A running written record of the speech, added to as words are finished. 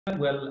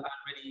well,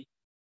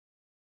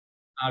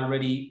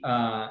 already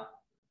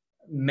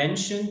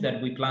mentioned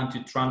that we plan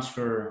to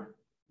transfer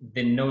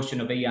the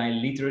notion of AI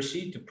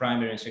literacy to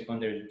primary and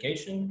secondary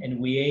education, and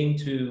we aim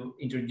to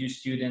introduce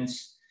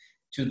students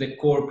to the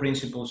core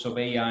principles of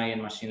AI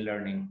and machine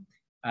learning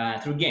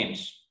through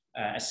games.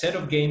 A set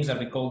of games that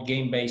we call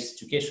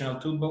game-based educational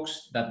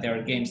toolbox, that there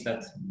are games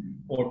that,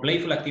 or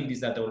playful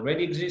activities that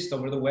already exist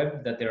over the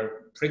web, that they're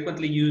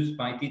frequently used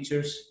by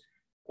teachers,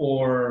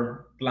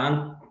 or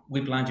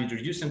we plan to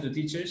introduce them to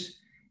teachers,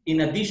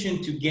 in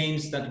addition to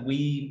games that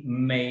we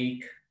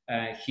make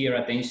here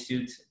at the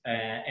Institute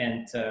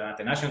and at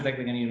the National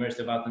Technical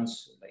University of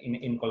Athens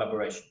in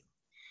collaboration.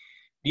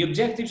 The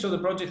objectives of the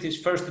project is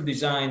first to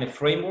design a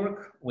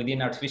framework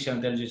within artificial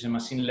intelligence and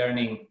machine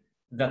learning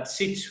that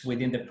sits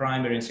within the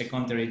primary and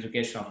secondary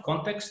educational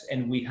context,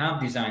 and we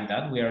have designed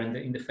that. We are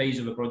in the phase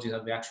of the project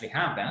that we actually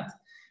have that.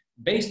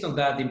 Based on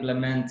that,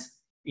 implement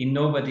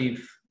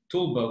innovative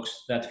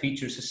toolbox that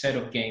features a set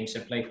of games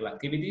and playful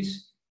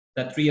activities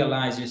that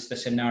realizes the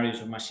scenarios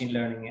of machine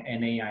learning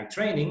and AI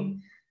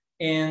training,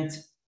 and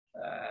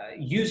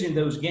using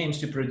those games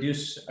to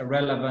produce a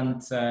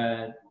relevant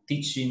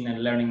teaching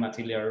and learning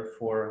material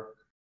for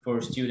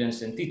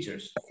students and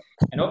teachers.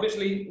 And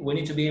obviously, we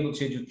need to be able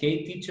to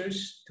educate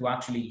teachers to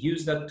actually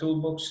use that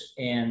toolbox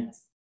and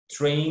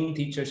train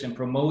teachers and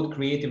promote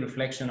creative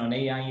reflection on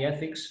AI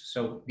ethics.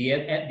 So the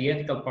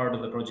ethical part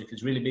of the project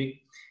is really big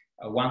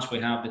once we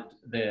have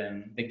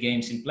the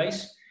games in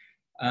place.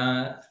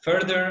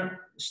 Further,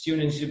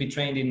 students should be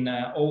trained in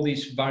all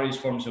these various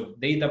forms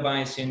of data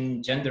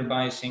biasing, gender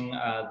biasing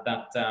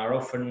that are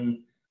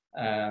often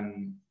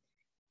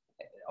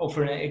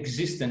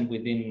existent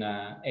within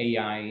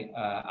AI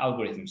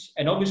algorithms,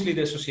 and obviously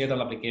the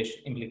societal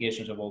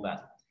implications of all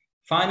that.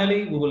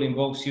 Finally, we will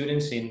involve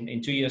students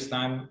in 2 years'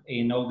 time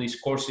in all these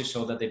courses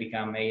so that they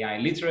become AI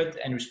literate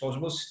and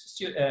responsible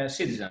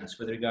citizens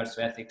with regards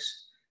to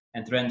ethics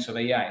and trends of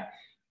AI.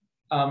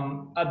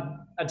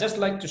 I'd just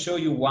like to show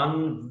you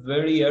one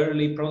very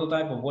early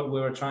prototype of what we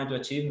were trying to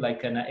achieve,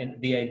 like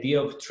the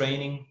idea of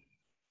training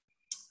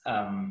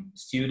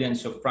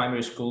students of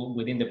primary school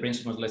within the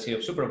principles, let's say,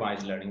 of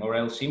supervised learning or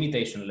else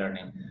imitation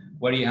learning,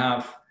 where you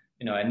have,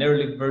 an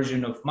early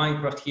version of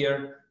Minecraft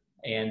here,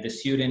 and the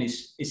student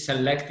is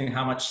selecting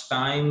how much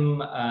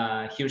time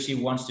he or she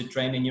wants to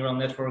train a neural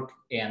network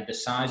and the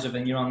size of the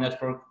neural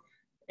network,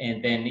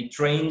 and then it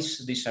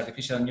trains this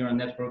artificial neural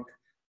network,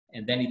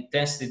 and then it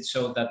tests it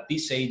so that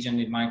this agent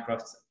in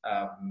Minecraft,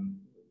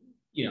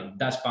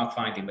 does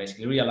pathfinding,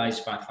 basically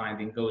realizes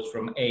pathfinding, goes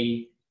from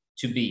A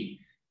to B.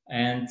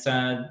 And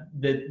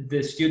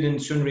the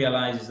student soon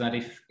realizes that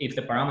if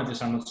the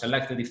parameters are not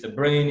selected, if the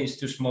brain is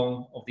too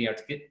small,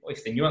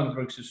 if the neural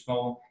network is too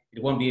small,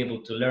 it won't be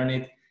able to learn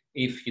it.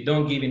 If you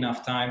don't give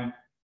enough time,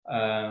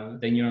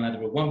 the neural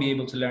network won't be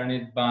able to learn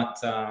it. But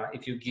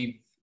if you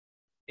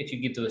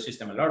give to the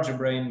system a larger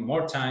brain,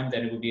 more time,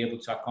 then it will be able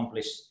to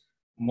accomplish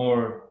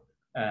more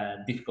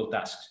difficult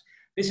tasks.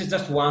 This is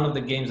just one of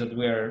the games that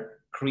we're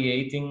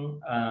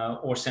creating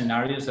or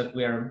scenarios that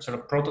we are sort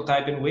of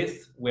prototyping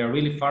with. We are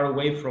really far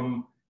away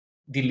from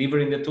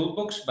delivering the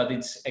toolbox, but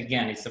it's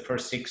the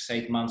first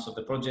 6-8 months of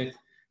the project.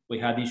 We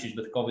had issues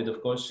with COVID,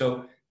 of course.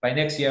 So by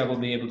next year, we'll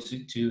be able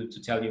to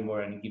tell you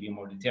more and give you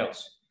more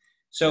details.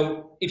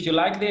 So if you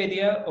like the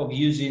idea of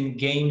using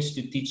games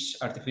to teach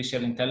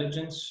artificial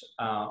intelligence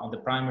on the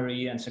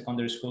primary and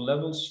secondary school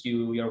levels,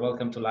 you're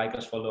welcome to like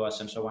us, follow us,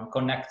 and so on,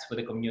 connect with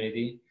the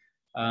community.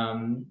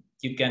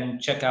 You can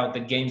check out the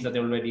games that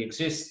already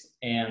exist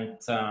and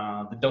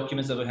the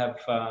documents that we have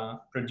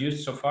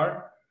produced so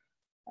far.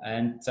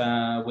 And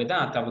with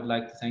that, I would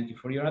like to thank you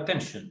for your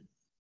attention.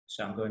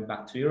 So I'm going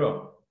back to your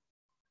own.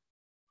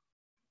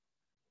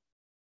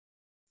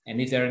 And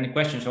if there are any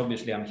questions,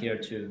 obviously I'm here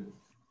to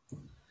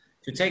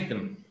take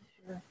them.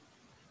 Sure.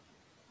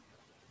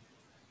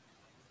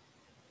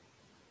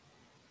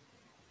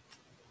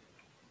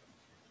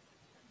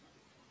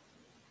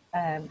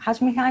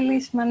 Has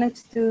Michalis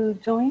managed to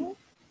join?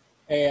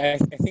 I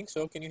think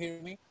so. Can you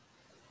hear me?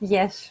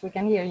 Yes, we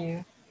can hear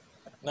you.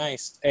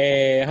 Nice.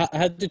 I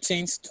had to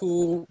change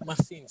 2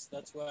 machines.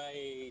 That's why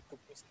it took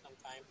me some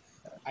time.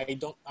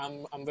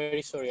 I'm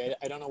very sorry.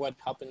 I don't know what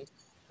happened.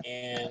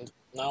 And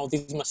now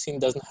this machine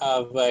doesn't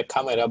have a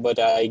camera, but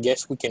I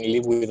guess we can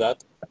live with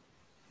that.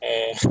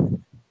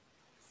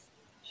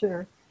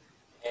 Sure.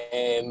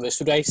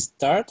 Should I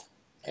start?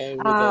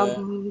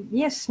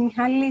 Yes,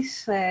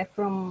 Michalis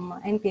from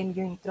NTNU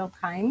in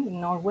Trondheim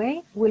in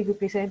Norway will be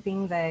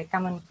presenting the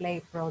Common Play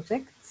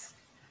project,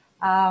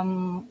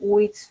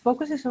 which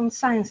focuses on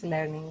science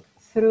learning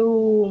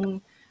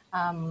through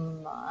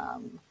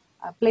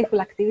playful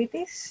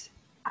activities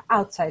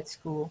outside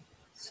school,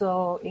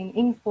 so in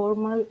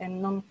informal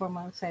and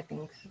non-formal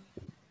settings.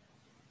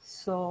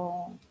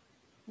 So,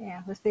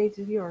 yeah, the stage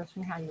is yours,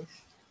 Michalis.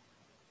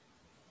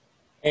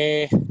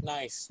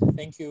 Nice.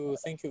 Thank you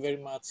very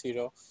much,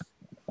 Ciro.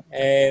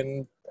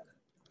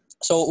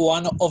 So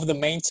one of the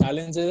main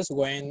challenges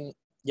when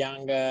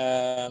young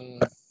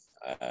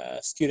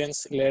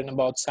students learn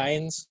about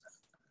science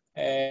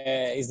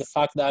is the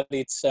fact that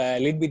it's a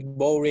little bit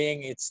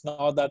boring. It's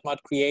not that much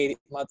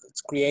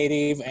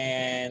creative,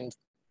 and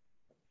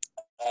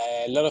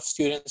a lot of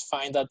students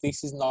find that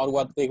this is not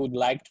what they would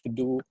like to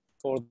do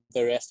for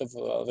the rest of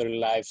their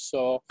lives.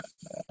 So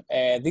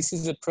this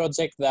is a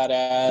project that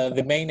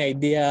the main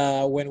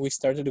idea when we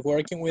started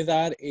working with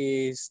that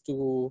is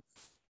to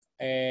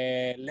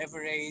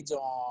leverage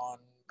on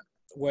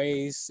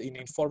ways in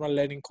informal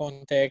learning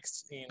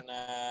contexts, in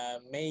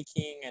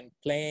making and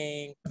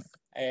playing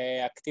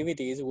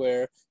activities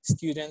where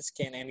students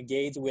can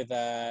engage with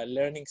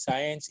learning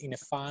science in a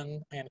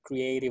fun and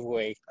creative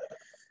way.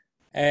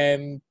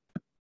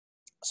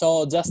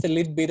 So just a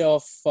little bit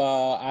of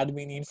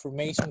admin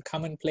information.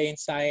 Come and Play in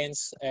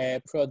Science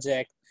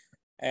project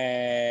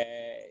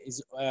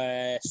is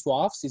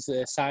SWAFS, is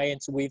a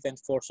Science with and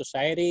for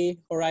Society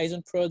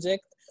Horizon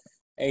project.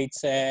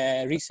 It's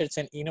a research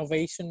and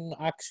innovation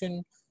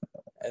action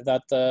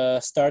that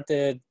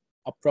started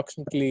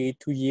approximately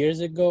 2 years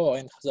ago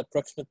and has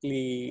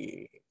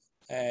approximately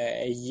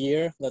a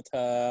year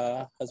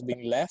that has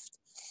been left.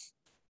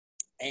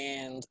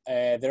 And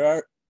there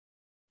are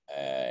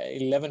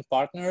 11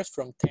 partners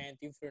from 10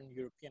 different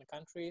European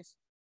countries.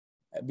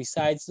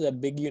 Besides the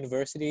big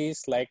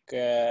universities like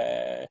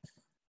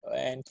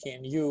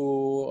NTNU,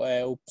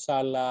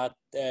 Uppsala,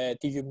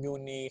 TU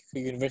Munich,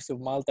 University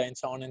of Malta, and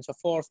so on and so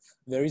forth,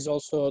 there is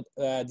also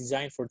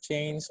Design for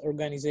Change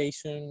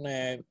organization,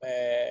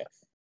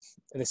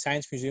 the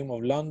Science Museum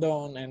of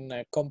London,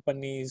 and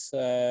companies.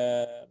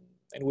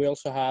 And we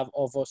also have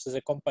OVOS as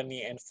a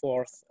company and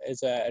Forth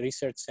as a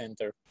research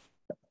center.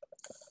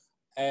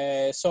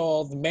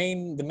 So the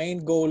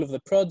main goal of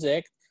the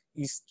project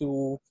is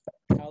to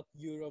help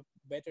Europe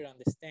better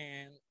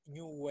understand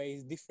new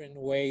ways, different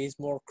ways,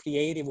 more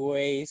creative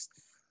ways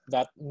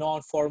that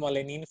non-formal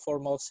and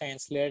informal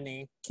science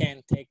learning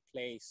can take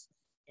place.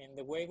 And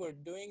the way we're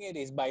doing it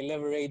is by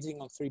leveraging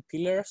on 3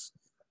 pillars: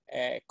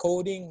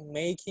 coding,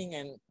 making,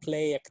 and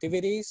play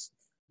activities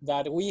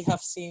that we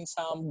have seen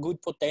some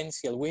good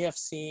potential. We have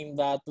seen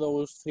that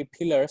those 3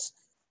 pillars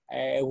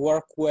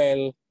work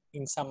well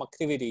in some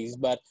activities,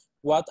 but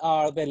what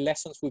are the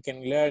lessons we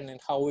can learn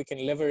and how we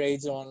can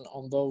leverage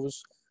on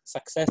those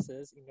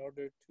successes in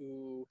order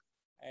to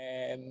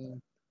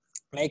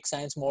make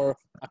science more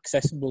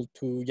accessible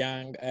to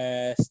young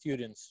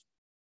students.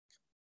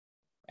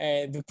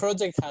 The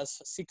project has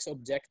 6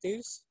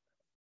 objectives,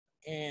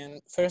 and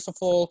first of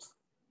all,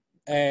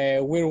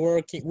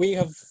 we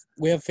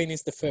have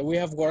finished we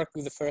have worked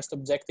with the first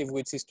objective,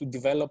 which is to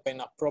develop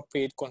an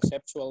appropriate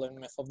conceptual and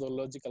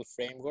methodological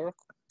framework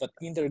that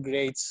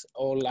integrates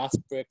all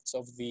aspects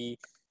of the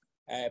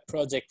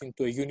project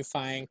into a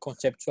unifying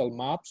conceptual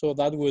map. So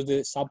that was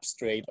the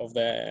substrate of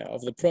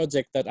the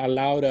project that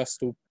allowed us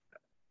to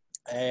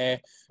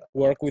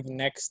work with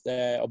next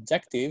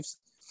objectives.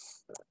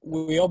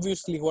 We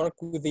obviously work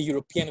with the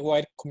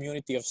European-wide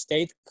community of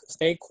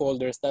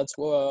stakeholders. That's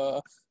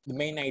the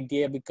main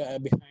idea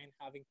behind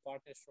having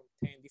partners from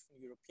 10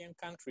 different European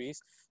countries.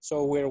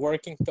 So we're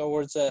working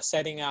towards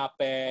setting up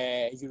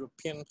a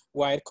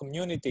European-wide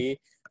community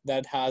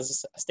that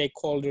has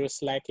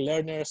stakeholders like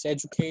learners,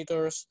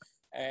 educators,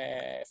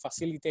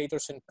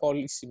 facilitators, and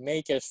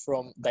policymakers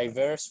from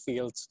diverse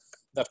fields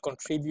that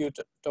contribute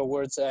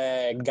towards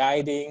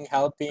guiding,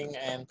 helping,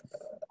 and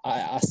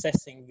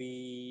assessing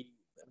the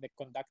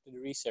conducted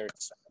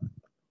research.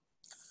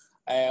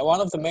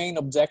 One of the main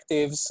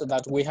objectives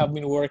that we have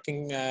been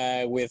working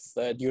with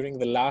during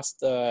the last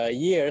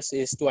years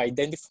is to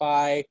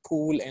identify,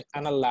 pool, and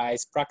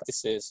analyze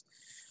practices.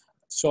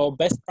 So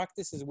best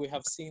practices, we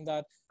have seen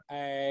that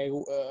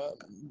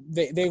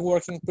they're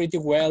working pretty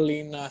well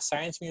in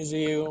science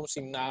museums,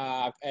 in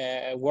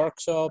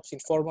workshops,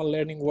 informal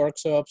learning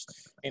workshops,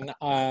 and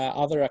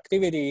other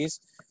activities.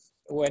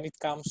 When it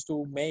comes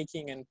to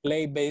making and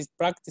play-based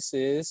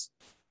practices,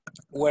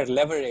 were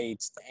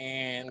leveraged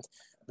and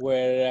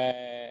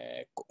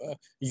were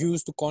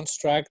used to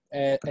construct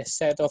a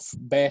set of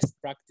best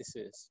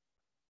practices.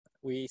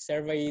 We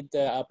surveyed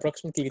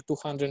approximately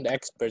 200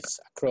 experts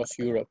across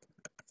Europe.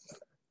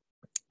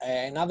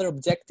 Another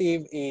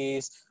objective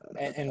is,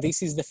 and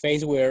this is the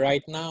phase we're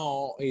right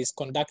now, is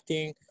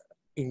conducting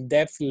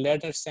in-depth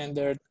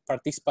learner-centered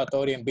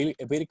participatory and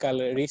empirical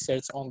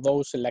research on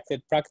those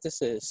selected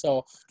practices.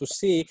 So to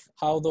see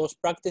how those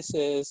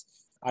practices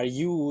are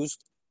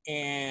used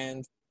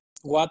and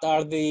what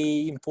are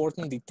the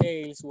important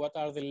details, what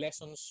are the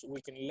lessons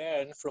we can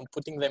learn from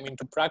putting them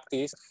into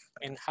practice,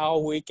 and how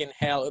we can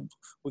help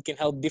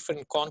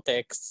different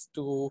contexts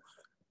to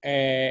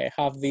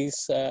have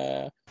these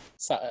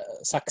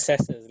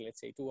successes, let's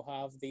say, to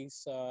have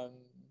these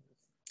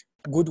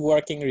good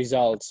working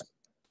results.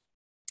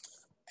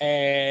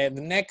 The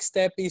next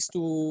step is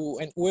to,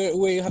 and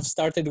we have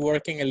started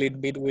working a little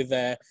bit with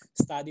a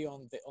study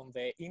on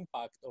the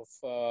impact of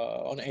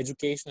on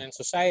education and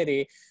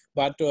society,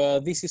 but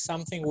this is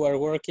something we're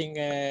working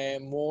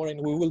more, and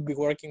we will be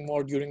working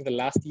more during the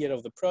last year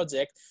of the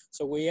project.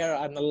 So we are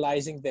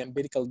analyzing the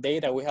empirical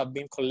data we have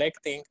been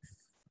collecting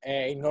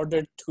in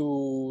order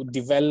to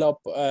develop,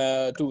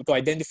 to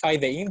identify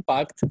the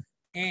impact,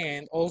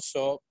 and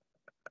also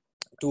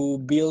to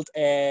build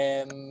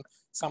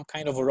some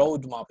kind of a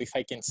roadmap, if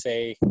I can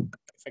say,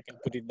 if I can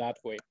put it that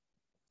way.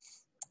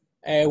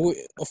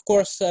 Of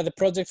course, the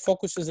project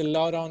focuses a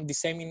lot on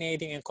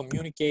disseminating and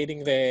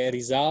communicating the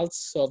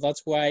results. So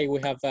that's why we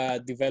have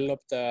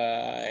developed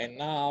an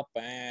app,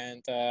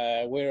 and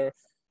we're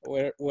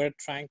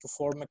trying to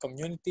form a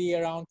community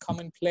around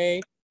Common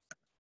Play.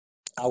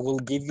 I will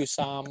give you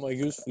some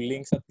useful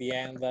links at the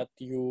end that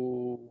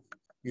you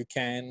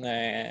can,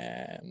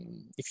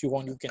 if you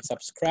want, you can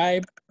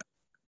subscribe.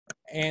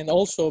 And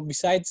also,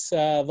 besides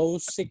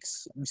those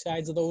six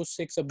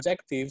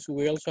objectives,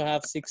 we also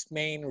have 6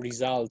 main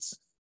results.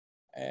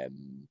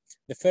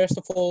 The first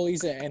of all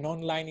is an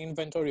online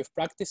inventory of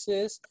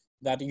practices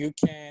that you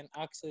can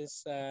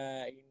access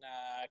in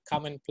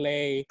Common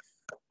Play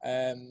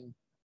in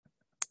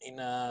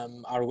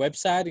our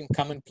website, in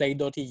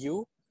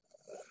commonplay.eu,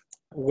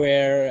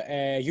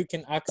 where you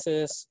can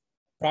access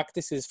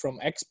practices from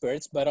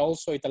experts, but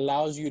also it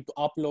allows you to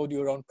upload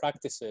your own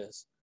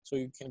practices. So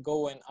you can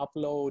go and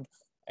upload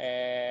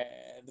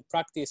the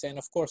practice, and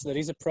of course there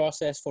is a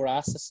process for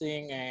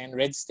assessing and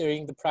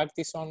registering the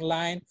practice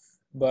online,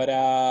 but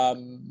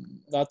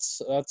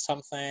that's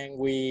something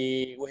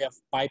we have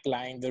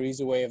pipelined. There is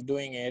a way of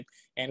doing it,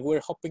 and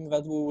we're hoping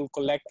that we will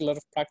collect a lot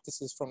of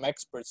practices from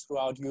experts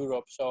throughout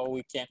Europe so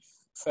we can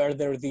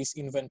further this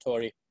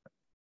inventory.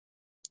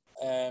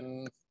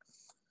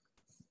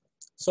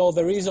 So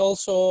there is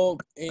also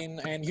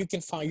and you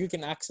can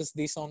access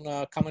this on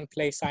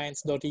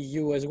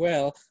commonplayscience.eu as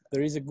well.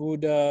 There is a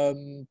good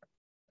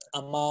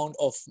amount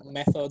of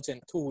methods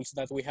and tools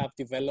that we have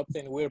developed,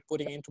 and we're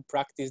putting into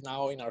practice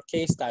now in our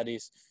case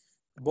studies,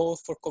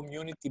 both for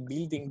community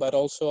building, but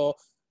also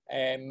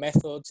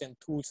methods and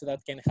tools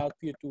that can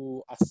help you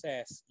to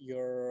assess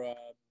your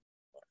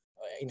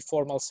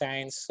informal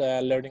science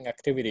learning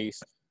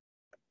activities.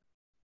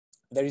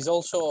 There is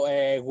also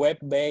a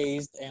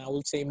web-based and I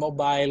would say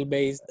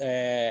mobile-based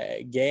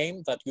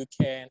game that you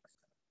can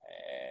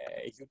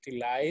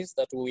utilize,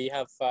 that we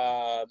have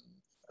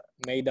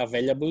made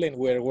available, and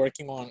we're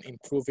working on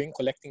improving,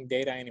 collecting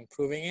data and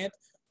improving it.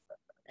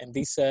 And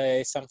this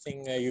is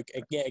something you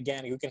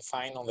can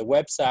find on the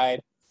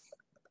website.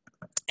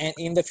 And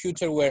in the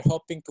future, we're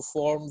hoping to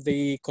form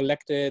the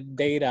collected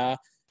data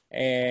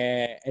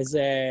as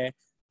a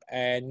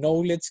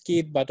knowledge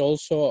kit, but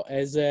also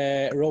as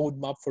a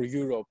roadmap for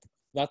Europe.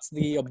 That's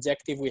the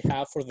objective we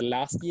have for the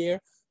last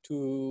year,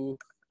 to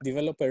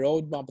develop a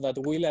roadmap that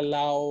will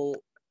allow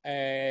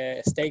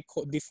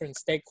different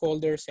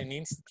stakeholders and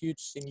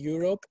institutes in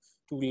Europe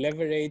to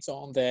leverage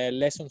on the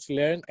lessons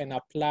learned and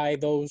apply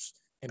those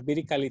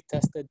empirically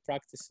tested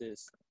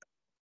practices.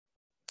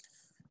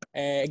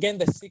 Again,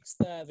 the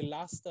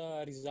last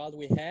result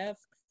we have,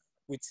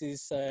 which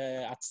is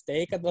at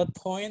stake at that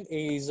point,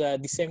 is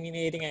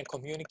disseminating and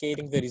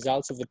communicating the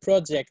results of the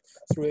project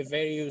through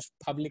various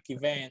public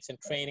events and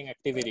training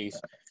activities.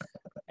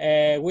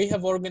 We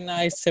have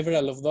organized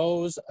several of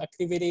those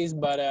activities,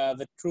 but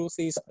the truth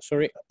is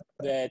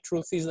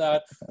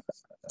that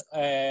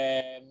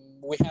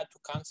we had to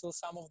cancel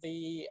some of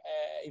the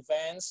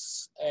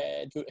events,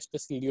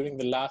 especially during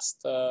the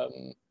last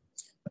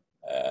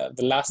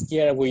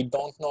year. We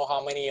don't know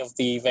how many of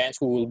the events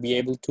we will be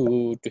able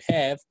to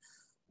have,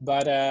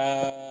 but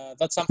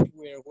that's something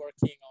we're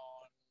working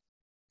on.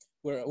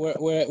 We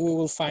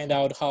will find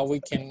out how we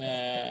can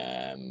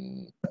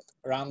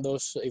run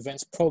those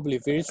events, probably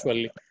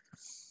virtually.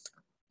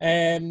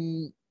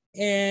 And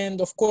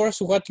of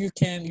course, what you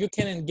can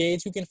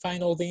engage, you can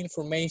find all the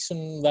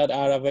information that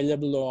are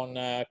available on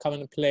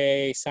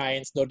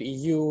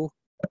commonplayscience.eu,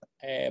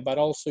 but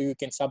also you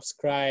can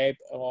subscribe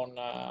on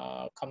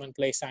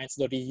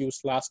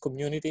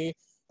commonplayscience.eu/community.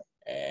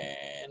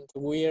 And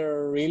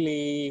we're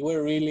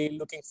really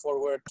looking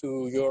forward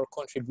to your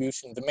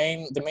contribution. The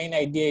main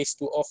idea is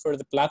to offer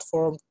the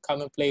platform.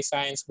 Common Play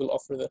Science will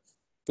offer the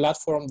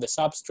platform, the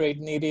substrate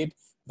needed,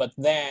 but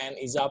then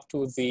it's up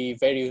to the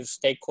various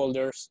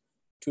stakeholders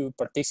to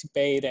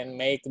participate and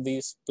make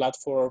this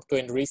platform, to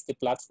enrich the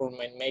platform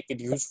and make it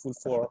useful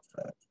for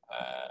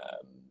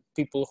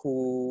people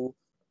who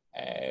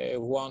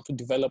want to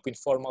develop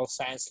informal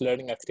science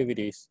learning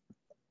activities.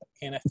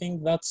 And I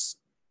think that's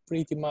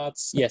pretty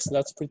much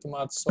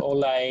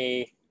all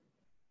I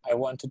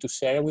wanted to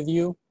share with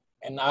you.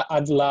 And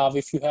I'd love,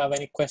 if you have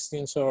any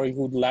questions or you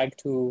would like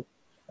to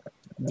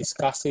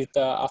discuss it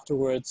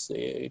afterwards,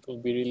 it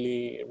will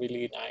be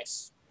really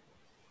nice.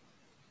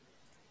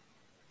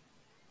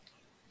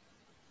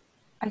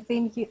 I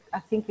think you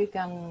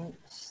can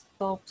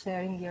stop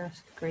sharing your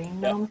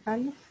screen now,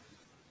 Michalis.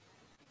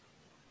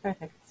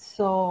 Perfect.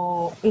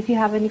 So if you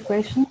have any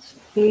questions,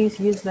 please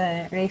use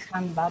the raise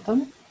hand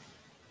button.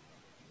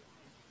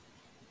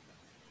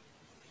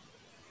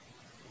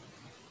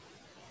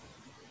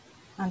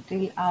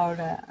 Until our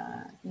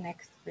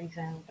next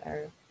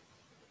presenter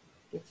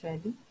is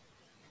ready.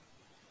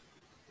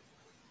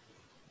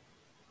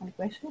 Any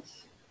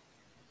questions?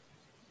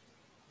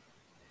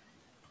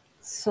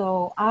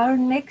 So our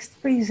next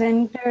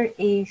presenter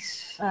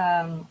is,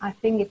 I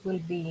think it will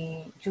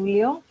be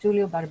Giulio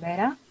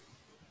Barbera,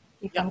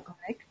 if I'm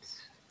correct.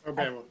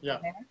 Barbero, yeah.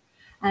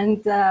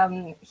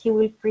 And he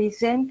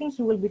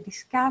will be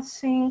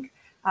discussing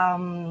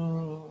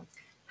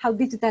how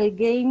digital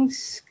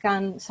games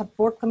can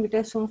support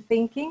computational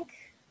thinking.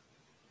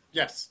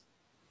 Yes.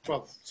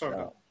 Well, sorry.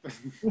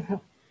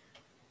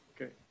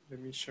 Okay, let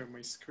me share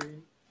my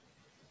screen.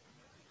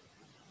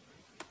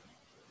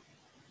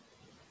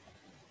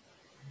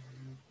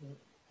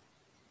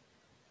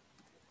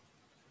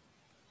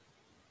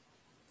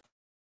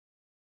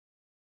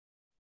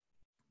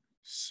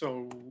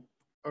 So,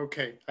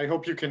 okay, I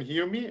hope you can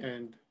hear me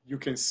and you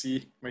can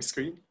see my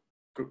screen.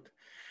 Good.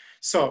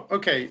 So,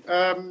 okay,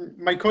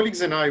 my colleagues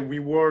and I, we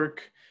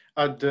work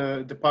at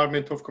the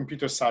Department of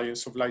Computer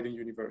Science of Leiden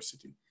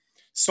University.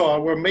 So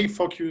our main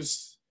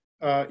focus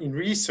in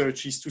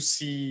research is to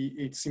see,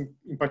 it's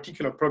in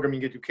particular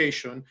programming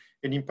education,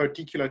 and in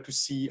particular to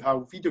see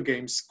how video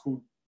games could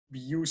be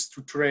used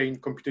to train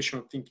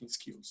computational thinking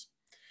skills.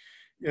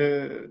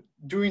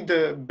 During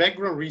the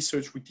background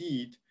research we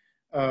did,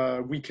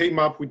 we came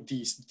up with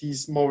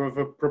this more of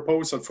a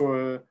proposal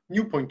for a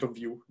new point of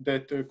view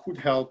that could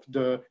help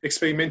the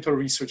experimental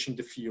research in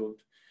the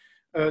field.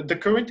 The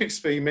current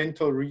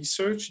experimental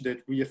research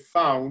that we have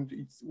found,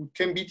 it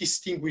can be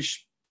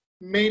distinguished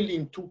mainly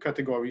in two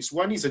categories.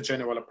 One is a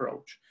general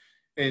approach,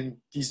 and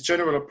this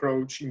general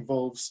approach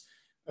involves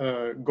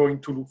going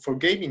to look for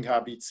gaming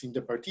habits in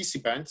the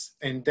participants,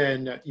 and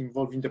then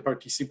involving the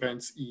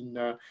participants in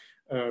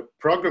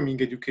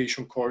programming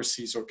education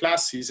courses or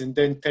classes, and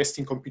then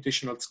testing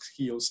computational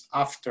skills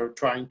after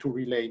trying to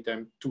relate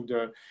them to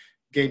the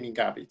gaming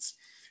habits.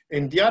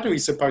 And the other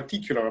is a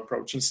particular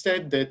approach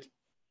instead that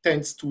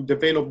tends to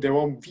develop their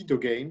own video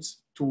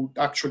games to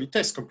actually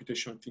test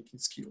computational thinking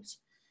skills.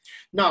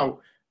 Now,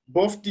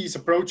 both these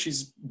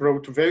approaches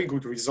brought very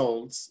good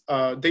results.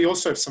 They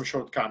also have some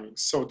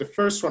shortcomings. So the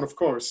first one, of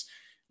course,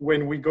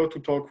 when we go to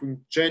talk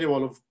in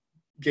general of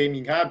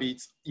gaming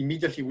habits,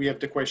 immediately we have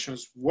the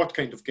questions, what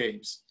kind of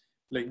games?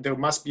 Like there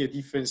must be a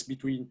difference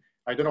between,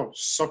 I don't know,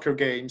 soccer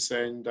games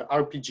and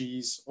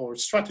RPGs or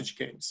strategy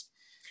games.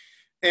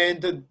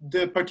 And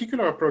the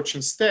particular approach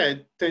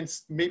instead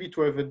tends maybe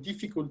to have a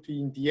difficulty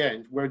in the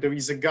end where there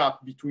is a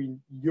gap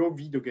between your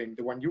video game,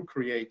 the one you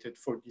created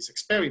for this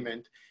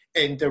experiment,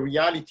 and the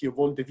reality of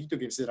all the video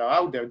games that are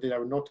out there that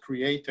are not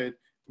created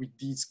with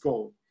this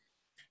goal.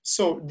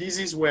 So this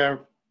is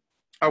where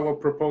our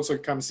proposal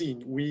comes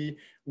in. We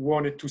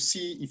wanted to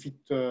see if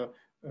it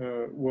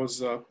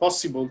was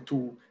possible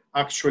to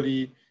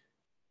actually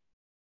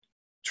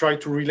try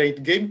to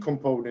relate game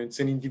components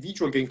and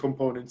individual game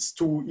components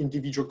to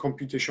individual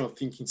computational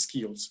thinking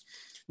skills.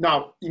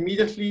 Now,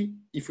 immediately,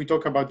 if we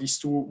talk about these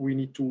two, we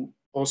need to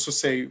also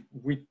say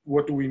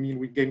what do we mean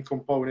with game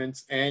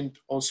components and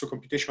also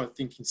computational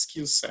thinking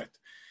skill set.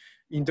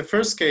 In the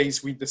first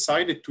case, we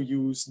decided to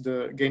use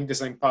the game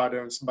design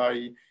patterns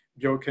by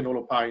Björk and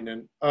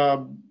Holopainen.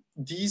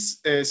 These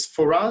is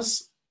for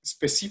us,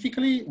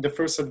 specifically, the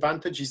first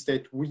advantage is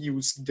that we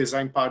use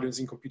design patterns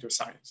in computer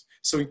science.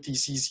 So it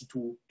is easy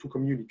to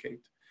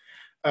communicate.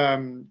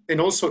 And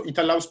also it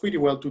allows pretty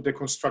well to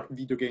deconstruct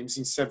video games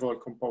in several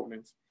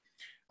components.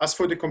 As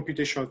for the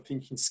computational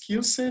thinking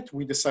skill set,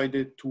 we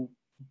decided to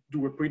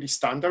do a pretty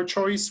standard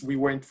choice. We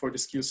went for the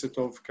skill set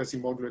of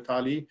Quasimodo et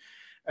al.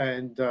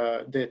 And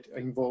that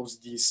involves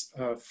these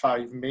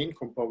 5 main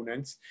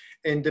components.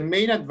 And the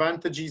main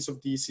advantages of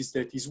this is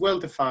that it's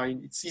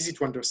well-defined, it's easy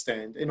to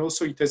understand, and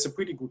also it has a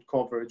pretty good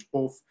coverage,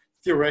 both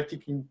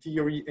theoretic in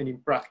theory and in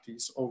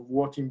practice, of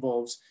what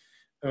involves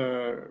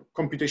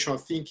computational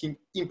thinking,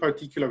 in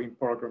particular in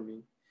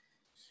programming.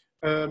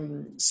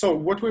 So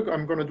what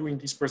I'm gonna do in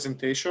this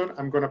presentation,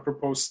 I'm gonna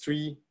propose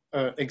 3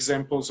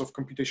 examples of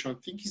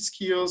computational thinking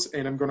skills,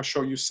 and I'm gonna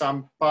show you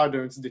some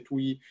patterns that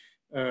we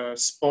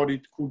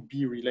spotted could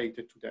be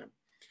related to them.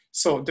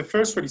 So the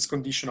first one is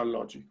conditional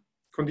logic.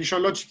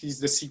 Conditional logic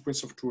is the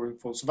sequence of true and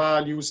false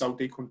values, how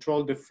they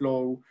control the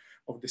flow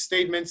of the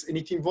statements, and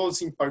it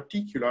involves in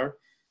particular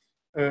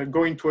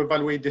going to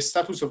evaluate the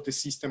status of the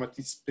system at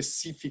this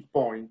specific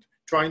point,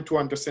 trying to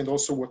understand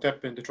also what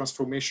happened, the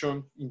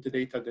transformation in the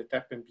data that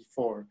happened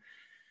before.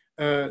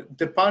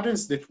 The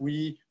patterns that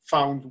we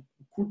found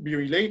could be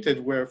related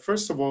were,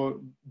 first of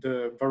all,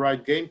 the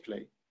varied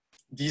gameplay.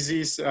 This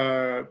is,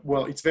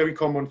 well, it's very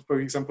common, for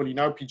example, in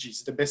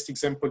RPGs. The best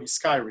example is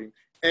Skyrim.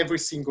 Every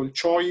single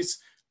choice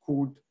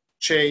could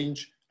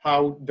change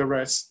how the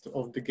rest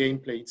of the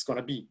gameplay is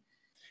gonna be.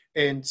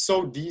 And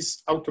so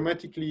this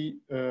automatically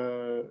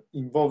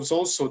involves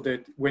also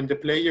that when the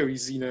player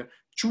is in a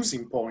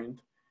choosing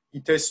point,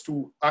 it has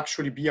to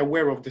actually be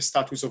aware of the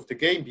status of the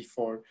game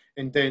before,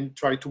 and then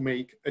try to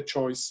make a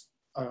choice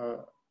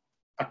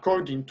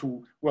according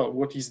to, well,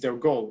 what is their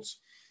goals.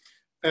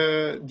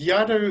 The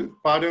other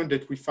pattern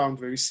that we found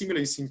very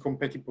similar is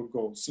incompatible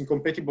goals.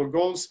 Incompatible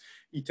goals,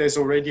 it has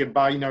already a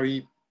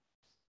binary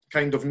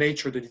kind of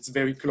nature that it's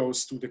very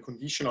close to the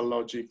conditional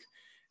logic.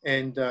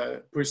 and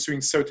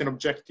pursuing certain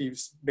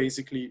objectives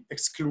basically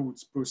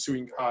excludes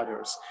pursuing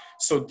others.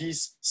 So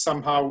this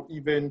somehow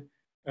even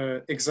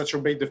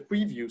exacerbate the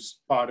previous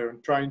pattern,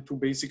 trying to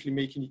basically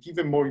making it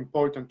even more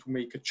important to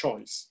make a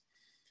choice.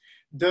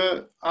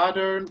 The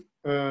other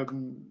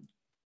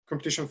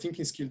computational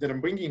thinking skill that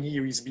I'm bringing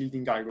here is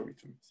building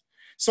algorithms.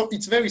 So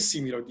it's very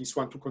similar, this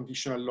one, to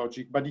conditional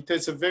logic, but it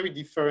has a very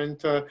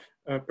different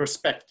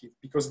perspective,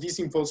 because this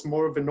involves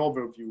more of an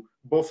overview,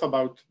 both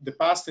about the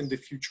past and the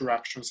future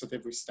actions at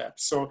every step.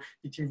 So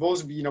it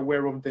involves being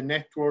aware of the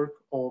network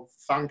of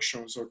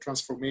functions or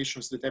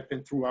transformations that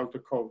happen throughout the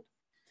code.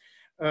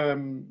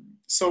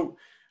 So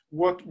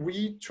what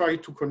we try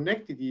to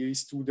connect it here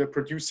is to the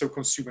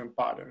producer-consumer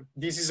pattern.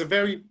 This is a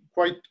very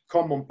quite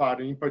common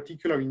pattern, in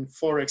particular in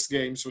Forex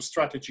games or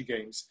strategy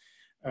games.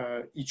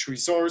 Each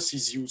resource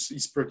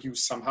is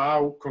produced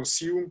somehow,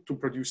 consumed to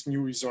produce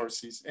new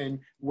resources. And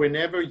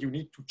whenever you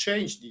need to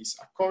change this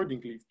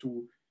accordingly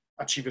to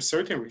achieve a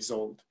certain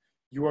result,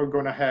 you are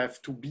going to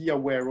have to be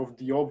aware of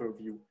the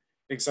overview.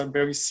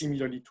 Very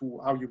similarly to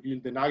how you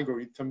build an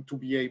algorithm to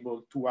be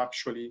able to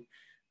actually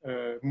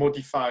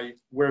modify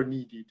where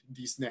needed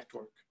this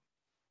network.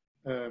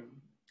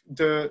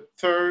 The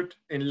third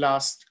and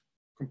last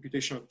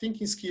computational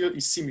thinking skill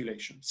is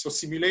simulation. So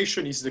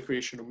simulation is the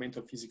creation of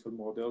mental physical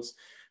models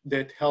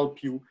that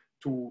help you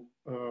to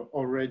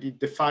already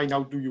define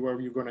how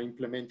you're going to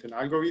implement an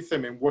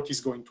algorithm and what is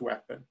going to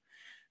happen.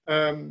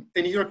 And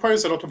it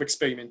requires a lot of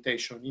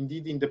experimentation.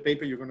 Indeed, in the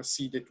paper, you're going to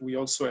see that we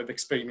also have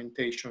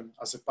experimentation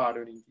as a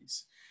pattern in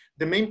this.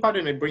 The main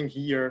pattern I bring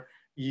here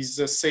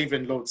is save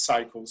and load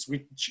cycles,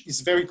 which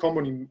is very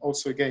common in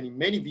also, again, in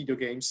many video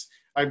games.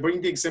 I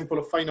bring the example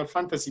of Final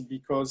Fantasy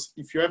because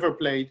if you ever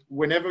played,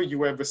 whenever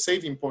you have a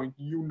saving point,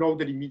 you know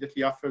that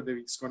immediately after there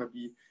it's going to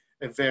be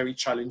a very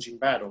challenging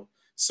battle.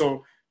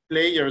 So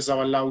players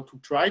are allowed to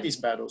try these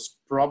battles,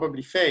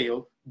 probably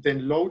fail,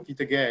 then load it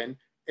again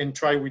and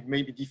try with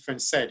maybe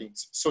different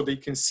settings so they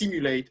can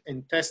simulate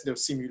and test their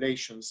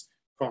simulations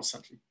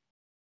constantly.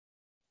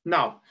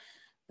 Now,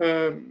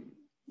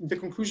 in the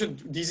conclusion,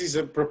 this is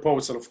a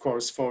proposal, of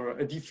course, for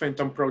a different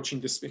approach in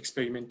this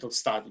experimental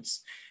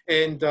studies.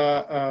 And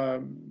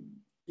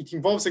it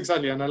involves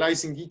exactly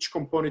analyzing each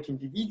component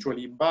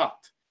individually, but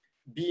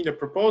being a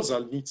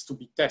proposal needs to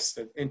be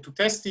tested. And to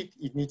test it,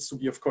 it needs to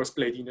be, of course,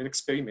 played in an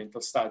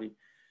experimental study.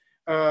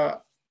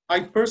 I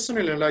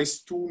personally analyze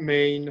two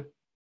main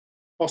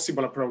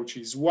possible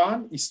approaches.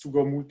 One is to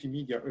go a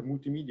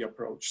multimedia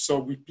approach. So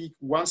we pick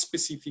one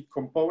specific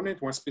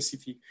component, one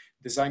specific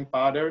design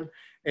pattern,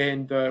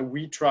 and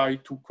we try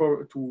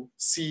to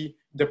see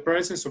the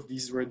presence of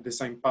this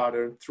design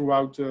pattern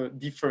throughout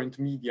different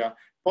media,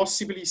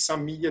 possibly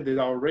some media that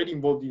are already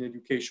involved in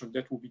education.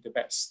 That would be the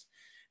best.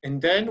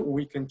 And then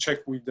we can check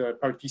with the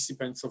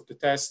participants of the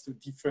test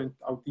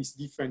how these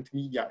different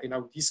media and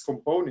how this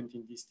component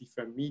in these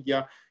different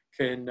media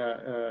can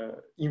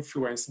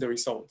influence the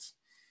results.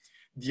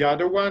 The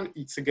other one,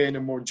 it's again a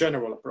more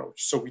general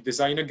approach. So we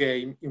design a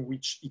game in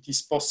which it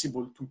is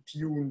possible to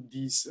tune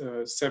these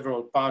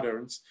several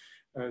patterns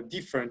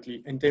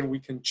differently, and then we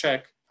can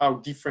check how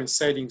different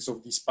settings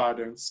of these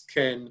patterns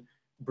can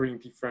bring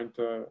different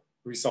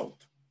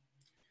results.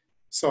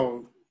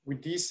 So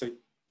with this, I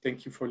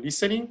thank you for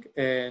listening,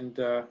 and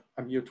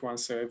I'm here to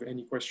answer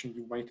any question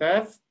you might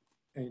have.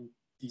 And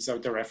these are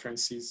the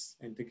references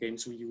and the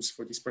games we use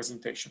for this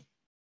presentation.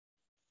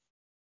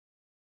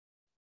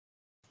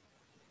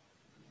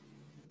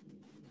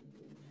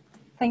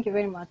 Thank you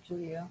very much,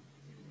 Julio.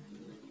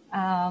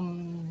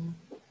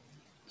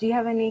 Do you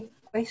have any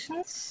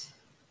questions?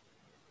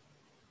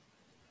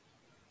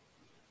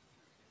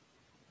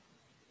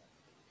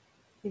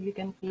 If you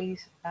can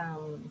please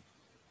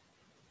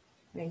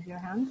raise your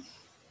hands.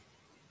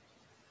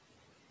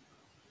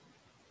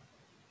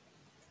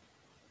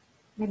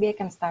 Maybe I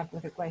can start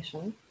with a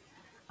question.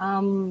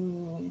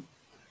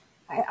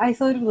 I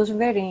thought it was a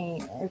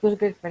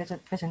great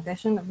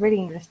presentation, a very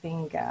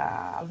interesting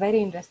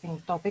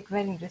topic,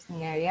 very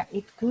interesting area.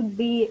 It could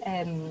be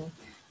a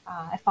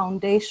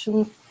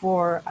foundation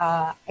for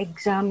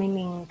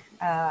examining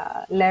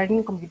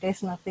learning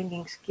computational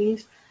thinking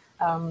skills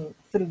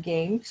through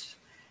games.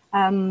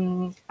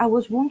 I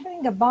was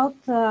wondering about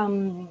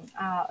the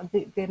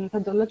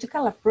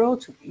methodological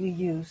approach you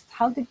used.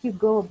 How did you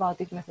go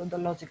about it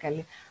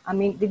methodologically? I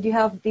mean, did you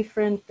have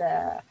different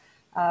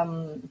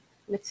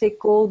let's say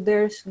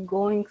coders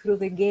going through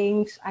the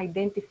games,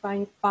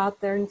 identifying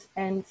patterns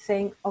and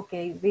saying,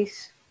 okay,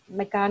 this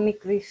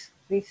mechanic, this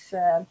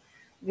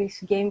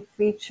game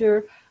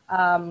feature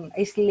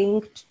is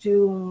linked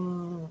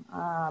to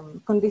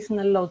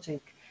conditional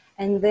logic.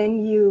 And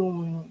then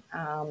you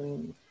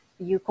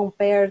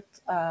compared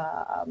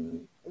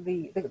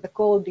the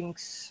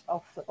codings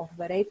of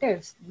the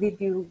raters. Did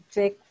you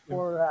check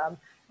for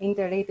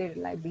inter-rater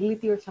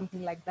reliability or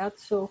something like that?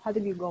 So how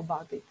did you go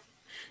about it?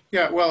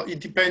 Yeah, well, it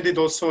depended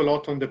also a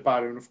lot on the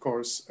pattern, of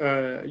course.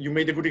 You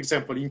made a good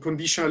example. In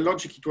conditional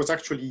logic, it was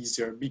actually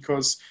easier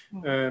because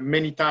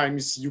many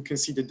times you can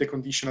see that the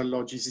conditional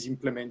logic is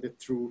implemented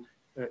through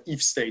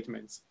if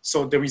statements.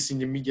 So there is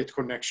an immediate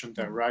connection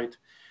there, right?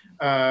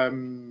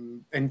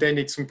 And then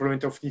it's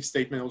implemented of if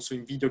statement also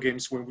in video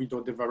games when we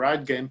do the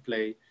varied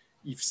gameplay,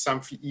 if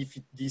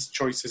this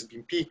choice has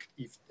been picked,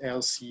 if,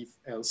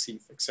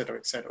 etc.,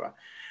 etc.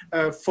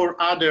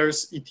 For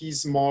others, it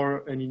is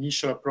more an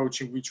initial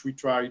approach in which we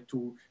try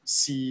to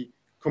see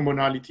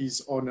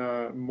commonalities on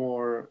a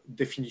more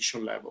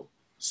definition level.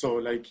 So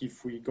like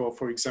if we go,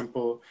 for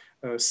example,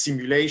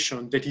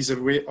 simulation, that is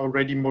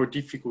already more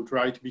difficult,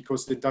 right?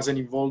 Because it doesn't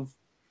involve,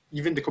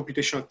 even the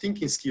computational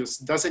thinking skills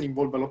doesn't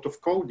involve a lot of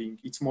coding.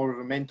 It's more of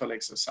a mental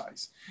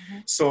exercise. Mm-hmm.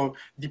 So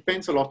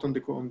depends a lot on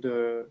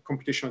the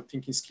computational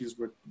thinking skills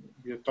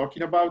we are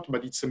talking about,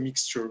 but it's a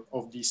mixture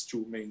of these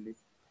two mainly.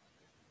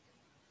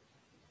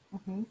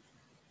 Mm-hmm.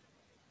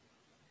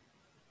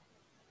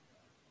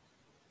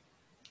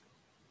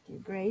 Okay,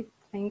 great,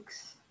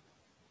 thanks.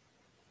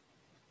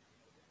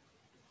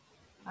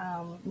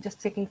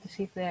 Just checking to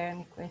see if there are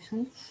any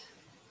questions.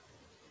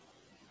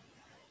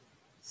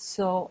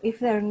 So if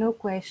there are no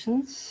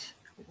questions,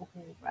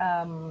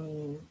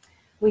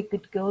 we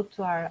could go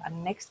to our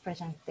next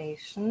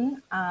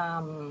presentation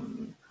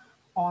on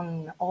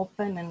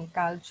open and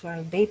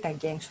cultural data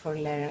games for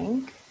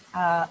learning.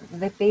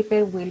 The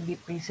paper will be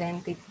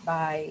presented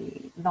by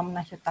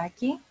Domna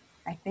Hyotaki,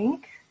 I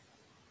think.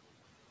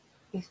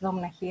 Is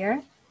Domna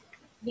here?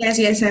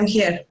 Yes, I'm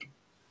here.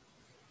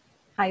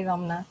 Hi,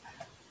 Domna.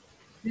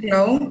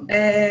 Hello.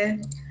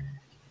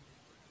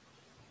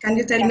 Can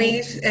you tell me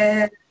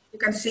if you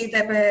can see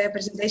the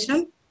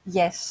presentation?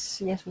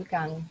 Yes, we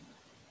can.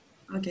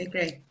 Okay,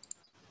 great.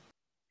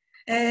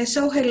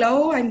 So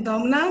hello, I'm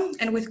Domna,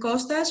 and with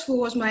Kostas, who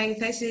was my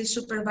thesis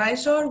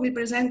supervisor, we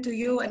present to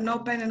you an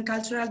open and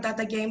cultural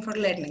data game for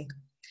learning.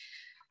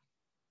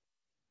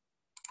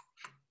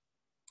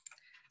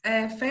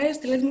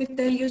 First, let me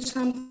tell you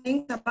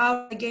something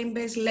about the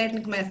game-based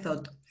learning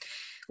method.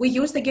 We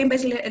use the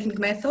game-based learning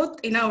method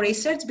in our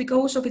research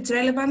because of its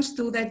relevance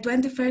to the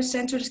 21st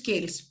century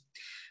skills.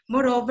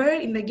 Moreover,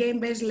 in the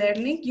game-based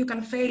learning, you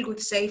can fail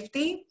with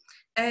safety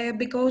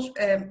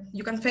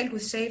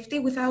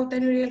without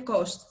any real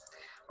cost.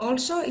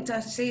 Also, it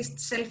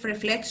assists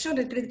self-reflection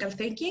and critical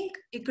thinking,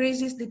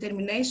 increases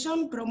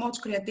determination, promotes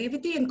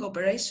creativity and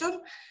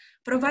cooperation,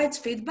 provides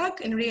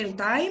feedback in real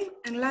time,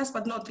 and last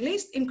but not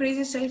least,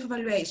 increases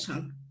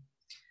self-evaluation.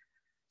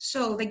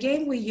 So the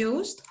game we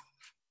used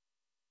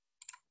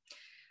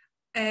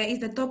is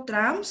the top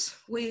trumps,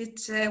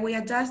 which we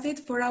adjusted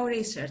for our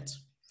research.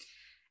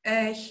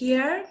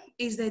 Here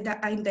is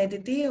the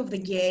identity of the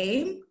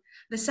game.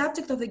 The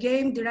subject of the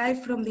game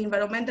derived from the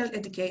environmental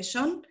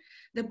education.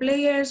 The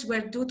players were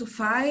 2 to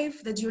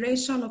 5. The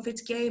duration of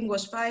each game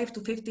was 5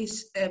 to 50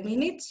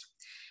 minutes.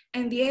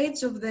 And the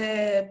age of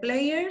the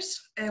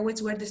players,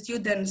 which were the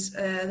students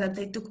that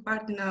they took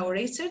part in our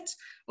research,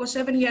 was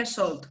 7 years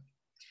old.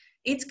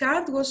 Each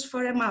card was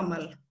for a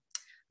mammal.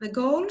 The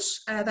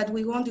goals that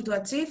we wanted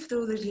to achieve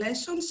through these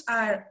lessons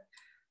are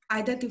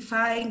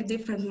identifying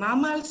different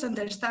mammals,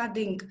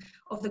 understanding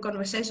of the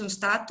conversation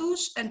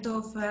status, and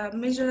of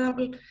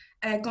measurable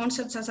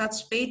concepts such as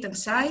speed and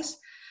size.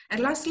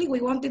 And lastly,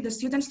 we wanted the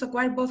students to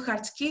acquire both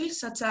hard skills,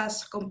 such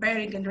as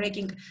comparing and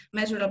ranking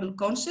measurable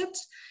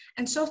concepts,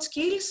 and soft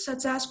skills,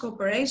 such as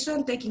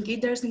cooperation, taking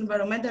interest in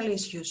environmental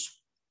issues.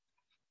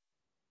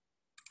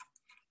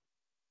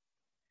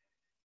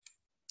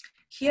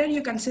 Here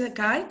you can see the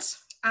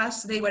cards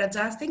as they were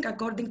adjusting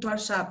according to our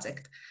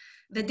subject.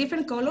 The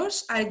different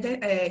colors are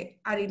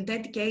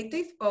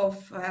indicative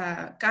of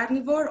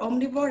carnivore,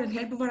 omnivore, and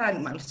herbivore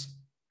animals.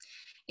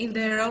 In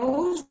the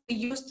rows, we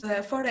used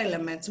 4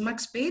 elements: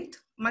 max speed,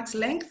 max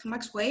length,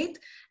 max weight,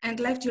 and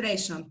life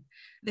duration.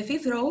 The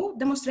 5th row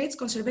demonstrates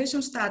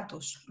conservation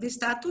status. This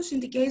status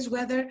indicates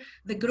whether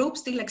the group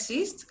still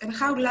exists and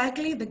how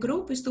likely the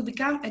group is to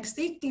become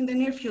extinct in the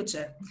near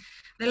future.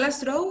 The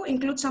last row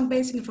includes some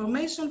basic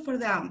information for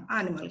the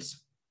animals.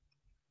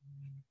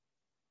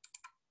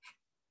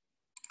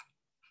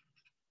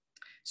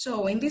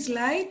 So in this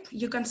slide,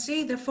 you can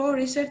see the 4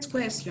 research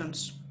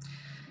questions.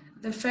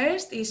 The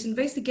first is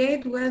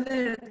investigate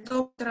whether the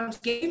top trumps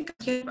game can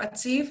help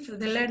achieve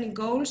the learning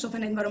goals of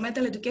an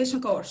environmental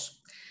education course.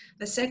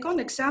 The second,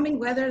 examine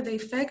whether the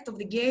effect of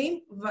the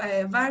game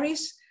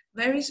varies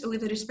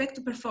with respect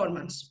to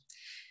performance.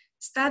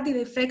 Study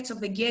the effects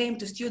of the game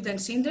to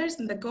students' interest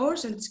in the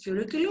course and its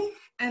curriculum.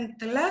 And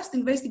the last,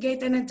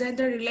 investigate any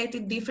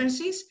gender-related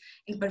differences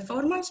in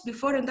performance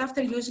before and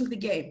after using the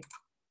game.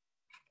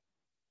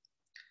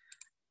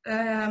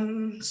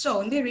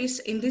 So in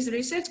this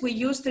research, we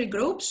use 3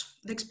 groups.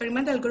 The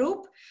experimental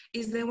group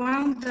is the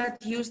one that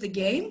used the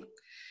game.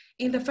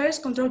 In the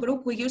first control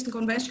group, we used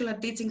conventional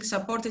teaching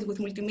supported with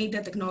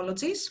multimedia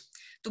technologies.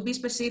 To be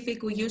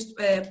specific, we used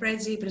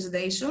Prezi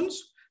presentation,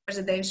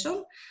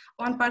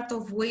 one part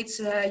of which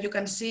you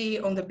can see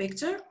on the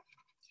picture.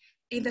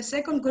 In the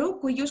second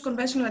group, we use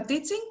conventional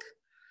teaching,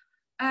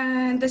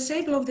 and the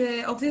sample of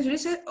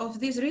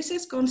this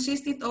research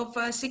consisted of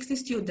 60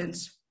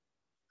 students.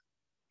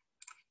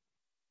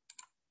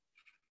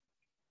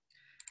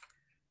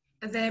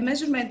 The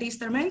measurement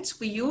instruments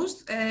we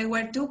used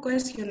were two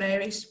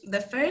questionnaires.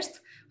 The first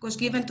was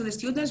given to the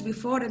students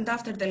before and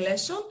after the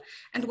lesson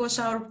and was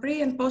our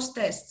pre and post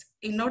tests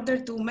in order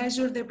to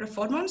measure their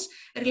performance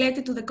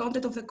related to the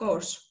content of the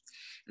course.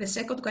 The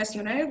second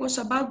questionnaire was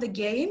about the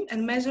game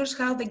and measures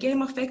how the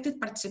game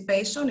affected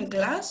participation in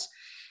class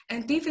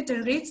and if it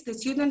enriched the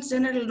students'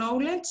 general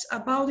knowledge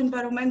about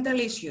environmental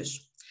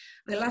issues.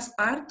 The last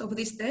part of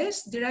this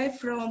test derived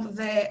from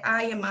the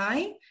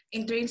IMI,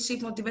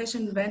 Intrinsic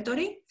Motivation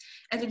Inventory,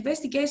 and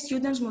investigates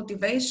students'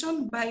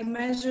 motivation by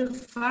measuring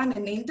fun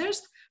and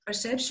interest,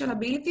 perception,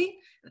 ability,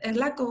 and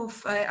lack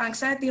of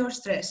anxiety or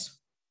stress.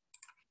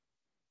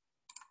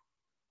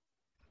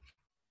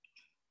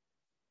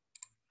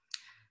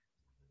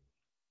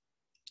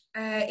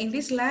 In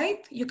this slide,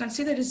 you can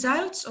see the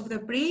results of the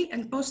pre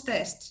and post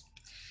tests.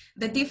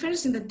 The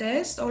difference in the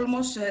test,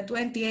 almost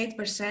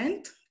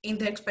 28% in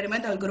the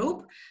experimental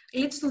group,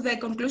 leads to the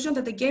conclusion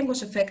that the game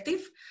was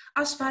effective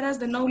as far as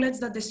the knowledge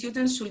that the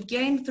students should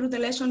gain through the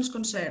lesson is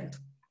concerned.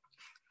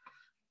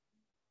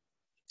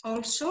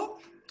 Also,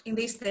 in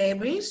these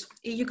tables,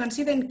 you can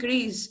see the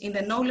increase in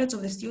the knowledge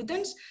of the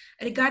students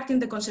regarding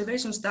the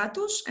conservation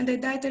status and the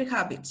dietary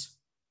habits.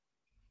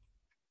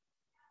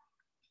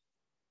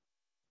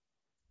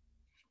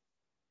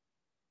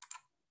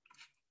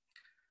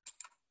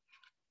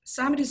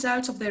 Some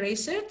results of the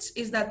research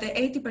is that the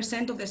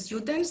 80% of the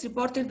students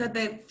reported that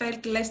they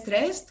felt less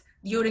stressed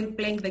during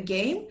playing the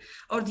game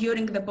or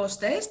during the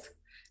post-test.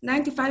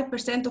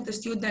 95% of the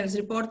students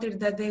reported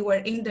that they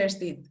were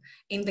interested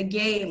in the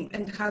game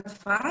and had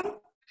fun.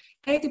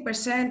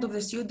 80% of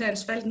the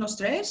students felt no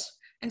stress,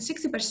 and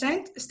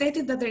 60%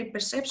 stated that their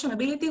perception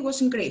ability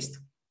was increased.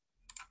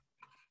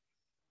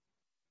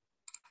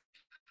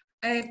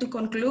 To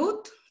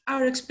conclude,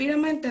 our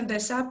experiment and the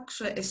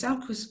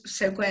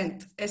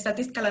subsequent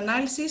statistical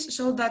analysis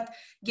show that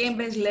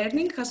game-based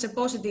learning has a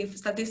positive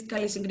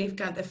statistically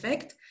significant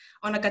effect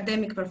on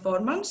academic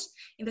performance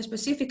in the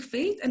specific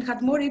field and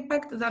had more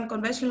impact than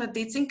conventional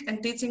teaching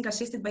and teaching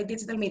assisted by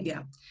digital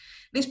media.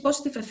 This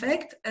positive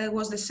effect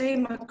was the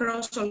same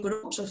across all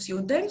groups of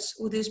students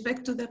with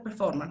respect to their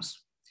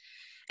performance.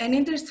 An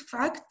interesting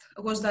fact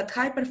was that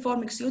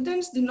high-performing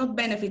students did not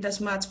benefit as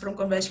much from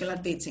conventional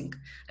teaching,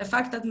 a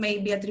fact that may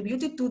be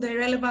attributed to the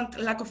relevant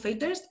lack of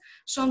interest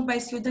shown by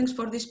students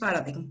for this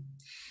paradigm.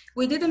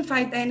 We didn't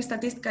find any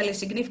statistically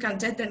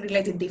significant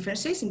gender-related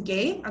differences in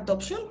game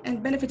adoption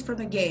and benefit from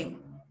the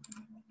game.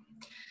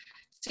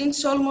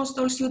 Since almost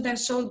all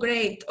students showed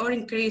great or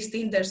increased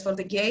interest for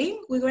the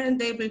game, we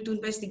weren't able to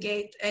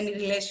investigate any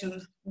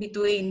relation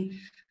between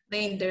the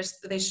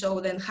interest they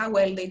showed and how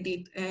well they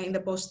did in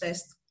the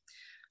post-test.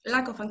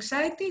 Lack of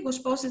anxiety was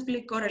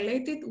positively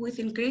correlated with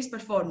increased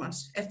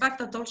performance, a fact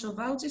that also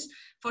vouches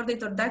for the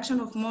introduction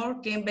of more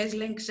game-based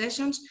learning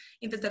sessions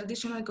in the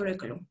traditional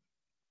curriculum.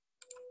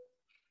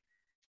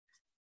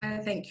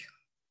 Thank you.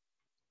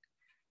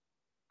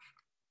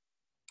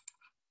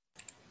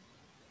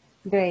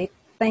 Great.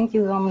 Thank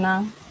you,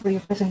 Domna, for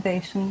your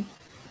presentation.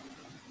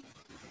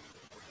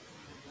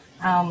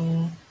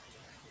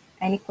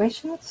 Any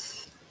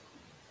questions?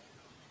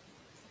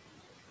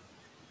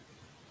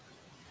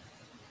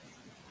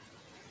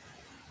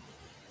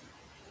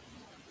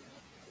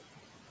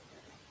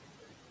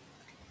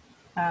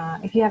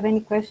 If you have any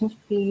questions,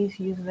 please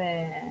use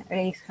the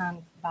raise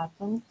hand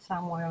button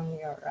somewhere on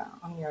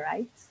your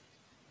right.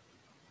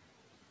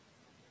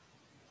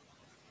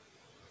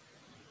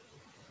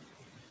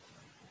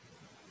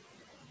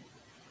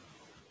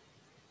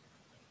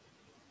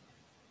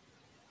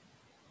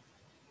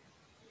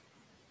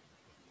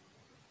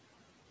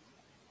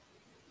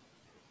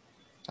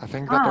 I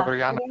think that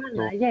Oriana.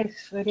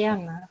 Yes,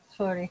 Oriana,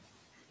 sorry.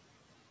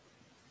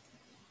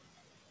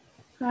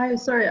 Hi,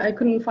 sorry, I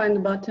couldn't find the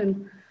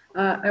button.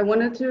 I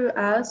wanted to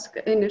ask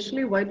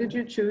initially, why did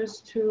you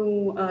choose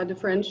to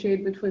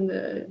differentiate between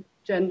the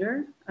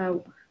gender?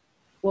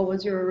 What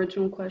was your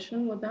original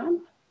question with that?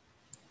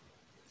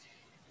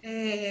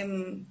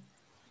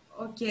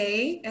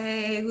 Okay,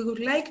 we would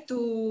like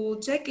to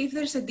check if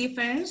there's a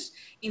difference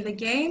in the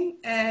game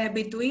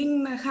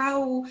between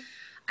how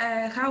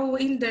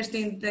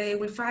interesting they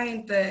will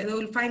find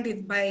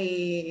it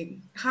by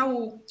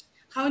how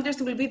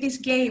interesting will be this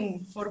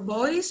game for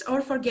boys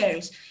or for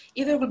girls.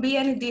 If there will be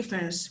any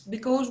difference,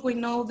 because we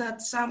know that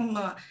some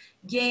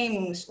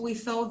games we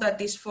thought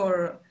that is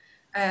for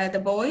the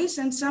boys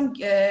and some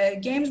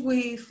games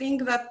we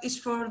think that is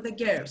for the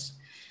girls.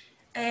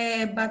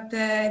 But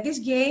this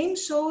game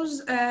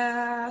shows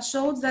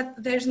that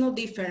there's no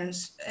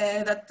difference,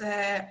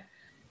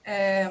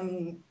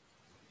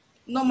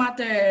 no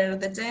matter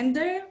the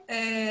gender,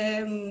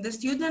 the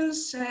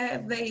students,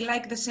 they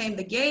like the same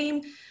the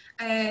game,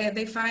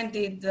 they find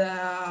it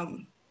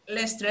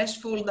less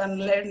stressful than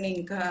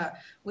learning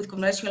with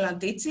conventional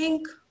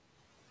teaching.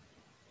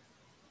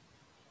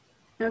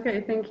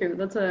 Okay, thank you.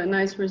 That's a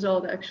nice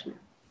result, actually.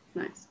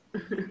 Nice.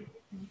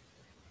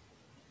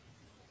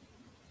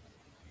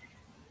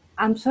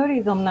 I'm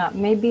sorry, Domna,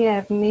 maybe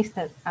I've missed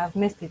it.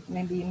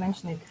 Maybe you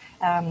mentioned it.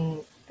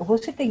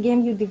 was it a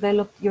game you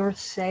developed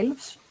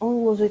yourselves, or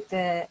was it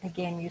a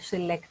game you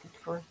selected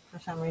for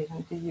some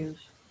reason to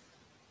use?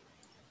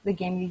 The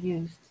game you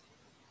used.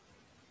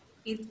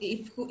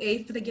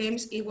 If the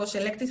games it was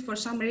selected for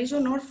some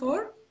reason or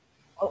for?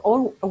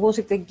 Or was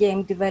it a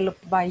game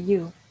developed by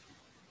you?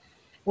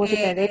 Was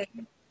it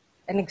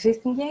an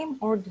existing game,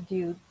 or did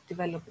you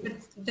develop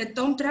it? The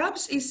Tom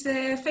Traps is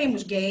a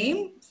famous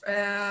game.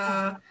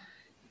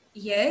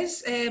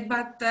 Yes,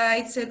 but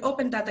it's an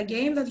open data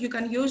game that you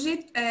can use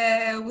it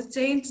with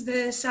change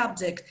the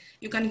subject.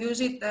 You can use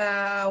it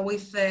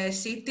with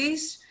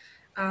cities,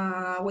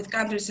 with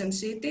countries and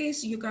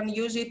cities. You can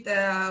use it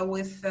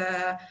with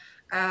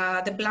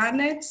the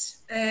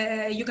planets.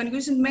 You can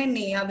use it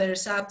many other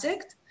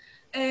subjects,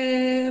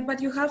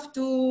 but you have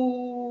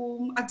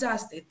to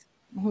adjust it.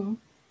 Mm-hmm.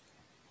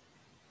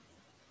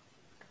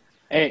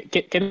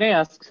 Can I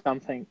ask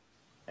something?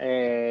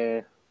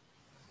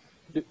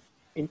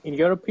 In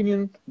your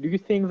opinion, do you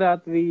think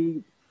that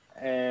the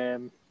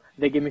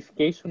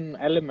gamification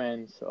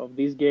elements of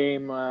this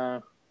game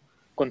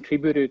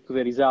contributed to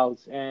the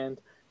results? And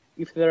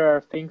if there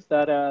are things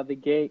that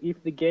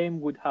if the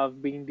game would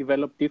have been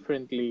developed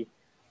differently,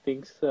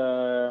 things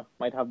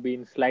might have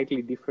been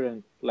slightly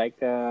different, like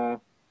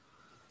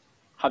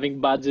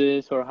having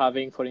badges or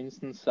having, for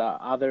instance,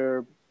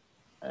 other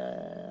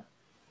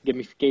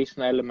gamification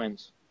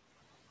elements.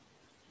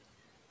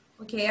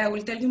 Okay, I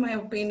will tell you my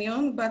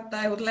opinion, but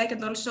I would like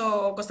it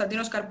also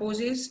Konstantinos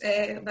Karpouzis,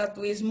 that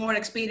is more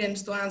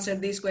experienced to answer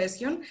this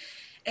question.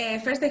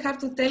 First, I have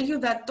to tell you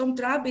that Tom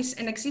Trap is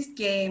an exist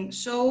game,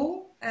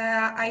 so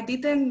I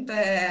didn't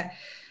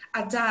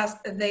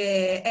adjust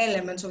the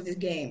elements of this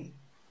game.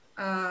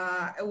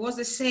 It was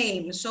the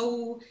same,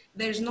 so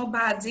there's no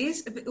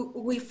badges.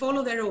 We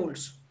follow the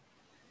rules,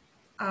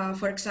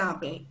 for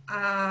example.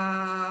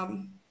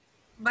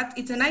 But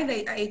it's a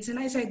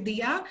nice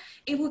idea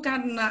if we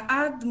can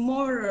add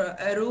more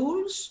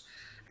rules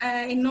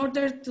in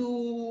order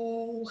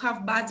to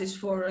have badges,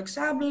 for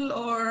example,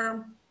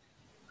 or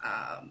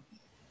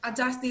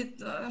adjust it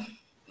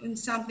in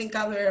something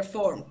other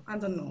form. I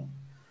don't know.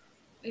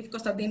 If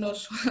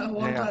Konstantinos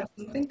wants to add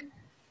something.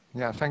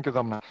 Yeah, thank you,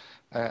 Domna.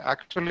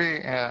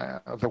 Actually,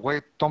 the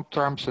way Tom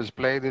Trumps is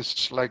played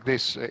is like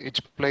this.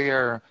 Each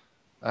player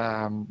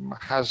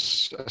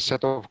has a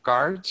set of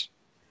cards.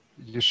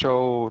 You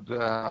showed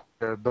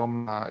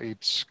Domna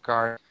each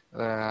card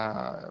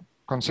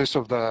consists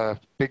of the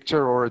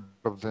picture or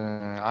of the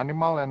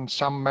animal and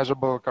some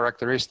measurable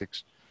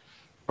characteristics.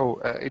 So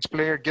each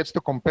player gets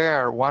to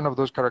compare one of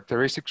those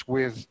characteristics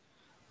with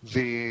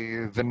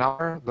the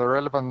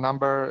relevant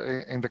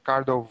number in the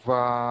card of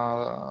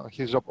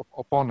his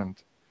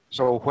opponent.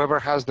 So whoever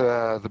has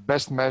the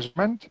best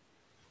measurement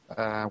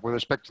with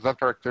respect to that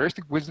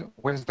characteristic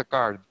wins the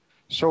card.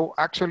 So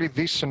actually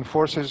this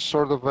enforces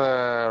sort of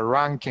a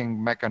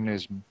ranking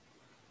mechanism,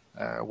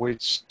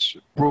 which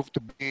proved to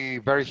be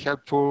very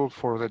helpful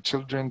for the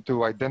children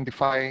to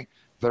identify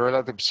the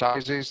relative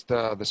sizes,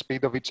 the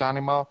speed of each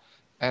animal,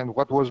 and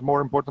what was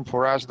more important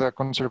for us, the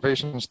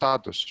conservation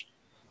status.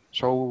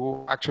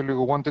 So actually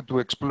we wanted to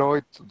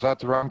exploit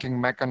that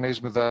ranking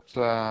mechanism that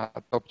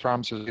Top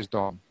Trumps is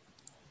on.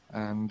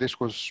 And this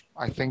was,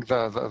 I think,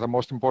 the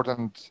most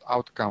important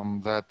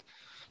outcome, that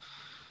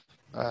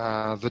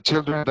the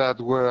children that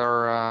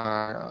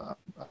were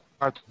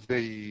part of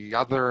the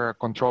other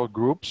control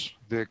groups,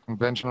 the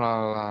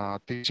conventional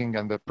teaching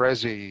and the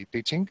Prezi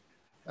teaching,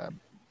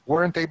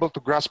 weren't able to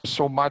grasp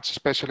so much,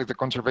 especially the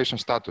conservation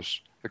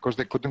status, because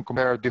they couldn't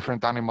compare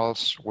different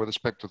animals with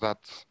respect to that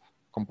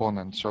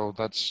component. So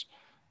that's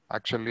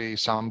actually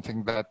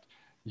something that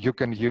you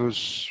can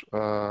use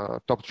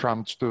Top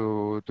Trumps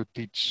to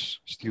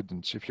teach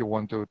students. If you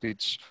want to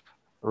teach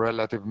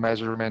relative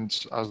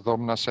measurements, as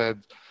Domna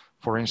said,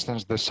 for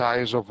instance, the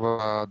size of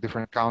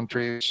different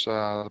countries,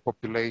 the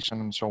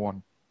population, and so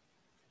on.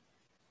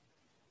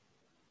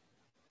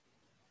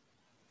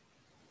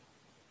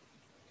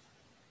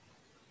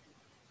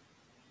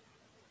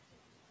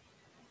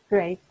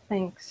 Great,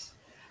 thanks.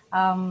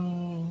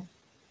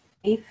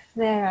 If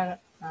there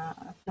are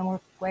no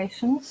more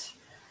questions,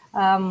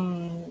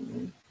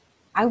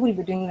 I will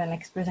be doing the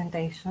next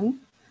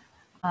presentation.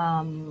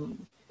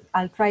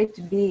 I'll try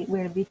to be,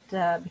 we're a bit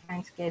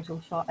behind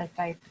schedule, so I'll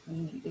try to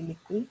be really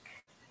quick.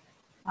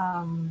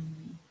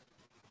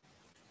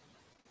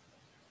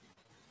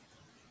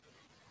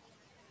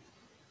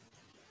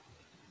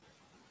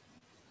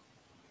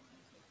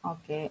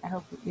 Okay, I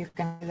hope you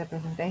can see the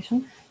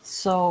presentation.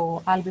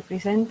 So I'll be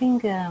presenting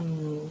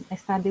a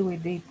study we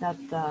did at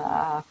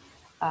the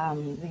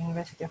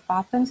University of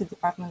Athens, the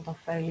Department of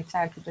Early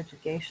Childhood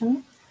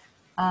Education.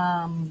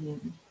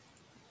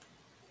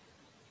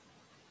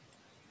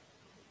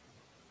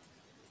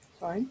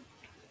 Sorry.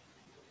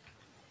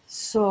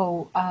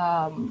 So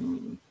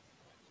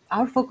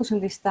our focus in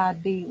this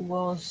study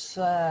was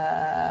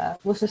a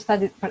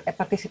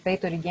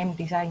participatory game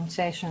design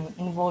session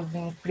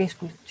involving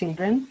preschool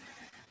children.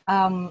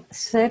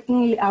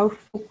 Certainly our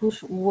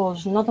focus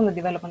was not on the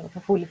development of a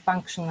fully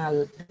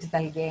functional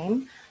digital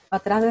game,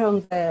 but rather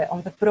on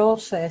the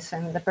process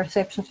and the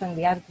perceptions and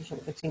the attitudes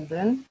of the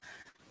children.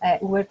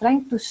 We're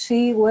trying to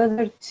see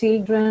whether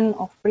children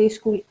of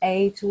preschool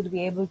age would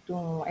be able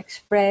to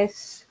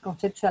express,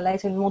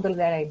 conceptualize, and model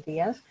their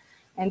ideas.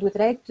 And we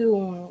try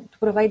to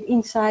provide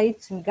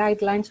insights and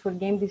guidelines for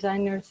game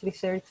designers,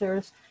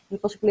 researchers, and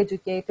possible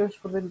educators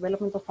for the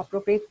development of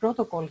appropriate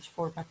protocols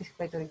for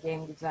participatory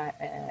game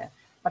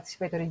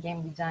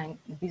design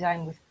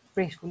with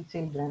preschool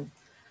children.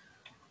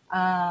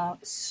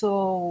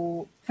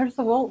 So first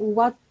of all,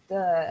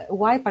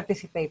 why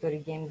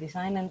participatory game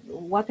design and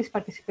what is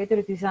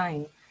participatory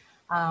design?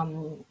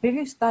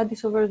 Previous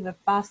studies over the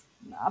past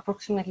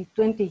approximately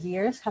 20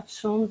 years have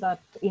shown that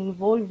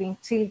involving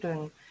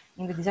children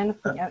in the design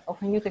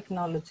of a new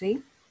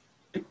technology.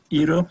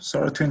 Iro,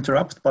 sorry to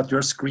interrupt, but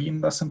your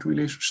screen doesn't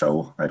really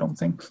show, I don't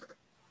think.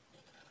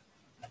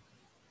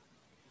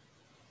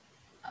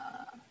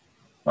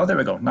 Oh, there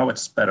we go. Now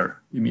it's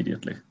better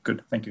immediately.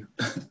 Good, thank you.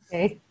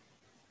 Okay.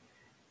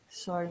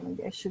 Sorry,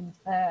 maybe I should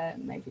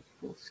make it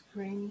full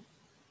screen.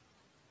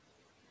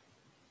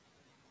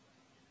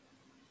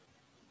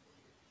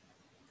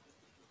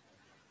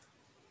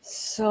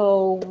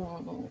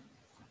 So,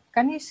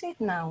 can you see it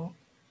now?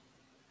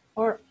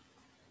 Or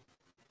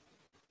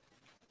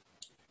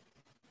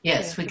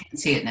yes, we can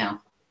see it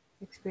now.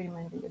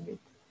 Experimenting a bit.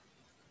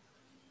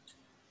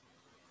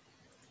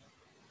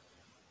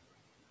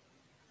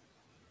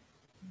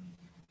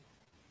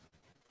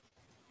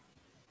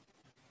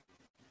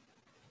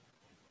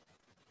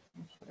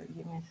 Sorry,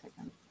 give me a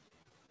second.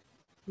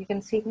 You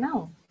can see it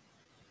now.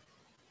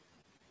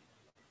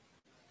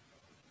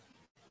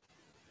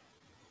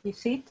 You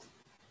see it?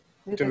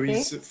 There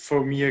is,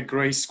 for me, a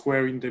gray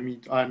square in the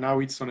middle. Now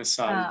it's on a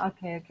side.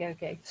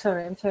 Okay.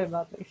 Sorry, I'm sorry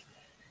about this.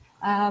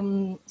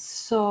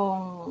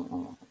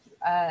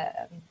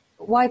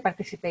 Why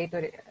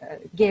participatory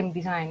game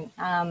design?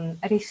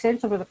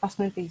 Research over the past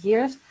 20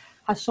 years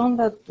has shown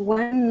that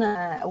when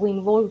we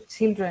involve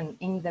children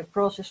in the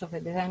process of the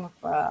design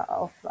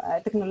of a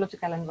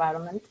technological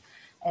environment,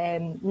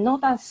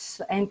 not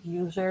as end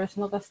users,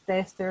 not as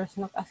testers,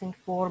 not as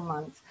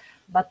informants,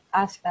 but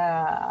as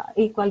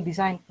equal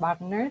design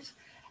partners,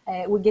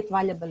 we get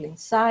valuable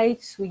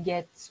insights, we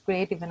get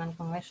creative and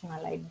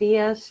unconventional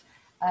ideas,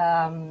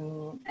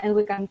 and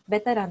we can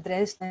better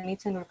address the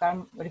needs and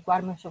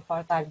requirements of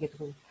our target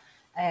group.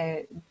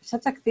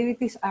 Such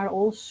activities are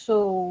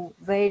also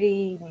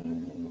very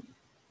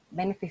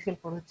beneficial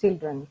for the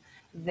children.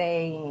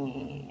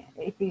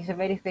 It is a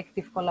very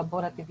effective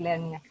collaborative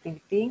learning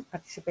activity,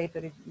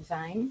 participatory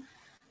design.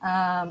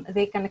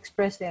 They can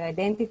express their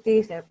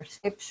identities, their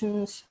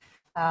perceptions,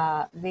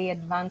 they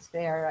advance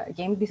their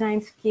game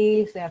design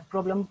skills, their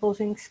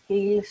problem-posing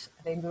skills,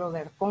 they grow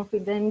their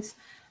confidence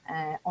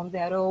on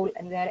their role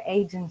and their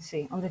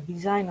agency on the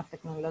design of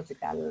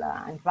technological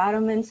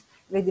environments.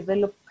 They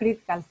develop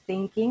critical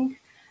thinking,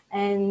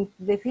 and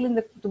they feel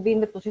to be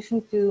in the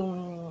position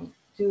to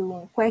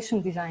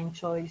question design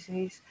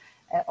choices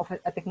of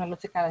a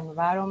technological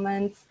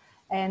environment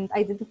and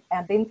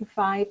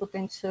identify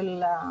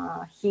potential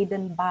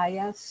hidden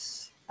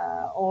bias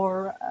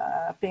or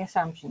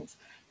pre-assumptions.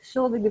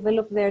 So they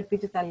develop their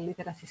digital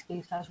literacy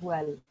skills as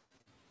well.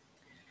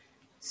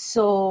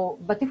 So,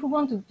 but if we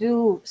want to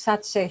do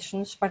such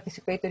sessions,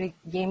 participatory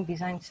game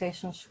design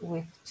sessions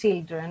with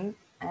children,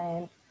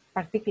 and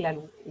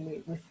particularly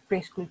with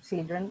preschool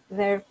children,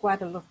 there are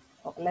quite a lot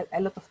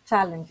of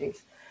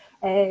challenges.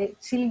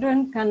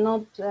 Children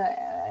cannot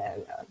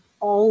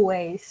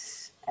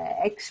always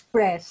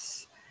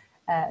express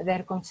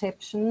their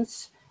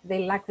conceptions.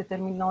 They lack the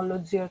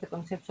terminology or the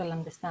conceptual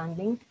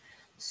understanding.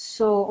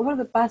 So over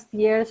the past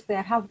years,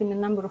 there have been a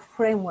number of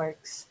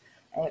frameworks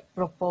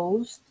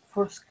proposed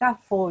for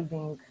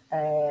scaffolding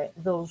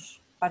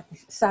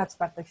such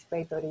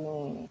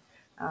participatory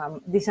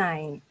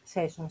design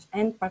sessions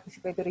and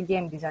participatory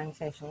game design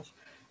sessions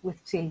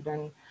with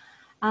children.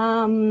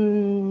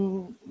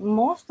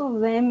 Most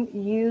of them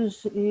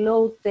use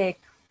low-tech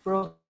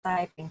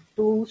prototyping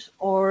tools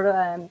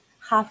or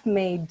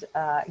half-made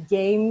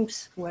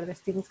games where the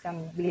students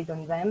can build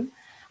on them.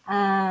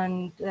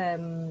 And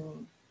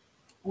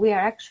we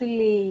are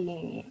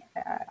actually,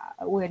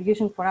 we're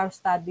using for our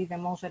study the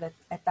Moser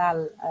et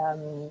al.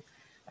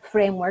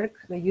 Framework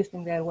they used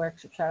in their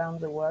workshops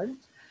around the world,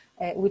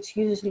 which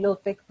uses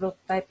low-tech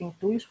prototyping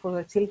tools for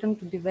the children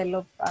to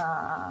develop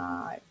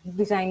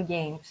design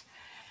games.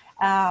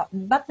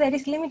 But there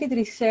is limited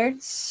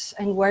research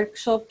and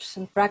workshops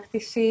and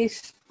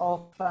practices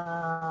of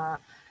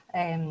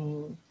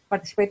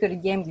participatory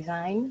game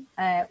design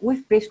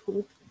with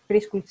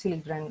preschool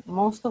children.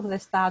 Most of the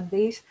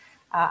studies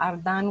are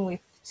done with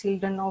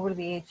children over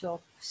the age of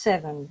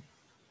 7.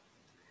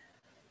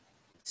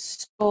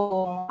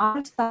 So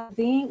our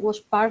study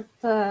was part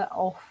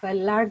of a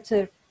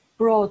larger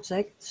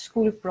project,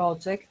 school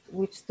project,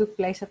 which took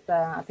place at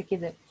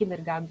the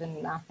kindergarten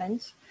in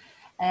Athens.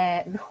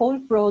 The whole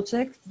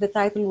project, the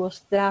title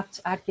was Drafts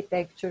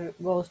Architecture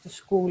Goes to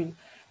School,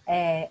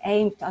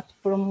 aimed at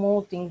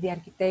promoting the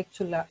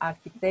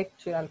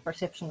architectural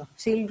perception of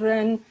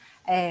children,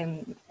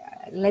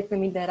 let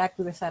them interact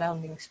with the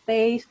surrounding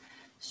space.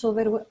 So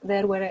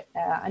there were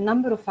a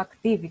number of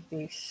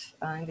activities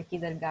in the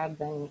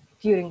kindergarten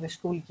during the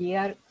school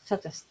year,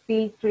 such as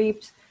field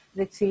trips.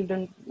 The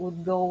children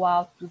would go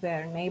out to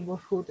their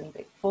neighborhood and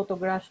take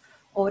photographs,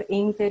 or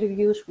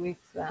interviews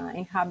with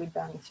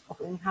inhabitants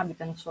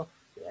of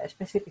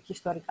specific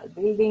historical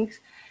buildings.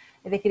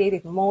 They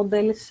created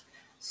models.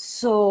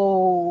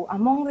 So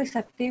among these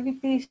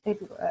activities,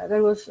 it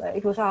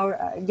was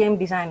our game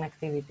design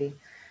activity.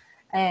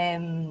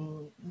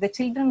 The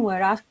children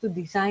were asked to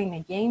design a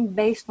game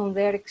based on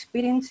their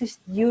experiences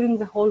during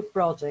the whole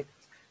project.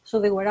 So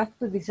they were asked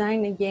to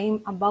design a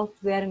game about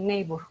their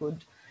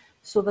neighborhood,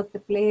 so that the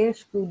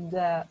players could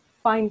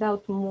find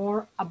out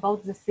more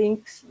about the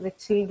things the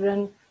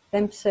children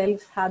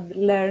themselves had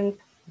learned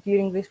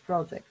during this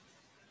project.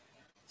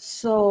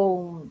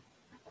 So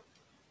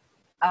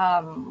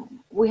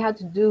we had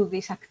to do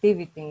this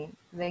activity,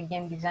 the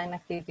game design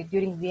activity,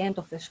 during the end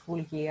of the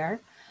school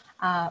year,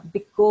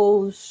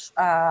 because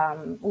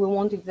we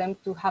wanted them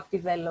to have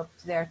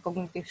developed their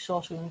cognitive,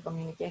 social, and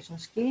communication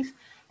skills,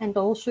 and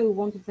also we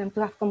wanted them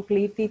to have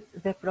completed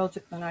the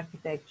project on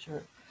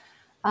architecture.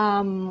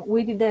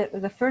 We did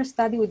the first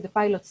study with the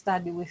pilot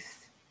study with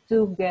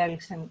 2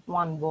 girls and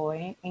 1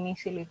 boy.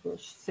 Initially it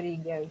was 3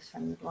 girls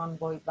and 1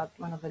 boy, but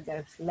one of the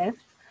girls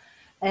left.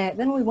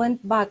 Then we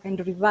went back and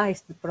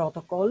revised the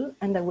protocol,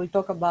 and I will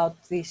talk about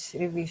these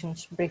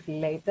revisions briefly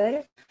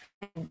later.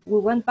 And we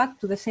went back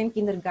to the same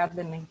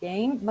kindergarten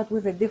again, but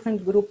with a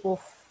different group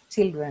of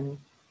children.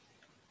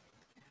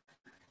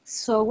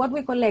 So what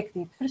we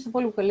collected, first of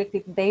all, we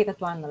collected data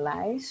to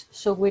analyze.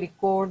 So we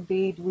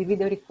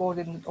video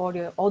recorded, and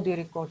audio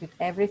recorded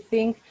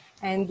everything,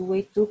 and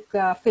we took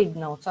field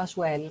notes as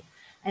well.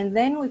 And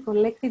then we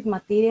collected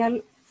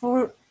material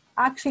for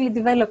actually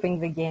developing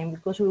the game,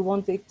 because we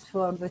wanted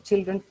for the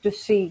children to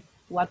see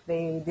what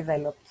they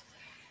developed.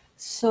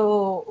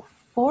 So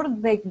for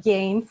the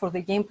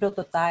game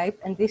prototype,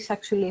 and this is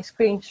actually a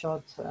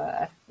screenshot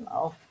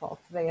of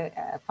the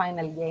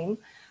final game,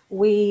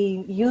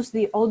 we use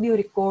the audio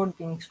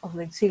recordings of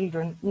the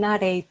children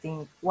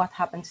narrating what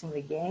happens in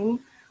the game.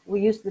 We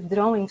use the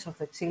drawings of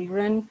the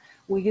children.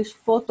 We use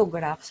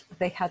photographs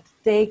they had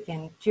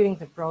taken during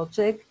the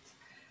project.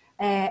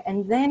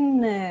 And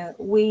then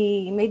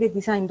we made a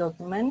design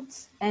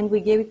document, and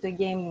we gave it to a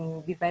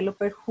game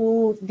developer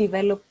who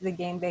developed the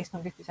game based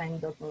on this design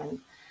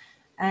document.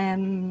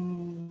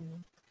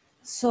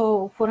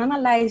 So for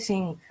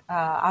analyzing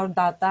our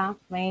data,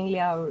 mainly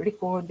our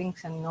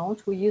recordings and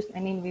notes, we used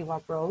an in vivo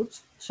approach.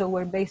 So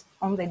we're based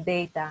on the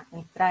data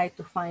and try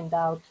to find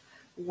out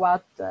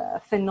what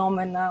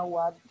phenomena,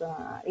 what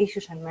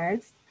issues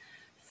emerged.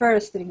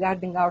 First,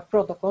 regarding our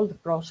protocol, the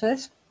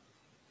process,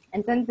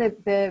 and then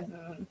the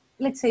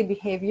let's say,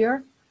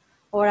 behavior,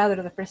 or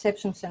rather the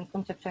perceptions and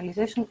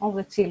conceptualization of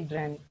the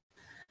children.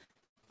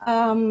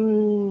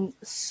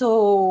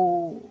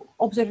 So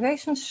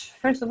observations,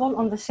 first of all,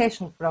 on the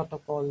session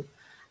protocol.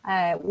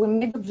 We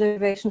made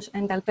observations,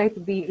 and I'll try to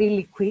be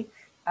really quick.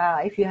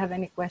 If you have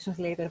any questions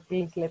later,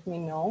 please let me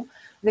know.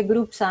 The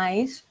group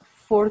size,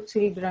 4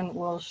 children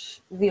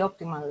was the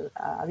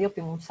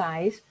optimum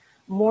size.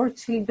 More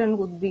children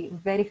would be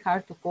very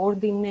hard to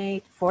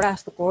coordinate, for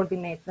us to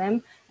coordinate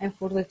them, and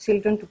for the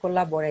children to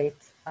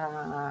collaborate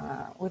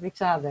with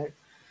each other.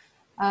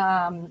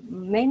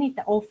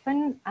 Often,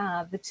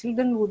 the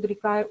children would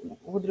require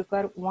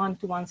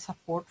one-to-one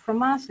support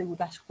from us. They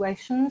would ask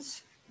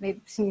questions, maybe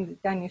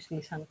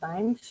simultaneously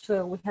sometimes,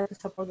 so we had to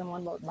support them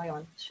one by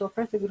one. So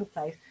first the group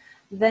size.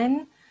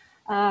 Then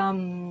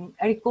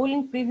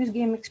recalling previous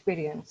game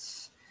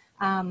experience.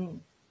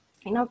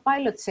 In our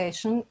pilot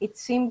session, it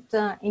seemed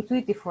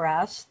intuitive for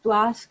us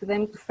to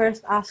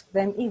first ask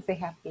them if they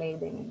have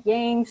played any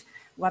games,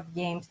 what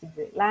games did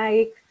they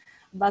like.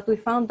 But we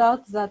found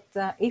out that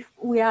if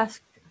we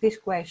asked this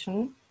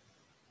question,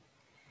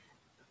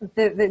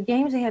 the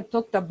games they had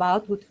talked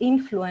about would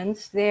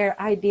influence their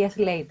ideas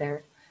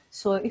later.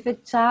 So if a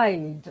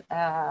child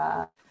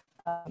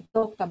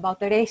talked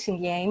about a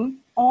racing game,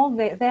 all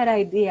their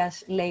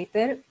ideas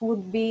later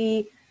would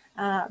be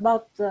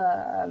about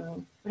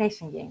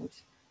racing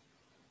games.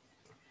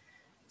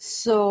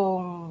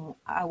 So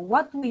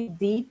what we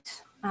did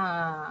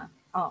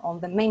on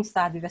the main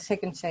study, the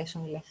second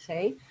session, let's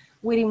say,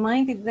 we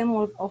reminded them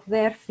of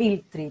their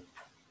field trip.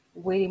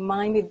 We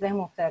reminded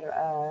them of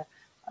their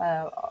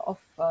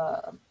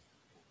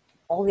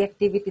all the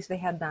activities they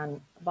had done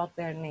about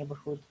their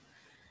neighborhood.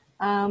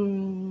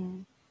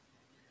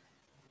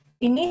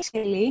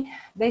 Initially,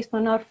 based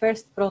on our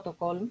first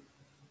protocol,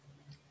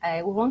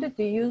 we wanted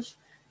to use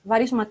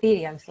various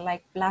materials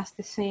like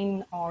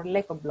plasticine or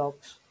Lego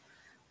blocks,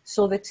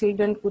 so the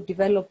children could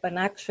develop an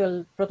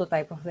actual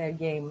prototype of their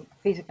game,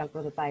 physical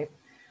prototype.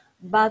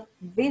 But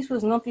this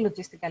was not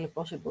logistically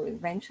possible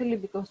eventually,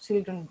 because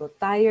children got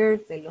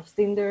tired, they lost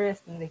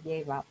interest, and they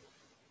gave up.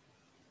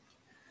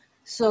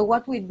 So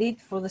what we did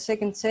for the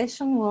second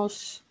session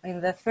was, in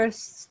the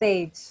first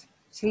stage,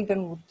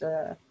 children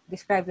would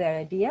describe their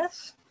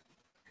ideas.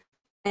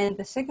 And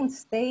the second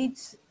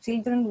stage,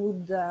 children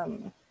would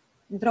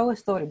draw a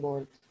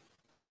storyboard.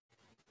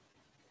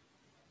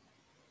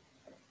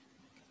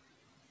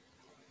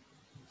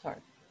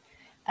 Sorry.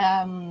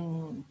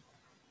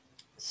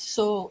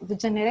 So the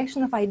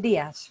generation of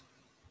ideas.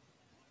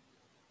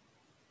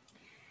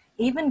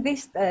 Even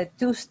this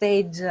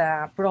two-stage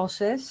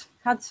process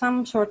had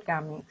some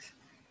shortcomings.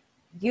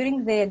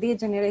 During the idea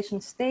generation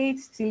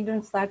stage,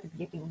 children started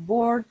getting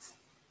bored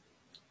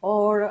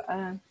or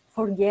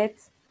forget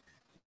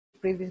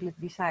previously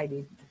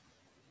decided.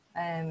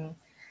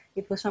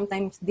 It was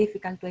sometimes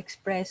difficult to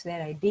express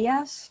their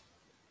ideas,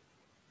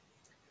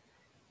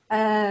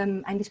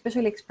 and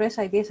especially express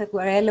ideas that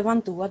were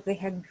relevant to what they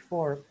had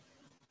before.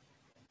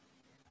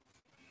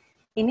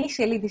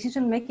 Initially,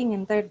 decision-making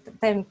and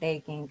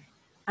turn-taking.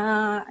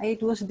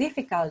 It was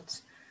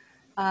difficult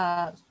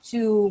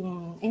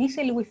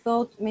initially we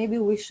thought maybe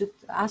we should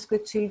ask the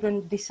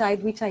children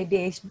decide which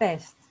idea is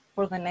best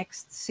for the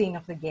next scene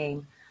of the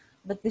game.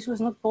 But this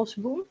was not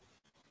possible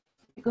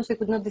because they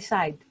could not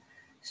decide.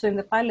 So in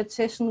the pilot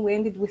session, we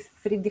ended with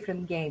 3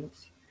 different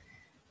games.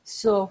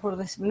 So for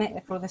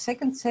the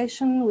second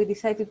session, we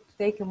decided to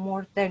take a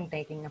more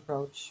turn-taking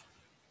approach,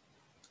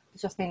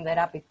 just in the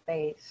rapid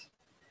pace.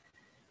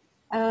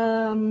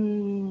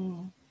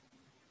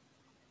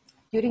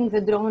 During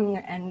the drawing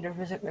and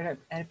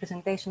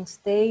representation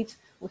stage,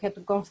 we had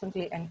to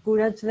constantly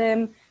encourage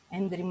them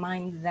and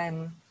remind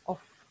them of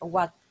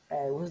what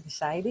was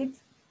decided.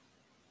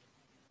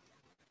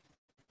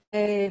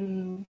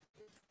 Excuse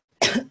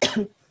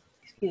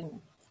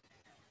me.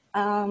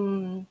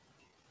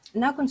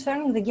 Now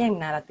concerning the game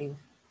narrative.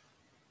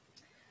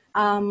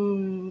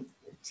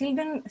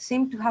 Children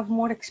seem to have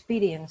more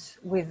experience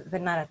with the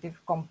narrative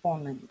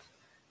component.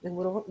 They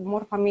were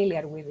more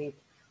familiar with it.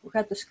 We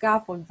had to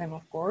scaffold them,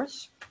 of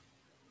course.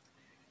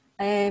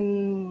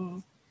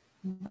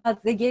 But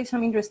they gave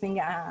some interesting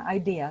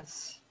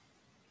ideas.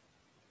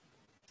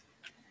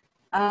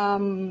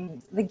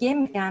 The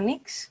game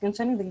mechanics,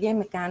 concerning the game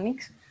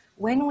mechanics,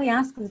 when we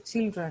asked the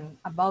children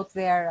about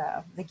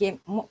the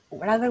game,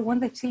 rather when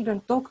the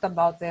children talked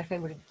about their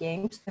favorite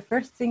games, the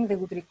first thing they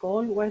would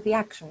recall were the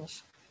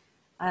actions.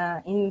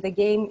 In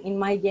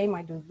my game,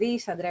 I do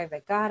this, I drive a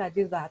car, I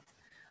do that.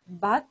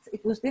 But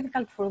it was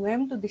difficult for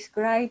them to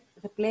describe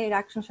the player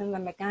actions and the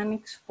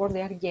mechanics for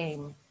their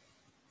game.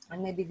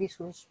 And maybe this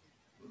was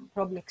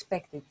probably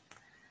expected.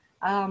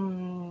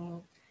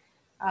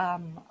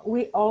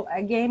 We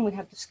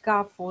had to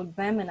scaffold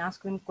them and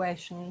ask them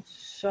questions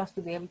so as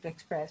to be able to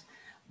express.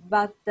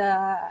 But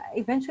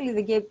eventually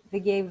they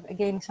gave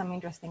again some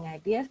interesting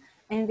ideas,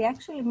 and they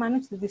actually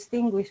managed to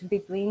distinguish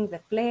between the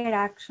player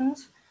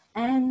actions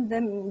and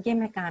the game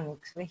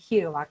mechanics, the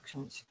hero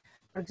actions.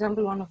 For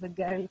example, one of the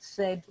girls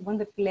said, when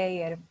the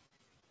player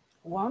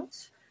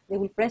wants, they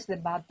will press the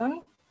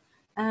button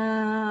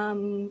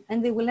and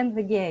they will end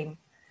the game.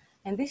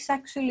 And this is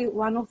actually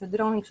one of the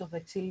drawings of the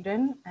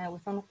children,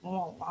 with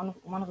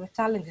one of the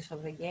challenges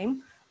of the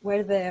game,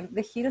 where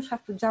the heroes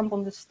have to jump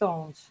on the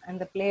stones and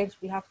the players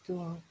will have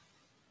to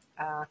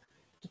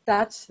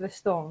touch the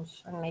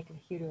stones and make the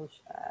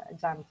heroes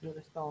jump through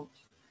the stones.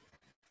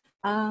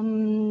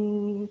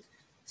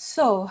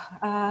 To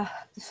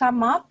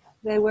sum up,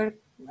 there were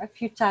a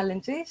few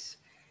challenges.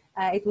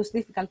 It was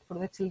difficult for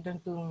the children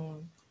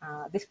to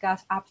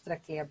discuss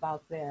abstractly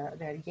about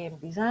their game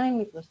design.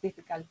 It was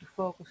difficult to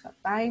focus at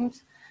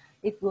times.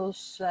 It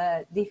was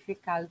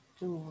difficult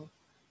to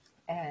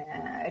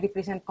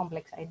represent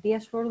complex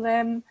ideas for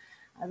them.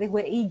 They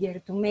were eager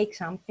to make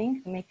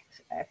something, to make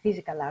a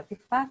physical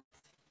artifact.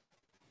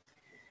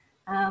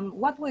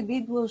 What we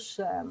did was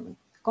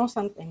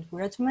constant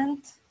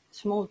encouragement,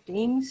 small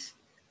teams,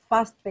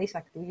 fast-paced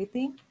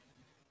activity.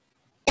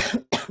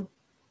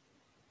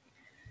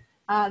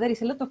 There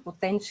is a lot of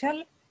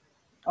potential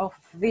of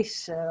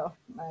this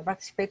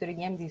participatory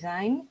game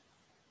design,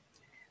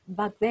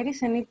 but there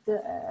is a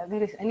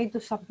need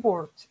to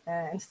support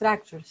and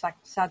structure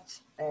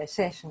such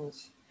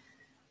sessions.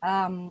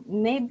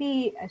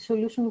 Maybe a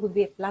solution would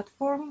be a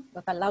platform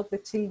that allows the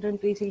children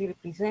to easily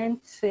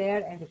represent,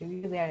 share, and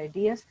review their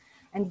ideas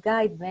and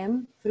guide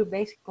them through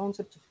basic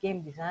concepts of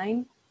game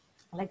design,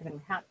 like the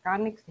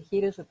mechanics, the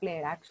heroes, the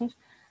player actions,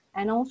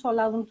 and also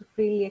allow them to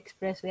freely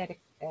express their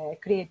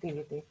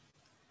creativity.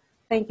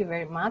 Thank you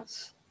very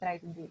much. Try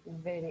to be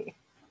very,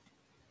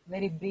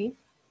 very brief.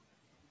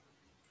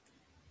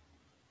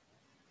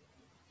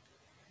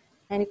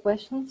 Any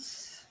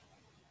questions?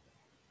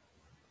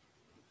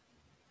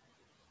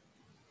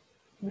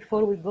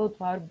 Before we go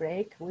to our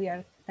break, we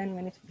are 10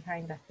 minutes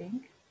behind, I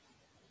think.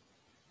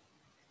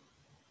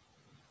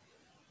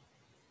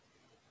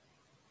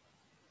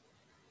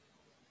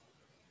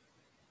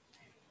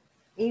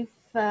 If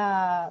there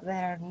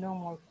are no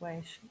more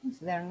questions,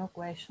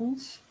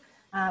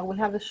 we'll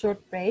have a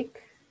short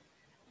break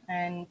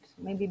and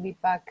maybe be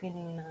back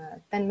in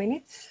 10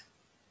 minutes.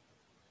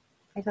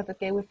 Is that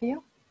okay with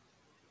you?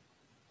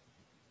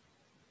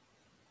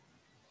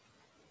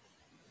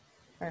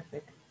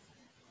 Perfect.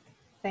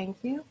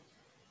 Thank you.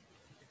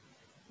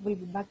 We'll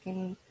be back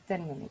in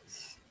 10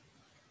 minutes.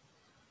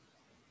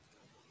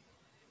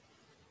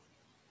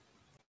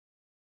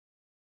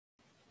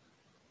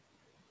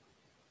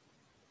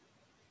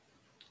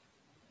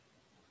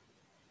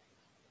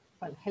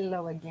 Well,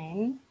 hello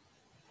again,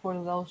 for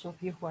those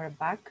of you who are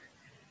back.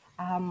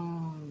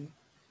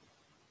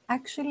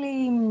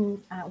 Actually,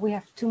 we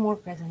have two more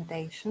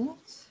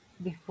presentations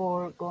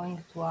before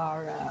going to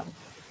our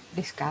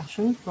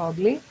discussion,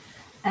 probably.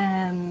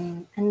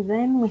 And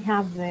then we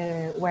have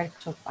the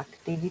workshop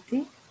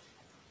activity,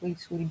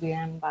 which will be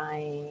run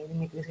by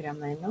Dimitris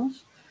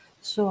Gramenos.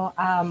 So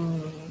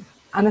I'm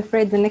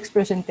afraid the next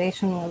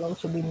presentation will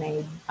also be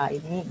made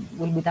by me,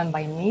 will be done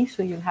by me,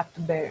 so you'll have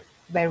to bear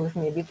with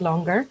me a bit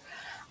longer.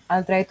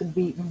 I'll try to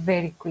be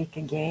very quick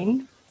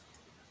again.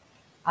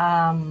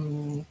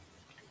 I'll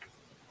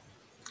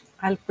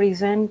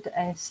present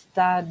a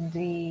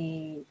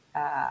study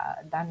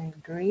done in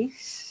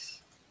Greece.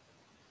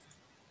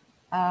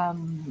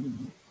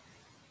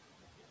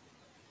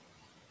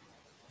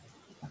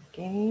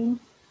 Okay.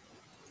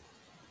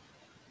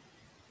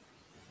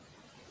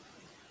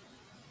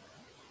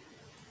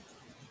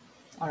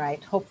 All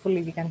right,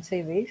 hopefully we can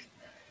see this.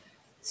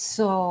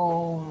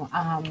 So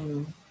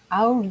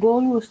our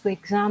goal was to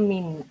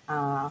examine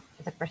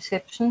the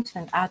perceptions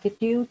and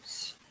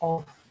attitudes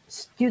of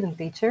student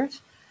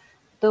teachers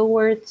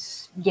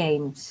towards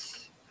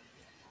games.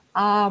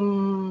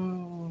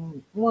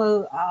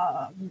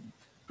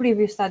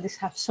 Previous studies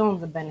have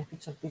shown the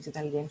benefits of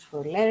digital games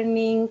for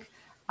learning.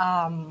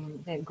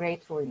 They're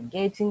great for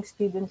engaging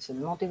students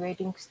and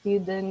motivating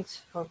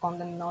students, for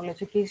content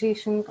knowledge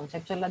acquisition,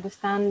 conceptual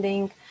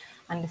understanding,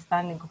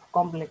 understanding of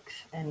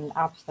complex and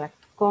abstract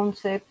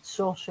concepts,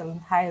 social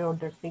and higher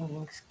order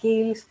thinking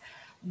skills.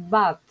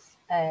 But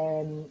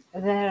there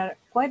are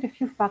quite a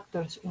few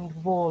factors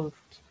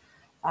involved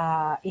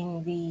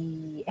in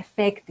the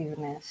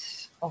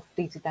effectiveness of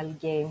digital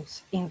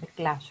games in the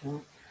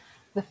classroom.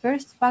 The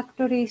first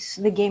factor is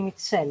the game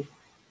itself,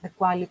 the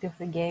quality of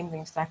the game, the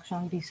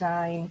instructional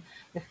design,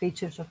 the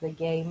features of the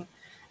game.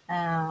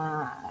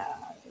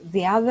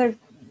 The other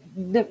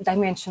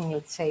dimension,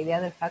 let's say, the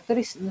other factor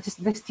is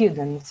just the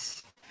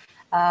students,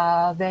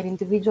 their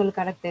individual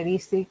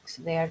characteristics,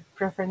 their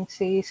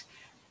preferences,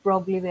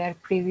 probably their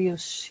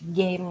previous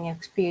gaming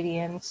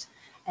experience.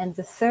 And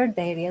the third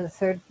area, the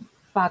third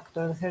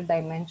factor, the third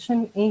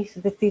dimension is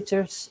the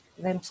teachers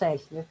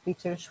themselves, the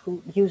teachers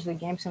who use the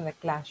games in the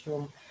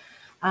classroom.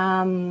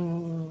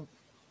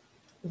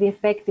 The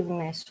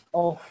effectiveness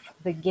of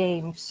the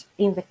games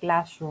in the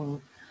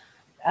classroom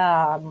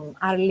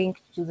are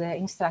linked to the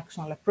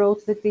instructional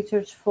approach the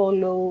teachers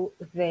follow,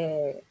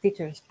 the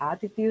teachers'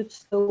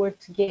 attitudes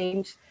towards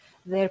games,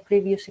 their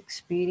previous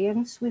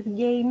experience with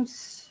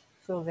games,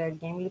 so their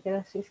game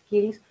literacy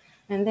skills,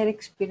 and their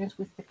experience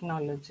with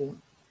technology.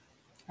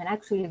 And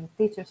actually, the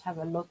teachers have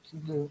a lot to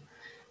do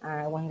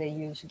when they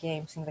use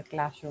games in the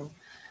classroom.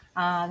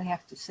 They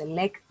have to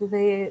select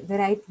the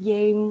right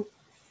game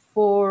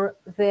for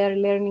their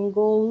learning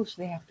goals.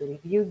 They have to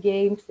review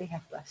games, they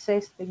have to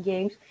assess the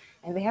games,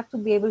 and they have to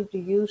be able to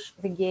use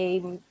the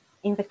game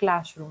in the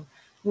classroom.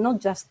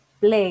 Not just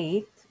play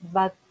it,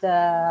 but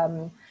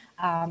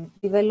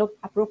develop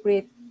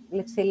appropriate,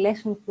 let's say,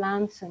 lesson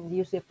plans and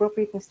use the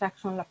appropriate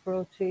instructional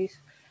approaches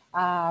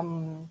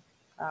to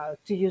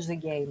use the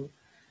game.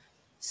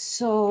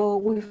 So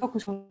we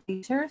focus on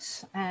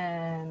teachers,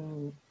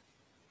 and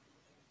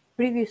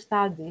previous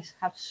studies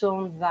have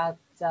shown that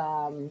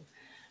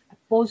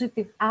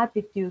positive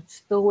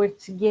attitudes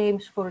towards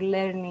games for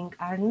learning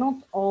are not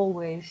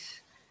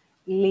always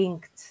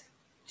linked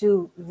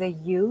to the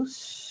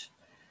use.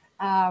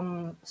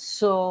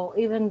 So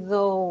even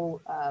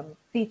though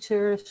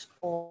teachers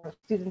or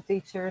student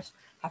teachers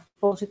have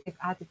positive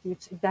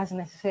attitudes, it doesn't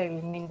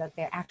necessarily mean that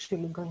they're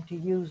actually going to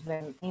use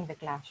them in the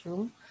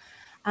classroom.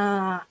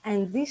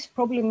 And this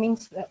probably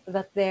means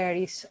that there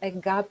is a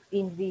gap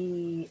in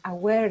the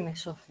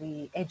awareness of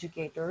the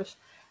educators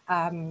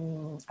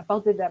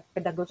about the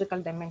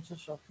pedagogical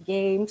dimensions of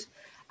games,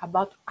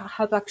 about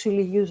how to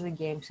actually use the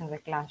games in the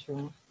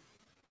classroom.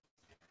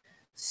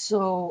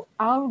 So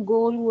our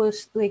goal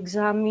was to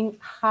examine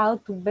how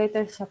to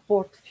better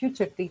support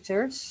future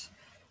teachers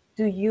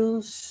to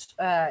use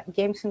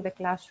games in the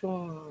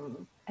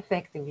classroom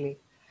effectively.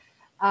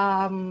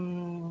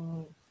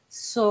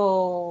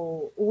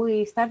 So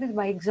we started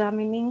by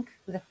examining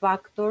the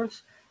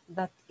factors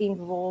that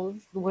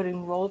were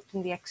involved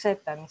in the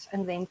acceptance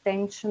and the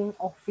intention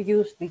of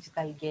use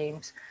digital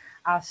games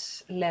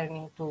as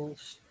learning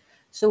tools.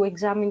 So we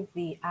examined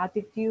the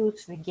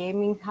attitudes, the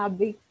gaming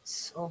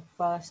habits of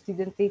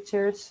student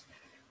teachers,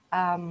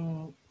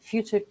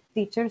 future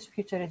teachers,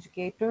 future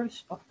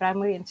educators of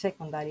primary and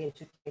secondary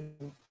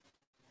education.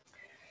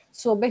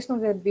 So based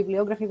on the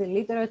bibliography, the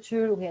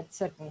literature, we had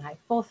certain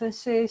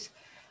hypotheses.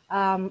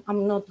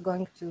 I'm not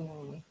going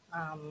to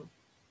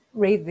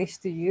read this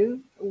to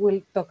you.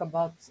 We'll talk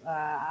about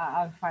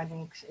our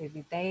findings in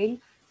detail.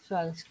 So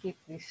I'll skip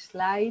this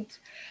slide.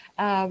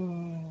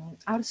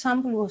 Our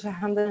sample was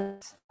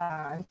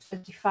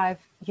 125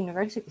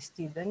 university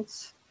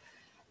students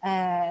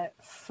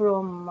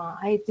from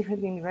 8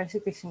 different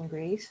universities in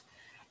Greece.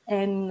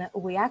 And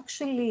we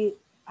actually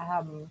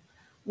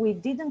we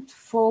didn't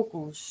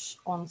focus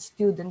on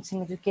students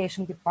in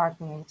education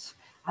departments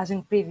as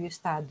in previous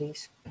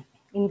studies.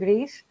 in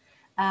Greece,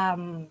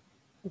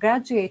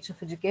 graduates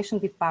of education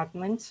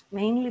departments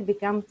mainly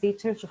become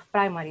teachers of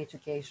primary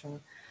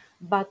education.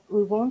 But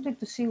we wanted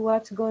to see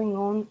what's going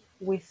on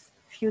with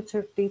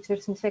future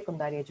teachers in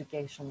secondary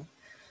education.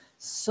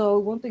 So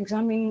we want to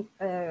examine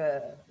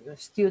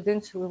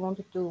students. We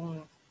wanted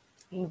to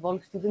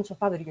involve students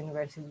of other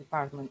university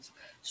departments.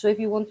 So if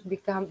you want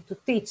to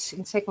teach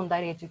in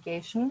secondary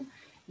education,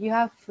 you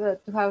have to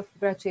have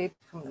graduated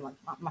from the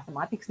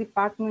mathematics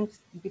department,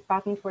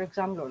 for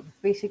example, or the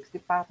physics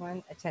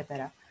department,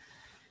 etc.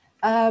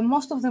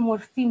 Most of them were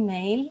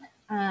female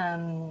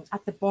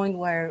at the point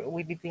where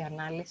we did the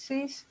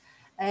analysis.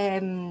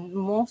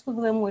 Most of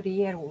them were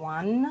year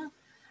one,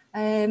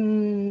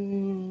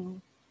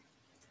 and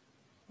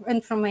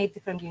from 8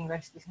 different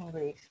universities in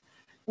Greece.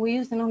 We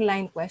used an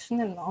online question,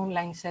 an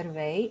online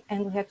survey,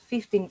 and we had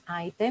 15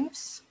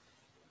 items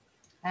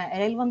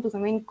relevant to the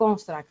main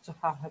constructs of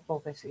our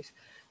hypothesis.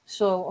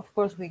 So, of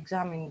course, we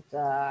examined,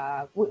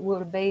 we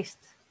were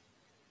based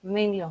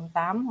mainly on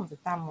TAM, on the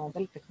TAM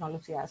model,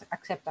 technology as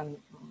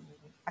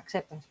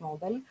acceptance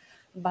model,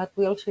 but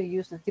we also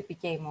used the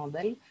TPK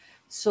model.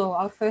 So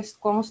our first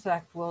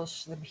construct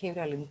was the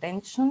behavioral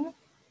intention,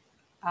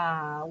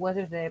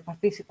 whether the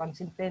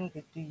participants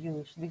intended to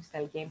use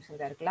digital games in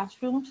their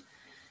classrooms,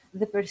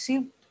 the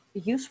perceived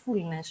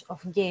usefulness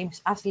of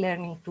games as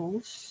learning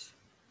tools.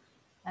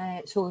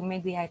 So we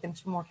made the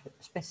items more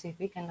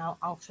specific, and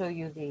I'll show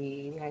you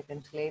the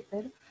items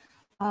later.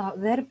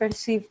 Their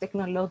perceived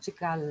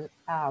technological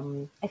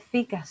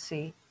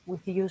efficacy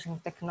with using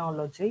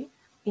technology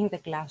in the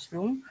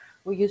classroom.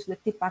 We use the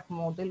TPAC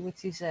model,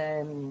 which is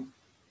a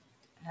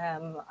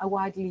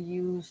widely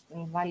used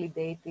and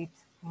validated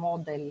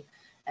model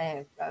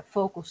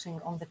focusing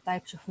on the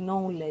types of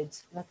knowledge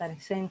that are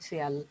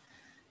essential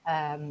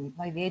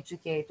by the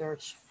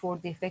educators for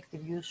the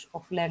effective use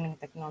of learning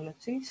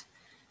technologies.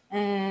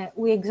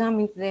 We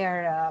examined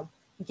their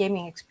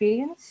gaming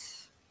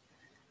experience,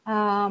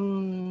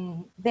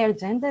 their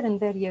gender, and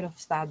their year of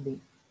study.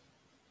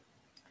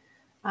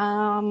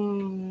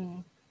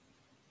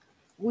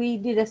 We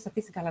did a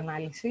statistical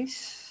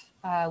analysis.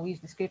 We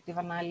used descriptive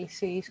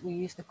analysis. We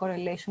used the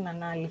correlation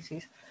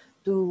analysis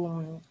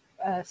to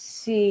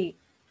see,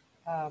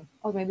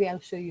 or maybe I'll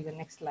show you the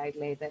next slide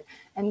later.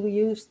 And we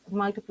used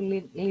multiple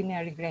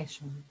linear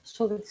regression.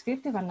 So the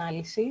descriptive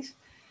analysis,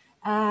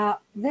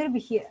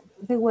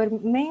 they were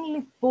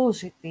mainly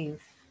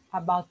positive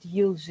about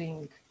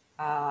using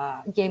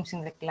games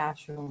in the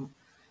classroom.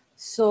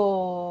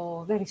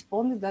 So they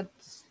responded that,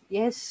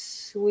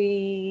 yes,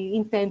 we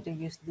intend to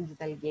use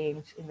digital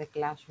games in the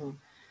classroom.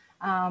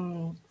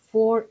 The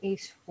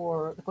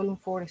column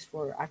 4 is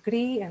for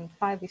agree, and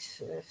 5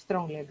 is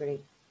strongly agree.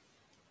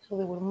 So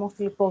they were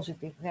mostly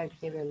positive, their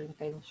behavioral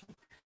intention.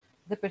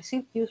 The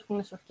perceived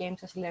usefulness of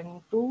games as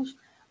learning tools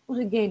was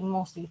again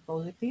mostly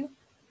positive.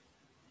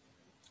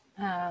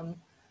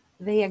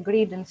 They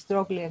agreed and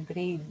strongly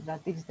agreed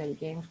that digital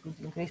games could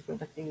increase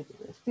productivity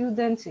of the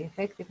students,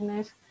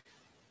 effectiveness,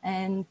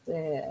 and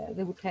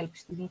they would help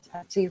students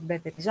achieve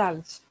better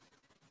results.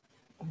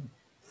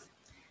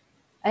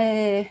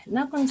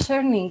 Now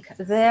concerning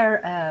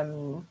their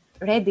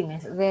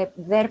readiness,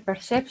 their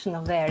perception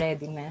of their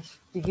readiness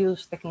to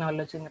use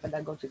technology in a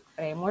pedagogic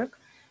framework,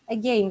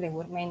 again, they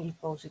were mainly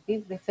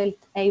positive. They felt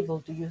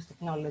able to use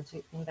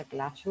technology in the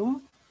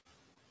classroom.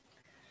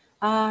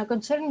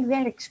 Concerning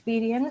their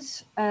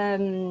experience,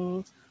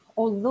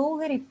 although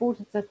they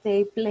reported that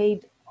they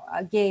played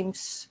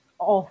games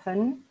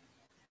often,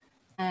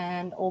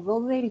 and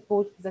although they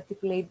reported that they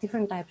played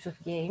different types of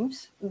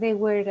games, they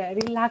were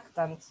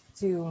reluctant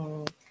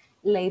to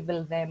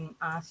label them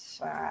as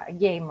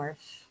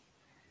gamers.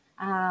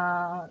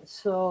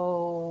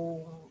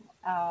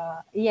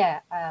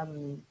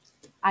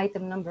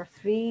 Item number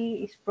 3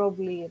 is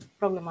probably a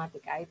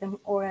problematic item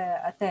or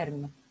a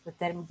term, the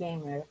term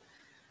gamer.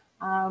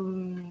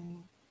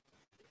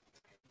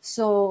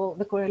 So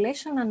the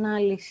correlation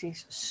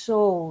analysis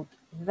showed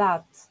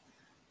that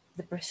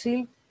the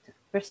perceived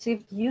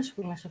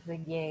usefulness of the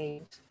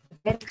games,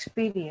 their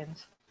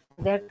experience,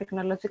 their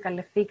technological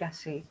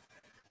efficacy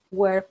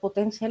were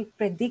potential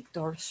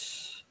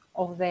predictors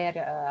of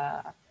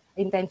their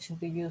intention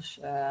to use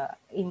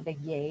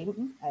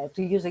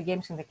to use the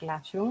games in the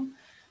classroom.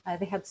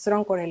 They had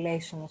strong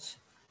correlations,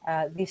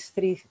 these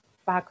 3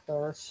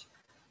 factors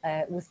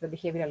with the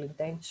behavioral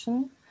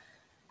intention.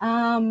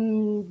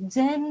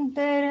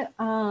 Gender,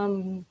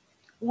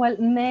 well,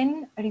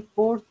 men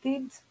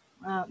reported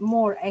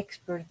more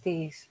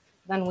expertise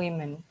than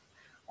women.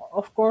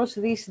 Of course,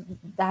 this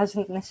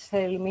doesn't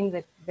necessarily mean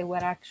that they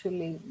were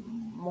actually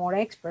more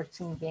experts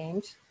in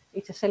games.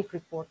 It's a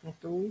self-reporting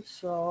tool,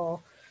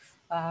 so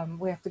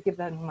we have to keep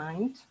that in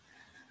mind.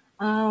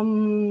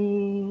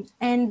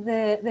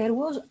 There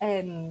was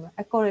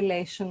a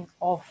correlation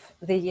of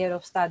the year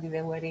of study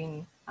they were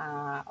in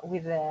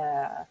with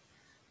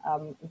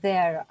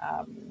their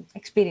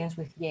experience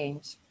with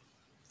games.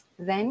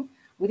 Then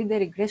we did a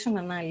regression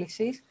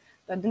analysis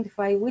to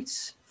identify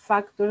which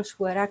factors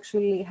were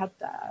actually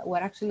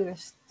the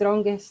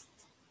strongest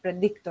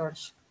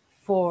predictors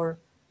for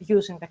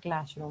use in the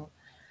classroom.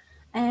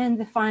 And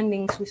the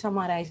findings, we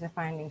summarize the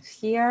findings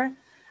here.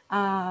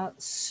 Out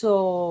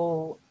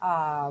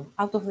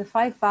of the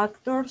 5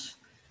 factors,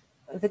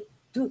 the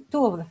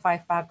two of the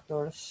 5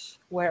 factors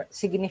were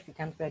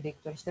significant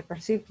predictors: the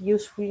perceived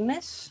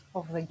usefulness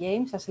of the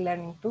games as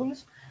learning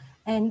tools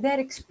and their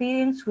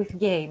experience with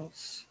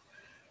games.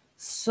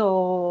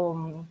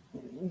 So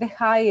the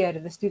higher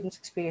the students'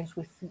 experience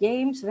with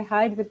games, the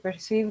higher they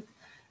perceived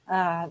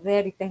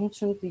their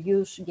intention to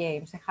use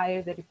games, the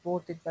higher they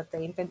reported that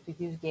they intend to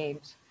use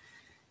games.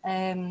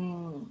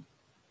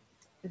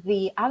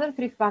 The other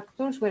 3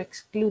 factors were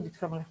excluded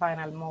from the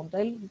final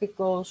model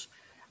because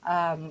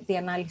the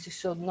analysis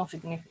showed no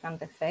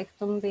significant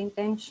effect on the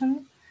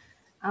intention.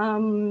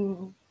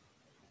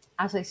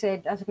 As I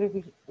said, as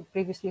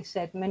previously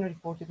said, men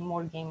reported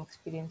more game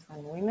experience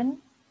than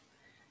women.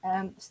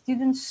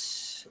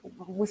 Students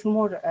with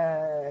more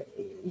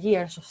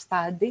years of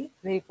study,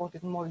 they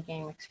reported more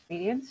game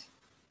experience.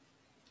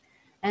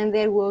 And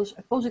there was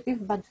a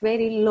positive but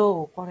very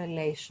low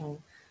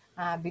correlation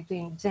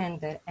between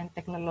gender and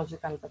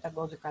technological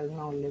pedagogical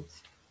knowledge.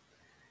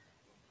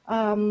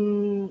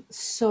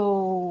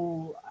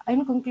 So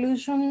in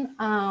conclusion,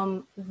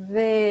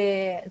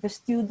 the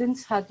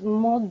students had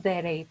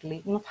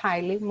moderately, not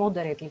highly,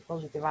 moderately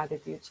positive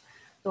attitudes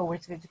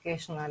towards the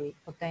educational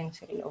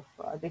potential of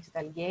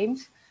digital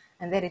games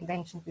and their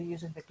intention to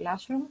use in the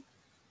classroom.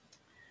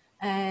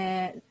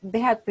 They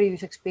had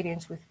previous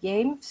experience with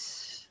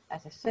games,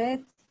 as I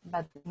said,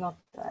 but did not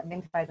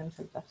identify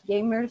themselves as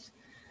gamers.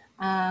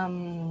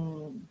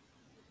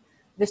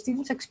 The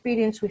students'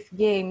 experience with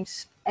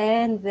games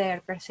and their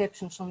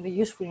perceptions on the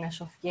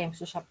usefulness of games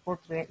to support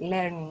their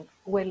learning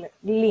were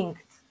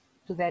linked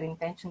to their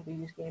intention to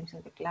use games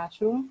in the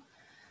classroom.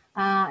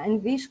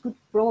 And these could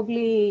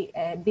probably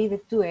be the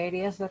 2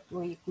 areas that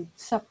we could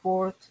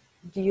support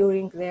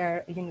during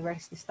their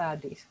university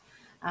studies.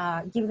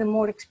 Give them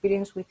more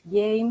experience with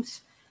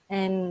games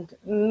and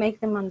make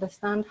them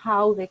understand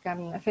how they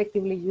can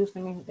effectively use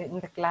them in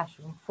the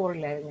classroom for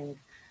learning.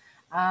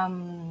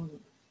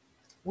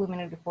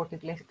 Women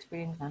reported less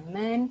experience than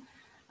men.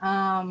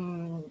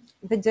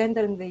 The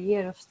gender in the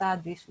year of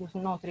studies was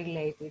not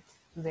related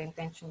to the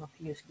intention of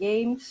use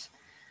games.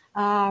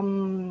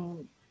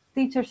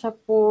 Teacher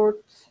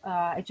support,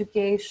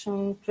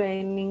 education,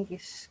 training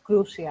is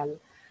crucial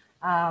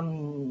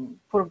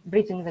for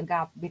bridging the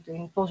gap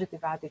between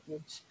positive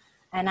attitudes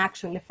and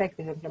actual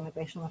effective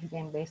implementation of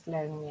game-based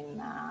learning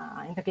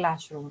in the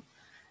classroom.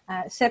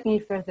 Certainly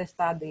further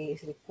study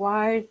is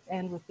required,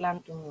 and we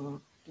plan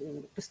to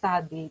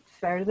study it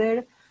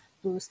further,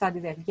 to study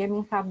their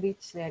gaming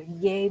habits, their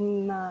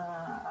game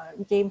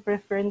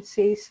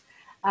preferences,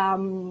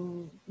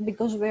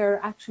 because there are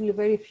actually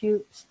very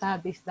few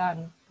studies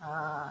done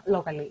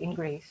locally in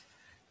Greece.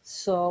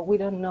 So we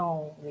don't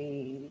know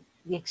the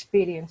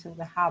experience and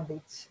the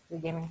habits, the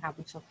gaming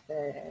habits of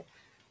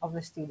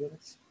the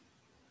students.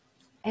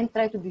 And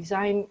try to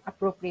design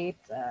appropriate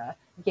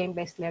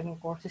game-based learning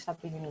courses at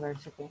the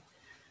university.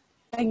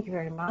 Thank you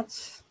very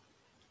much.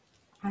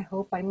 I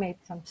hope I made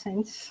some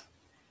sense.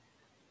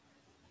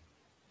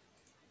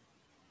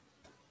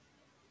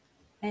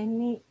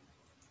 Any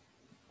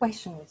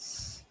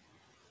questions?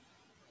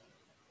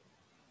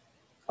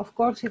 Of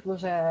course, it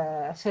was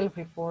a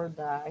self-report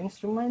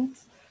instrument,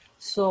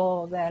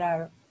 so there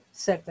are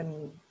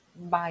certain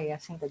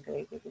bias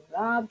integrated in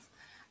that.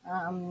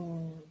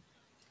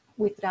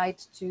 We tried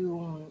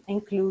to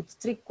include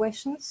 3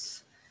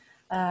 questions.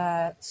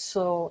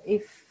 So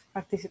if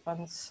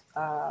participants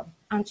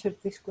answered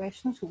these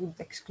questions, we would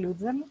exclude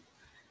them,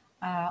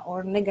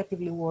 or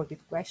negatively worded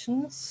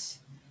questions.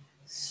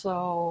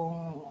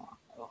 So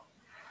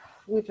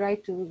we try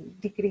to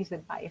decrease the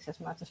bias as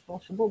much as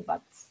possible,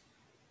 but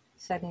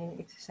certainly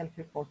it's a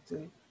self-report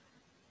tool.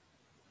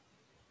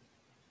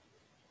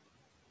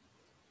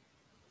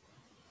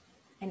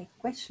 Any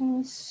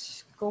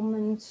questions,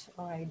 comments,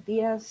 or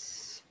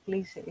ideas?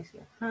 Please raise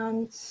your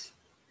hands.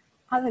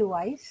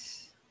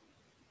 Otherwise,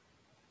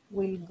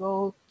 we'll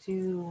go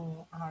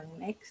to our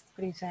next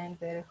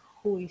presenter,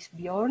 who is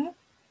Bjorn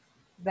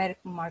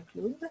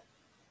Bergmarklund.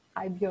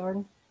 Hi,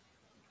 Bjorn.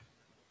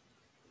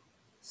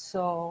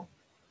 So,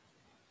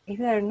 if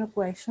there are no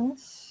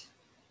questions,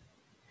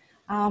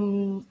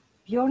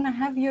 Bjorn, I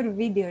have your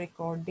video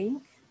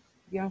recording.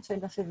 Bjorn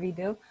sent us a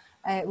video.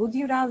 Would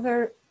you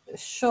rather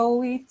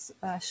show it,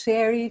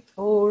 share it,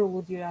 or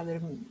would you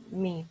rather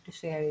me to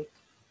share it?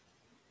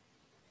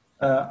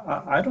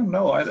 I don't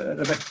know,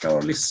 Rebecca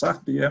or Lisa,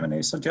 do you have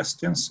any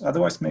suggestions?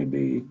 Otherwise,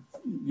 maybe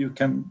you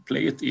can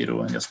play it,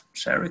 Iro, and just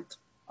share it.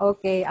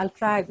 Okay, I'll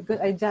try, because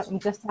I'm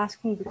just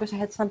asking because I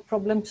had some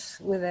problems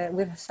with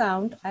the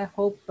sound. I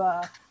hope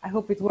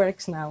it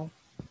works now.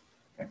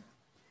 Okay.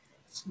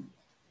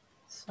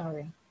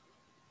 Sorry.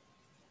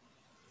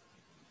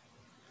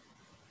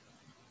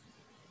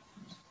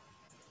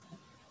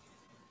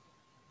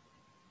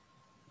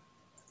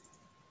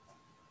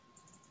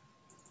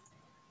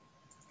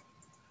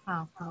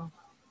 Oh.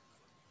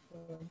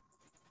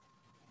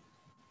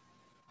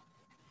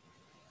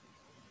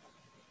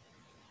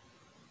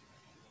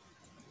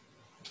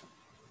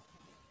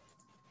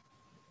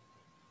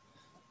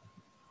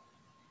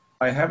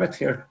 I have it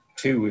here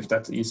too, if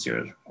that's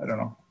easier. I don't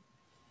know.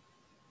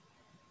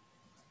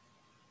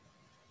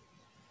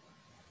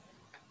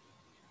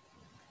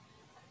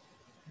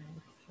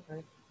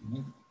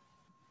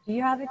 Do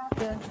you have it?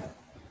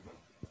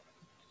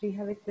 Do you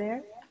have it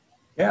there?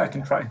 Yeah, I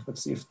can try.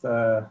 Let's see if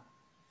the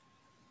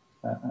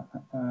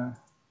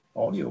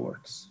audio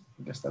works.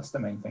 I guess that's the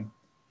main thing.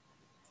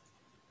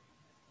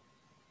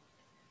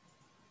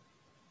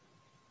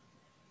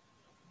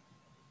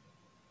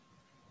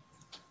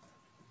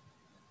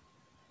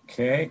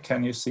 Okay,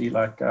 can you see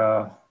like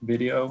a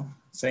video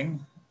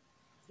thing?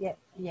 Yeah.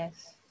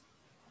 Yes.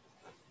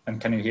 And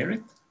can you hear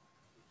it?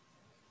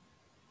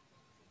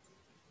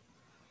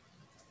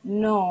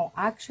 No,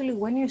 actually,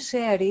 when you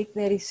share it,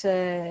 there is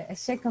a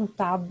second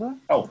tab.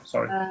 Oh,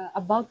 sorry.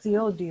 About the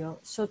audio.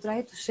 So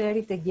try to share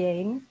it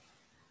again,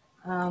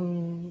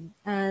 and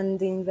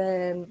in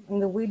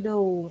the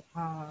window,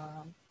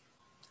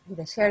 in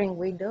the sharing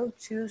window,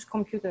 choose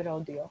computer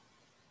audio.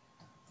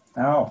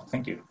 Oh,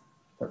 thank you.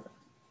 Perfect.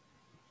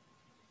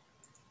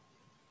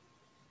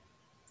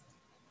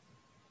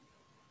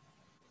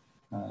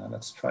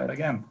 Let's try it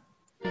again.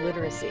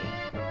 Literacy.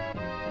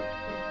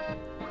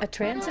 A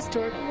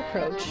trans-historical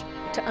approach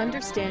to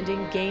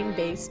understanding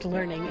game-based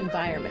learning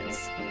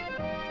environments.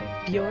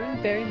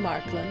 Bjorn Barry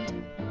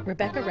Markland,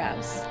 Rebecca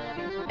Rouse,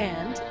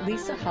 and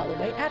Lisa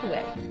Holloway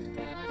Attaway.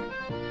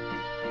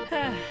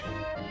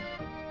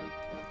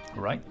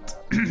 Right,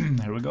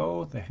 here we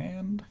go, the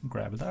hand,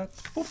 grab that,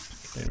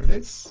 oof, there it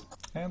is,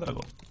 and there I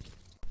go.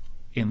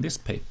 In this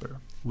paper,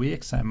 we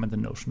examine the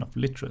notion of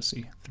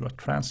literacy through a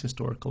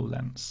trans-historical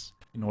lens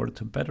in order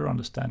to better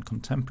understand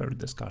contemporary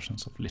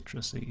discussions of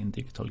literacy in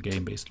digital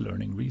game-based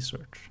learning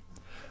research.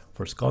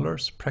 For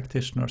scholars,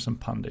 practitioners and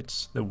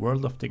pundits, the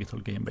world of digital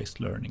game-based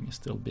learning is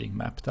still being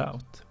mapped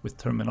out, with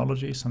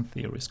terminologies and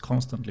theories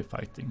constantly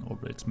fighting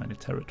over its many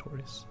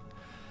territories.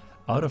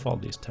 Out of all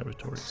these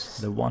territories,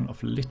 the one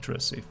of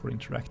literacy for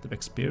interactive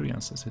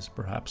experiences is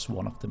perhaps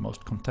one of the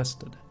most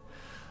contested.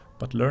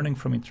 But learning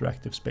from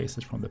interactive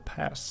spaces from the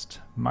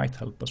past might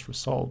help us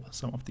resolve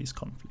some of these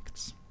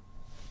conflicts.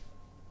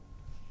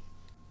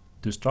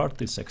 To start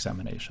this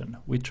examination,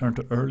 we turn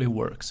to early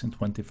works in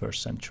 21st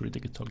century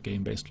digital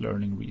game-based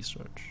learning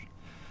research.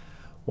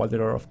 While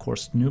there are of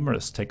course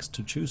numerous texts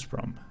to choose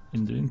from,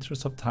 in the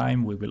interest of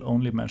time we will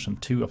only mention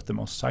two of the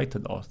most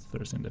cited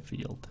authors in the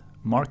field,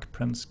 Mark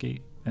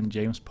Prensky and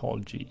James Paul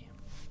Gee.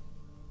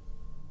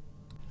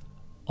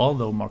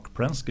 Although Mark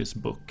Prensky's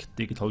book,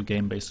 Digital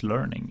Game-Based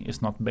Learning,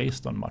 is not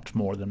based on much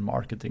more than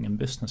marketing and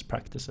business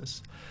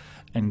practices,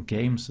 and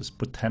games'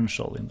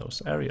 potential in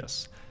those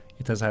areas,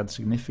 it has had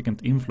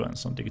significant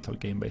influence on digital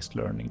game-based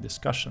learning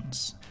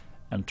discussions,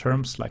 and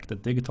terms like the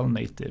digital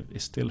native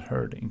is still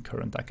heard in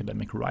current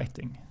academic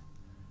writing.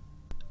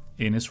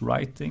 In his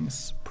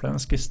writings,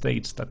 Prensky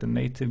states that the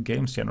native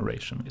games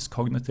generation is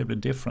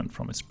cognitively different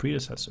from its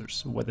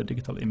predecessors, whether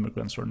digital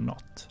immigrants or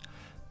not,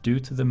 due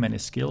to the many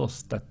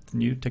skills that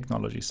new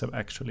technologies have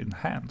actually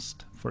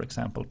enhanced, for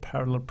example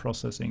parallel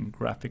processing,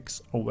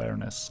 graphics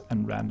awareness,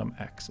 and random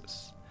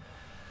access.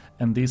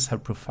 And these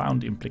have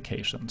profound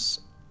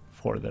implications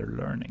for their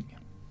learning.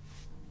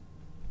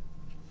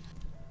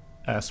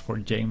 As for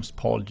James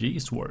Paul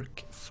Gee's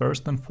work,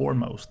 first and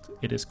foremost,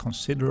 it is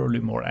considerably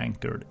more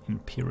anchored in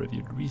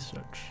peer-reviewed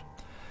research.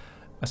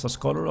 As a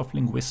scholar of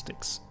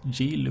linguistics,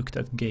 Gee looked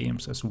at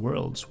games as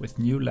worlds with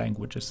new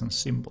languages and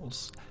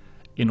symbols.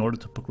 In order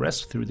to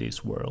progress through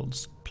these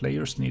worlds,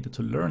 players needed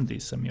to learn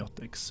these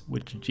semiotics,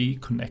 which Gee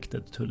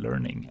connected to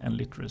learning and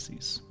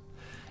literacies.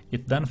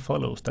 It then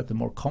follows that the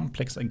more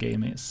complex a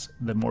game is,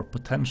 the more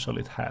potential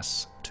it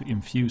has to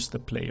infuse the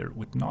player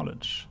with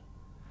knowledge.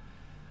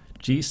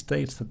 Gee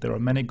states that there are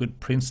many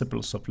good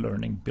principles of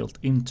learning built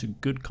into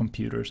good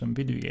computers and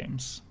video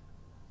games.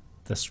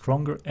 The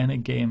stronger any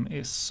game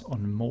is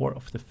on more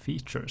of the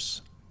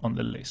features on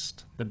the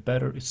list, the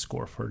better its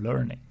score for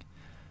learning.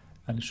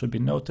 And it should be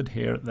noted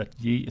here that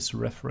Gee is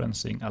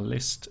referencing a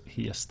list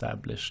he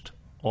established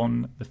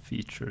on the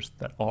features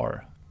that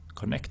are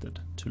connected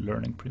to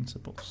learning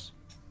principles.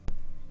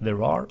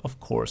 There are, of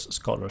course,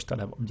 scholars that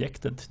have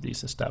objected to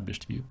these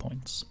established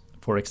viewpoints.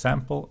 For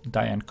example,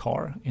 Diane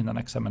Carr, in an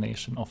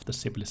examination of the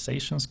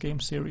Civilizations game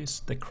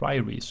series, decry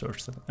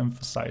research that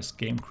emphasized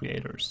game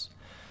creators,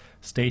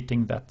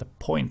 stating that the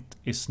point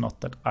is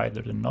not that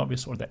either the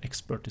novice or the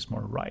expert is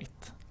more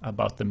right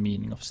about the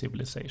meaning of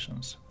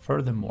civilizations.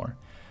 Furthermore,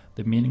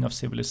 the meaning of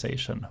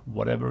civilization,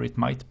 whatever it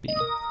might be,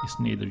 is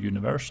neither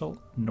universal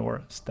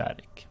nor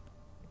static.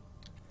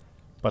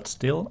 But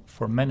still,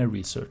 for many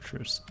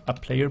researchers, a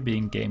player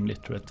being game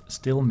literate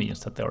still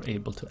means that they are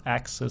able to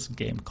access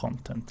game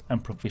content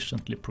and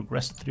proficiently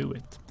progress through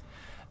it.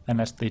 And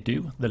as they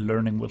do, the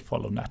learning will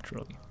follow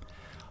naturally.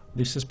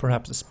 This is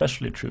perhaps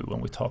especially true when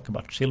we talk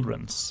about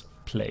children's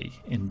play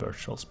in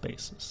virtual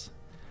spaces.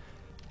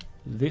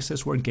 This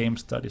is where game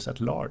studies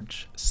at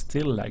large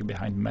still lag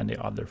behind many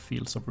other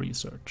fields of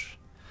research.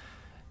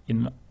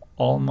 In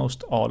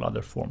almost all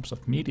other forms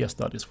of media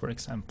studies, for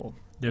example,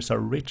 there's a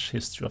rich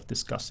history of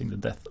discussing the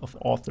death of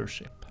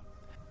authorship.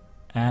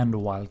 And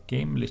while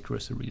game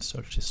literacy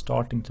research is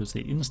starting to see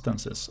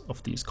instances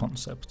of these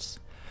concepts,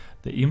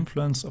 the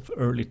influence of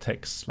early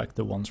texts like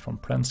the ones from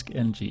Prensk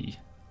NG,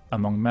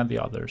 among many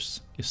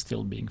others, is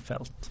still being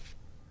felt.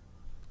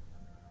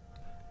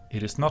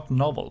 It is not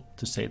novel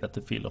to say that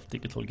the field of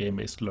digital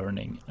game-based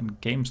learning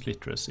and games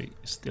literacy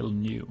is still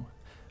new,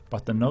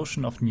 but the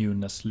notion of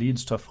newness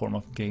leads to a form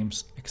of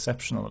games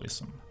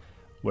exceptionalism,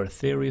 where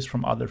theories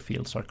from other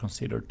fields are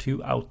considered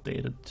too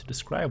outdated to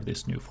describe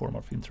this new form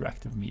of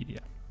interactive media.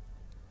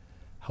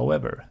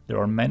 However, there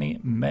are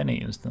many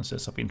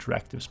instances of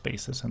interactive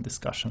spaces and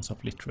discussions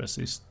of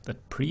literacies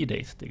that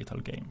predate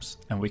digital games,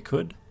 and we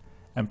could,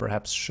 and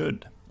perhaps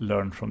should,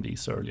 learn from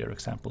these earlier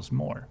examples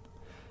more.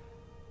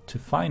 To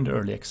find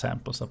early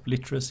examples of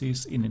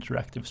literacies in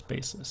interactive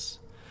spaces,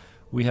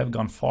 we have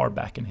gone far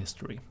back in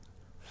history.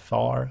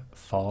 Far,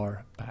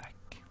 far back.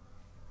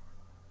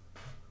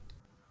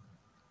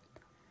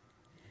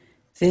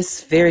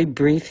 This very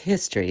brief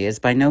history is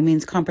by no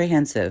means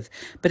comprehensive,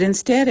 but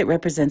instead it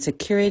represents a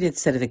curated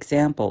set of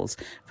examples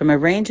from a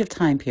range of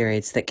time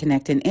periods that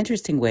connect in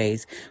interesting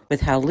ways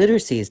with how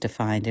literacy is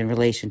defined in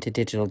relation to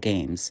digital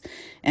games.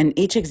 And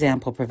each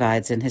example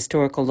provides an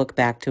historical look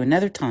back to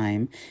another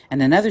time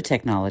and another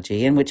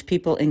technology in which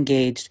people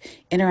engaged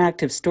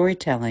interactive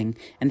storytelling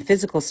and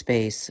physical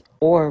space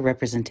or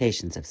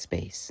representations of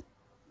space.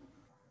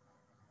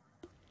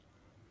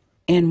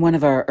 In one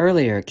of our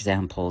earlier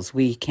examples,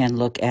 we can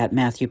look at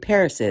Matthew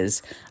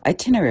Paris's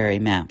itinerary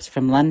maps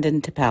from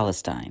London to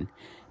Palestine.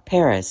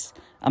 Paris,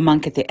 a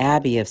monk at the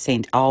Abbey of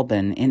St.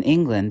 Alban in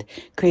England,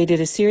 created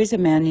a series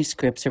of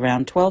manuscripts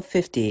around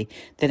 1250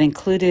 that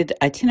included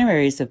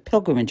itineraries of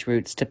pilgrimage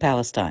routes to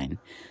Palestine.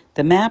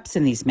 The maps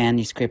in these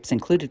manuscripts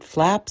included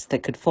flaps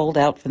that could fold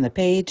out from the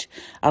page,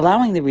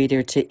 allowing the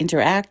reader to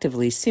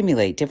interactively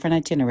simulate different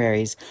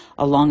itineraries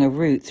along a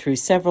route through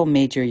several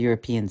major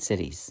European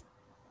cities.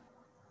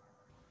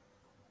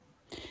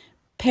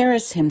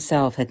 Paris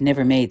himself had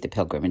never made the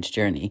pilgrimage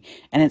journey,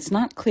 and it's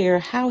not clear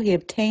how he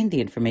obtained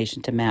the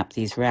information to map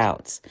these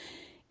routes.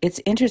 It's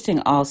interesting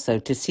also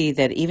to see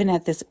that even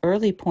at this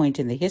early point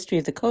in the history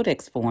of the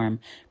codex form,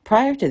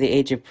 prior to the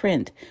age of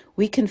print,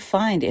 we can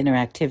find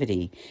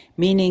interactivity,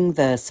 meaning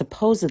the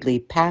supposedly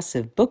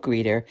passive book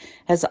reader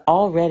has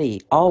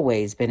already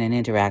always been an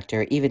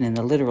interactor, even in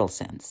the literal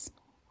sense.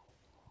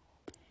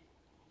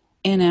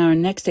 In our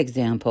next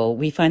example,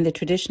 we find the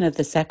tradition of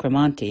the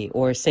Sacramonti,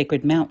 or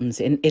sacred mountains,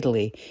 in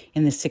Italy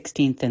in the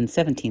 16th and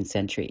 17th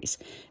centuries.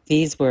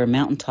 These were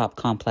mountaintop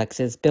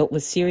complexes built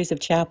with series of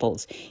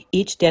chapels,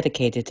 each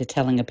dedicated to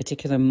telling a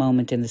particular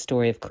moment in the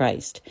story of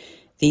Christ.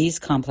 These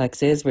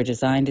complexes were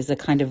designed as a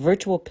kind of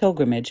virtual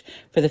pilgrimage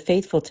for the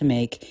faithful to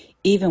make,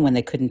 even when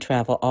they couldn't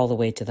travel all the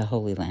way to the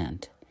Holy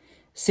Land.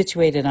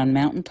 Situated on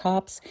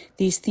mountaintops,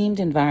 these themed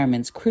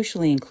environments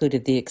crucially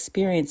included the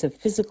experience of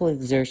physical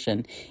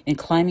exertion in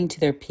climbing to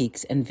their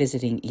peaks and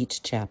visiting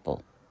each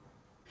chapel.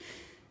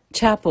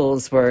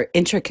 Chapels were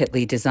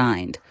intricately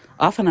designed,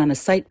 often on a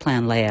site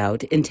plan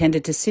layout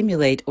intended to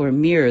simulate or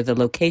mirror the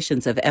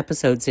locations of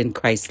episodes in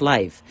Christ's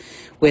life,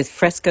 with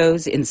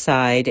frescoes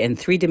inside and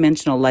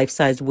three-dimensional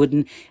life-size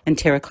wooden and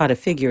terracotta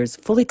figures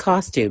fully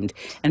costumed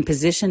and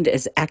positioned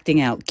as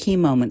acting out key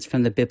moments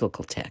from the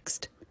biblical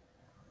text.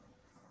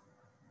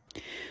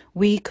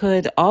 We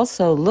could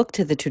also look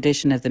to the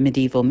tradition of the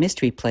medieval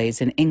mystery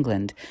plays in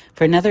England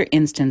for another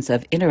instance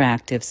of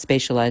interactive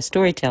spatialized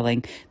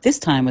storytelling, this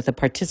time with a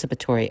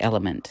participatory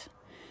element.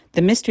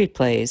 The mystery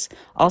plays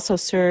also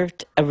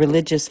served a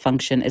religious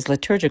function as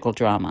liturgical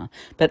drama,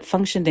 but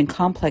functioned in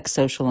complex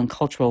social and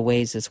cultural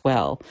ways as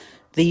well.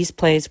 These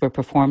plays were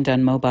performed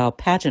on mobile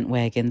pageant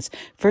wagons,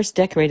 first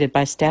decorated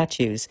by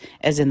statues,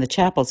 as in the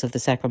chapels of the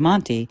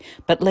Sacramonti,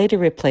 but later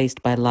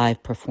replaced by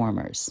live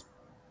performers.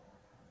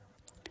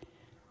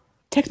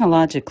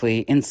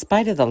 Technologically, in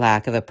spite of the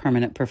lack of a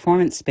permanent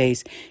performance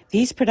space,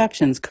 these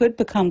productions could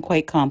become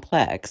quite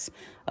complex.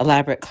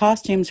 Elaborate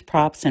costumes,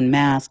 props, and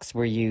masks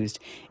were used,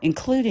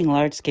 including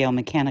large-scale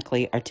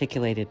mechanically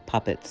articulated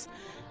puppets.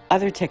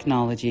 Other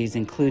technologies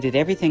included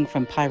everything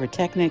from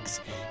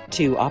pyrotechnics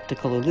to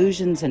optical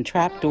illusions and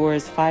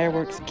trapdoors,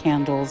 fireworks,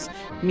 candles,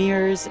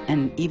 mirrors,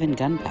 and even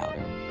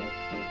gunpowder.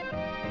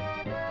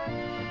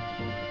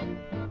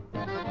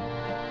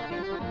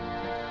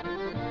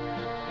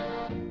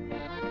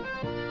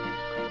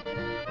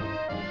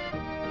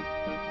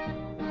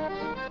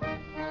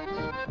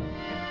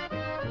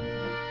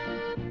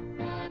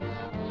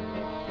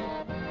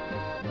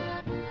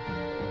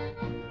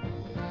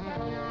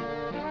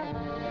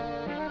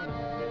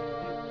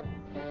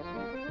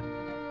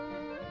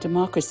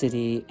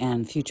 Democracy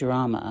and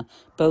Futurama,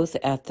 both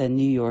at the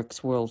New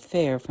York's World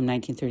Fair from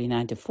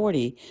 1939 to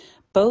 40,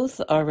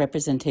 both are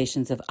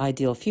representations of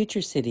ideal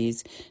future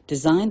cities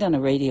designed on a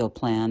radial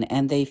plan,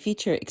 and they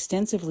feature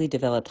extensively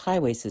developed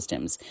highway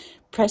systems,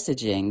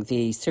 presaging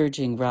the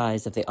surging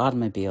rise of the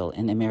automobile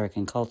in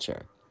American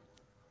culture.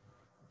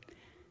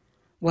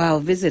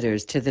 While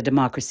visitors to the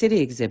Democracy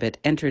exhibit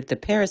entered the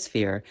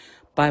Perisphere,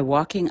 by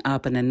walking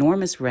up an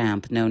enormous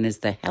ramp known as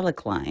the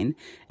helicline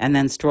and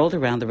then strolled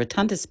around the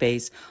rotunda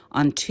space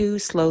on 2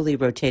 slowly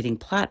rotating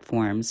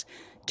platforms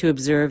to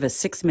observe a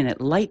 6-minute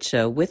light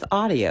show with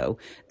audio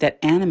that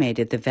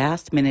animated the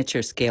vast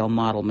miniature-scale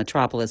model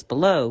metropolis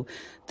below.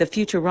 The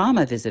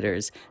Futurama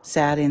visitors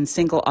sat in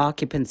single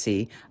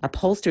occupancy,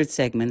 upholstered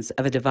segments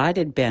of a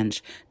divided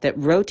bench that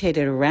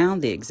rotated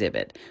around the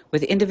exhibit,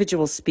 with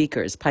individual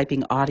speakers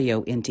piping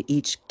audio into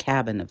each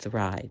cabin of the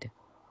ride.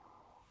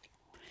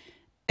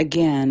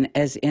 Again,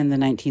 as in the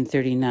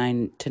 1939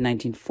 to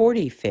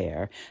 1940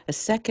 fair, a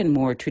second,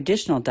 more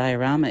traditional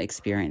diorama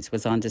experience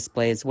was on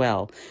display as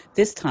well,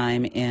 this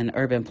time in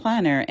urban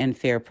planner and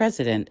fair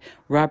president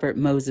Robert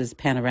Moses'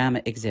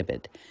 panorama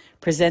exhibit.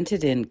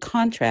 Presented in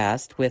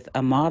contrast with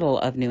a model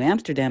of New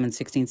Amsterdam in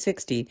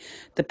 1660,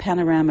 the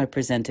panorama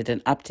presented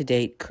an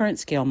up-to-date,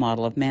 current-scale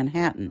model of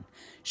Manhattan,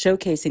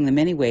 showcasing the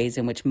many ways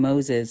in which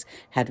Moses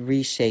had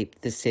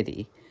reshaped the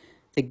city.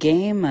 The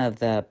game of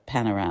the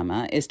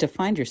panorama is to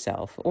find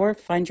yourself or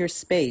find your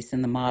space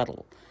in the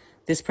model.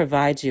 This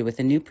provides you with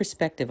a new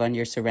perspective on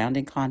your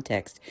surrounding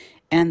context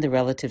and the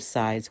relative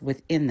size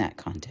within that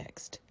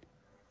context.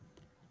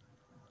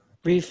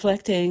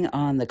 Reflecting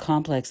on the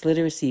complex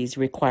literacies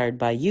required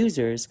by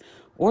users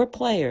or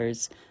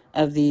players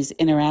of these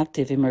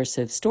interactive,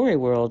 immersive story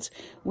worlds,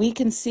 we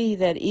can see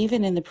that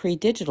even in the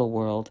pre-digital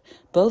world,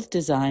 both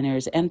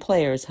designers and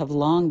players have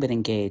long been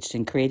engaged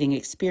in creating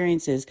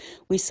experiences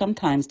we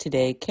sometimes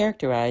today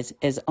characterize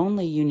as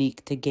only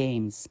unique to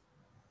games.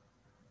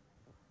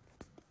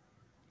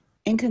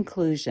 In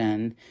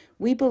conclusion,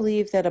 we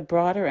believe that a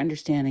broader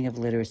understanding of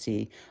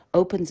literacy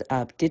opens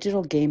up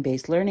digital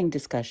game-based learning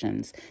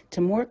discussions to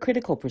more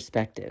critical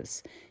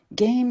perspectives.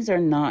 Games are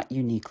not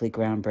uniquely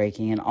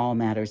groundbreaking in all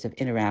matters of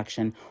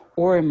interaction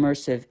or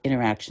immersive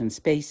interaction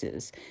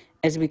spaces,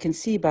 as we can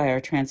see by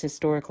our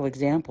transhistorical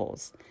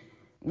examples.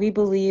 We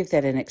believe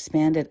that an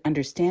expanded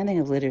understanding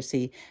of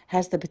literacy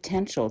has the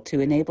potential to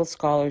enable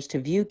scholars to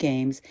view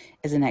games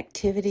as an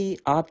activity,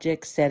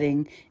 object,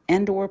 setting,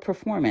 and/or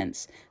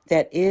performance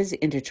that is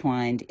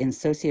intertwined in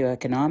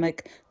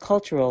socioeconomic,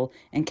 cultural,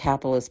 and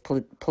capitalist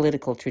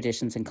political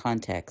traditions and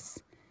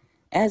contexts.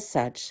 As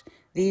such,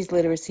 these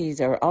literacies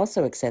are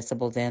also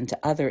accessible then to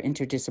other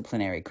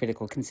interdisciplinary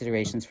critical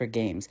considerations for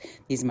games.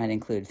 These might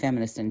include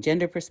feminist and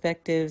gender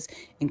perspectives,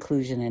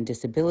 inclusion and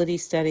disability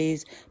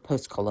studies,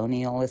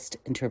 post-colonialist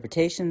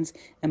interpretations,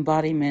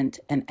 embodiment,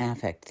 and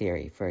affect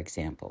theory, for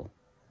example.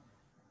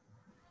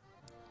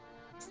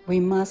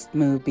 We must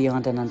move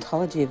beyond an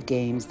ontology of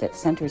games that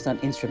centers on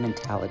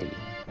instrumentality.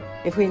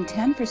 If we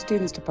intend for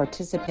students to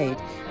participate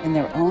in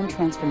their own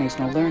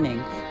transformational learning,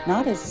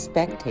 not as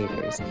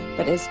spectators,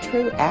 but as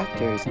true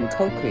actors and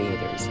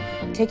co-creators,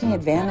 taking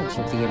advantage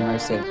of the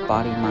immersive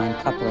body-mind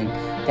coupling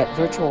that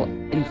virtual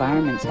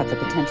environments have the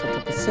potential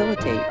to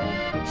facilitate,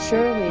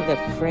 surely the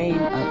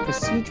frame of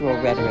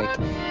procedural rhetoric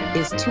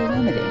is too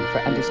limiting for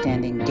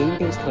understanding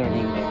game-based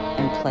learning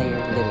and player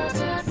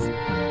literacies.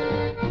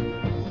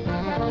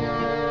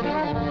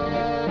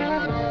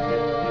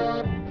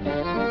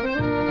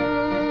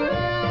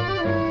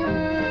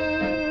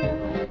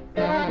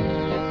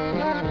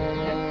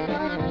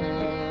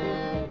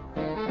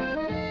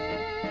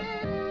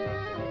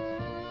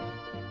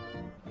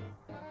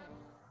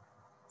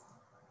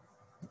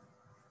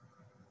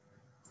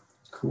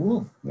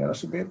 Cool. Ja,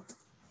 alsjeblieft.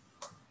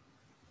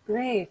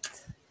 Great.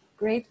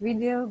 Great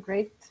video,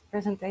 great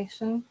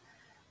presentation.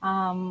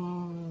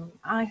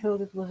 I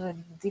thought it was a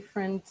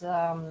different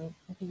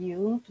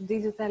view to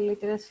digital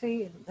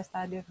literacy, the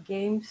study of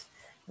games,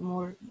 a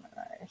more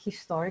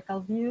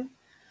historical view,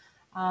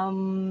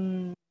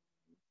 an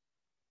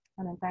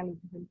entirely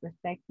different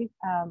perspective.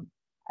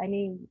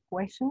 Any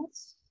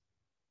questions,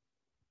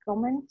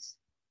 comments?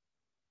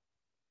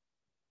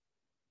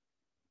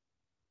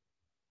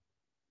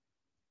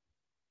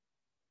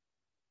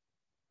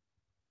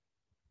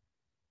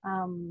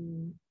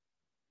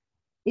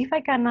 If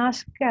I can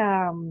ask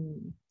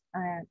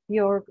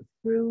Jörg,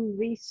 through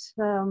this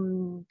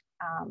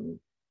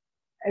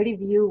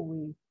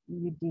review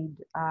you did,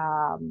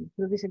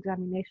 through this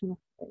examination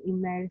of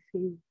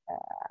immersive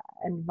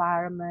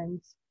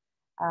environments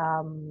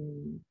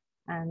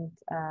and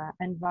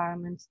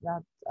environments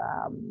that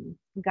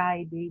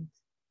guided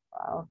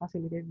or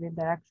facilitated the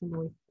interaction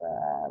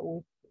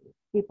with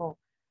people,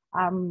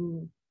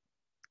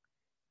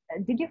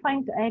 did you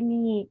find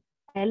any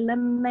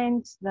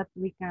elements that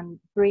we can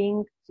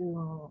bring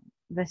to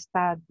the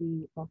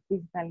study of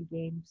digital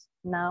games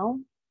now?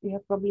 You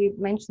have probably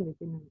mentioned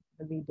it in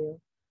the video,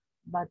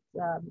 but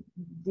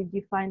did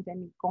you find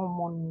any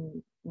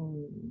common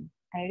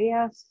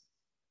areas,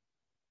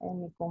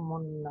 any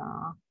common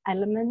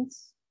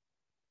elements?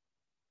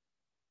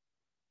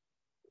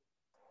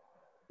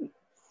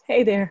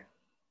 Hey there.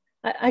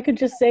 I could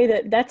just say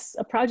that that's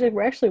a project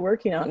we're actually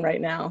working on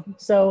right now.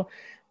 So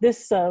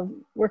this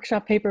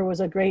workshop paper was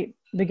a great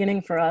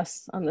beginning for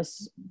us on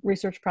this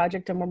research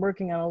project, and we're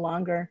working on a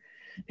longer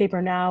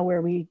paper now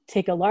where we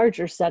take a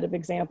larger set of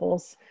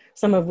examples,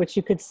 some of which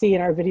you could see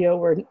in our video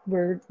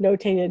were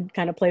notated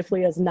kind of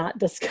playfully as not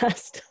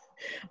discussed.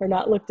 or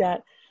not looked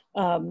at.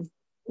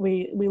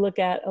 We look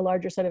at a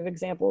larger set of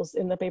examples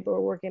in the paper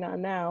we're working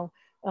on now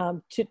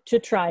to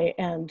try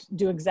and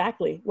do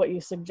exactly what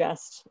you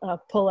suggest,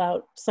 pull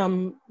out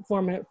some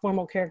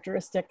formal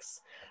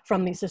characteristics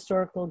from these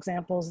historical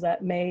examples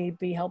that may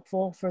be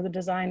helpful for the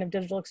design of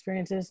digital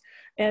experiences,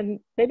 and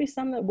maybe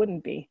some that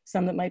wouldn't be,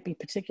 some that might be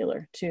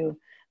particular to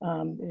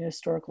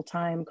historical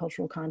time,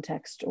 cultural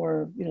context,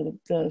 or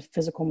the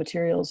physical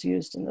materials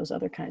used in those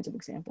other kinds of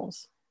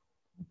examples.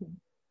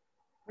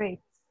 Great.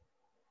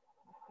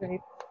 Great.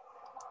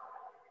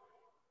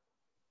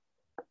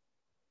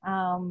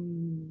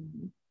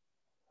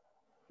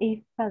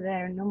 If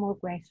there are no more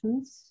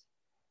questions,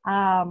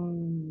 I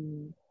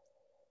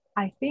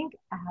think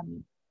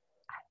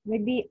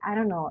maybe, I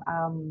don't know,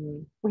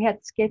 we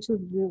had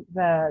scheduled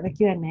the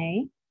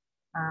Q&A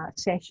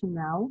session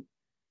now,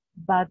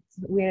 but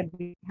we're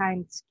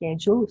behind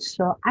schedule.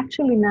 So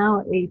actually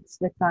now it's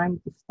the time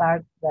to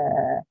start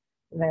the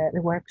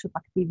workshop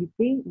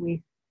activity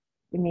with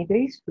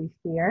Dimitris, who is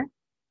here.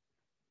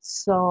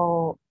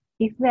 So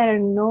if there are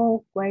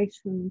no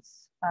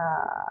questions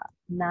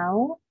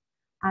now,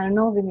 I don't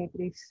know,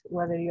 Dimitris,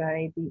 whether you are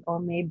ready, or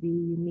maybe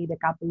you need a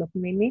couple of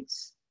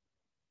minutes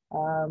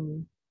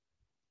to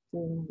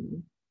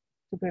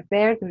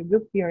prepare, to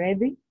regroup. You're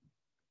ready?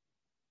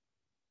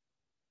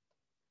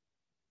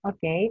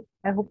 Okay,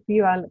 I hope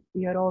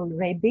you're all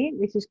ready.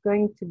 This is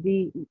going to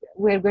be,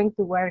 we're going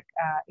to work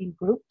in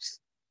groups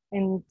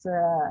and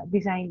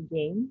design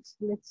games,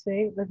 let's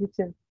say, but it's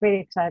a very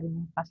exciting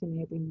and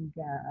fascinating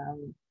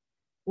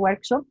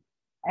workshop.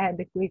 I had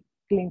a quick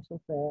glimpse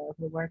of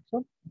the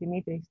workshop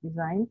Dimitris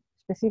designed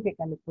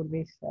specifically for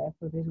this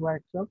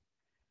workshop.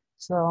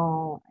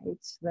 So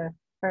it's the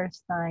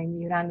first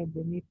time you run it,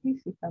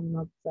 Dimitris, if I'm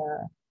not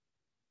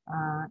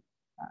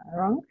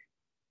wrong,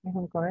 if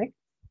I'm correct.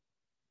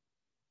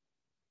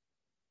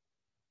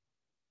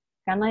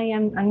 Can I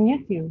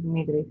unmute you,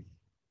 Dimitris?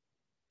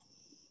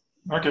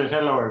 Okay,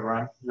 hello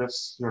everyone.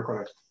 Yes, you're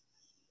correct.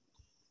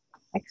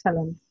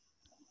 Excellent.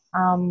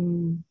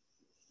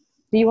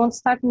 Do you want to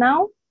start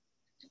now?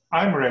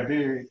 I'm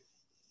ready.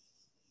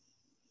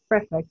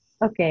 Perfect.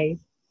 Okay.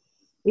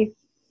 If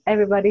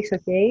everybody's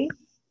okay,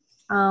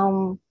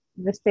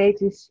 the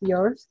stage is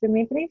yours,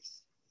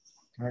 Dimitris.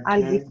 Okay.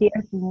 I'll be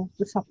here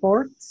to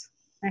support.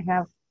 I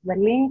have the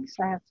links,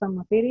 I have some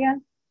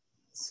material.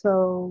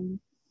 So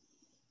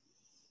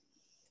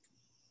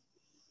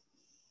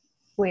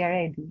we are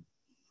ready,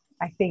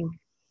 I think.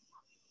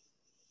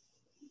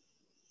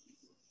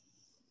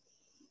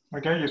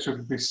 Okay, you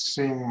should be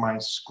seeing my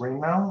screen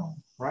now,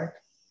 right?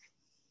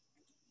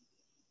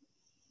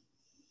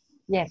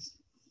 Yes.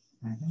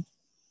 Mm-hmm.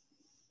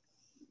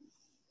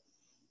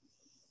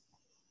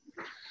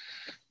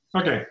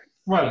 Okay,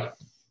 well,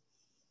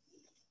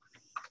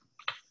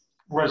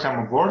 welcome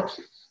aboard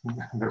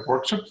the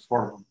workshop.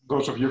 For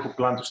those of you who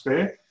plan to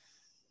stay,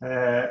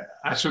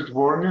 I should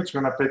warn you, it's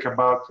going to take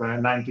about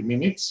 90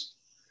 minutes.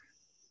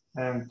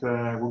 And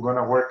we're going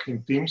to work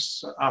in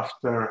teams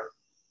after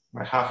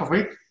half of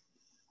it.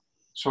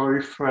 So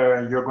if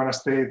you're going to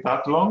stay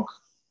that long,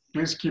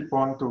 please keep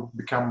on to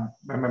become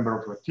a member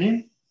of the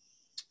team.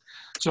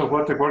 So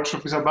what the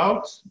workshop is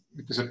about,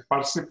 it is a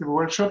participative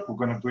workshop. We're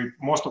going to do it,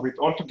 most of it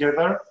all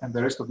together and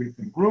the rest of it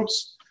in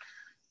groups.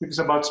 It is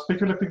about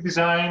speculative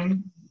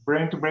design,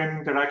 brain-to-brain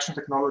interaction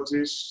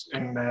technologies,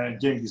 and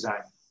game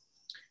design.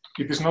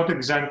 It is not a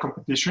design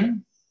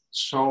competition.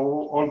 So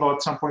although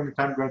at some point in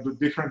time we're going to do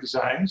different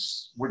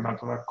designs, we're not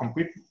going to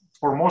compete.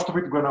 For most of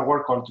it, we're going to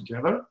work all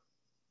together.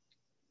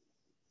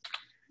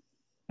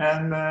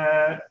 And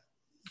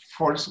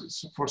for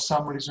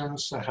some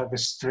reasons, I have a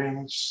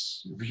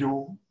strange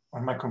view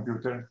on my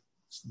computer.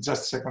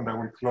 Just a second, I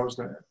will close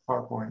the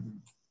PowerPoint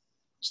and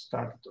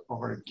start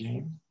over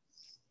again.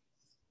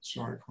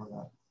 Sorry for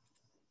that.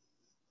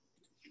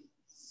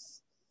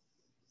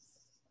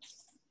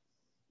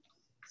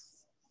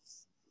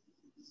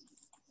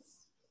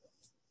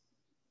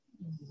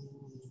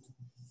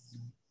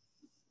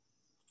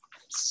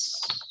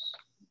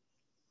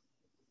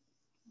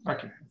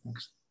 Okay, I think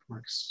it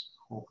works.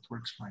 Hope it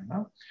works fine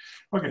now.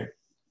 Okay.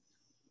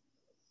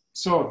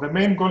 So the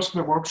main goals of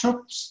the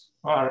workshops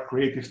are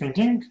creative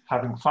thinking,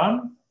 having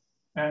fun,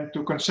 and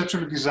to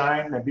conceptually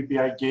design a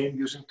BBI game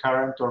using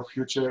current or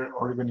future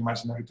or even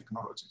imaginary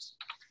technologies.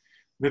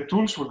 The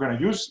tools we're going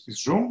to use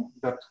is Zoom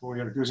that we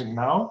are using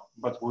now,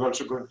 but we're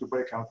also going to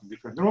break out in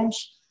different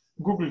rooms,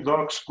 Google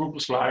Docs,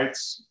 Google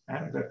Slides,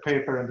 and the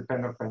paper and the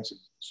pen or pencil.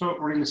 So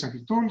really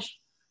simple tools,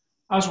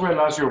 as well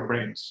as your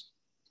brains.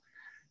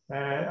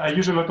 I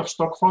use a lot of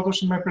stock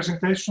photos in my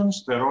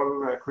presentations. They're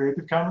all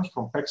Creative Commons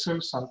from Pexel,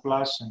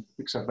 SunPlus, and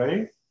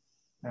Pixabay.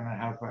 And I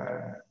have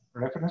a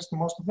reference to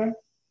most of them.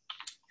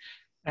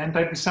 And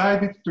I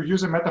decided to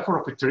use a metaphor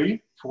of a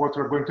tree for what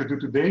we're going to do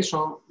today.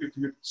 So if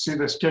you see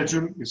the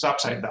schedule is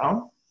upside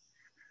down.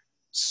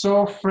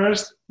 So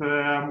first,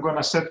 I'm going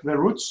to set the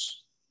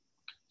roots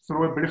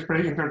through a brief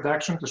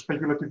introduction to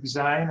speculative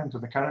design and to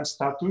the current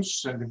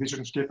status and the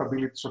vision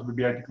capabilities of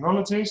BBI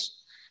technologies.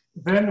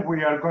 Then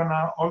we are going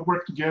to all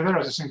work together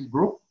as a single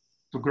group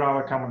to grow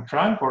a common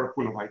trunk or a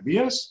pool of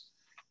ideas.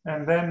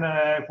 And then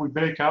we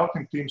break out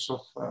in teams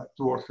of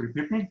 2 or 3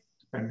 people,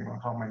 depending on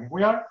how many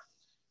we are.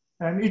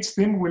 And each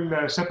team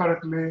will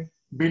separately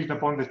build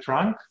upon the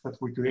trunk that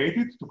we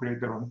created to create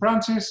their own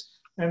branches.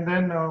 And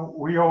then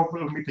we all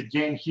will meet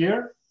again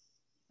here.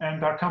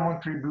 And our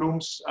common tree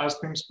blooms as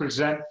teams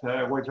present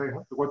what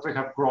they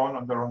have grown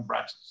on their own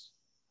branches.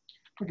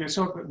 Okay,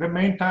 so the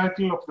main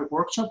title of the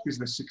workshop is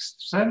The Sixth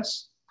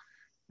Sense.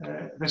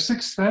 The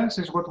sixth sense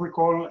is what we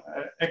call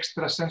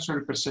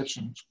extrasensory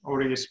perception,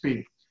 or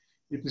ESP.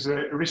 It is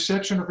a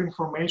reception of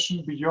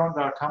information beyond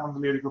our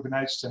commonly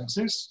recognized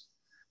senses.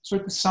 So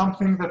it is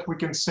something that we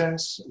can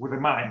sense with the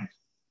mind.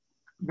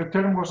 The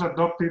term was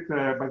adopted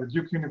by the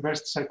Duke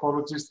University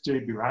psychologist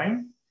J.B.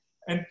 Ryan,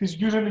 and it is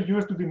usually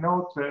used to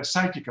denote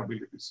psychic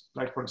abilities,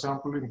 like, for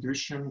example,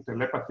 intuition,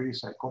 telepathy,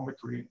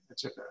 psychometry,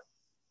 etc.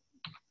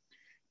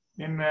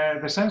 In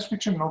the science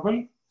fiction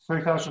novel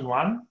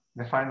 3001,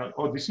 The Final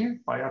Odyssey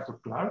by Arthur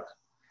Clarke,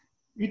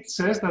 it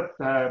says that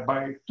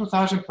by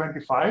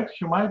 2025,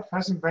 humanity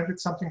has invented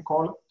something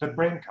called the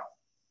brain cup.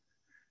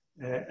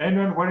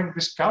 Anyone wearing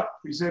this cup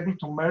is able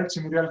to merge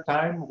in real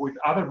time with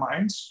other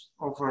minds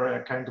over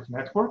a kind of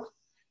network.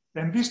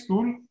 And this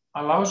tool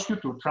allows you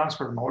to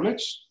transfer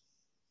knowledge,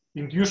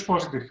 induce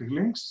positive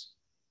feelings,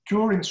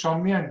 cure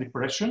insomnia and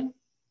depression,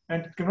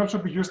 and it can also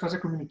be used as a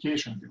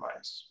communication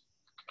device.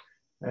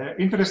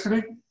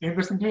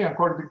 Interestingly,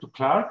 according to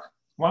Clarke,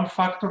 one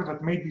factor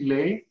that may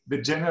delay the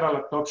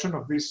general adoption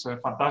of this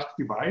fantastic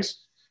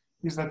device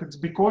is that it's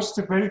because it's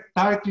a very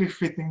tightly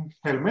fitting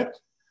helmet.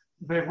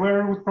 The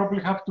wearer would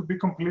probably have to be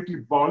completely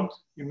bald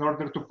in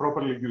order to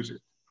properly use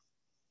it.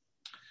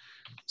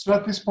 So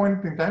at this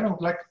point in time, I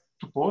would like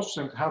to pause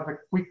and have a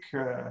quick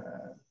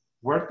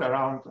word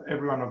around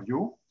every one of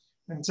you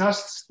and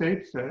just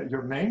state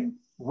your name,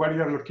 where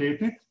you're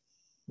located,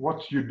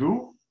 what you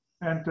do,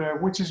 and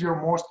which is your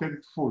most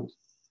hated food.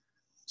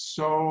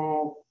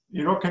 So,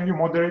 Iro, can you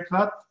moderate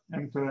that?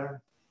 And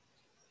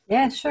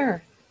yeah,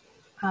 sure.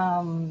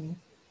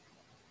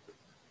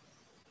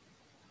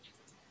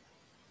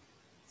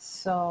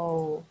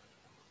 So,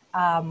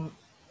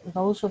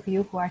 those of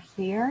you who are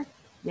here,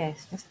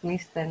 yes, just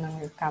please turn on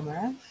your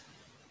cameras.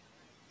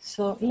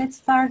 So let's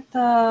start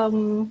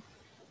from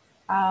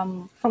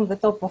the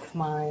top of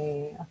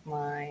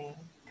my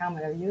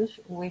camera views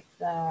with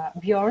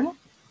Bjorn.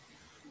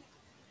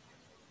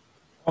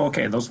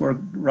 Okay, those were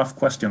rough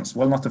questions.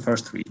 Well, not the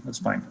first 3, that's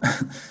fine.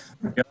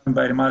 Björn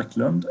Berg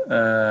Marklund.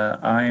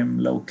 I'm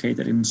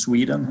located in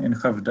Sweden, in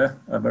Skövde,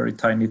 a very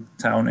tiny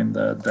town in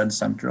the dead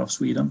center of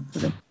Sweden.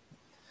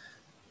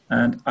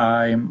 And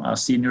I'm a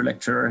senior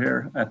lecturer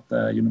here at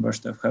the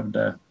University of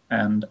Skövde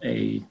and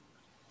a,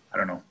 I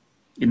don't know,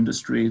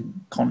 industry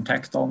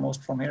contact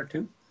almost from here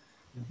too.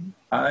 Mm-hmm.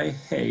 I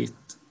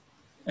hate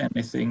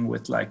anything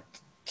with like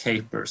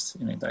capers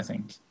in it, I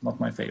think. Not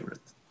my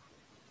favorite.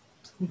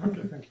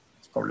 Okay, thank you.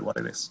 Probably what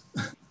it is.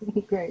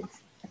 Great.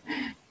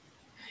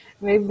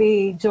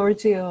 Maybe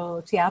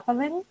Giorgio Chiappa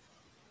then?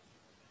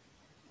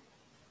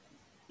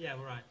 Yeah,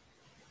 right.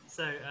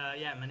 So,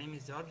 yeah, my name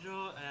is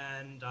Giorgio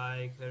and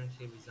I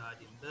currently reside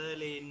in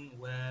Berlin,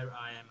 where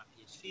I am a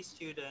PhD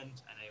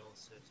student and I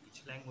also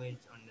teach language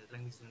on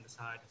the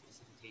side,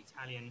 specifically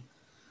Italian.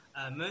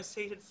 Most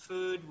hated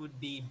food would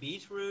be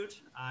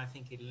beetroot. I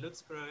think it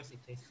looks gross,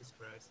 it tastes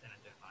gross, and I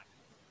don't like it.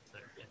 So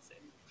that's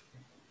it.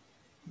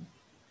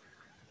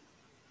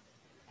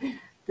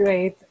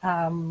 Great.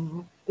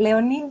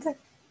 Leonid?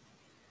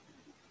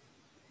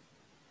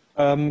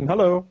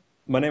 Hello,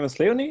 my name is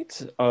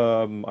Leonid.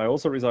 I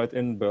also reside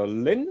in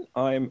Berlin.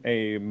 I'm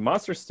a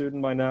master's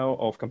student by now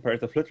of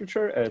comparative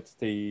literature at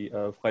the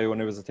Freie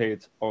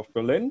Universität of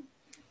Berlin.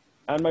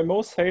 And my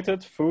most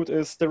hated food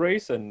is the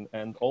raisin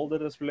and all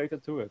that is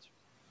related to it.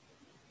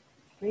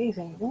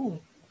 Raisin, ooh.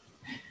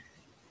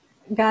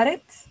 Got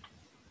it?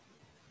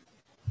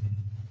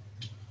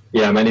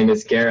 Yeah, my name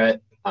is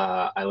Garrett.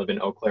 I live in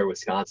Eau Claire,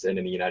 Wisconsin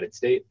in the United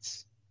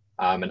States.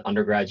 I'm an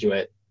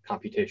undergraduate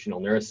computational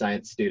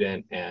neuroscience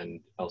student and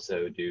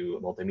also do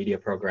a multimedia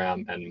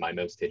program. And my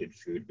most hated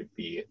food would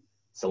be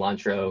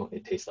cilantro.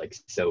 It tastes like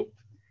soap,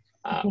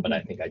 but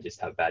I think I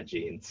just have bad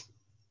genes.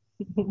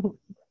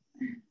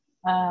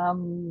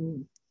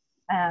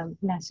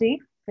 Nasif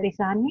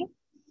Rizani?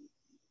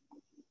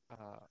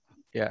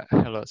 Yeah,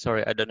 hello.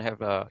 Sorry, I don't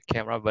have a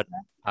camera, but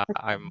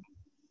I'm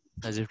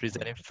Nazif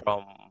Rizani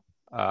from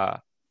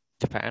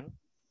Japan.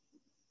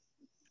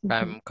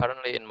 I'm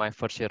currently in my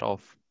first year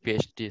of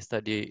PhD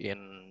study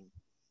in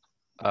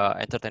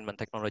entertainment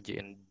technology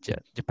in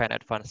Japan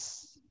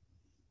Advanced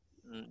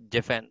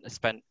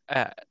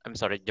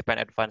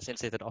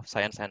Institute of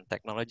Science and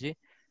Technology.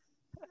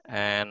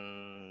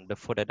 And the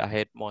food that I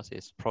hate most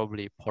is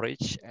probably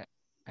porridge,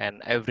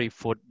 and every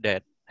food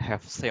that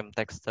have same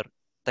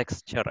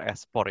texture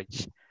as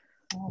porridge.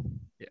 Oh.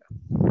 Yeah.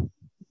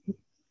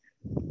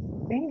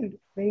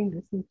 Very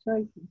interesting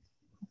choices.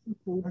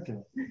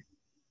 Okay.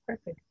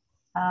 Perfect.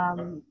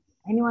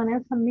 Anyone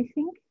else I'm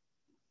missing?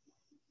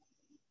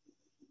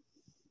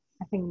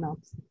 I think not.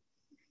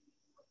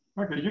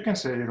 Okay, you can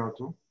say it all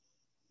too.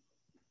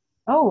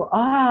 Oh,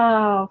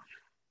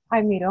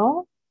 hi,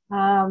 Miro.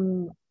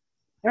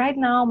 Right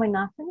now I'm in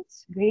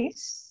Athens,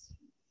 Greece.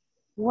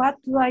 What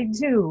do I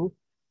do?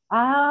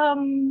 A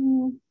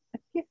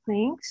few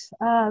things.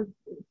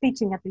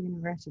 Teaching at the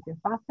University of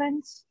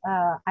Athens.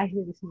 I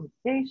do this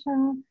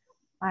meditation.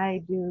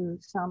 I do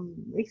some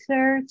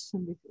research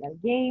on digital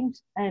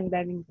games and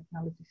learning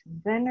technologies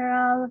in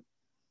general.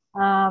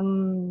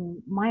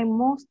 My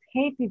most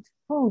hated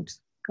food,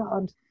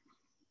 God,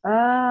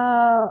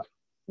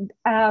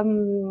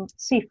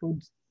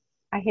 seafood.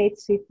 I hate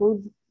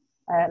seafood,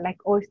 like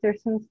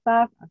oysters and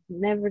stuff. I've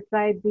never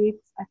tried it.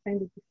 I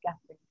find it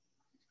disgusting.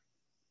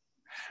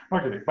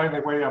 Okay, by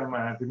the way, I'm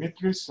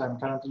Dimitris. I'm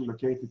currently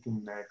located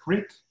in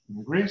Crete,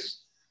 in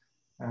Greece.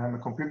 I'm a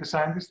computer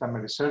scientist, I'm a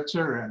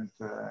researcher, and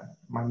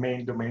my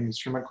main domain is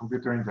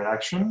human-computer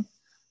interaction.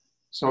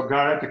 So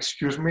Garrett,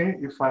 excuse me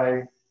if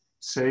I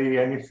say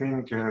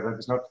anything that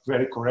is not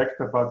very correct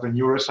about the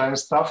neuroscience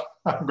stuff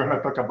I'm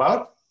gonna talk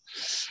about.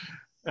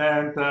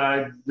 And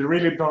I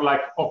really don't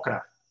like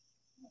okra.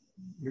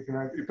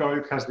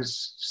 It has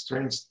this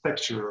strange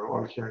texture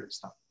all here and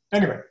stuff.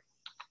 Anyway,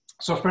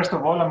 so first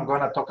of all, I'm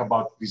gonna talk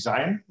about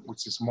design,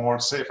 which is more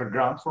safer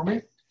ground for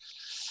me,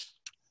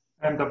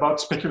 and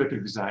about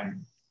speculative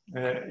design.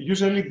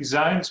 Usually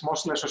design is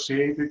mostly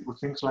associated with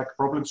things like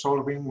problem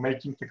solving,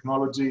 making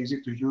technology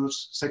easy to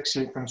use,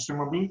 sexy,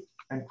 consumable,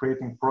 and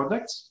creating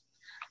products.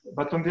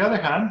 But on the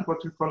other hand,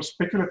 what we call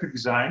speculative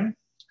design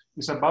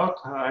is about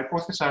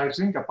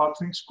hypothesizing about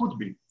things could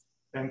be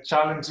and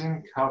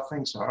challenging how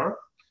things are,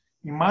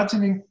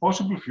 imagining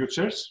possible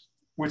futures,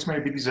 which may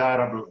be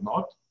desirable or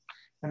not,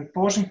 and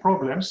posing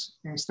problems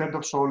instead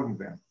of solving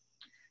them.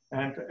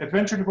 And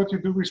eventually what you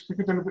do with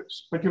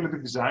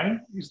speculative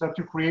design is that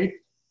you create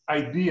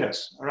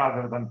ideas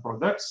rather than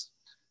products,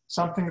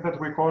 something that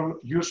we call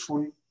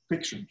useful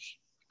fictions.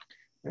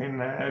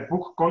 In a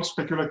book called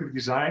Speculative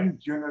Design,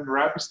 Jun and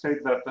Rabi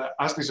state that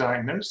as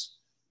designers,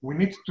 we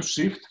need to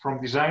shift from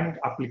designing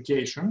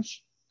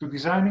applications to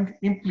designing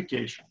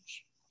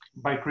implications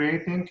by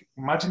creating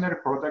imaginary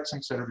products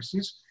and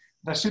services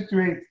that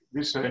situate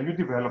these new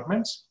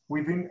developments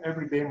within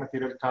everyday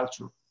material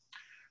culture.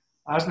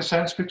 As the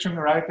science fiction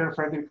writer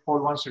Frederick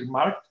Paul once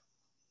remarked,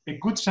 a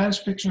good science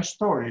fiction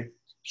story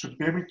should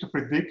be able to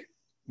predict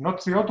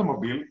not the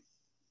automobile,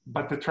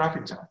 but the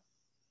traffic jam.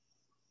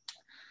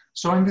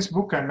 So in this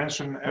book I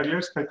mentioned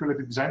earlier,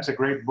 Speculative Design is a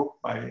great book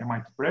by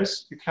MIT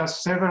Press. It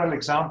has several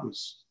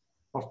examples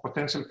of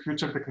potential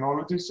future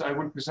technologies. I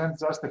will present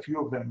just a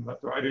few of them that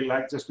I really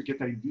like, just to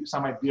get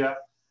some idea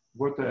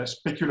what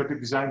speculative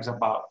design is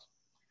about.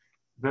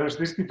 There's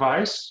this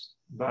device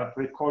that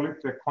they call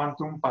it the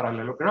quantum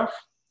parallelograph,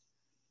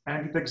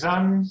 and it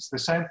examines the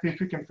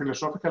scientific and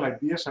philosophical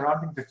ideas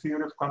surrounding the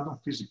theory of quantum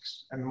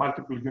physics and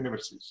multiple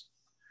universes.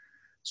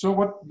 So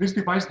what this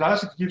device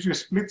does, it gives you a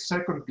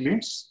split-second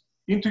glimpse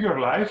into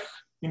your life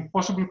in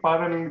possible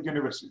parallel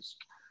universes.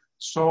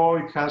 So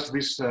it has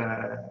this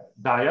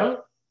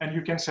dial, and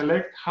you can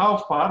select how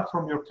far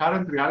from your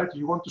current reality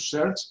you want to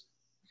search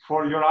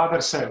for your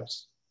other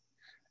selves.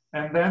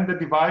 And then the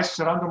device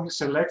randomly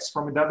selects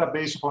from a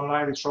database of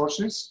online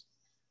resources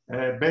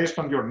based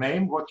on your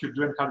name, what you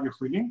do and how you're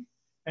feeling.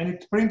 And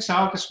it prints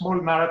out a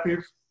small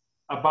narrative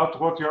about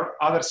what your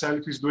other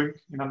self is doing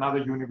in another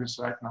universe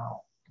right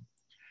now.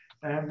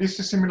 And this is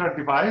a similar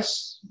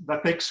device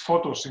that takes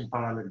photos in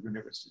parallel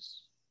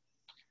universes.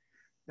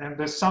 And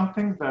there's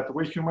something that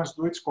we humans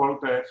do, it's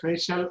called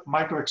facial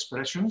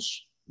microexpressions.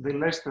 They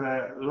last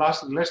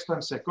less than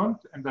a second,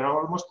 and they're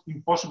almost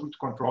impossible to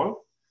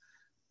control.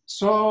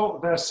 So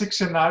there are 6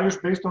 scenarios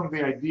based on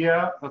the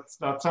idea that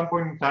at some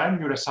point in time,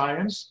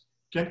 neuroscience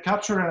can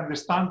capture and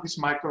understand these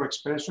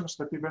micro-expressions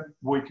that even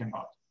we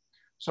cannot.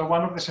 So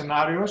one of the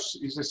scenarios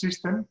is a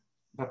system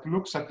that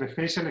looks at the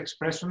facial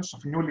expressions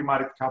of newly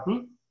married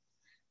couple,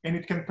 and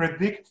it can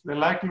predict the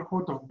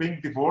likelihood of being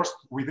divorced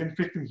within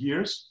 15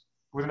 years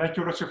with an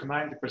accuracy of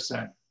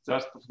 90%,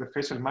 just of the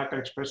facial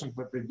micro-expressions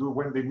that they do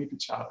when they meet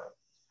each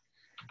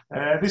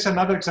other. This is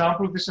another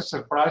example. This is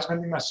a prize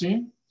vending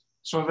machine.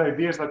 So the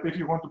idea is that if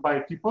you want to buy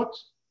a teapot,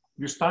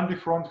 you stand in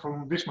front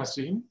from this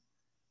machine,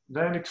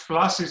 then it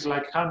flashes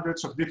like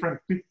hundreds of different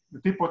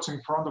teapots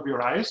in front of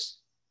your eyes,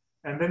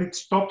 and then it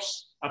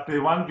stops at the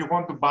one you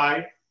want to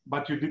buy,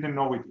 but you didn't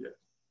know it yet.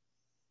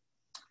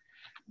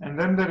 And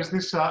then there is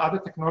this other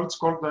technology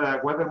called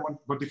the weather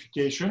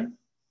modification.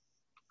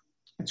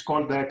 It's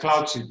called the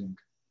cloud seeding.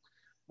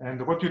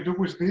 And what you do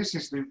with this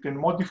is that you can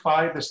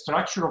modify the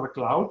structure of a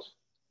cloud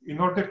in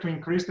order to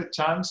increase the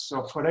chance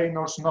of rain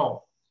or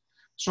snow.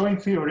 So in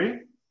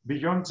theory,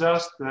 beyond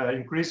just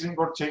increasing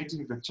or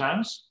changing the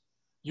chance,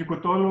 you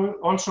could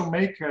also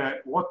make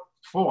what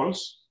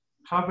falls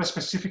have a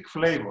specific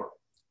flavor.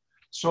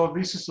 So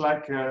this is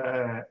like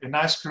an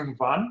ice cream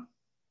van,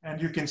 and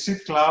you can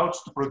seed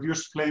clouds to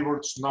produce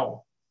flavored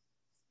snow.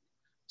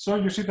 So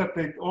you see that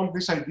all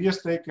these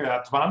ideas take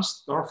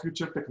advanced or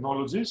future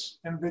technologies,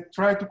 and they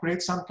try to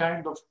create some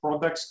kind of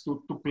products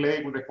to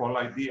play with the whole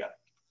idea.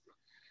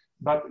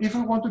 But if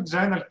we want to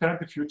design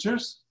alternative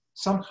futures,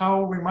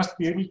 somehow we must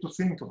be able to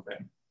think of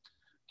them.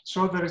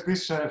 So there is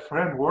this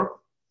framework.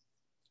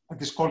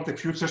 It is called the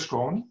Futures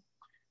Cone.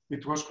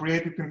 It was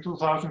created in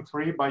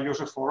 2003 by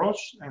Josef Foros,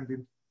 and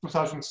in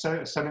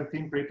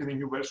 2017 created a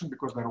new version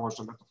because there was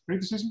a lot of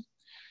criticism.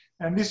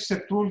 And this is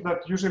a tool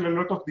that usually a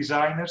lot of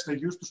designers, they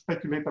use to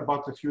speculate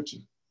about the future.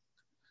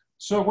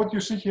 So what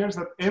you see here is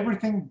that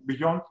everything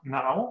beyond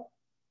now,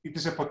 it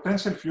is a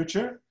potential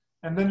future.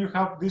 And then you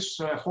have this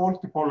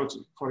whole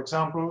typology. For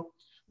example,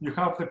 you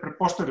have the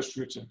preposterous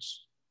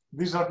futures.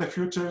 These are the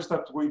futures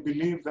that we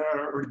believe they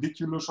are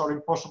ridiculous or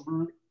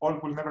impossible or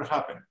will never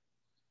happen.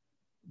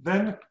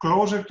 Then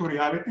closer to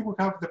reality, we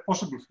have the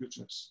possible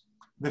futures.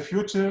 The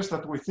futures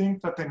that we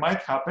think that they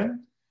might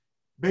happen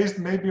based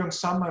maybe on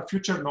some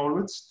future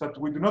knowledge that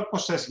we do not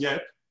possess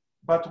yet,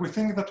 but we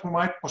think that we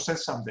might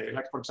possess someday,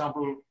 like for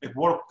example, a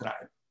warp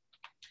drive.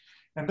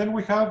 And then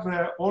we have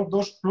all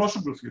those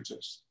plausible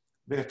futures,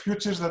 the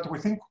futures that we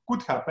think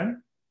could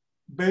happen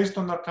based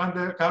on our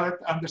current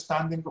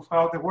understanding of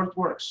how the world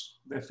works,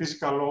 the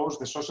physical laws,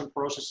 the social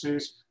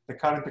processes, the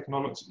current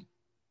technology.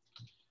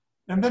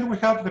 And then we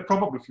have the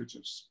probable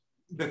futures,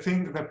 the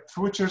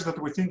futures that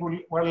we think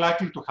were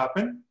likely to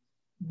happen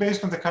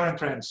based on the current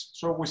trends.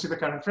 So we see the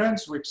current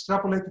trends, we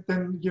extrapolate it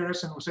 10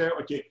 years and we say,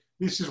 okay,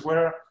 this is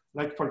where,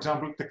 like for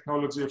example,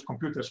 technology of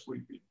computers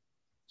will be.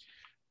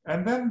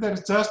 And then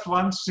there's just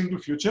one single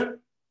future,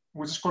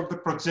 which is called the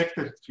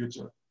projected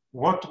future.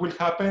 What will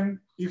happen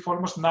if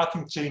almost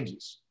nothing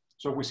changes?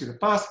 So we see the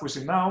past, we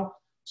see now.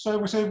 So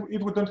we say,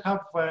 if we don't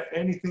have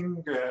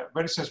anything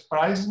very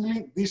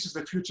surprisingly, this is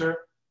the future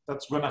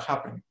that's going to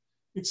happen.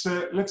 It's,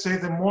 let's say,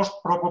 the most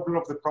probable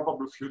of the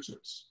probable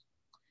futures.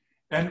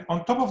 And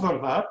on top of all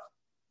that,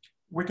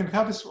 we can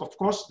have, this, of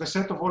course, the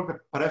set of all the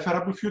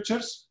preferable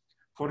futures.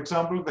 For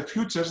example, the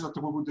futures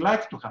that we would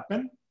like to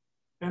happen.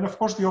 And of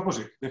course, the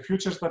opposite, the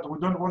futures that we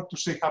don't want to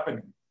see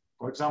happening.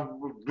 For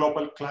example,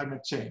 global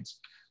climate change.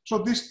 So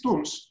these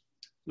tools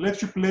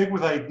let you play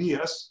with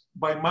ideas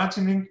by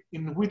imagining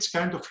in which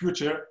kind of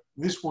future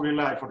this will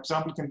rely. For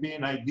example, it can be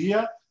an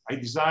idea, a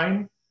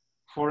design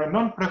for a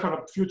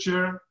non-preferable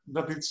future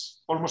that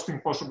it's almost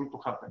impossible to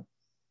happen.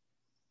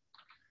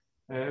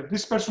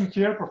 This person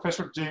here,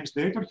 Professor James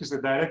Dator, he's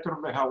the director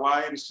of the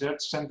Hawaii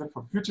Research Center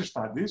for Future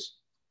Studies,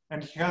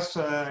 and he has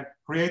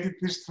created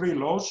these 3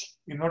 laws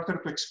in order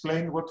to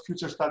explain what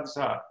future studies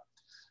are.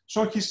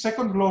 So his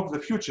second law of the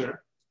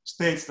future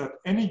states that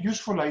any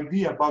useful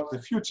idea about the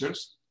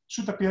futures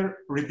should appear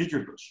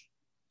ridiculous.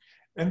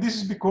 And this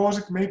is because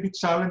it may be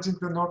challenging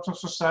the norms of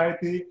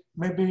society,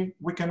 maybe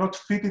we cannot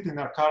fit it in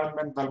our current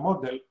mental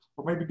model,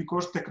 or maybe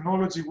because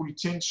technology will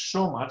change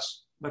so much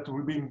that it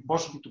will be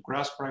impossible to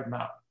grasp right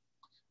now.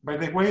 By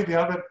the way,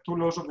 the other 2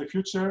 laws of the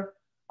future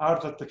are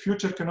that the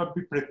future cannot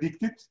be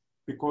predicted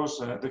because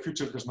the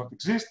future does not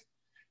exist,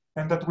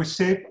 and that we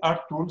shape our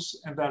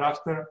tools and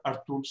thereafter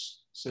our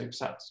tools shape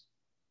us.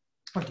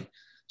 Okay,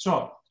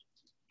 so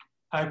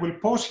I will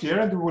pause here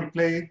and we will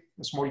play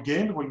a small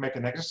game. We'll make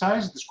an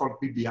exercise. It is called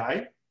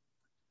BBI.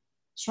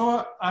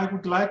 So I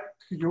would like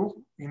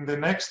you in the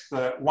next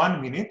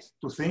 1 minute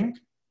to think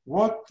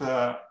what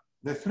the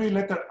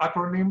 3-letter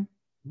acronym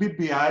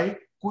BBI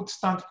could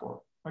stand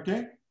for,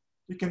 okay?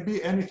 It can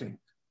be anything.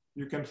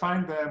 You can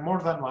find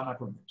more than 1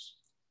 acronyms.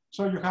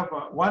 So you have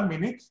 1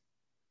 minute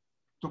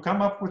to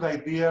come up with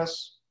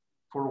ideas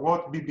for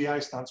what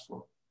BBI stands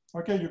for.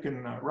 Okay, you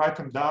can write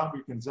them down.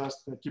 You can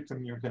just keep them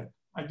in your head.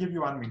 I give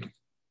you 1 minute.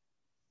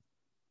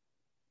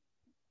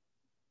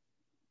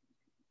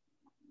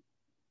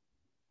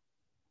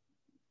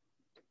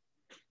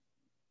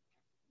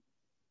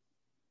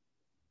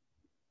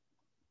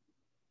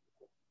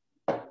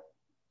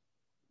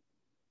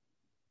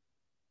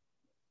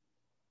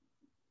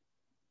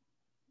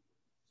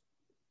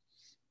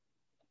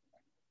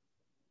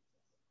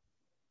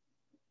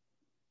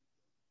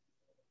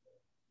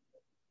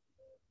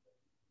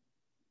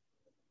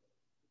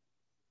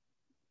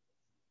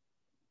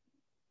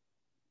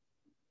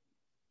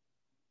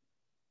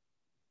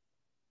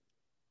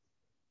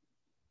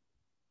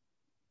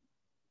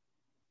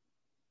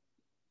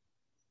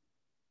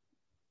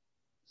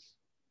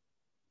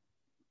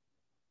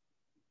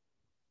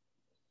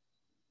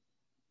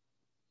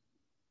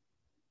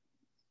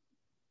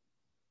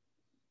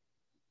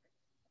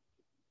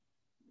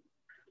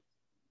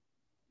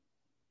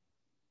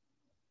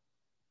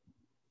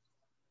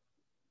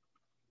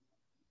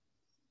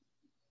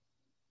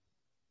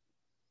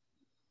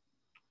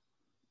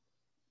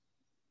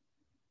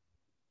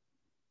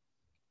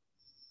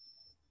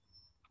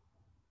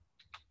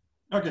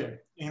 Okay,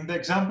 in the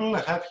example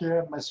I have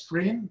here on my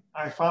screen,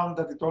 I found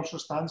that it also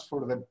stands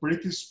for the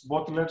British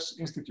Bottlers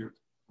Institute.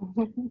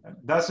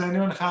 Does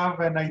anyone have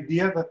an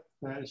idea that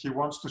he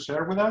wants to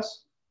share with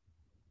us?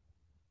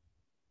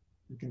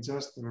 You can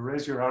just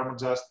raise your arm and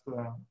just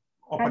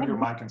open your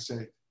mic and say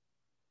it.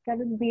 Can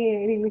it be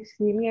a really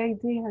silly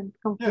idea and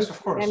completely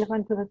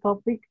relevant to the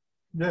topic?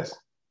 Yes.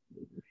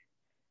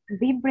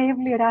 Be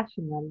bravely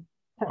rational.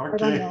 Okay. I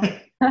don't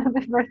know.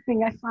 The first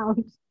thing I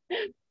found.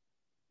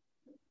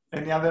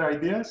 Any other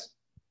ideas?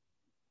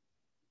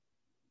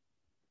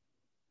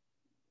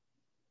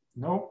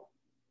 No?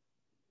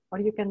 or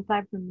you can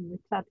type them in the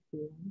chat if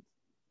you want.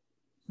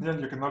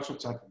 Yeah, you can also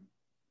chat them.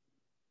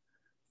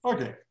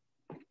 Okay.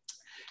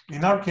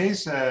 In our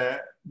case,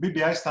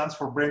 BBI stands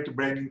for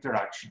brain-to-brain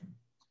interaction.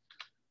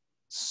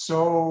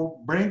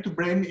 So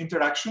brain-to-brain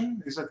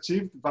interaction is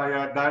achieved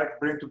via direct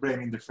brain-to-brain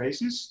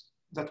interfaces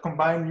that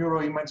combine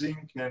neuroimaging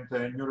and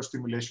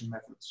neurostimulation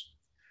methods.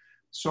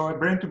 So a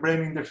brain-to-brain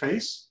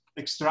interface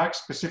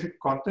extracts specific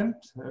content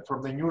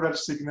from the neural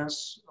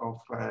signals of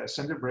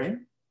center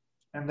brain,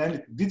 and then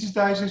it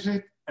digitizes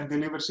it and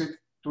delivers it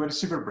to a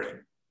receiver brain.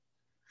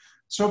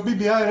 So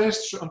BBI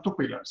rests on two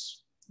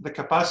pillars: the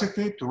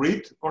capacity to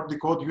read or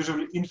decode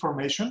usable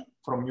information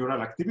from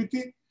neural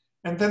activity,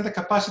 and then the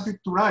capacity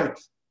to write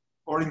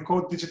or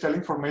encode digital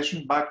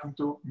information back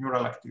into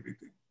neural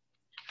activity.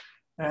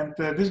 And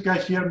this guy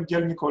here,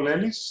 Miguel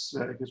Nicolelis,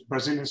 he's a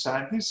Brazilian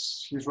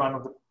scientist. He's one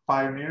of the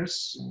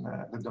pioneers in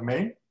the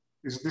domain.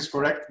 Is this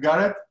correct,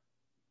 Garrett?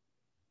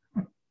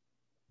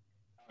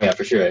 Yeah,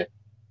 for sure. Okay,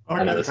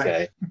 I know this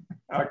guy.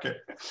 Okay.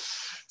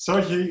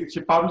 So he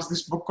published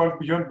this book called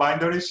Beyond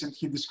Boundaries, and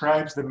he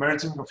describes the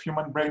merging of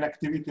human brain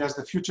activity as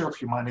the future of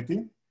humanity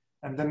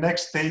and the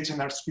next stage in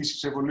our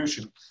species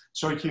evolution.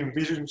 So he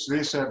envisions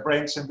this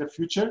brain-centered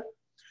future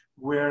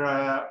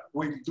where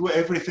we do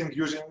everything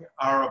using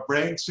our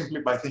brain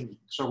simply by thinking.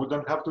 So we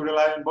don't have to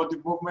rely on body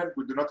movement.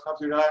 We do not have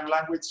to rely on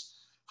language.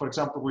 For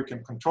example, we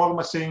can control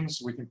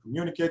machines. We can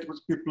communicate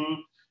with people.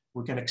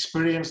 We can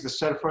experience the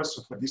surface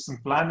of a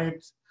distant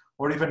planet,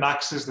 or even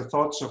access the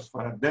thoughts of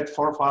dead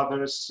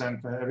forefathers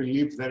and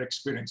relive their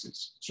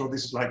experiences. So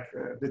this is like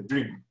the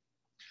dream.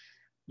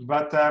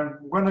 But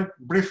I'm going to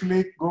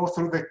briefly go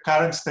through the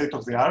current state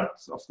of the art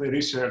of the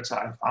research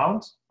I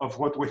found, of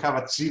what we have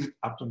achieved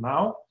up to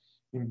now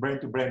in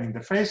brain-to-brain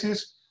interfaces.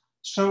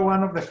 So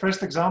one of the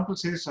first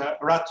examples is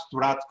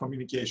rat-to-rat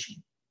communication.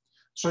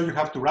 So you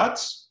have two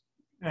rats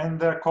and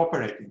they're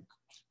cooperating.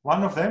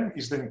 One of them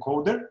is the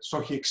encoder, so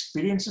he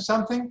experiences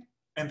something,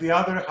 and the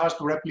other has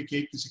to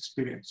replicate this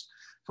experience.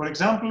 For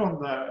example,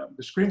 on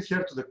the screen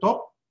here to the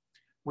top,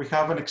 we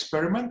have an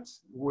experiment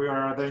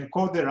where the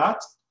encoder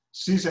rat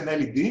sees an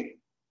LED,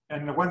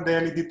 and when the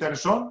LED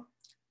turns on,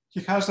 he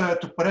has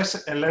to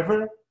press a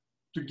lever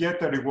to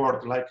get a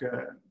reward, like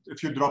a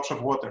few drops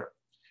of water.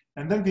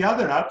 And then the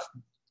other rat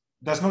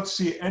does not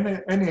see any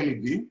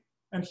LED,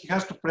 and he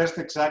has to press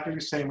exactly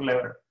the same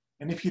lever.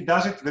 And if he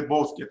does it, they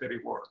both get a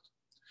reward.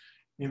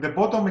 In the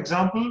bottom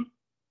example,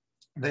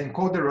 the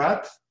encoder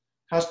rat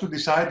has to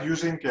decide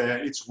using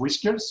its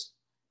whiskers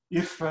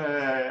if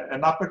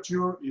an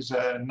aperture is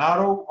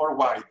narrow or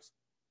wide.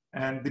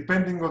 And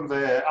depending on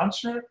the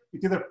answer,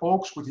 it either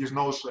pokes with his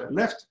nose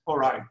left or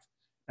right.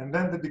 And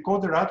then the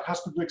decoder rat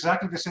has to do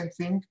exactly the same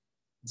thing,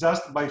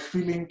 just by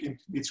feeling in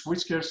its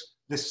whiskers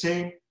the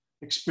same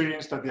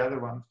experience that the other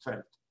one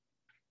felt.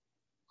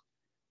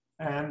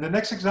 And the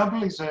next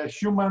example is a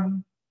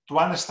human to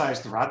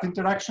anesthetized rat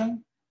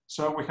interaction.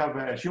 So we have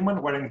a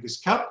human wearing this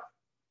cap,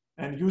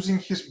 and using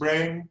his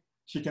brain,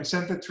 he can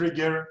send a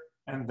trigger,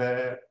 and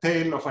the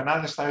tail of an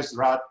anesthetized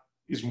rat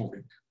is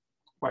moving.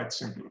 Quite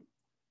simple.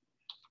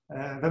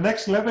 The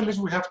next level is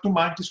we have two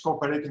monkeys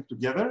cooperating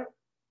together.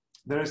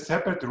 There are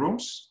separate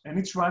rooms, and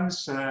each one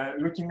is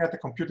looking at a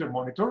computer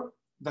monitor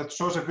that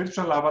shows a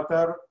virtual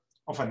avatar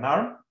of an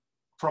arm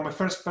from a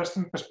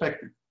first-person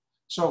perspective.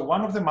 So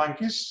one of the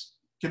monkeys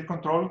can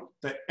control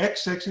the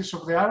x-axis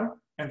of the arm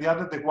and the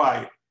other the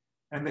y.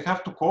 And they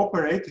have to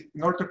cooperate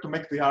in order to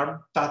make the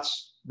arm touch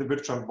the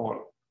virtual ball.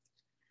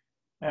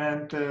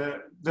 And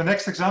the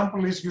next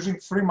example is using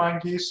three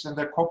monkeys, and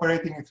they're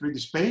cooperating in 3D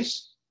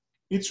space.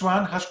 Each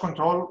one has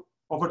control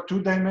over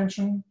 2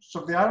 dimensions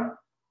of the arm,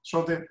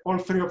 so that all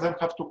 3 of them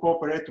have to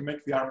cooperate to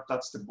make the arm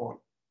touch the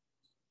ball.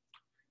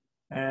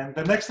 And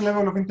the next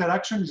level of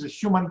interaction is a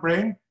human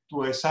brain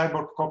to a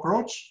cyborg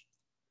cockroach.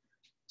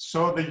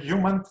 So the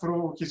human,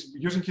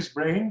 using his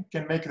brain,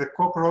 can make the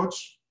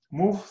cockroach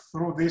move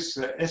through this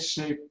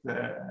S-shaped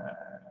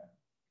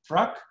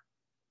track.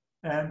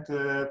 And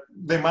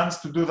they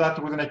managed to do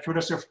that with an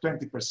accuracy of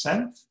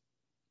 20%.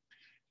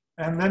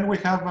 And then we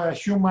have a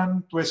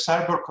human to a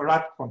cyborg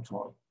rat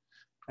control.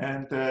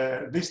 And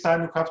this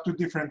time you have 2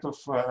 different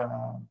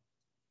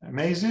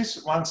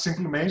mazes, one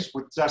simple maze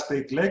with just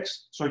 8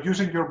 legs. So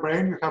using your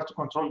brain, you have to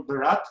control the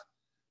rat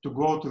to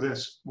go to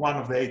one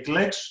of the 8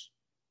 legs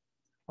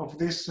of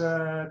this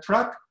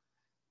track.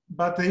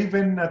 But they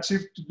even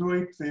achieved to do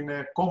it in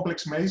a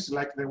complex maze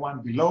like the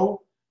one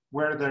below,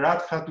 where the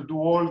rat had to do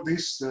all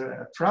this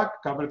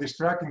cover this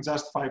track in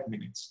just 5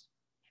 minutes.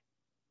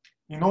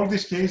 In all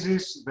these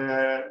cases,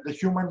 the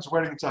human is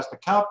wearing just a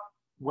cap,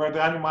 where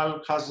the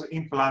animal has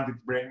implanted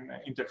brain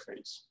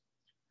interface.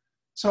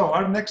 So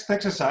our next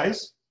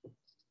exercise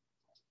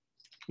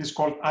is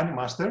called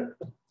Animaster.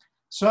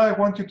 So I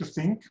want you to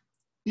think,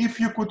 if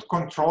you could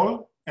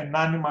control an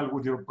animal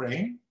with your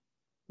brain,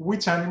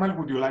 which animal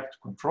would you like to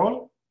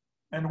control,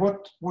 and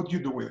what would you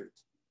do with it?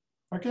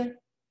 Okay,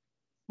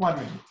 1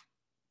 minute.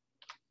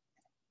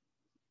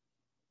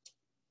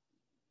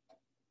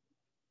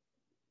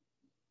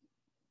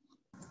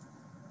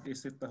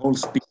 Is it the whole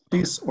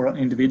species or an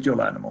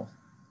individual animal?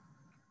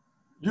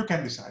 You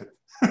can decide.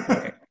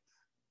 Okay.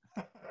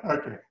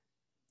 Okay.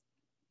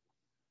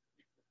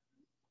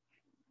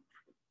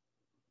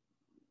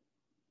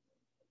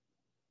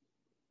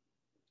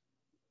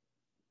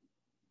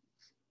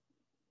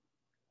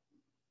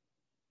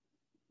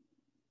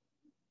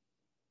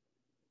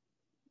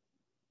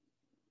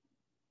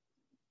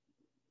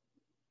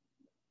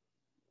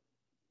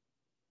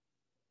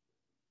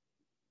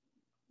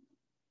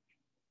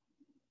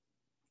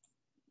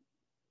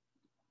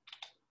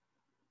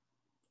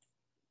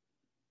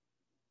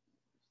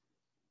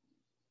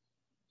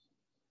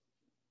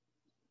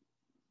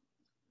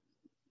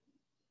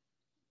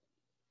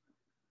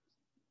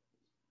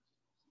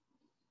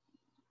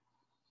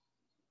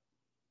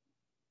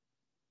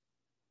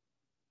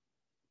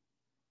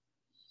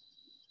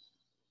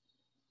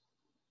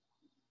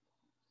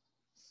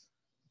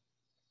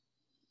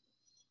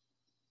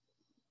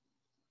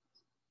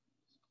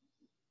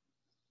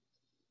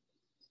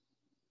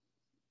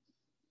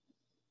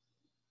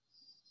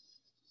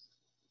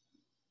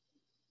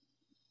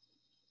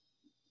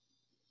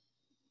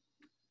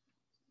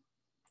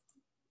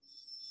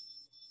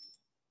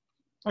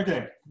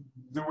 Okay,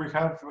 do we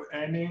have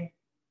any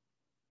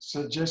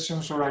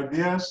suggestions or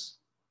ideas?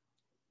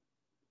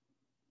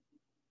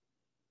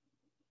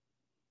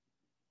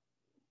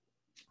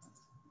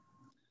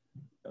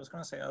 I was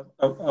going to say,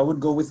 I would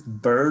go with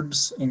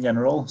birds in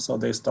general, so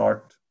they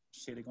start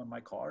shitting on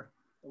my car.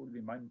 That would be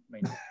my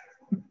main.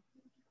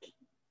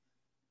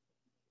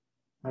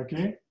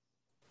 Okay.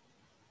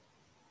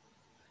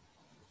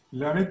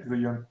 Leonid, do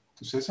you want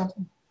to say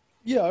something?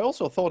 Yeah, I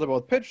also thought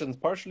about pigeons,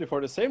 partially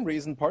for the same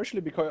reason,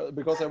 partially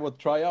because I would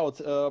try out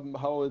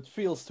how it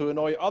feels to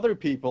annoy other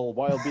people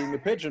while being a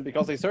pigeon,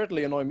 because they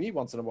certainly annoy me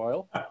once in a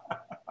while.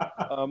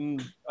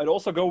 I'd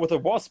also go with a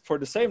wasp for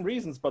the same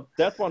reasons, but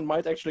that one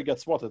might actually get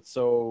swatted,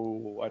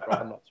 so I'd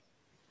rather not.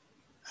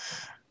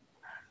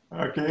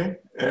 Okay,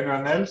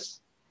 anyone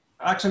else?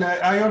 Actually,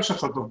 I also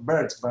thought of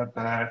birds, but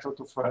I thought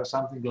of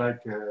something like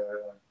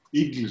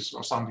eagles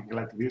or something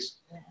like this,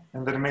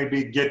 and then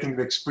maybe getting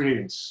the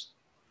experience.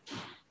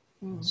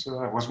 So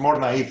I was more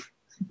naive.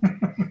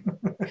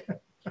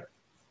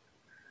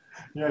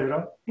 Yeah, you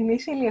know?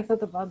 Initially, I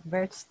thought about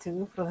birds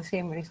too, for the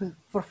same reason,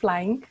 for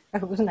flying. I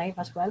was naive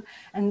as well.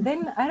 And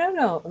then, I don't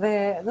know,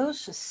 those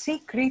sea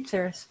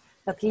creatures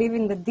that live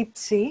in the deep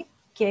sea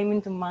came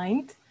into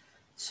mind.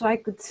 So I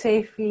could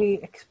safely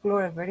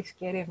explore a very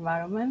scary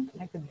environment,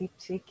 like the deep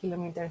sea,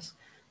 kilometers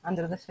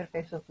under the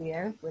surface of the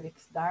earth, where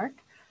it's dark.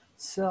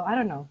 So I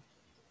don't know.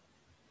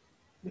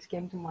 This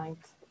came to mind.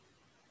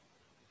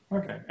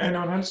 Okay,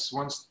 anyone else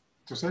wants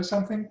to say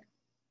something?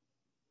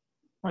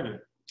 Okay.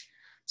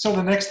 So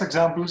the next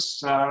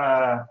examples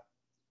are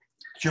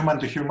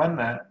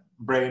human-to-human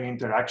brain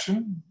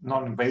interaction,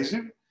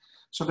 non-invasive.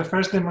 So the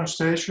first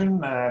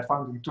demonstration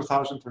found in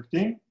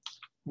 2013,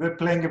 they're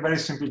playing a very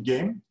simple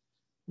game.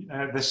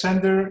 The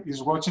sender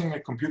is watching a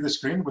computer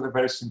screen with a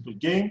very simple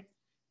game.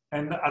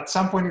 And at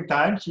some point in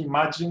time, he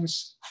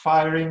imagines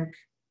firing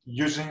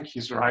using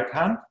his right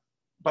hand,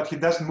 but he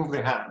doesn't move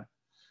the hand.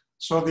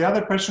 So the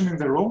other person in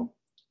the room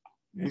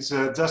is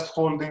just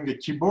holding a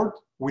keyboard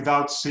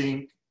without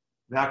seeing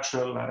the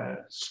actual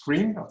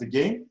screen of the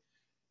game.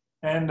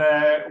 And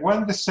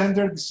when the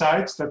sender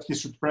decides that he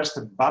should press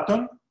the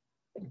button,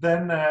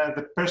 then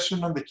the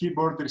person on the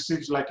keyboard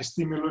receives like a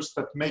stimulus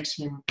that makes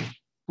him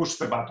push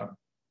the button.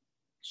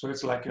 So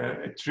it's like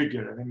a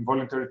trigger, an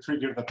involuntary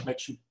trigger that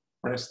makes you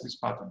press this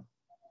button.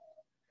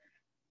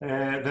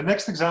 The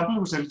next example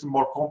was a little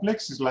more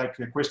complex. It's like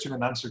a question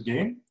and answer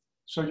game.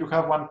 So you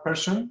have one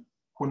person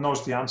who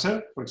knows the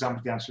answer. For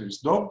example, the answer is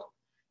dog.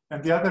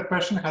 And the other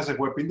person has a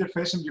web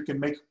interface and you can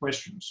make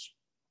questions.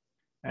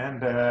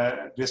 And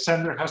the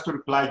sender has to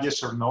reply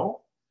yes or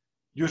no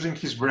using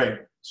his brain.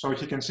 So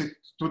he can see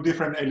two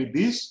different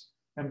LEDs.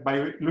 And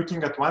by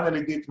looking at one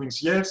LED, it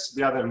means yes,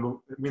 the other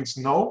means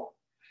no.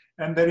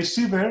 And the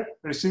receiver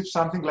receives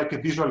something like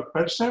a visual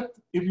percept.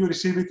 If you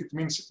receive it, it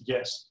means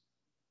yes.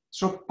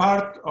 So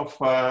part of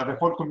the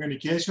whole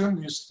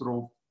communication is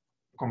through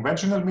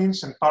conventional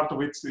means, and part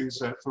of it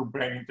is through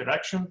brain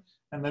interaction.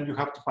 And then you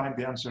have to find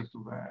the answer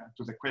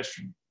to the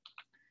question.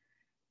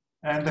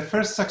 And the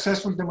first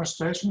successful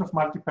demonstration of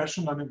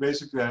multi-person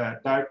non-invasive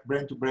direct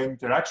brain-to-brain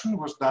interaction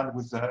was done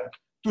with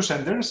two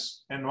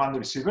senders and one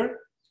receiver.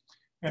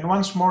 And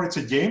once more, it's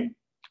a game.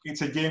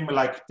 It's a game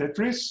like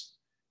Tetris.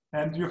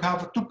 And you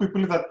have two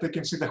people that they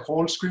can see the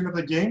whole screen of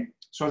the game.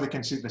 So they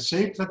can see the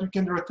shape that you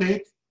can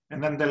rotate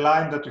and then the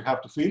line that you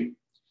have to fill.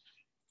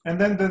 And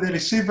then the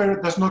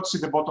receiver does not see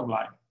the bottom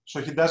line. So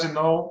he doesn't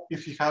know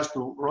if he has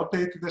to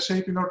rotate the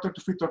shape in order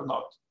to fit or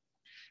not.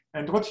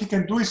 And what he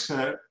can do is,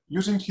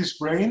 using his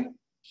brain,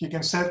 he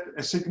can set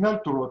a signal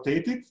to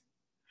rotate it.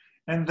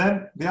 And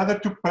then the other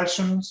two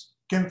persons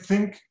can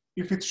think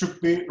if it should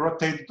be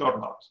rotated or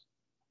not.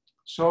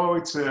 So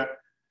it's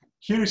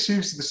he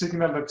receives the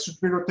signal that should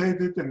be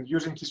rotated, and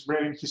using his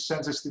brain, he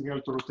sends a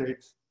signal to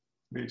rotate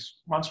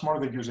this. Once more,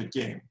 they use a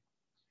game.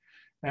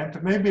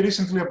 And maybe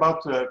recently,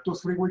 about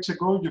 2-3 weeks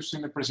ago, you've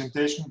seen a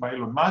presentation by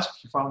Elon Musk.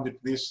 He founded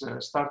this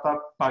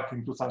startup back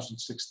in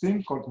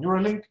 2016 called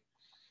Neuralink.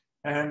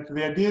 And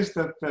the idea is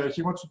that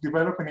he wants to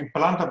develop an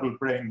implantable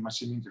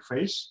brain-machine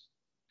interface.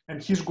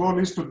 And his goal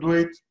is to do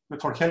it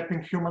for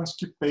helping humans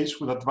keep pace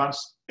with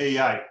advanced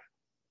AI.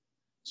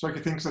 So he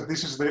thinks that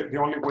this is the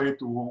only way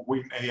to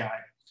win AI.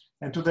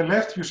 And to the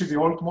left, you see the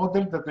old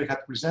model that they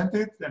had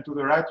presented. And to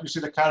the right, you see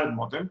the current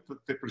model that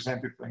they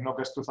presented in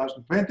August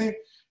 2020.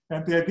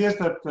 And the idea is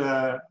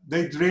that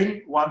they drill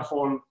one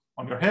hole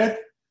on your head,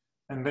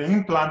 and they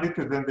implant it,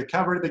 and then they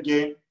cover it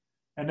again.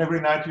 And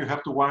every night you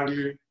have to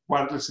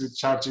wirelessly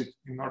charge it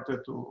in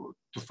order to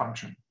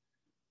function.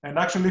 And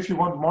actually, if you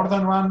want more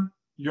than one,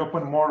 you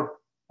open more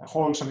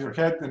holes on your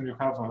head and you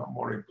have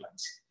more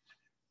implants.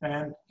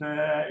 And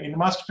in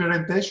Musk's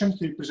presentation,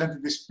 he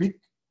presented this pig,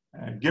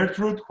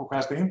 Gertrude, who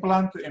has the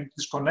implant and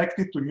is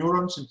connected to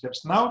neurons in her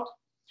snout.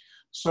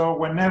 So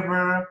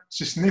whenever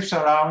she sniffs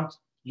around,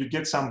 you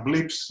get some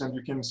blips and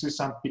you can see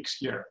some pigs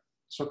here.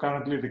 So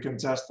currently they can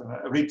just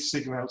read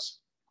signals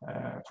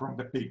from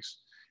the pigs.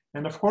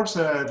 And of course,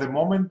 the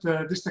moment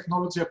this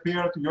technology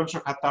appeared, you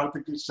also had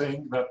articles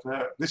saying that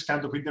this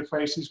kind of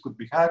interfaces could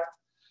be hacked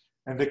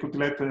and they could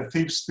let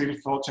thieves steal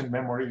thoughts and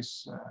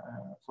memories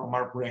from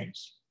our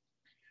brains.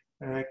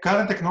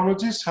 Current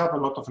technologies have a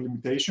lot of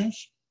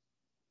limitations.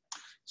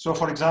 So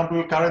for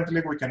example,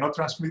 currently we cannot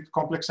transmit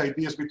complex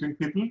ideas between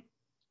people,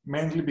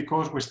 mainly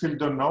because we still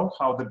don't know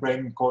how the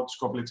brain encodes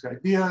complex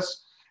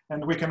ideas,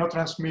 and we cannot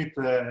transmit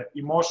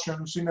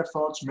emotions, inner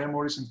thoughts,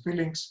 memories, and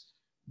feelings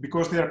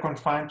because they are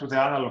confined to the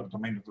analog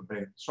domain of the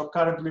brain. So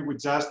currently we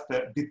just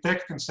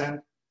detect and send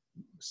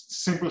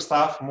simple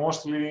stuff,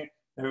 mostly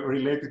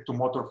related to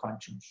motor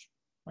functions.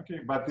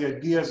 Okay, but the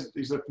idea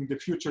is that in the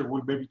future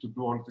we'll be able to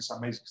do all this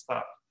amazing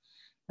stuff.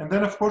 And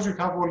then of course you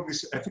have all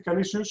these ethical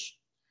issues.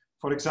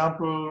 For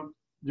example,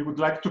 you would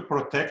like to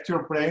protect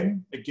your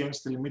brain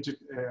against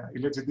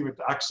illegitimate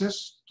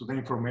access to the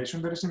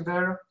information that is in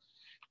there.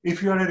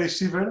 If you are a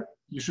receiver,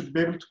 you should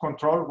be able to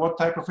control what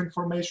type of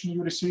information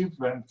you receive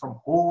and from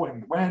who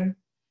and when.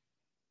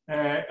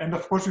 And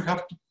of course, you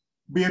have to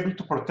be able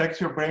to protect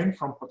your brain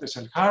from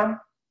potential harm.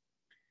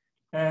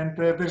 And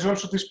there's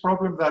also this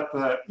problem that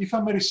if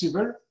I'm a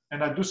receiver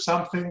and I do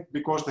something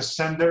because the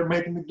sender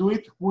made me do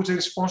it, who is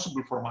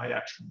responsible for my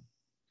action?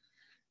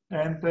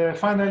 And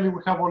finally,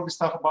 we have all this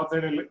stuff about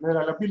the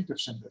reliability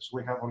of senders.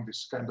 We have all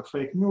this kind of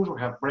fake news,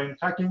 we have brain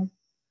hacking.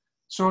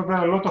 So there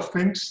are a lot of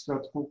things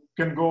that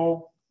can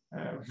go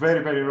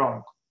very, very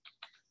wrong.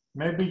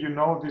 Maybe you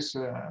know this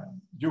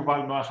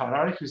Yuval Noah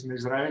Harari. He's an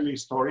Israeli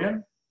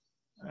historian.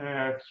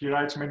 He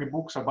writes many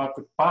books about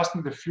the past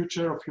and the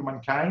future of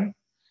humankind.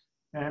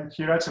 And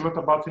he writes a lot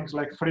about things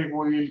like free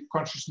will,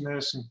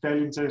 consciousness,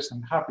 intelligence,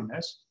 and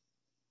happiness.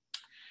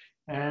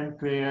 And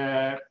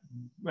a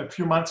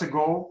few months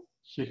ago,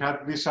 he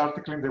had this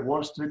article in the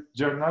Wall Street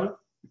Journal.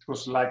 It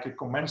was like a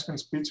commencement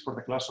speech for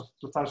the class of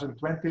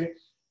 2020.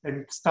 And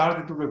it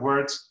started with the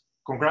words,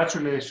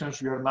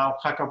 "Congratulations, you are now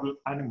hackable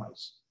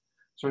animals."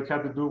 So it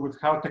had to do with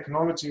how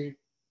technology,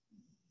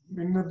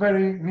 in the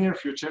very near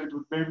future, it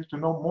would be able to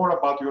know more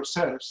about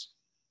yourselves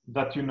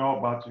than you know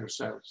about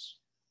yourselves.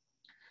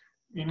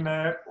 In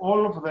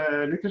all of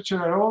the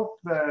literature I wrote,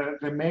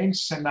 the main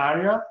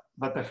scenario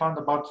that I found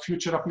about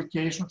future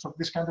applications of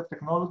this kind of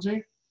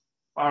technology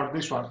are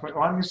this one.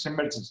 One is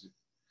emergency.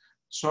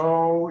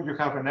 So you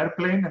have an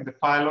airplane and the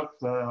pilot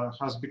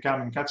has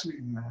become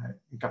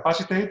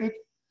incapacitated.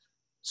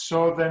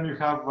 So then you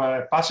have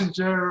a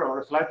passenger or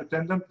a flight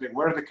attendant, they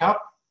wear the cap,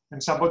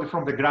 and somebody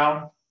from the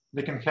ground,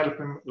 they can help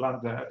him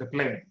land the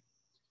plane.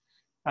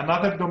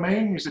 Another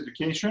domain is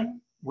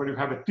education, where you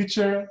have a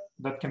teacher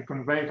that can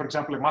convey, for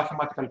example, a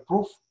mathematical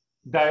proof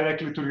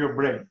directly to your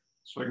brain.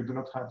 So you do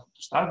not have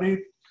to study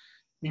it.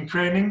 In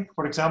training,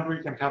 for example,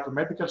 you can have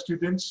medical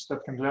students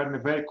that can learn a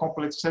very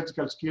complex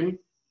surgical skill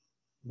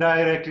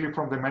directly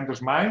from the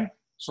mentor's mind.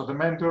 So the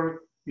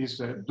mentor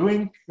is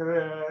doing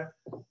the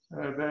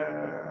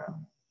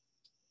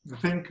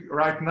thing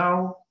right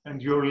now,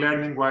 and you're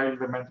learning while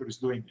the mentor is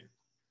doing it.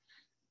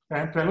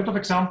 And a lot of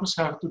examples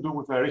have to do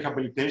with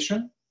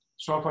rehabilitation.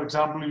 So for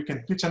example, you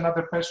can teach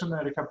another person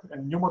a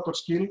new motor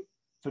skill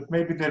that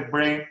maybe their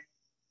brain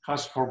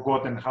has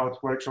forgotten how it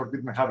works or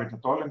didn't have it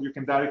at all, and you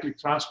can directly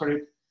transfer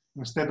it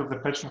instead of the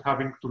person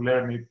having to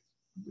learn it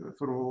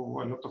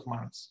through a lot of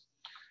months.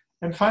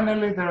 And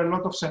finally, there are a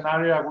lot of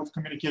scenarios with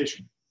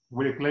communication.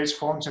 We replace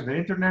phones and the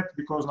internet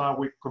because now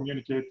we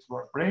communicate through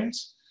our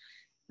brains.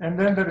 And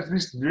then there is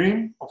this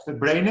dream of the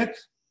brainet,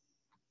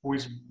 who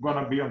is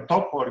going to be on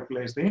top or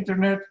replace the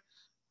internet.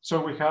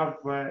 So we have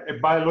a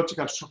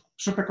biological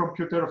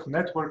supercomputer of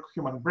network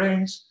human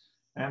brains,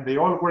 and they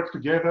all work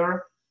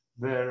together.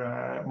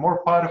 They're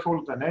more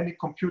powerful than any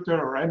computer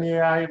or any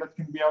AI that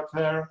can be out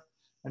there,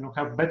 and we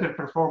have better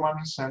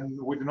performance,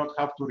 and we do not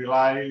have to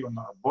rely on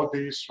our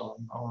bodies or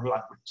on our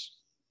language.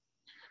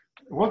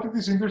 What it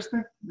is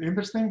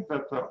interesting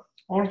that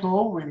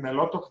although in a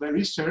lot of the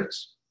research,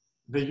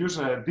 they use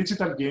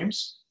digital games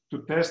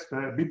to test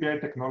BBI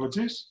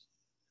technologies.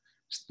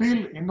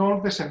 Still, in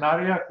all the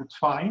scenario I could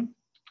find,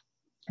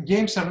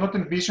 games are not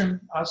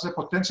envisioned as a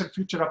potential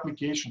future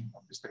application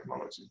of this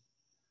technology.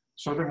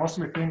 So they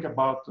mostly think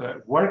about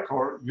work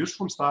or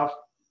useful stuff,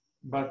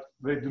 but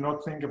they do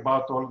not think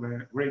about all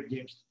the great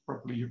games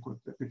probably you could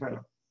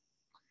develop.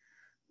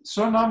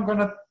 So now I'm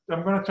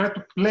gonna try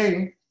to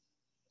play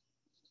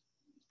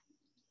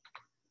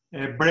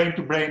a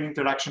brain-to-brain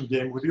interaction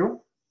game with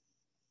you.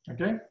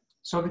 Okay,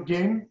 so the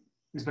game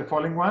is the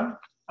following one.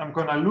 I'm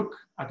gonna look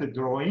at a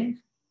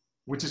drawing,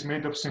 which is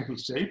made of simple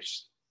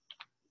shapes,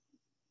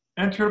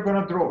 and you're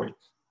gonna draw it,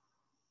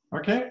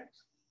 okay?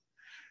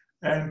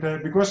 And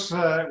because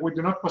we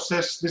do not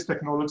possess this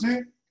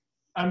technology,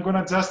 I'm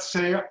gonna just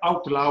say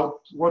out loud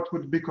what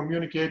would be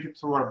communicated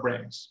through our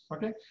brains,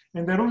 okay?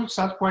 And the rules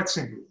are quite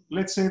simple.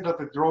 Let's say that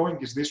the drawing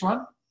is this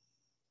one.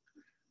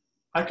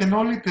 I can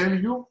only tell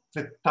you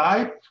the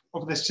type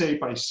of the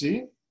shape I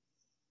see,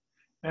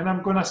 and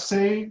I'm gonna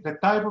say the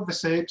type of the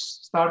shapes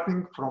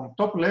starting from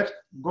top left,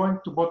 going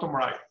to bottom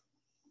right.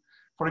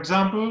 For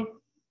example,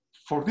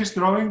 for this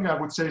drawing, I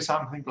would say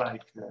something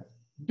like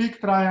big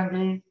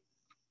triangle,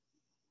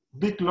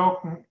 big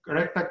long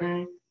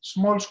rectangle,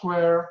 small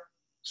square,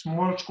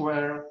 small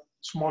square,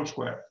 small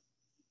square.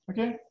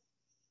 Okay?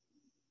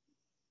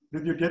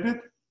 Did you get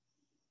it?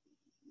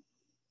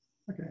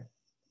 Okay.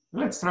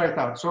 Let's try it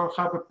out. So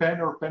have a pen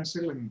or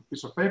pencil and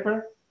piece of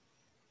paper.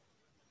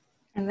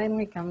 And then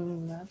we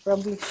can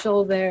probably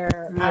show their...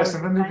 Yes,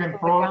 and then you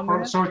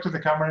can show it to the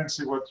camera and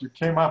see what you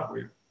came up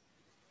with.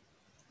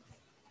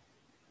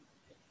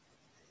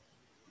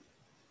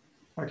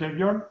 Okay,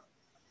 Bjorn?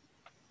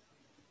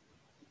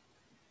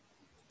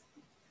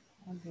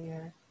 Oh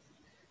dear.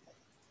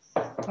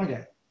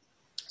 Okay,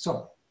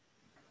 so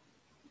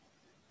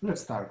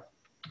let's start.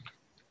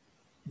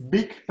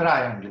 Big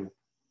triangle.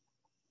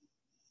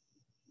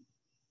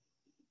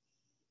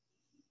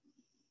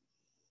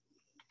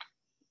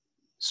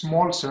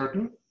 Small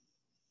circle.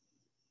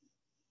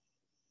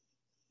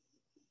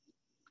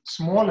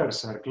 Smaller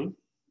circle.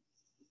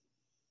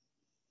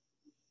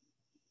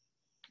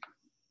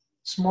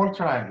 Small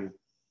triangle.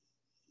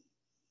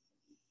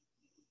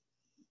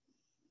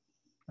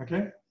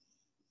 Okay?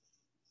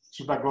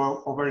 Should I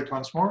go over it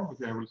once more?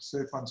 Okay, I will say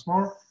it once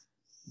more.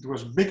 It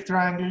was big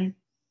triangle,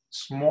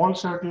 small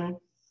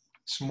circle,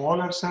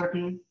 smaller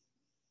circle,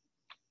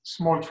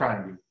 small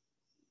triangle.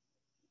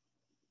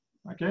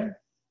 Okay?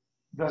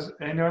 Does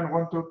anyone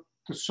want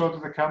to show to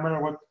the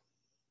camera what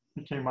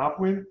he came up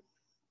with?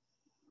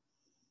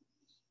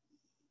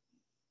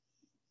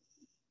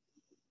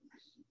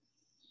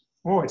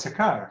 Oh, it's a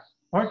car.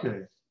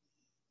 Okay.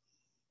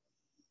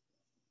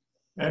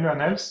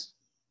 Anyone else?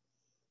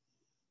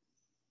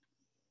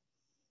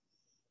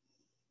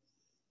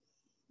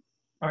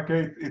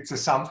 Okay, it's a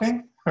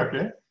something.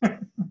 Okay.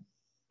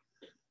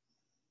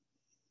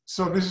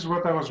 So this is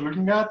what I was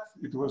looking at.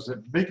 It was a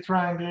big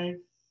triangle,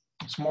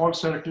 small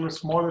circle,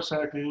 smaller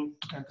circle,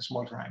 and a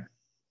small triangle.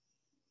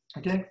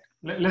 Okay,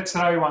 let's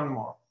try one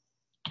more.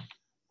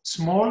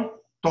 Small,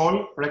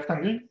 tall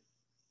rectangle.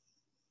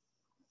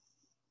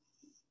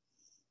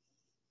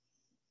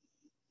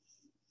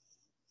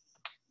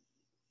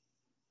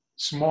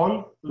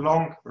 Small,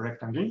 long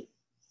rectangle.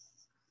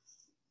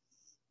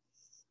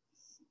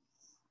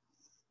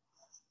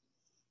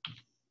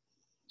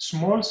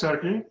 Small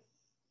circle.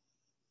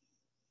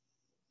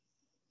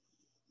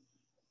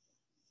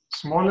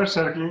 Smaller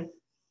circle.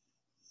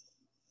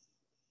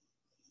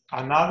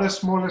 Another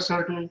smaller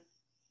circle.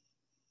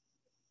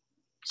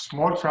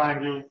 Small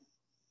triangle.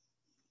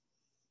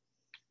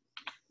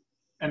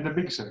 And a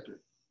big circle.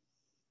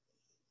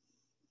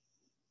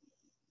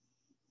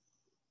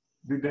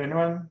 Did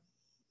anyone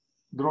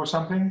draw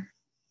something?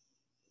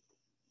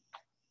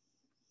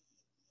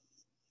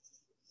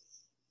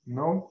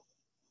 No?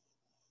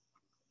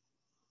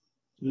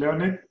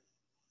 Leonid?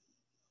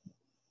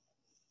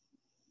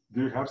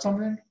 Do you have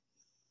something?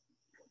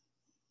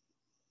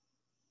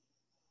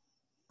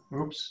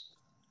 Oops.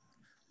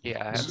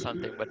 Yeah, I have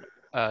something, but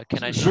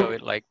can I show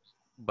it like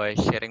by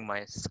sharing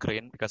my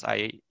screen? Because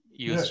I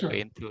use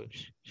Paint to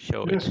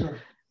show it. Sure.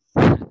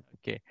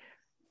 Okay.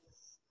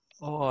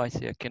 Oh, I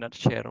see. I cannot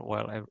share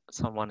while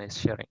someone is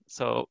sharing.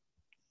 So,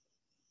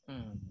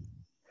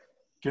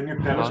 can you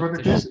tell us what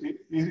it is?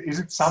 Is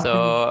it something?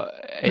 So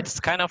it's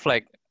kind of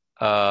like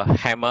a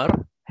hammer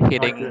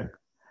hitting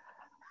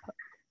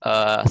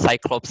a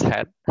Cyclops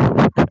head.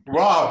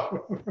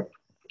 Wow.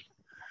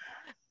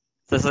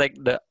 So it's like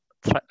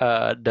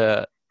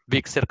the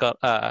big circle.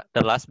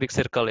 The last big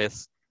circle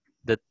is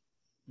the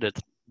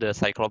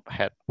Cyclops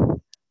head,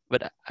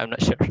 but I'm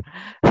not sure.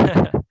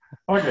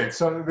 Okay,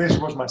 so this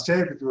was my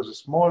shape. It was a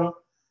small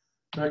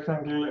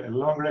rectangle, a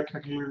long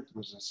rectangle. It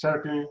was a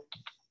circle,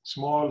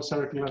 small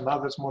circle,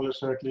 another smaller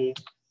circle,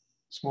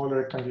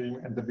 smaller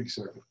rectangle, and the big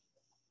circle.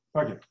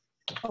 Okay.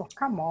 Oh,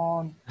 come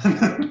on.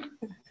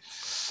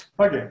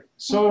 Okay,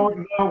 so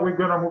now we're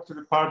gonna move to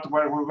the part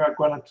where we're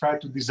gonna try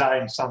to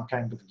design some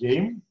kind of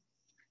game.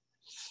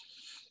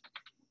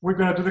 We're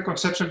gonna do the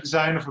conceptual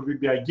design of a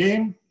VBI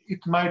game.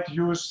 it might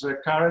use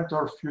current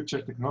or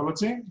future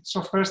technology.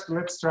 So first,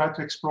 let's try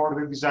to explore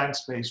the design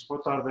space.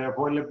 What are the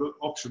available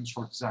options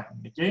for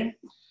designing a game?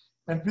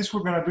 And this,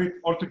 we're gonna do it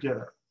all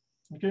together,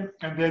 okay?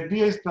 And the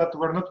idea is that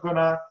we're not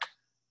gonna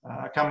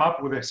come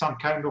up with some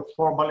kind of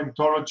formal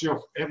ontology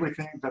of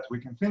everything that we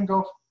can think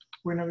of.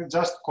 We're gonna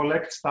just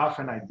collect stuff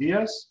and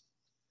ideas.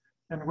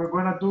 And we're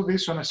gonna do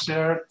this on a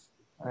shared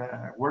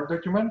Word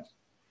document.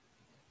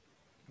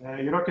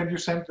 Iro, can you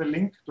send the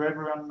link to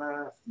everyone?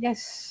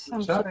 Yes,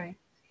 I'm sorry.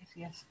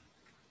 Yes.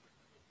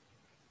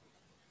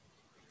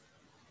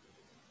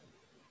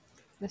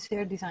 The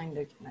shared design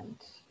document.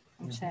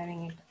 I'm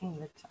sharing it in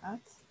the chat.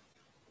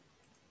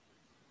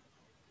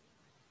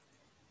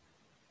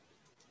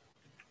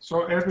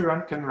 So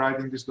everyone can write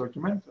in this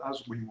document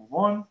as we move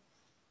on.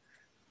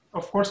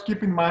 Of course,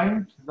 keep in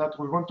mind that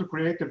we want to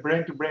create a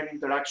brain-to-brain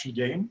interaction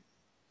game.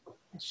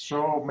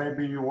 So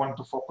maybe you want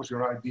to focus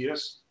your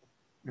ideas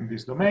in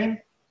this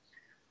domain.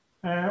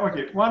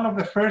 Okay, one of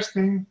the first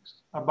things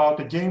about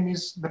a game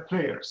is the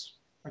players.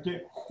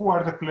 Okay, who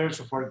are the players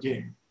of our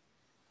game?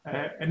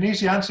 An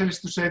easy answer is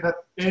to say that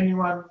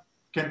anyone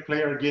can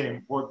play our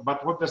game.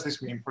 But what does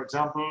this mean? For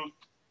example,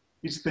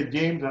 is it a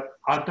game that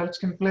adults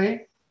can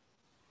play?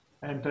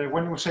 And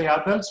when we say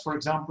adults, for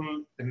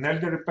example, an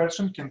elderly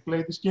person can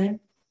play this game.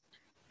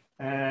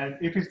 And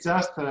if it's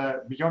just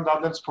beyond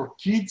adults for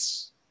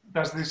kids,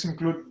 does this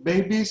include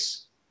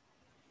babies?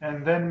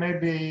 And then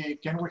maybe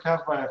can we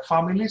have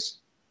families?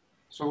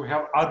 So we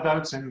have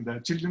adults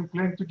and children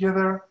playing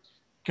together.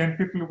 Can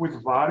people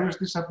with various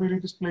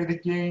disabilities play the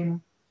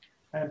game?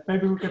 And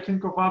maybe we can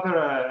think of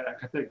other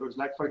categories,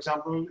 like for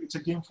example, it's a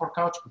game for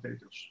couch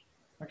potatoes,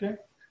 okay?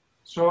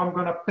 So I'm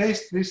gonna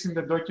paste this in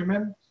the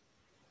document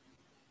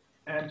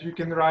and you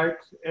can write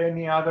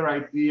any other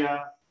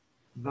idea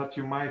that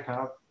you might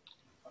have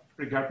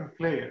regarding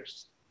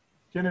players.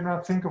 Can you now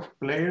think of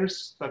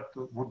players that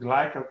would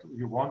like or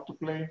you want to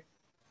play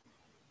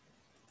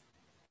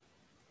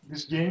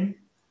this game?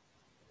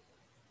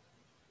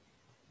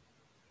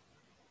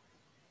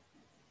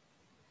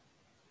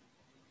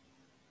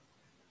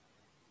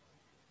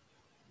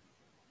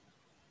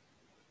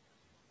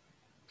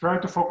 Try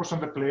to focus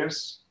on the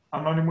players,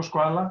 Anonymous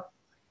Koala,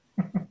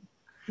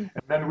 and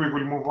then we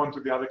will move on to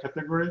the other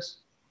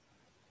categories.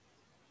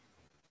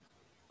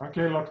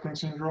 Okay, locked-in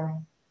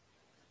syndrome.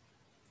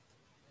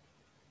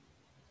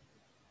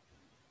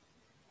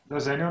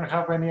 Does anyone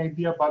have any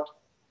idea about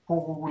who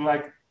we would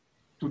like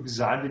to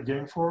design the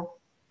game for?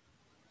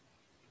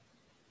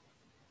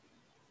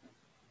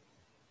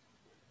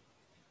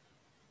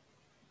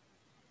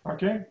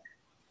 Okay.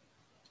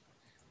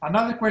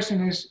 Another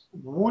question is,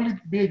 will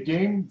it be a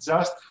game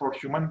just for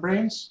human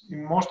brains?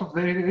 In most of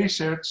the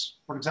research,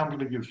 for example,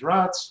 they use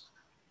rats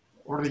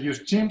or they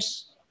use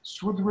chimps.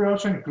 Should we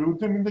also include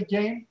them in the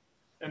game?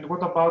 And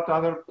what about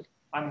other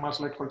animals,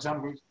 like, for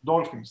example,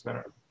 dolphins that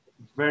are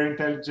very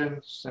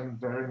intelligent and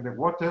they're in the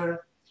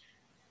water?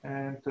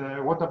 And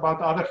what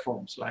about other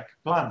forms, like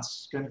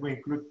plants? Can we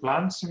include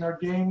plants in our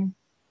game?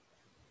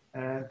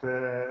 And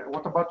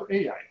what about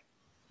AI?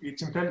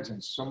 It's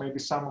intelligence. So maybe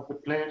some of the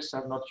players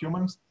are not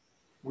humans.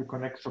 We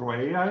connect through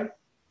AI,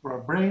 through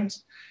our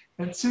brains.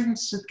 And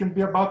since it can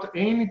be about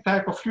any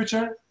type of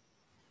future,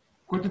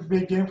 could it be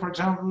a game, for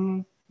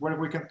example, where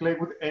we can play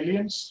with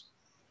aliens?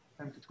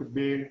 And it could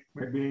be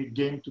maybe a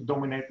game to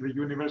dominate the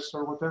universe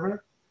or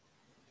whatever.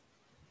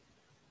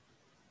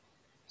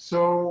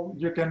 So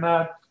you can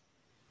add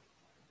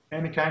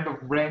any kind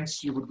of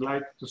brains you would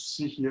like to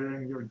see here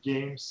in your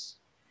games.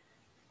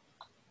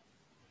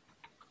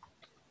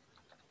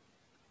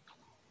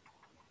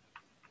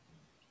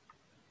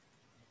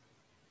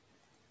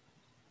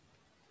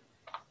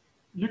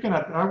 You can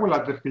add, I will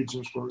add the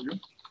pigeons for you.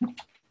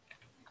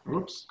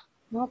 Oops.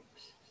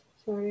 Oops,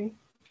 sorry.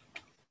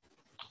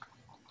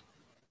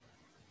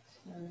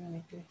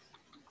 Like this.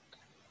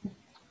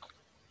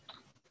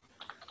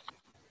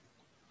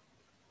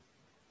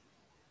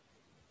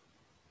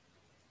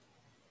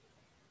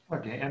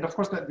 Okay, and of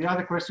course the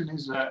other question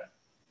is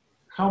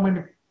how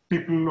many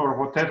people or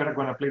whatever are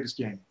going to play this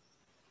game?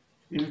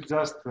 Is it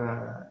just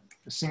a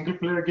single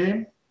player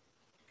game?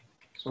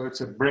 So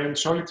it's a brain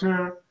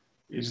solitaire?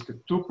 Is it a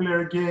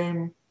two-player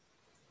game?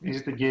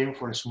 Is it a game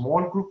for a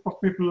small group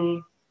of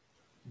people?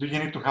 Do you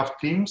need to have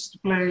teams to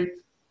play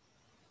it?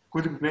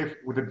 Could you play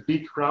with a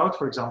big crowd,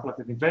 for example, at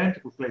an event?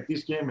 We play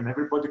this game and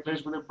everybody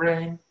plays with a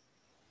brain.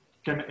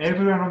 Can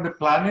everyone on the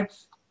planet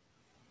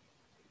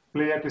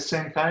play at the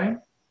same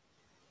time?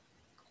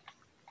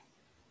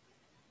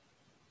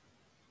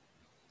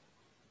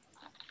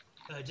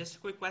 Just a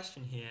quick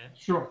question here.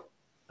 Sure.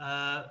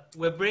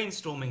 We're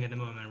brainstorming at the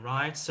moment,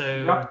 right? So,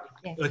 yep.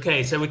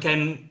 Okay, so we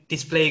can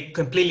display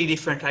completely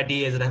different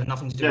ideas that have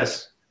nothing to do with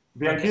Yes.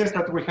 The idea is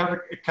that we have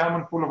a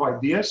common pool of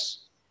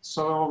ideas.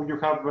 So you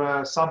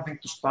have something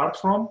to start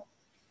from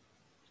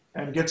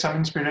and get some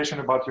inspiration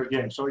about your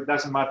game. So it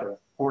doesn't matter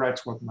who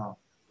writes what now.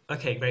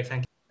 Okay, great,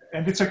 thank you.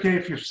 And it's okay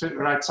if you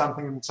write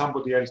something and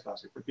somebody else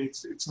does it. Okay?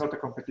 It's not a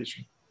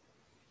competition.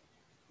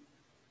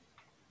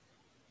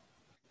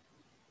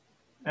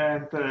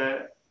 And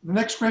The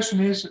next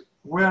question is,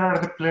 where are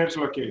the players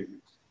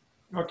located?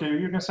 Okay,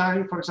 you can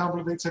say, for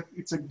example,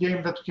 it's a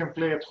game that you can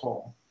play at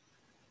home.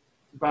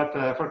 But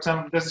for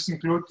example, does this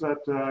include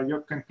that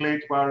you can play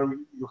it while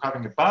you're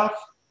having a bath?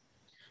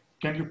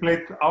 Can you play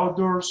it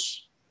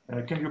outdoors?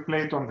 Can you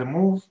play it on the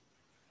move?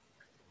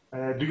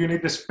 Do you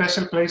need a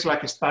special place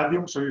like a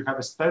stadium? So you have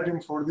a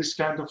stadium for this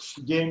kind of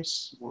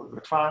games, or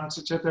the fans,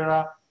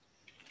 etc.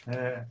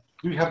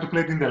 Do you have to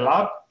play it in the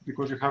lab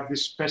because you have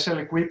this special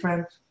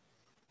equipment?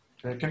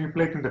 Can you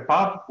play it in the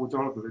pub with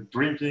all the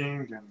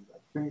drinking and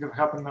things that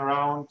happen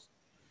around?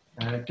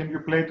 Can you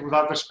play it with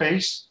other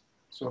space?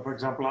 So for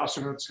example,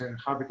 astronauts can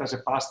have it as a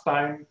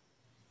pastime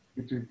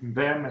between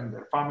them and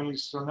their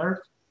families on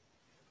Earth.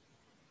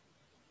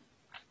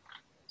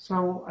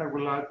 So I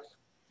will add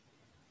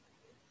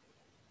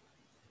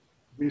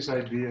these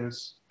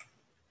ideas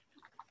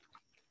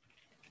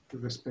to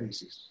the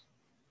spaces.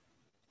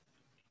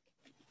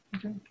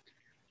 Okay.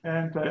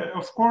 And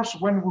of course,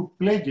 when we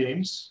play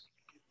games,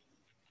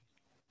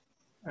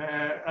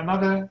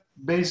 another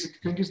basic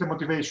thing is the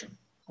motivation.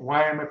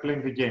 Why am I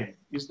playing the game?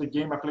 Is the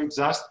game I play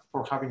just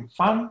for having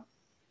fun?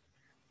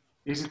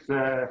 Is it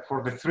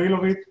for the thrill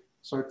of it?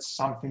 So it's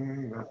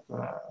something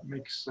that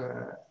makes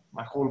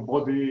my whole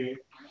body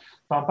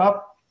pump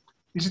up.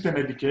 Is it an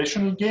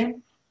educational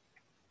game?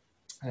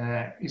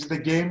 Is the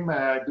game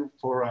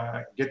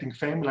for getting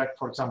fame, like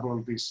for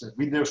example, these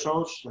video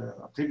shows,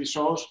 TV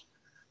shows,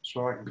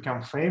 so I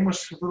become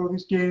famous through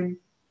this game?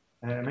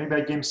 Maybe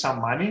I gain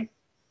some money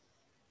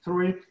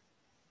through it.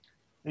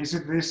 Is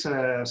it this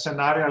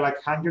scenario like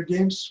Hunger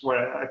Games,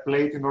 where I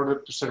play it in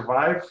order to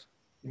survive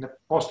in a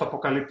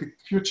post-apocalyptic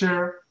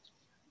future?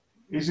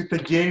 Is it a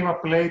game I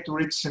play to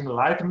reach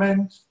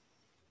enlightenment?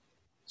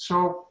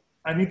 So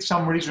I need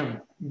some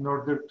reason in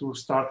order to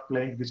start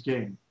playing this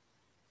game.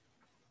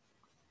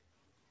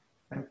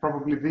 And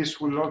probably this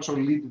will also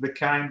lead to the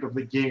kind of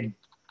the game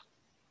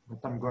that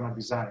I'm going to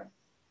design.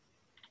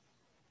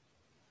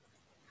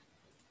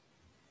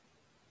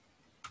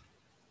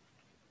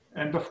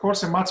 And of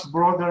course, a much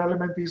broader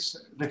element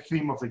is the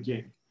theme of the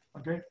game,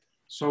 okay?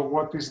 So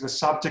what is the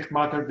subject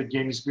matter the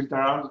game is built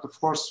around? Of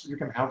course, you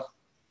can have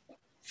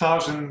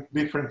 1,000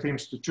 different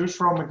themes to choose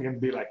from. It can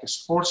be like a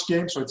sports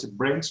game, so it's a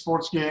brain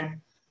sports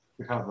game.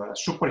 You have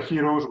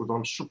superheroes with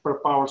all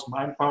superpowers,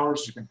 mind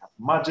powers. You can have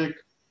magic.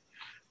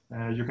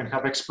 You can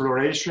have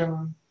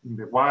exploration in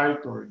the wild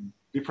or in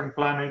different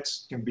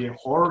planets. It can be a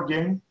horror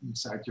game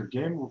inside your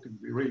game, which can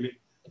be really,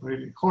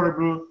 really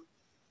horrible.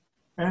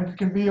 And it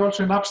can be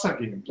also an abstract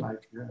game,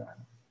 like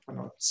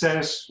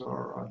chess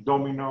or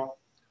domino.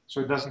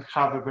 So it doesn't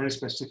have a very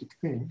specific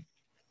theme,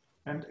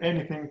 and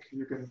anything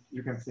you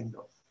can think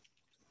of.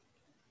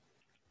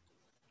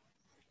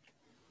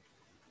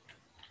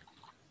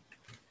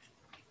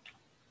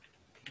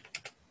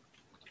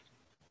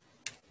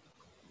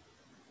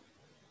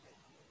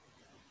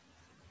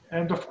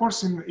 And of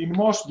course, in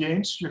most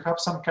games, you have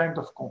some kind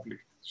of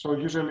conflict. So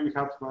usually you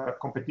have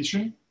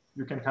competition.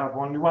 You can have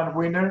only one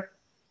winner.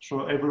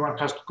 So everyone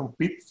has to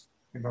compete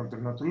in order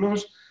not to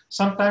lose.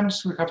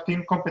 Sometimes we have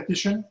team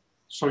competition.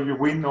 So you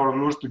win or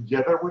lose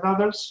together with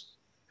others.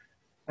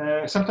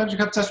 Sometimes you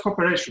have just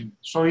cooperation.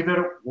 So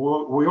either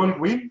we all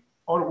win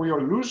or we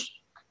all lose.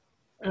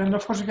 And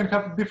of course, you can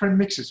have different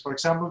mixes. For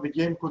example, the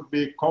game could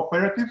be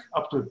cooperative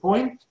up to a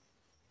point,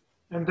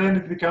 and then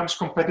it becomes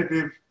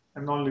competitive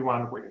and only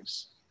one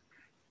wins.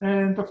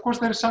 And of course,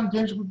 there are some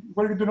games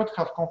where you do not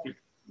have conflict.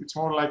 It's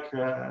more like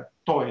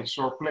toys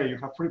or play. You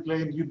have free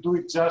play and you do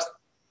it just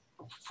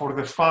for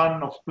the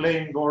fun of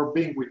playing or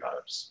being with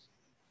others.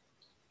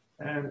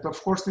 And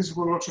of course, this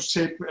will also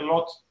shape a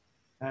lot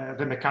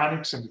the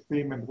mechanics and the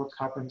theme and what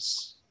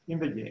happens in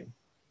the game.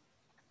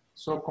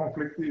 So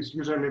conflict is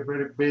usually a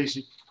very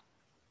basic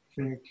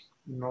thing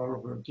in all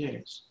of the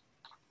games.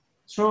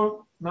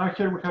 So now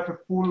here we have a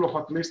pool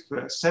of at least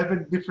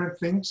 7 different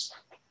things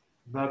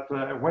that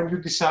when you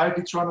decide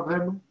each one of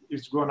them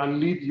is going to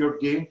lead your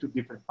game to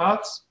different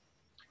paths.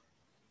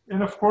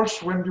 And of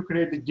course, when you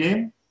create a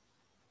game,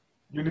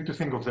 you need to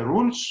think of the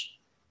rules,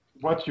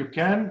 what you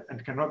can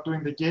and cannot do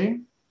in the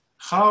game,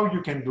 how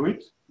you can do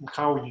it,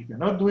 how you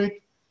cannot do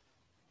it,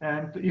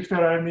 and if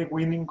there are any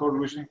winning or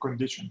losing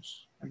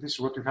conditions. And this is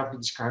what you have to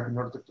describe in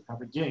order to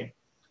have a game.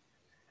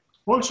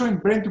 Also in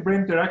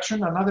brain-to-brain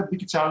interaction, another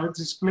big challenge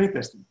is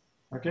playtesting,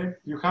 okay?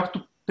 You have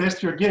to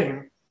test your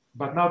game,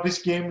 but now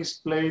this game is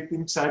played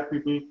inside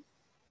people's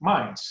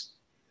minds.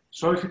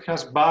 So if it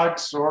has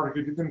bugs or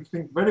you didn't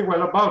think very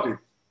well about it,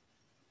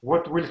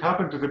 what will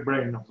happen to the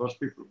brain of those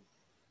people?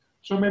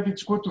 So maybe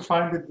it's good to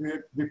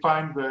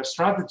define the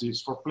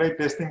strategies for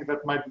playtesting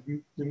that might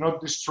not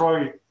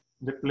destroy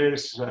the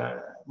players'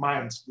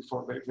 minds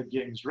before the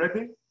game is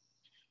ready.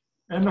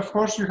 And of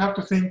course, you have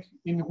to think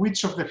in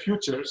which of the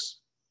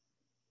futures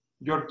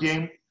your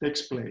game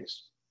takes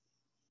place.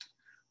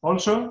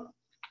 Also,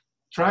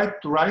 try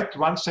to write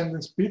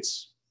 1-sentence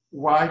pitch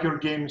why your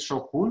game is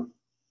so cool,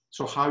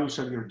 so how you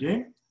sell your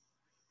game.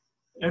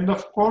 And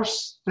of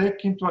course,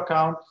 take into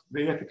account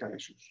the ethical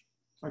issues.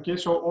 Okay,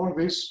 so all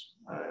this,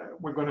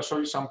 we're going to show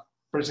you some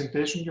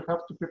presentation you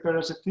have to prepare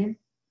as a team.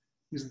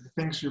 is the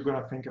things you're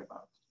going to think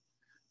about.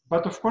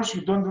 But of course,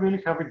 you don't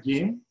really have a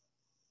game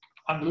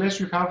unless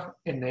you have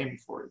a name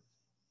for it.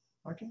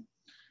 Okay.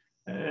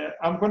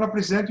 I'm going to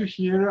present you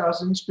here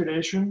as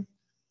inspiration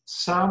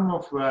some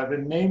of the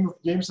name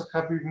of games that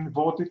have been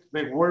voted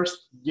the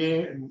worst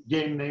game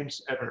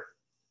names ever.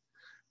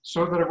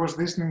 So there was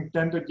this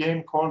Nintendo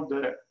game called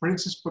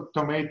Princess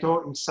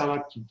Tomato in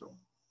Salad Kingdom.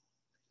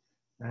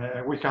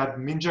 We had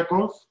Ninja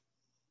Golf.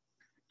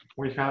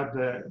 We had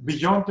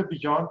Beyond the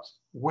Beyond,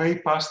 Way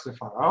Past the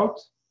Far Out.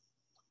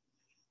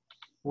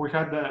 We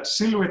had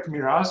Silhouette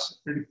Mirage,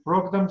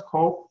 Reprogrammed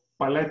Hope,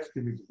 Palette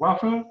Timid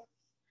Waffle.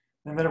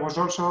 And there was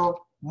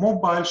also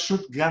Mobile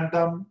Shoot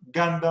Gundam,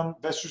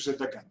 Gundam versus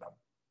Zeta Gundam.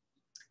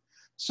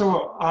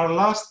 So our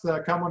last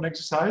common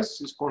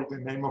exercise is called the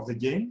name of the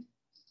game.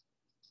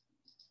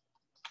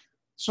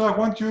 So I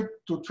want you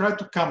to try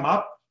to come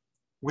up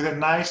with a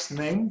nice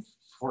name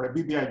for a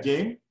BBI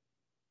game,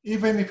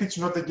 even if it's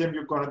not the game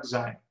you're going to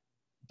design.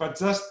 But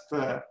just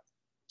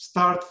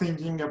start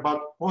thinking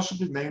about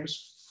possible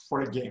names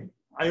for a game.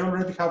 I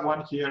already have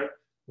one here.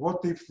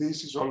 What if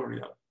this is all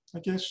real?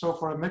 Okay, so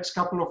for the next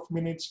couple of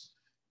minutes,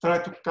 try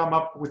to come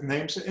up with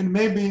names, and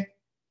maybe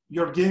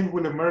your game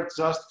will emerge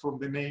just from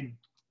the name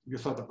you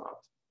thought about.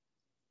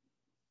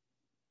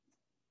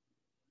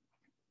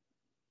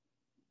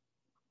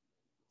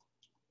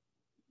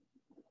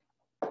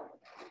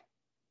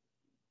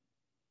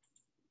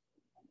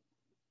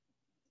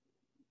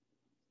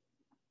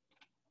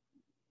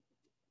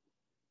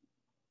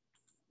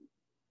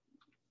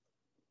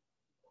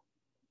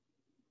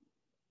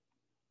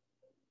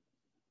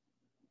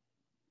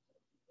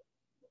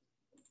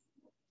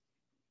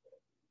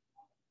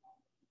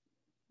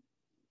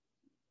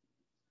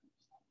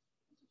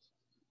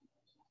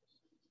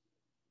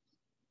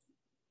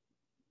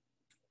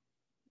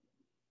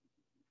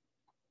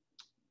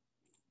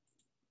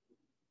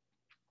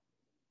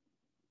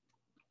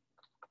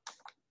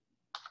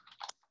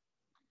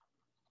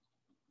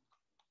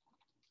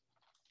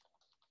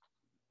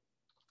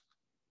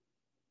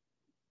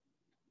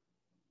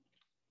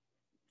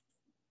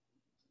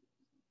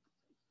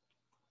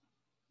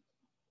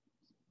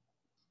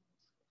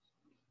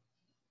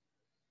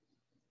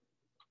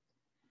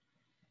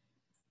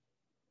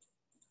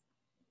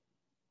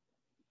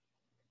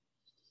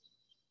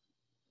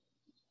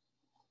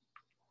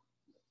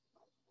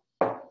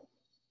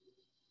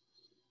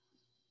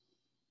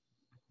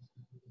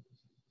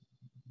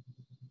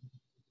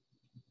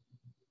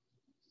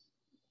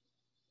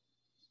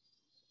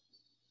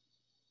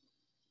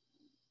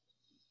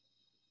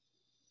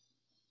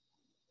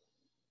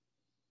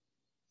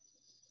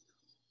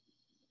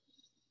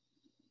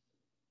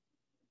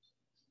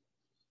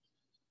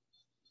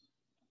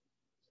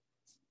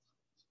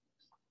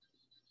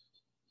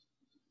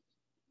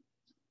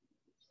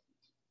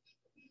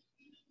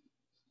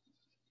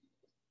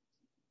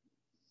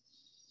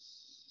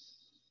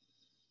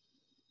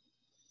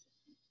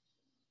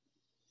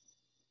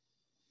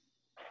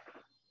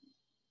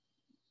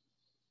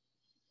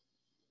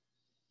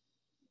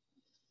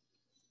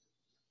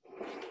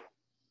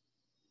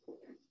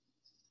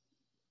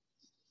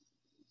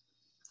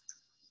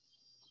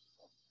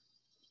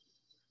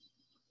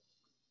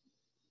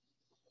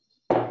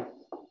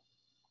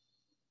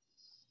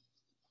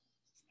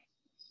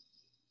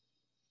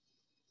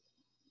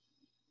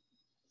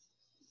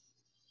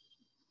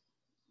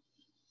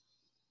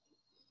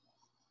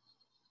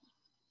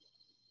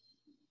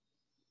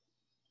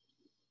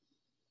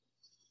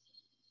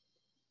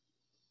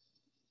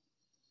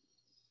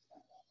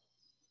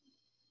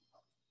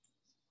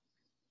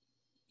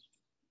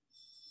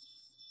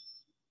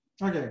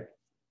 Okay,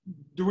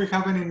 do we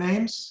have any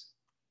names?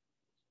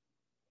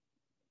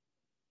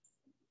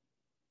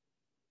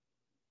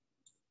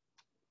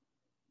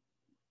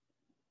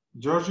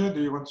 Giorgio,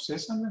 do you want to say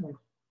something?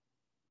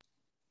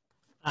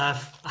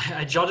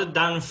 I jotted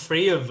down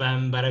 3 of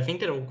them, but I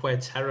think they're all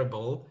quite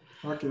terrible.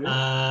 Okay.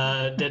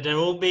 They're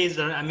all based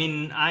on, I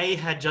mean, I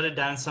had jotted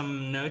down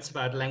some notes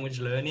about language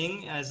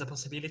learning as a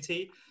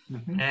possibility.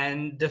 Mm-hmm.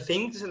 And the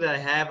things that I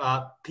have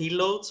are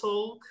Pillow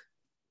Talk.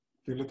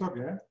 Pillow Talk,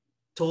 yeah.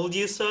 Told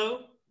You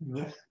So.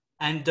 Yeah.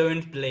 And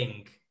Don't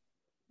Blink.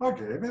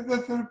 Okay,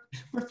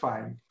 we're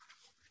fine.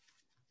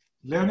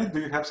 Leonid, do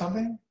you have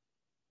something?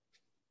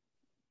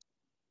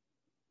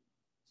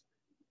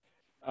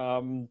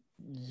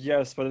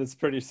 Yes, but it's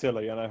pretty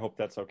silly, and I hope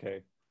that's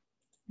okay.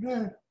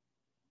 Yeah.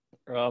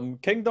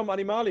 Kingdom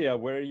Animalia,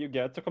 where you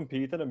get to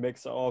compete in a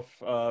mix of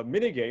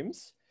mini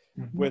games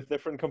with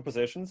different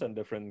compositions and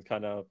different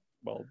kind of,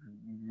 well,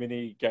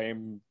 mini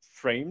game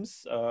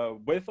frames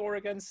with or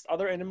against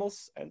other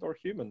animals and or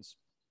humans.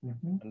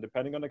 And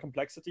depending on the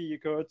complexity, you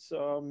could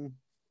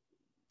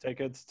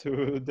take it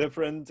to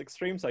different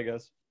extremes, I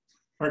guess.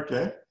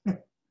 Okay.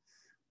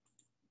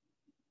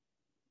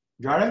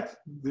 Garrett,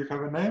 do you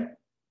have a name?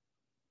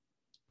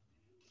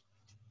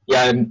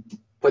 Yeah, I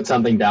put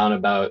something down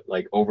about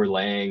like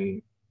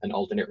overlaying an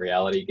alternate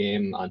reality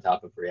game on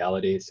top of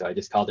reality. So I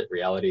just called it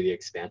Reality, the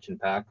Expansion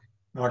Pack.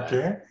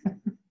 Okay.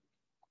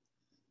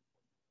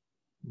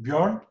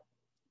 Bjorn?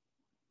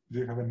 Do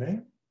you have a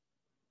name?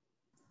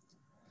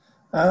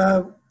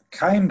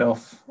 Kind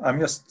of. I've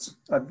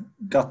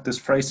got this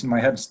phrase in my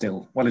head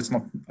still. Well, it's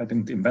not, I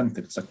didn't invent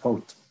it, it's a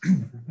quote.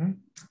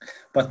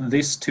 But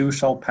this too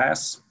shall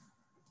pass.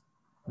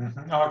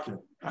 Okay,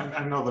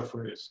 I know the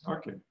phrase.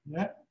 Okay,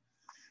 yeah.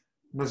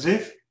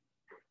 Nazif?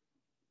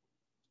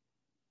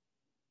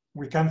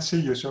 We can't see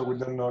you, so we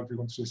don't know if you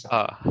want to say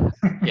something.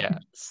 Yeah,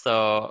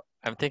 so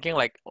I'm thinking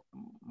like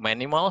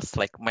manimals,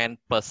 like man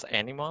plus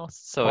animals.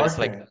 So it's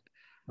like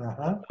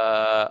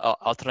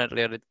alternate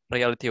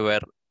reality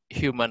where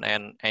human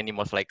and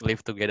animals like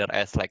live together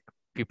as like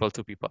people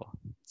to people.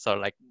 So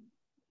like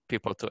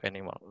people to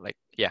animal, like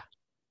yeah.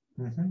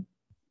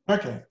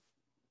 Okay.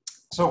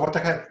 So what I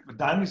have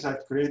done is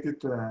I've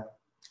created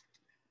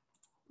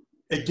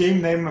a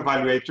game name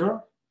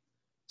evaluator.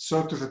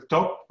 So to the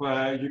top,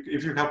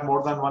 if you have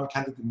more than one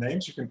candidate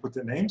names, you can put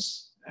the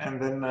names.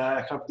 And then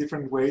I have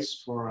different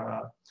ways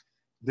for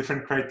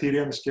different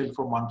criteria on the scale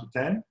from 1 to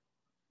 10.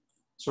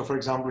 So for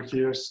example,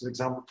 here's the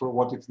example for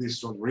what if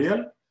this was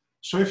real.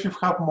 So if you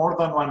have more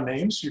than one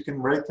names, you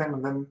can rate them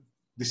and then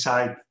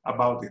decide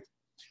about it.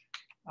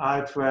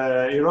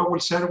 Iro will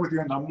share with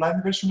you an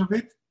online version of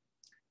it.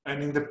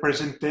 And in the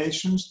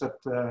presentations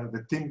that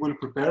the team will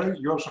prepare,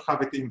 you also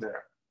have it in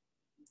there.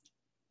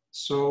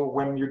 So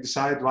when you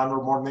decide one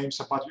or more names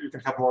about you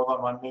can have more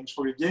than one names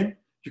for your game.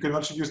 You can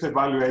also use the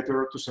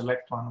evaluator to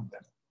select one of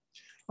them.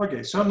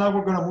 Okay, so now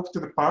we're going to move to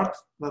the part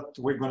that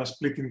we're going to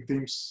split in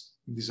teams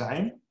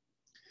design.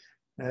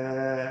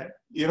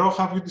 Iro,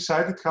 have you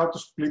decided how to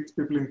split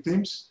people in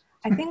teams?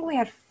 I think we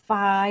are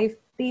 5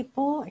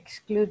 people,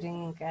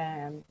 excluding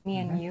me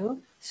and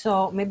you.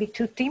 So maybe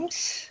 2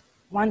 teams,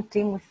 1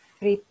 team with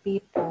 3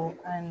 people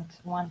and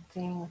 1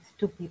 team with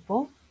 2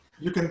 people.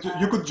 You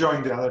could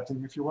join the other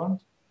team if you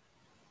want.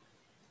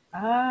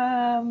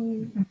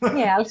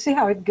 Yeah, I'll see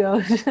how it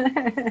goes.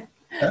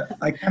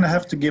 I kind of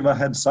have to give a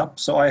heads up,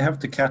 so I have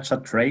to catch a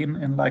train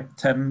in like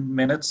 10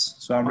 minutes.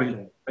 So I'm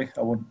really sorry,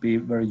 I won't be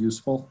very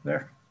useful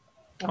there.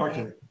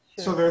 Okay.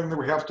 Sure. So then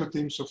we have 2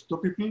 teams of 2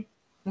 people.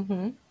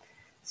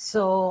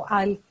 So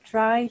I'll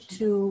try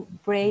to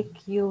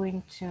break you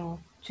into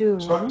 2.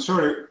 So,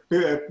 sorry,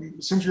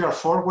 since you are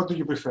 4, what do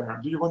you prefer?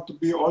 Do you want to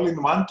be all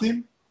in 1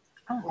 team,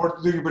 or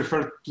do you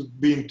prefer to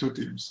be in 2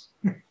 teams?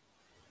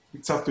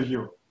 It's up to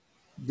you.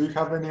 Do you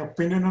have any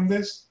opinion on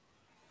this?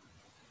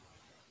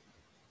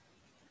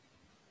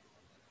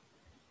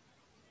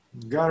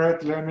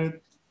 Garrett, Leonid,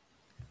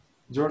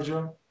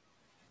 Giorgio?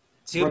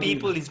 2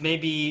 people is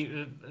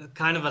maybe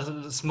kind of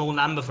a small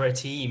number for a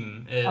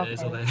team,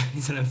 is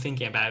what I'm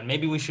thinking about.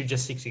 Maybe we should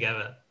just stick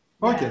together.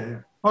 Okay,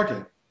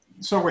 okay.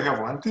 So we have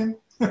 1 team.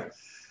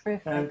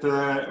 And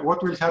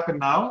what will happen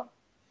now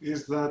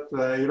is that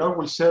Iro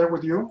will share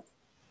with you.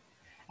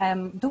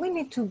 Do we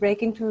need to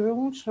break into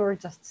rooms or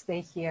just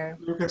stay here?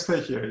 You can stay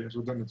here, yes,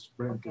 we don't need to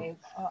break. Okay,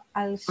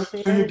 I'll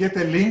share. So you get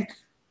a link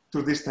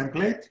to this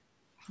template.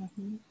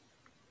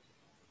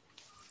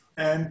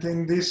 And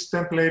in this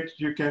template,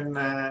 you can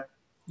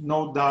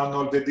note down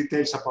all the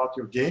details about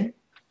your game.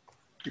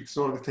 It's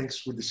all the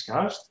things we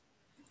discussed.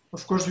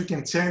 Of course, you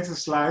can change the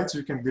slides.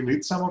 You can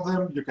delete some of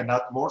them. You can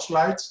add more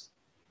slides.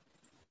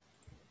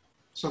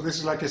 So this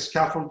is like a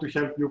scaffold to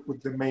help you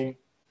put the main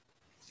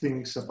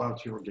things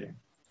about your game.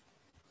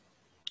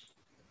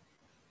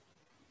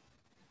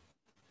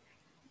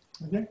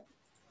 Okay.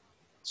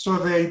 So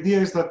the idea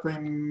is that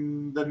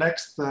in the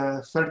next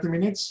 30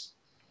 minutes,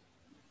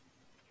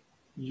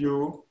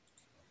 you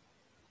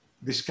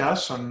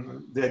discuss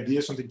on the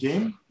ideas on the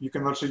game. You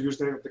can also use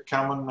the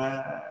common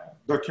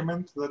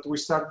document that we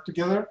started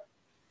together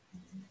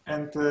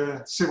and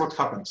see what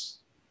happens.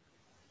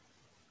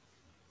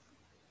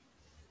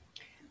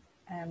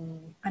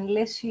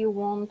 Unless you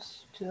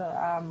want to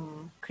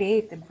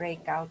create a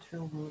breakout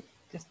room,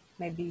 just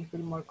maybe you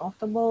feel more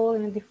comfortable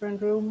in a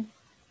different room.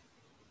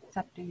 It's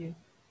up to you.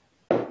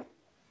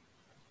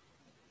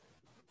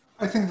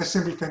 I think the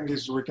simple thing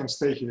is we can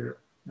stay here.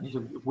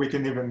 We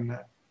can even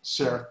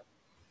share.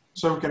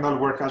 So we can all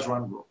work as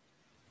one group.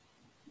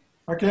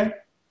 Okay?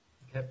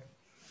 Yep.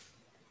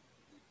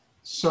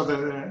 So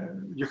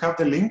you have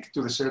the link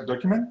to the shared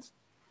document.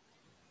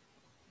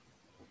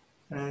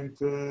 And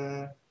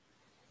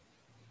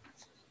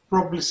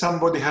probably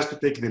somebody has to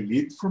take the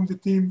lead from the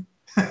team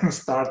and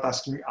start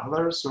asking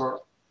others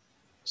or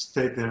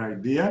state their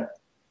idea.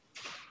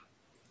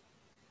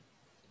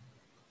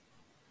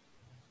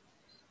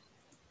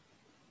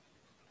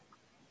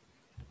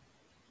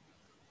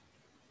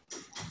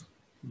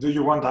 Do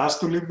you want us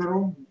to leave the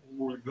room?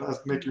 Will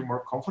that make you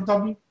more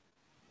comfortable?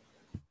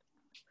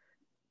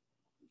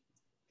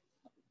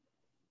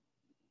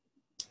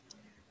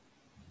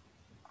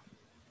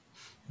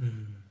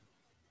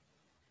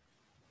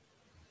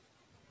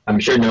 I'm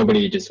sure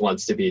nobody just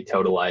wants to be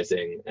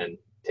totalizing and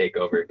take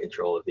over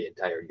control of the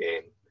entire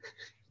game.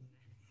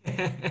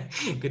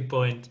 Good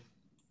point.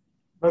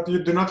 But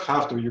you do not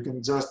have to. You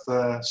can just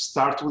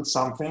start with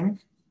something.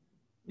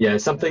 Yeah,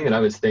 something that I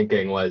was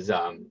thinking was,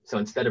 so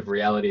instead of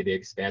reality, the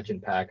expansion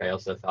pack, I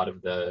also thought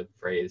of the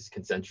phrase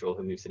consensual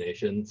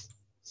hallucinations.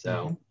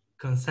 So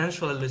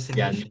Consensual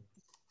hallucination.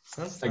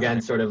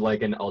 Again, sort of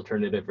like an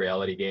alternative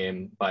reality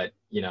game, but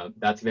you know,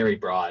 that's very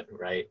broad,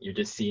 right? You're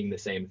just seeing the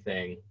same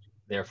thing,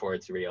 therefore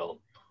it's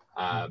real.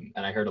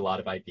 And I heard a lot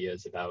of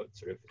ideas about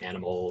sort of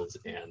animals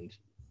and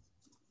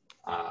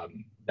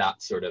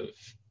that sort of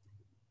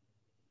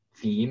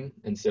theme.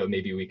 And so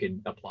maybe we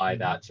could apply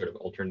that sort of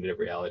alternative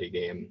reality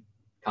game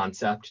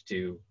concept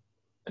to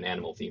an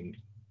animal themed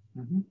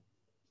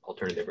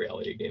alternative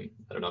reality game.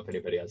 I don't know if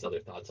anybody has other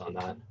thoughts on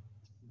that.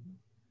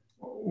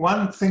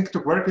 One thing to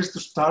work is to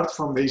start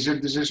from the easier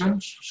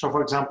decisions. So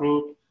for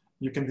example,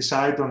 you can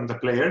decide on the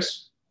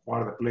players, who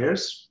are the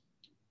players.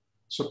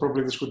 So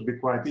probably this would be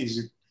quite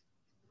easy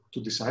to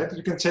decide.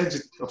 You can change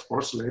it, of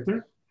course,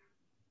 later.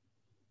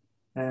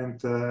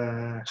 And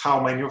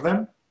how many of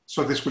them.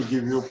 So this will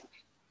give you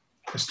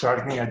a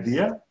starting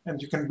idea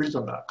and you can build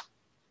on that.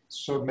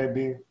 So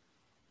maybe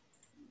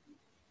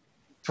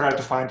try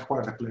to find who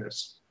are the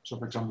players. So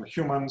for example,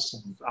 humans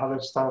and other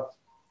stuff.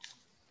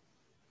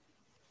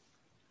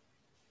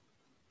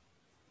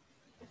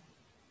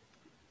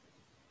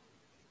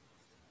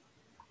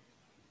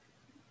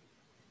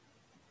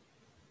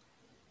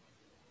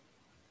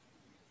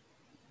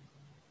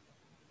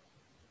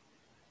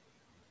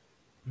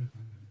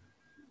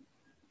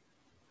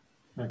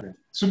 Okay,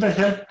 should I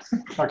help?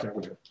 Okay,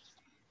 whatever.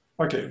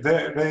 Okay,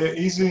 the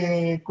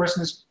easy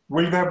question is,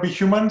 will there be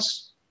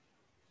humans?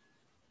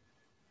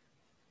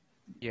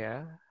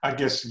 Yeah. I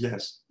guess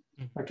yes.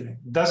 Okay,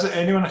 does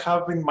anyone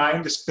have in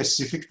mind a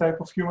specific type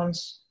of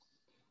humans?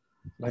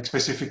 Like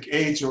specific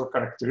age or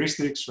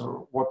characteristics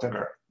or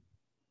whatever?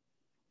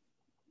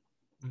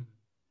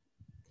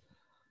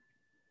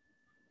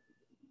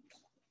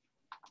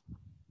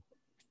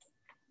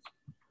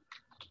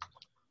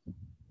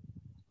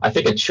 I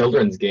think a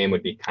children's game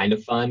would be kind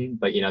of fun,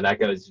 but you know,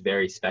 that goes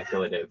very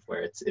speculative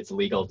where it's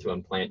legal to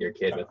implant your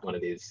kid with one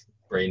of these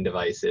brain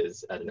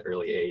devices at an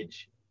early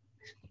age,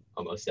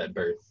 almost at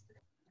birth.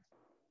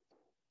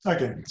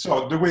 Okay,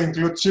 so do we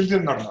include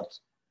children or not?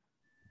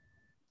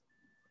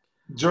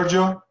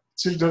 Giorgio,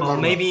 children or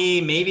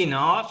maybe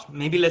not.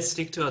 Maybe let's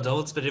stick to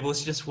adults, but I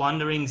was just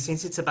wondering,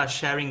 since it's about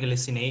sharing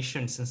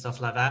hallucinations and stuff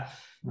like that,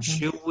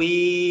 should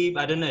we,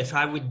 I don't know,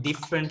 try with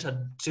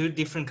two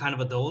different kind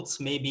of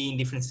adults, maybe in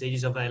different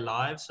stages of their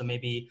lives, or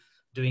maybe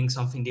doing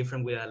something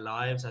different with their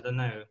lives? I don't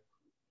know.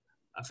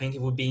 I think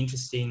it would be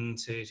interesting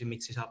to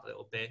mix it up a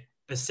little bit,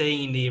 but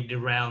staying in the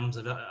realms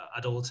of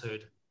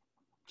adulthood,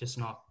 just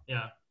not,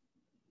 yeah.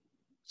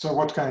 So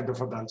what kind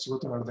of adults?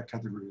 What are the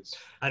categories?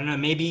 I don't know,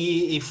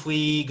 maybe if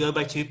we go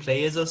by 2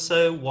 players or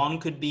so, one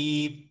could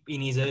be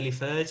in his early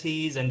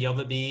 30s and the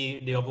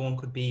other one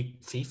could be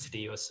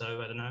 50 or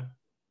so, I don't know.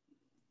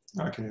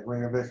 Okay,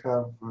 where they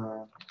have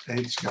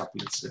age gap,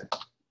 let's say.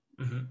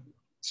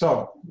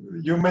 So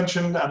you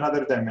mentioned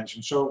another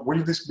dimension. So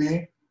will this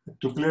be a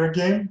 2-player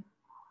game?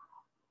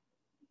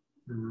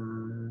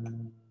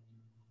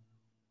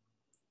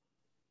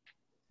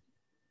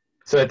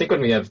 So I think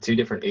when we have 2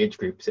 different age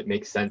groups, it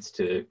makes sense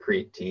to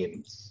create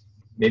teams.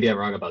 Maybe I'm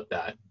wrong about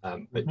that,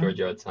 but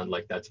Giorgio, it sounded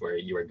like that's where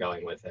you were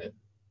going with it.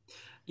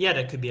 Yeah,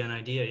 that could be an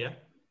idea, yeah.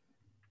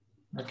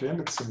 Okay,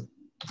 let's see.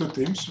 2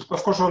 teams.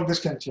 Of course, all this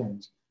can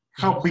change.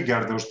 How big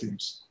are those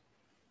teams?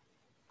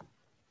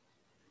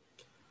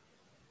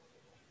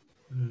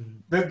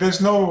 There's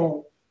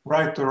no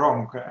right or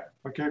wrong.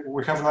 Okay,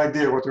 we have no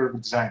idea what we're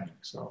designing,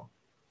 so.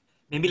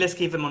 Maybe let's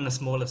keep them on the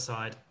smaller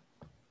side.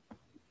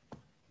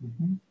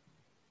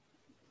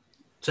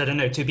 So I don't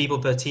know, 2 people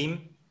per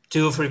team?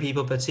 2 or 3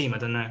 people per team, I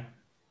don't know.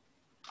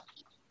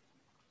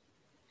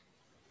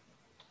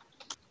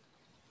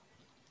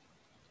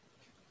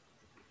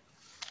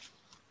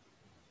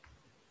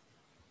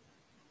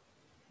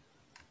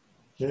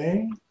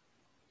 Okay.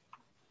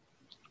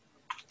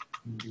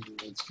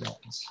 Let's get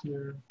this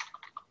here.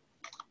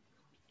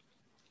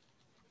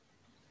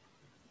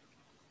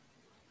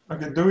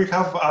 Okay, do we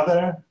have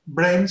other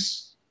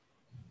brains?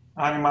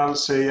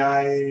 Animals,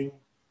 AI,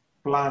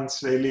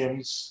 plants,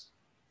 aliens?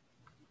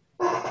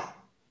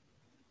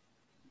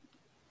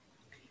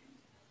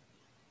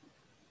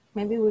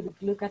 Maybe we could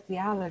look at the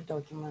other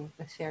document,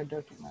 the shared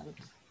document.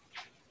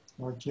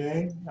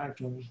 Okay, I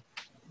can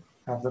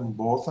have them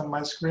both on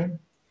my screen.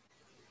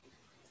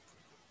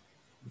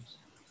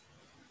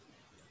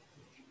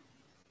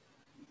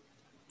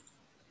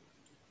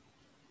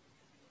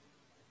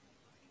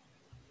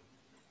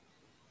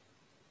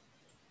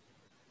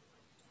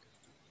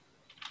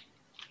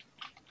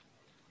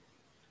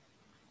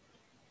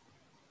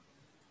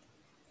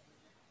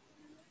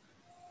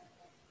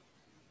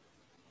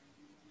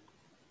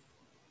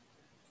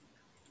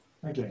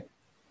 Okay.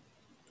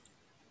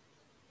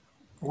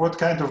 What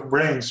kind of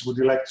brains would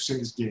you like to see in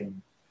this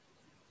game?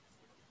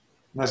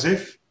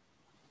 Nazif?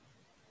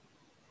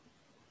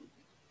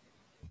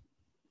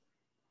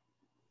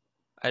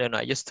 I don't know.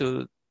 I used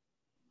to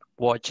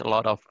watch a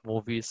lot of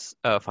movies,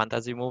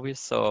 fantasy movies.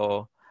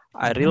 So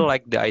I really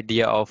like the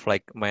idea of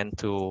like men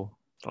to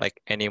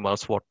like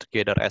animals work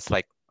together as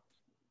like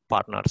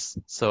partners.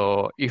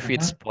 So if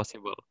it's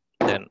possible,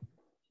 then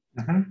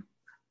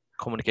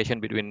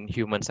communication between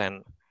humans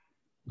and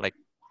like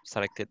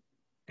selected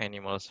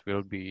animals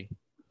will be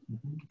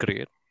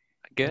great,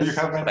 I guess. Do you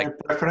have any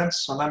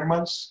preference on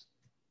animals?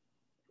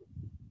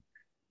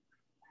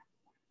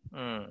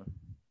 I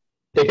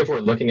think if we're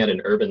looking at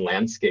an urban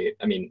landscape,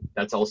 I mean,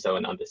 that's also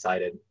an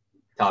undecided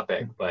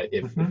topic, but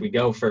if we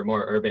go for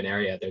more urban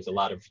area, there's a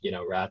lot of,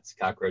 rats,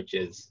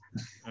 cockroaches,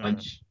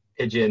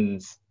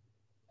 pigeons,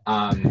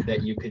 that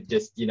you could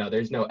just,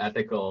 there's no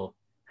ethical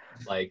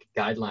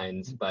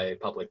guidelines by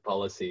public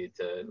policy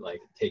to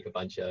take a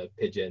bunch of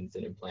pigeons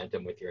and implant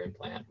them with your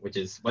implant, which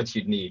is what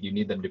you'd need. You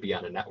need them to be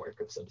on a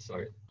network of some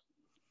sort.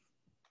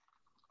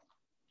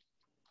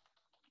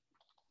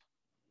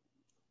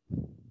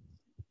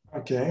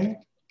 Okay.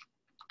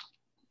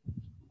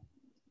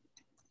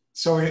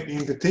 So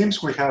in the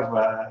teams we have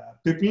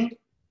people,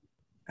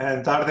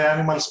 and are the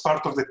animals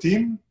part of the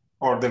team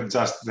or they're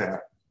just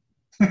there?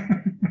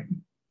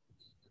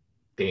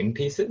 Game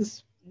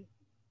pieces?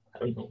 I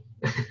don't know.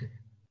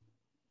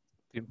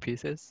 Game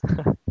pieces?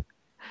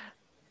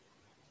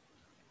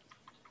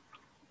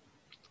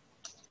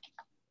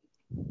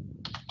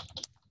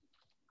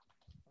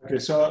 Okay,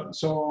 so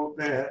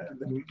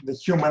the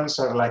humans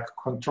are like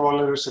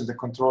controllers and they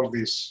control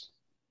this.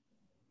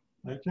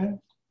 Okay.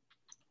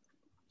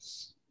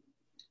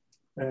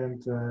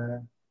 And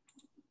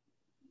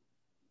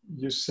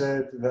you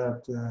said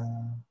that,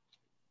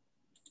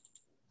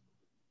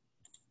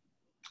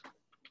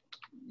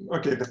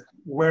 okay,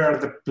 where are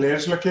the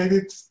players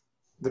located?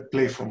 They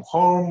play from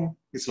home?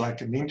 It's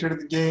like an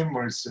internet game,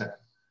 or it's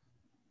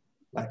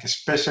like a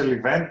special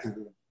event?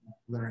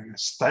 They're in a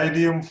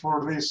stadium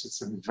for this?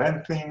 It's an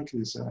event thing?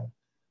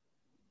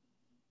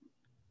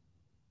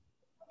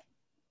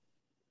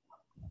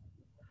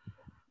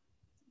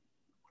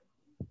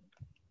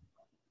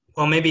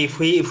 Well, maybe if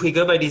we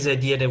go by this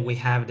idea that we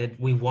have, that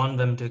we want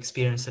them to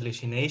experience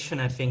hallucination,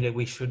 I think that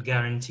we should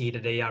guarantee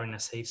that they are in a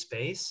safe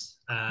space.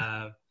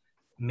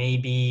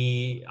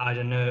 Maybe, I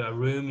don't know, a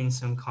room in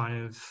some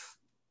kind of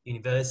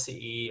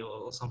university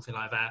or something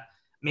like that.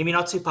 Maybe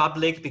not too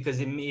public, because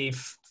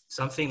if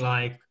something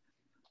like,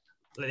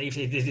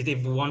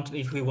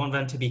 if we want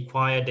them to be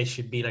quiet, they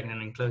should be like in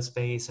an enclosed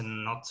space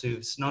and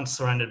not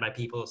surrounded by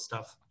people or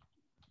stuff.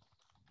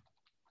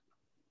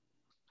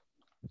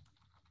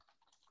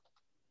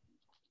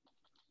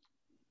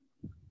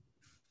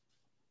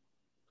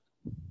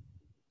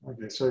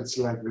 Okay, so it's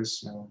like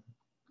this.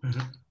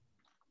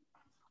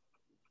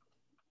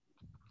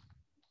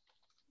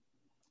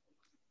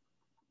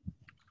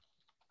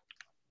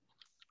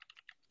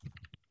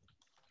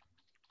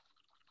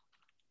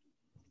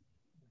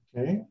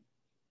 Okay.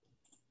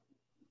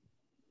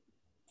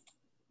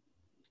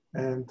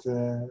 And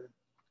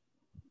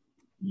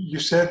you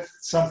said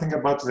something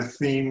about the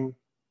theme.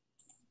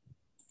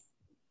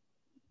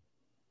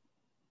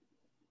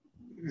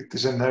 It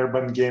is an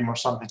urban game or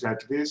something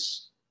like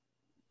this.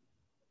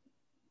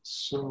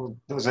 So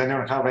does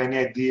anyone have any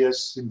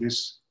ideas in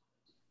this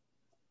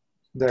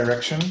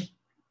direction?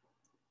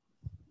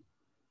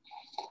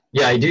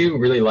 Yeah, I do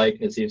really like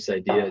Nazif's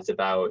ideas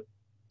about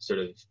sort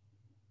of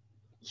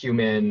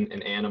human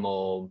and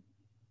animal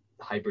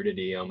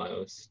hybridity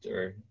almost,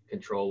 or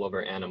control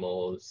over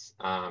animals,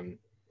 and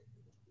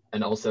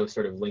also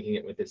sort of linking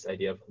it with this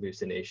idea of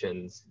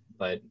hallucinations.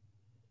 But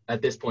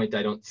at this point,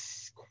 I don't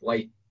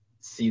quite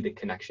see the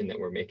connection that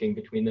we're making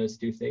between those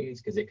two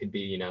things, because it could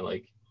be,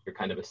 like you're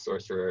kind of a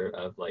sorcerer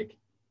of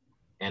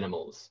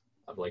animals,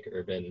 of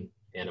urban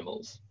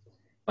animals.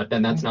 But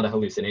then that's not a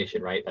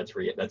hallucination, right?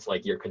 That's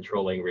like you're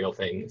controlling real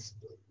things.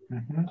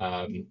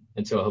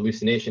 And so a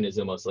hallucination is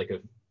almost like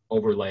an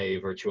overlay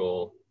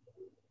virtual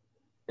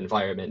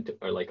environment,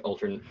 or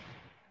alternate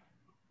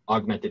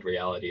augmented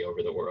reality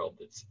over the world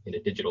that's in a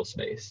digital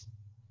space.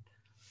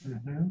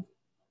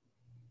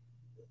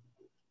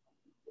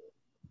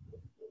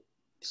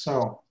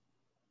 So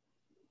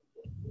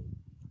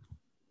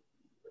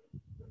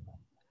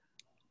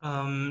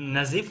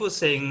Nazif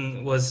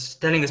was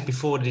telling us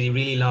before that he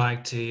really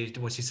liked to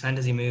watch his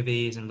fantasy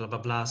movies and blah blah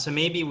blah. So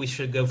maybe we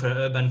should go for an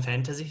urban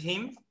fantasy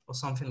theme or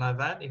something like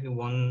that, if we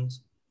want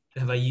to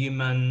have a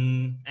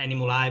human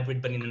animal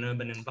hybrid but in an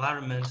urban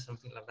environment,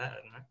 something like that. I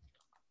don't know.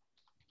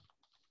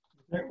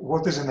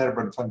 What is an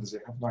urban fantasy?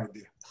 I have no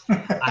idea.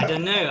 I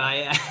don't know.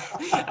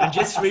 I'm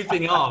just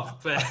ripping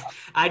off. But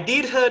I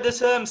did hear the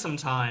term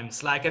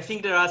sometimes. I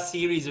think there are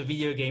series of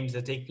video games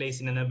that take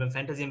place in an urban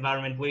fantasy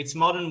environment where it's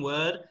modern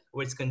world,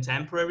 where it's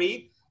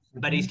contemporary,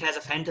 but it has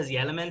a fantasy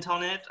element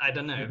on it. I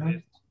don't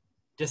know.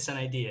 Just an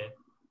idea.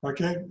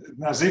 Okay,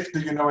 Nazif, do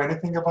you know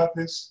anything about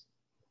this?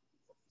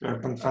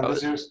 Urban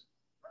fantasies?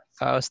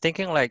 I was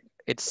thinking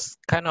it's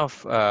kind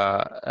of,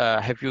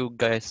 have you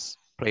guys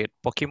played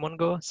Pokemon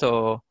Go?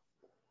 So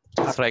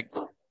it's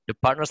the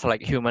partners are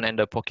human and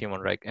the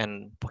Pokemon, right?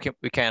 And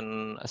we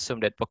can assume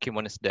that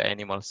Pokemon is the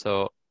animal.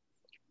 So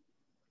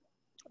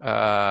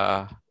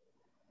I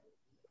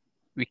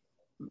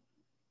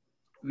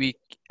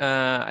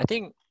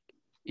think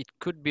it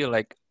could be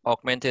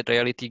augmented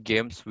reality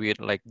games with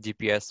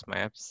GPS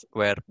maps,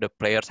 where the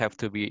players have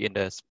to be in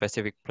the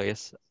specific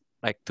place,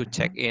 to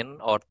check in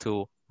or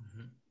to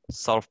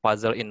solve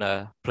puzzle in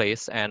a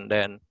place, and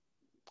then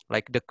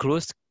like the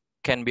clues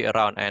can be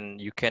around, and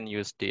you can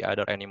use the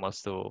other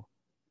animals to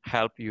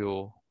help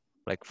you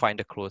like find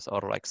the clues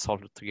or like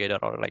solve it together,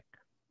 or like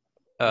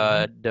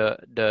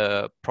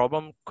the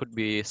problem could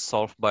be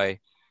solved by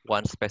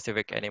one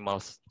specific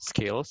animal's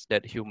skills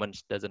that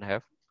humans doesn't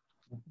have.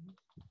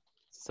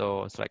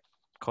 So it's like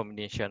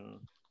cooperation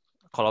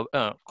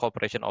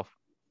of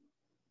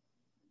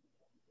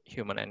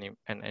human and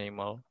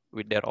animal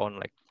with their own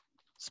like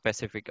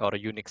specific or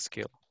unique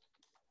skill.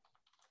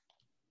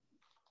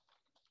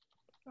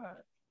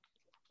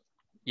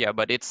 Yeah,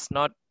 but it's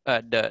not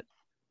that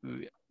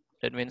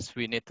means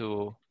we need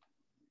to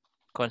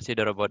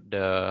consider about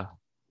the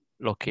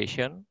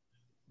location,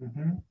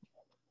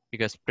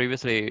 because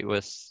previously it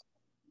was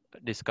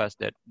discussed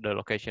that the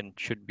location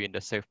should be in the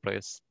safe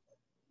place.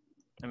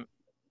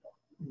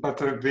 But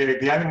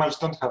the animals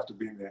don't have to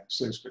be in the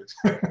safe space.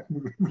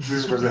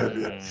 This was the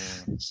idea.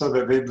 So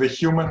that the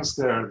humans,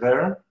 they're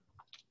there,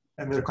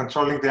 and they're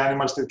controlling the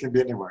animals that can be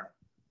anywhere.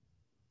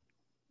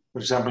 For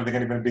example, they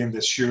can even be in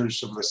the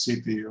sewers of the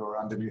city or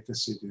underneath the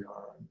city,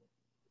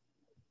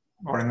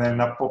 or in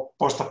a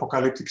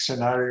post-apocalyptic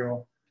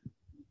scenario,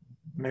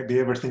 maybe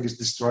everything is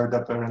destroyed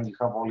up there and you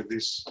have all of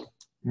these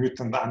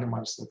mutant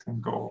animals that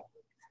can go.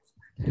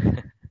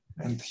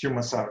 And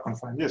humans are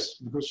confined, yes,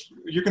 because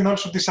you can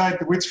also decide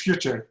which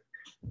future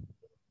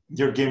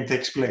your game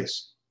takes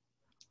place.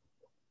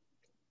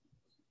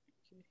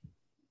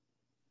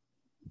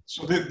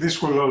 So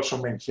this will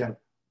also make help.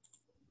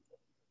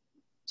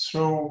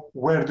 So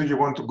where do you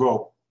want to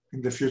go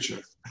in the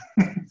future?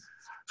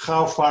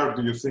 How far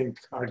do you think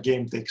our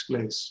game takes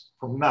place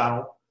from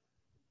now?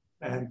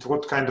 And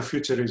what kind of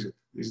future is it?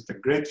 Is it a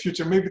great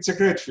future? Maybe it's a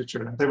great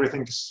future and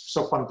everything is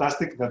so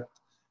fantastic that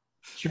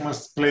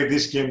humans play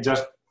this game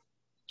just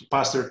to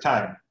pass their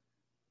time.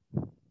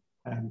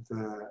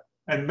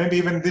 And maybe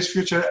even this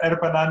future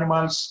urban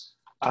animals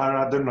are,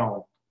 I don't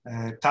know,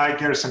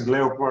 tigers and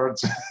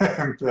leopards,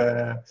 and,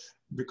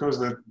 because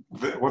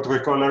what we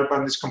call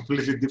urban is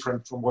completely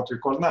different from what we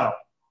call now.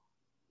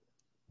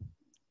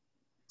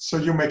 So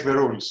you make the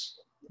rules,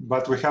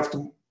 but we have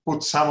to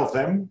put some of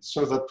them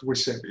so that we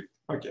save it.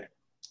 Okay.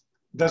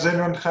 Does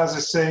anyone has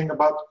a saying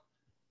about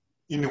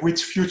in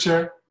which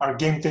future our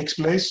game takes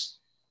place?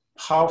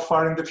 How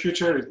far in the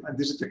future? And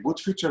is it a good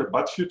future, a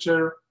bad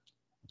future?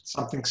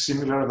 Something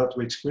similar that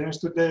we experience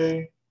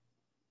today?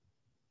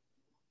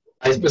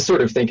 I was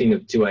sort of thinking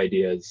of two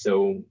ideas.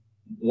 So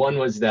one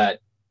was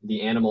that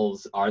the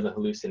animals are the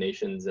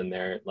hallucinations, and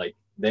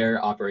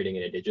they're operating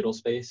in a digital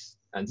space,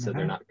 and so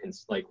they're not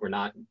we're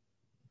not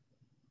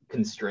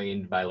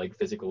constrained by like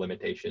physical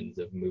limitations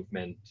of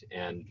movement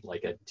and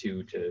like a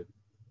 2 to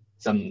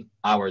some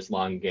hours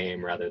long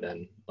game rather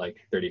than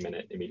like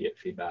 30-minute immediate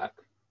feedback.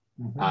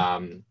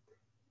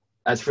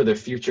 As for the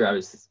future,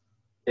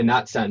 in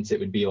that sense, it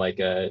would be like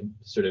a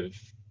sort of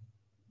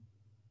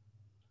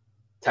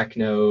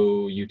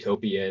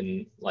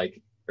techno-utopian,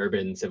 like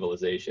urban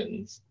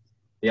civilizations.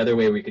 The other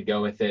way we could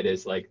go with it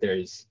is like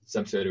there's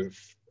some sort of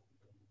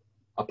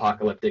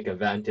apocalyptic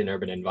event in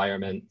urban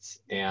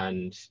environments,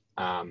 and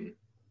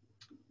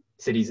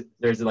cities,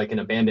 there's like an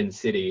abandoned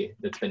city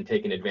that's been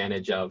taken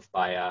advantage of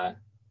by a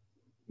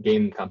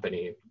game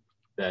company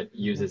that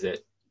uses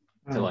it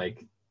to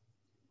like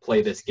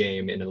play this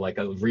game in like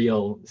a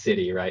real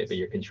city, right? But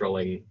you're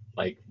controlling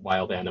like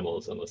wild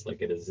animals, almost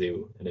like at a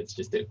zoo, and it's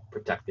just a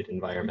protected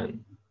environment.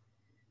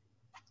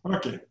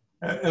 Okay,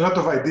 a lot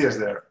of ideas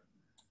there.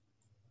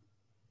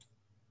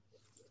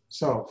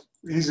 So,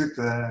 is it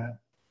a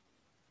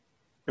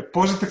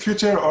positive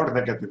future or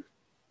negative?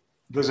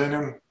 Does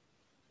anyone?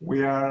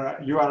 You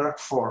are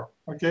 4,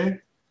 okay?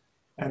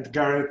 And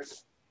Garrett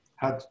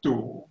had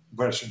 2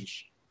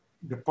 versions.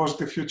 The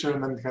positive future,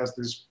 and then it has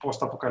this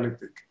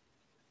post-apocalyptic.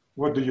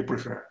 What do you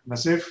prefer?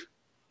 Nasif?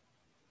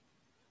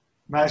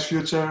 Nice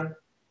future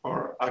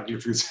or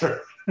ugly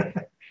future?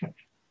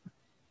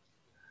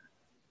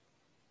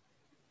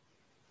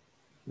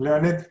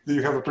 Leonid, do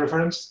you have a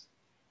preference?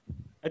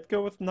 I'd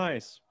go with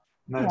nice.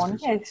 Nice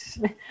future. Yes,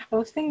 I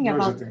was thinking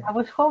about, I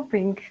was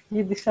hoping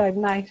you decide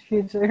nice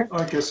future.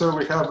 Okay, so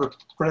we have a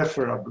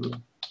preferable.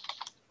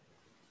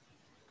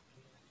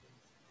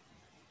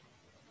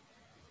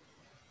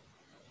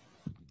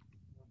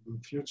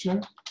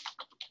 Future.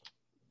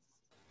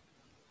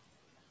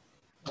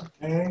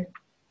 Okay,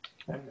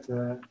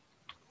 and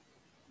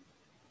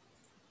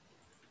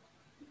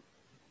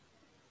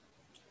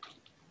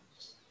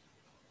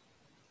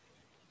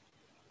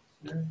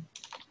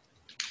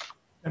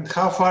and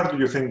how far do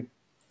you think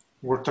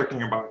we're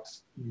talking about?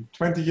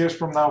 20 years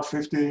from now,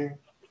 50,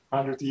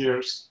 100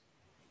 years?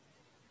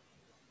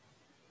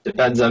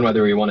 Depends on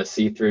whether we want to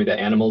see through the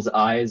animals'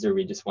 eyes or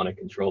we just want to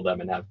control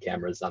them and have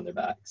cameras on their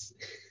backs.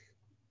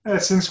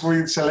 Since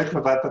we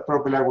selected that,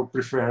 probably I would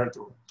prefer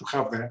to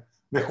have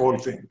the whole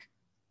thing.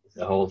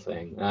 The whole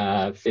thing,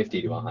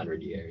 50 to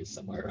 100 years,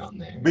 somewhere around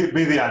there.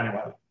 Be the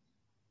animal.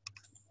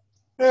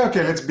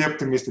 Okay, let's be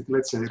optimistic.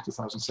 Let's say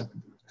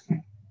 2070.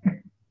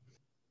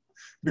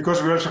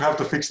 Because we also have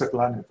to fix the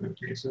planet,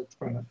 so it's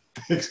going to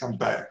take some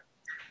time.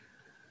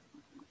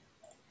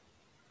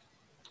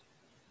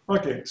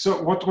 Okay,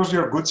 so what was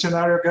your good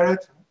scenario,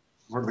 Garrett,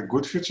 for the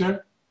good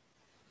future?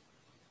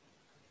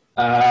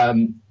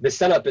 The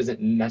setup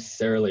isn't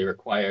necessarily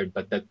required,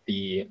 but that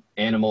the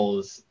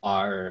animals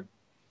are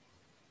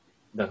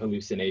the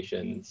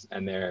hallucinations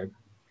and they're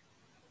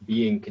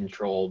being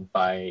controlled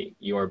by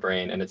your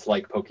brain. And it's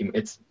like Pokemon,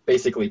 it's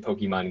basically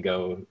Pokemon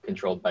Go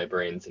controlled by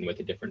brains and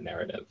with a different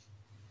narrative.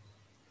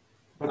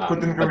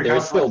 But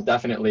there's still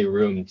definitely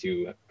room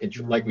to,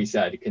 like we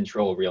said,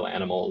 control real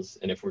animals.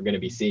 And if we're going to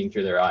be seeing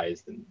through their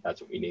eyes, then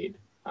that's what we need.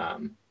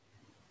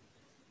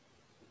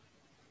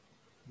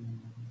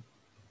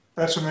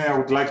 Personally, I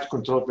would like to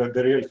control the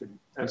real thing,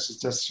 else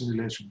it's just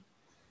simulation.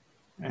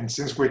 And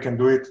since we can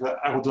do it,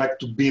 I would like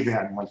to be the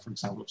animal, for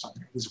example, or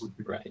something. This would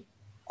be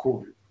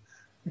cool.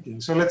 Okay,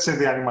 so let's say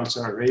the animals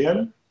are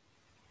real.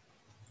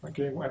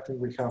 Okay, I think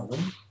we have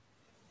them.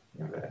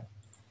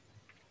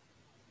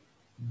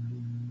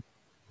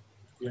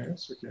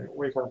 Yes, okay,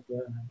 we have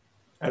the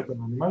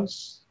urban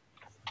animals.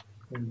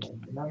 And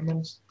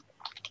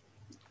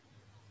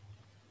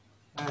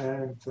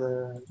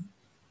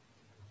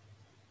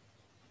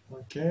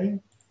okay,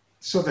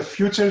 so the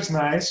future is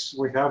nice.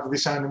 We have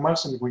these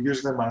animals and we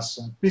use them as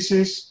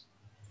pieces.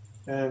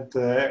 And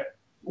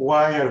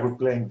why are we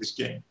playing this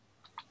game?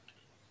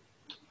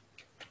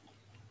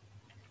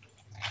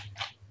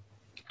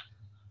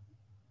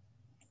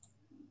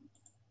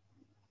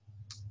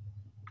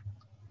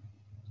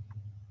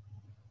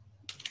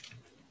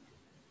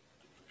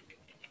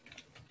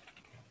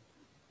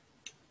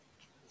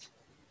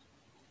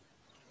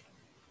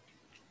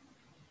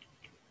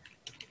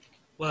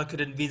 Well, I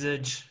could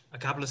envisage a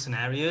couple of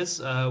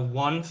scenarios.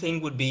 One thing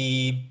would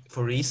be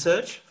for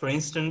research. For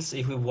instance,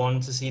 if we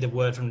want to see the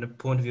world from the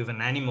point of view of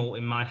an animal,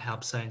 it might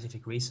help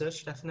scientific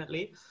research,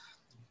 definitely.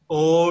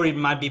 Or it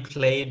might be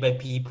played by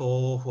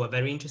people who are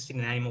very interested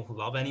in animal, who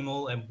love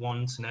animal and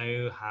want to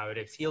know how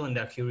they feel, and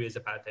they're curious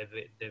about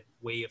the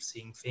way of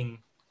seeing things,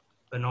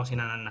 but not in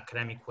an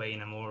academic way,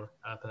 in a more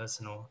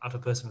personal, out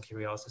of personal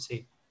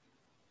curiosity.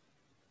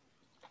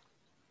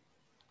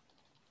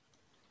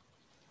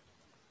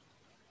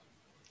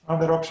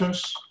 Other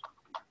options?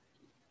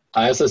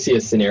 I also see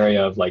a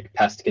scenario of like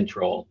pest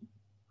control.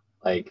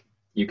 Like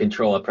you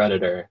control a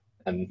predator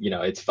and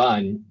it's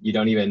fun. You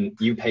don't even,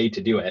 you pay to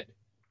do it.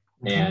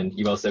 And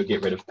you also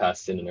get rid of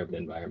pests in an urban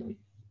environment.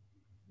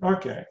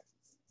 Okay.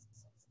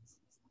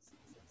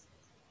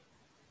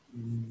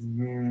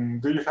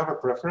 Do you have a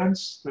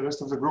preference, the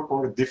rest of the group,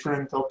 or a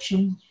different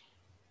option?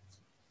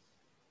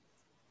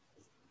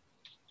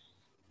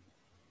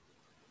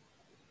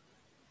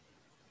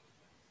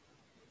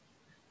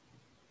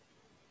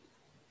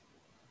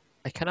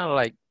 I kind of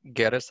like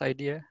Garrett's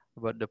idea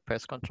about the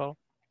pest control.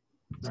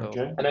 So,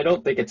 okay. And I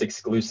don't think it's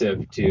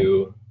exclusive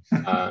to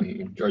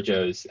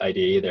Giorgio's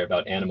idea either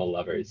about animal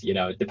lovers.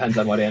 It depends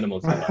on what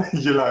animals you love.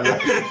 You love,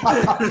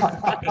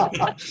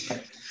 yeah.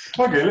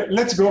 Okay,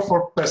 let's go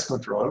for pest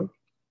control.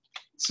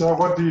 So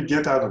what do you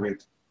get out of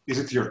it? Is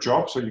it your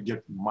job, so you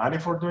get money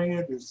for doing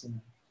it? You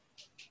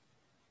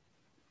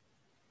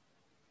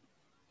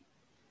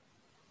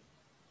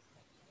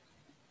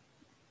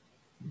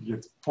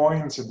get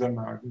points, I don't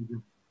know.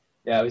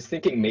 Yeah, I was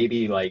thinking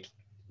maybe like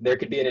there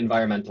could be an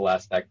environmental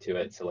aspect to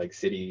it. So like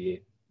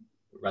city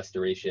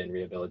restoration,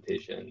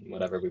 rehabilitation,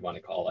 whatever we want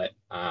to call it.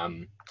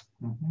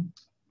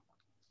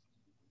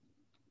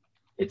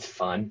 It's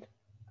fun.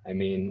 I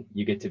mean,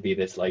 you get to be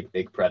this like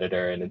big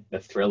predator, and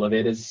the thrill of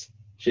it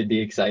should be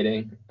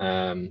exciting.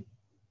 The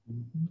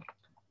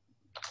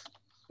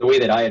way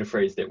that I had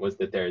phrased it was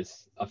that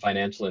there's a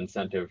financial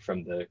incentive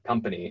from the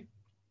company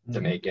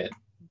to make it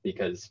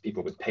because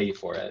people would pay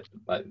for it,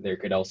 but there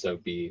could also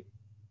be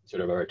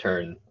sort of a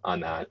return on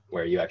that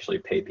where you actually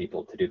pay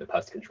people to do the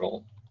pest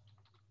control.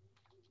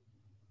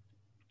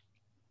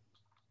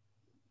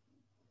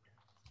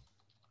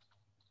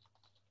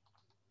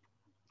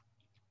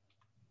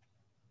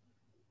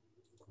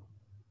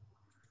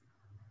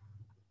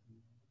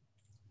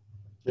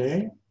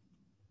 Okay.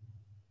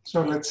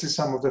 So let's see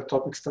some of the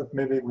topics that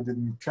maybe we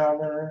didn't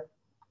cover.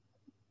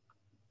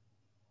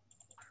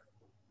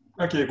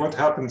 Okay, what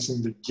happens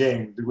in the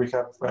game? Do we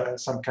have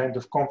some kind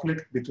of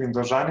conflict between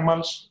those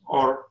animals,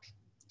 or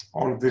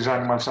all of these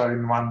animals are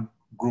in one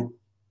group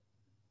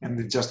and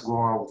they just go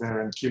out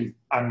there and kill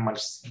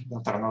animals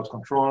that are not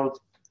controlled?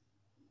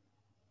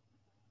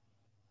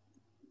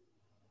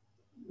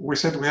 We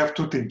said we have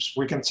two teams.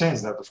 We can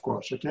change that, of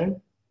course, okay?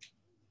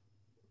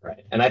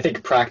 Right, and I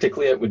think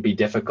practically it would be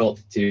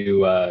difficult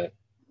to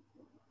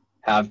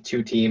have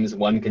two teams,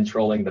 one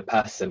controlling the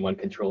pests and one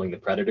controlling the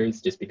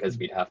predators, just because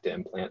we'd have to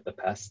implant the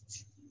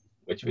pests,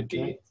 which would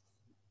be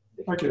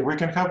difficult. Okay, we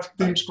can have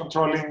teams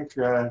controlling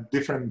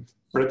different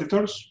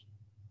predators.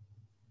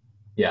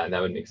 Yeah, that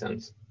would make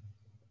sense.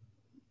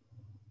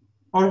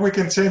 Or we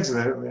can change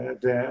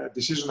the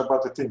decision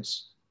about the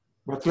teams.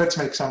 But let's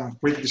make some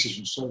quick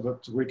decisions so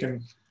that we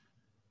can,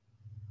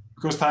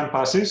 because time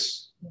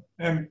passes,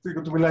 and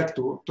we like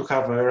to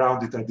have a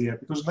rounded idea,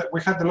 because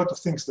we had a lot of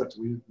things that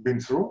we've been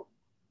through.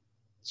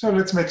 So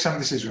let's make some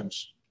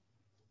decisions.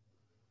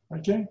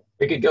 Okay?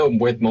 We could go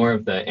with more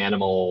of the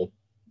animal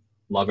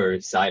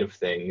lover side of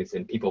things,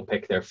 and people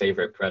pick their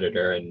favorite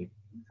predator, and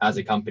as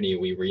a company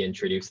we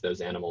reintroduce those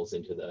animals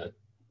into the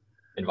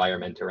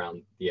environment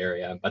around the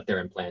area, but they're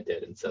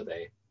implanted, and so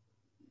they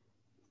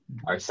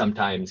are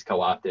sometimes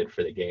co-opted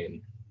for the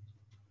game.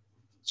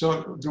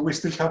 So do we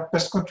still have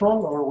pest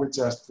control, or we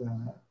just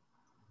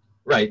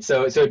Right,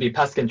 so it'd be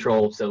pest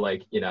control. So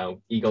like, you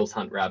know, eagles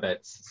hunt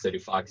rabbits, so do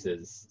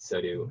foxes, so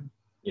do,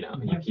 you know,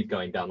 you keep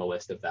going down the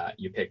list of that.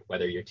 You pick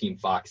whether you're team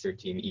fox or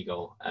team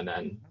eagle, and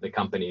then the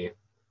company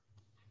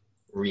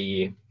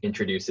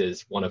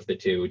reintroduces one of the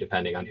two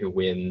depending on who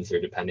wins or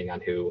depending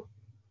on who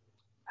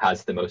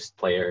has the most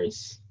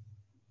players.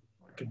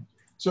 Okay.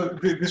 So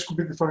this could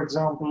be, for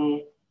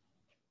example,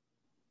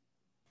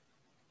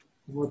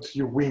 what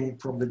you win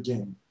from the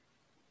game.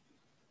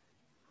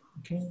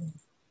 Okay.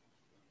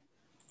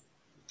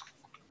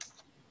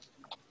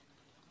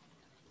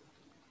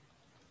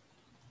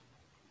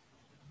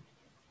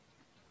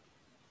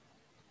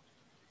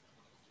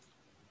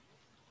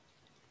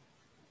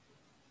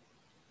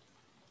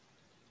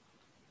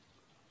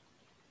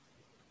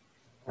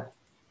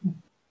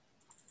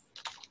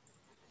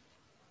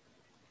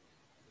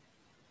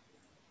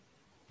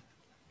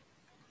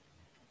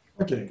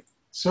 Okay,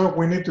 so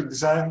we need to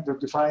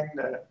define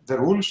the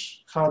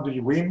rules. How do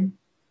you win?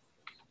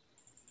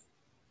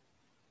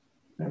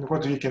 And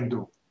what you can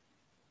do.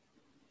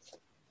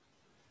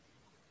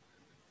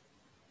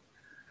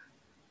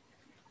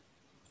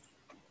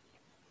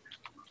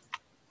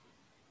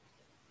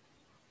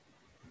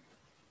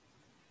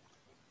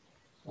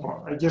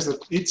 Well, I guess that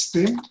each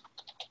team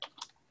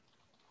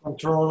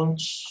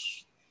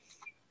controls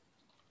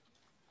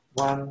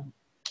one.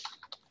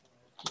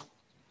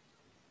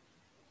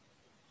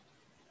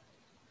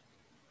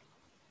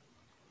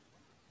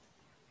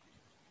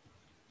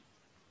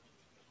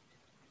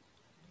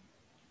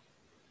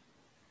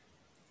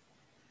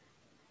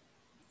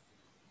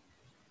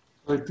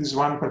 So it is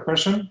one per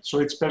person,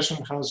 so each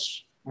person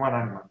has one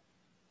animal,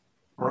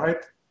 all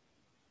right?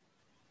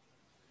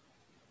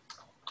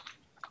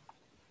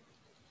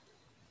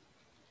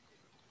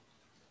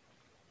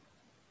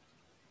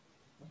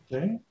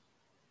 Okay.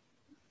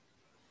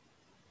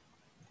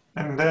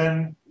 And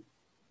then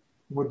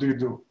what do you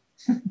do?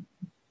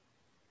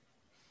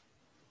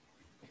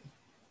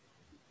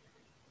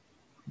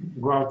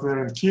 Go out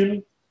there and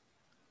kill.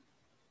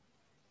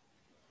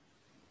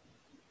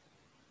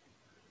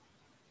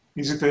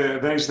 Is it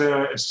is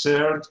there a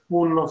shared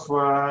pool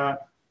of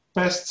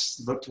pests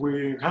that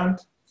we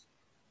hunt?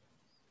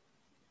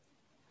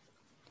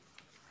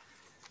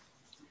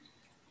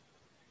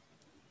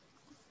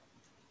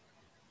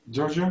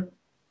 Giorgio?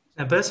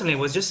 Personally, I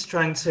was just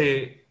trying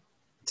to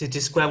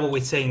square what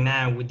we're saying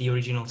now with the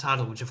original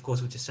title, which of course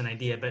was just an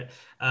idea, but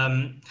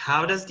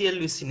how does the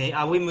hallucinate,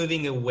 are we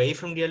moving away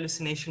from the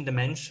hallucination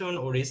dimension,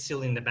 or is it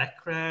still in the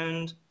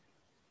background?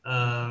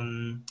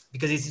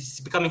 Because it's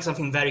becoming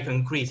something very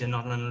concrete and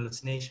not an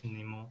hallucination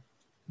anymore.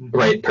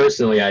 Right,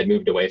 personally I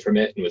moved away from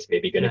it and was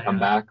maybe going to come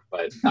back,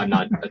 but I'm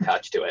not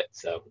attached to it,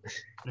 so.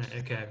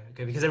 Okay,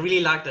 because I really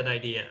like that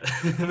idea.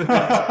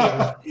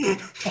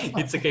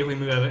 It's okay if we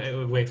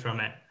move away from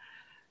it.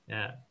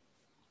 Yeah.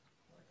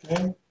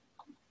 Okay.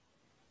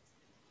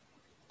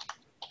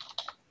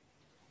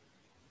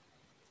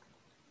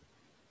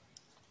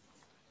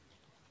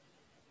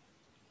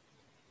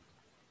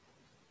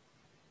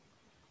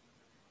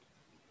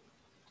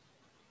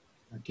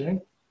 Okay.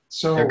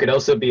 So there could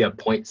also be a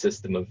point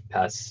system of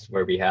pests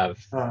where we have,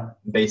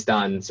 based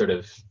on sort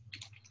of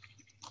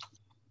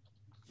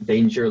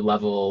danger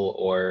level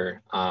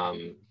or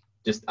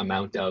just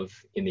amount of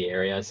in the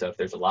area. So if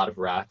there's a lot of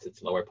rats,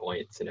 it's lower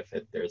points. And if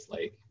there's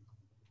like,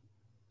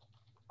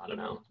 I don't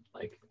know,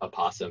 like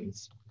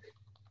opossums,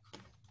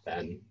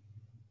 then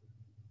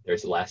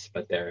there's less,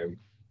 but they're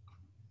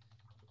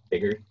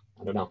bigger.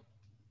 I don't know.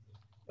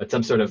 But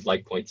some sort of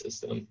like point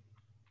system.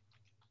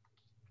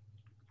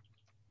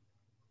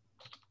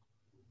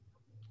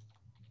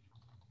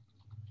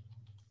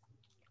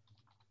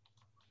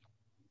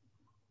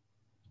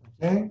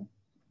 Okay.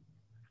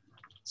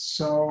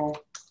 So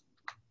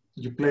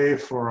you play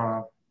for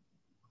a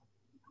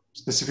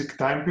specific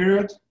time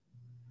period.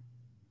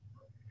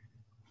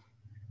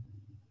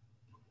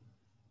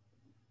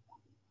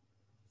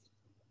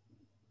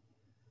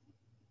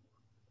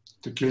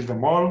 To kill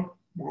them all.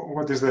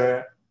 What is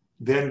the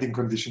ending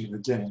condition of the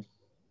game?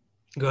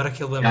 Gotta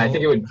kill them all. I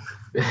think it would,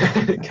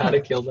 gotta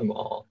kill them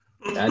all.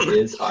 That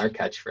is our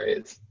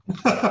catchphrase.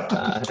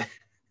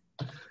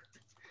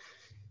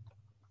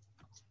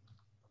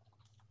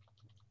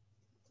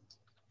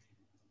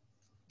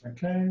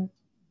 Okay.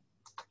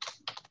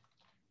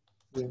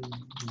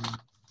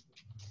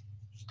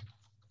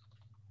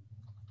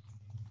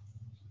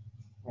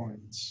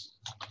 Points.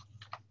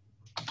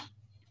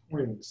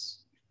 Wins.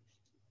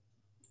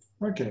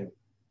 Okay.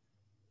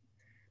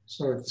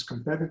 So it's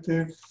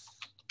competitive.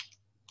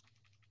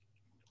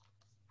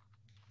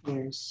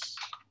 Teams.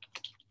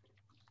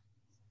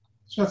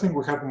 So I think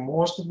we have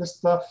most of the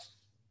stuff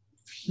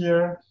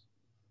here.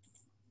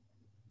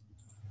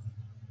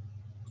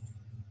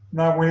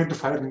 Now we need to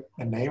find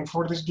a name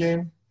for this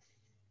game.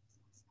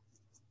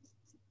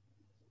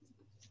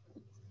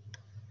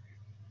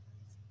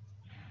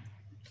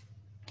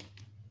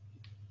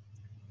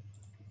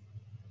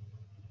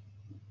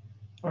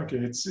 Okay,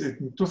 it's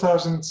in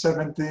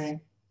 2070.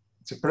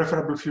 It's a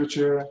preferable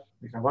future.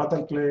 We have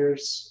adult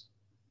players.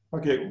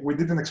 Okay, we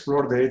didn't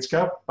explore the age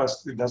gap, but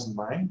it doesn't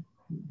mind.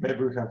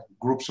 Maybe we have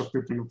groups of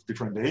people of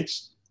different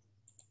age.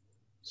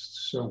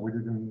 So we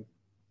didn't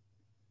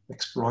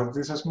explore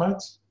this as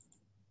much.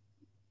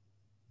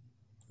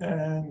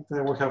 And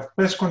we have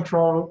pest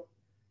control.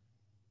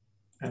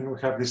 And we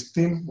have this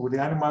team with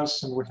the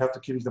animals, and we have to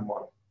kill them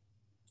all.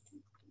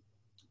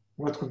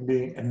 What could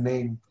be a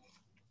name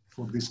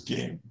for this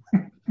game?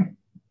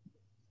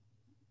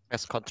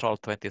 Pest Control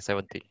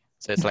 2070.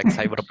 So it's like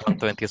Cyberpunk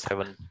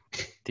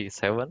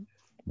 2077,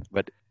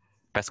 but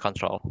Pest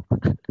Control.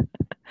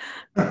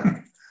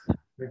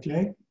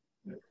 Okay.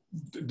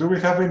 Do we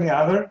have any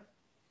other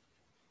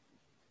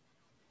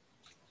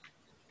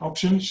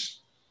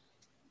options?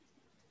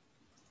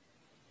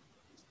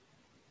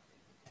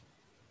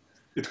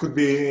 It could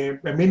be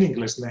a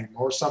meaningless name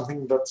or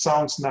something that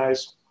sounds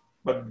nice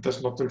but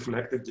does not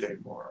reflect the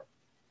game. Or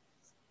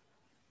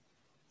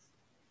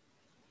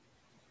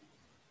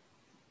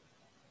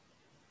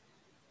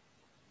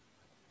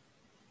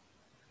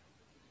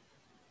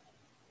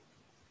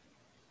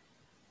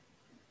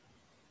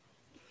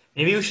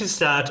Maybe we should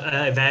start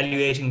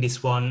evaluating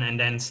this one and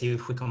then see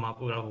if we come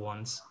up with other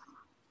ones.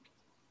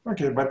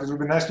 okay, but it would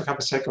be nice to have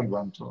a second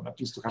one too, at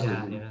least to have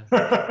a Yeah.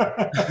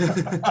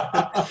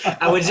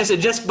 I was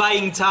just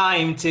buying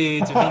time to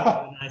think of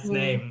a nice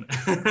name.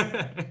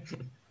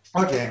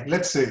 Okay,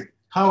 let's see.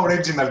 How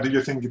original do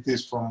you think it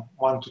is from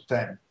 1 to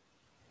 10?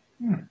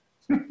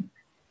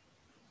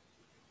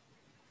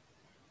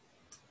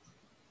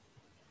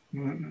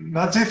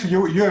 Najib,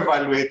 you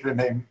evaluate the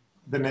name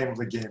of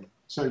the game.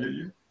 So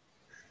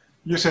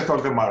you set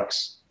all the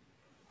marks.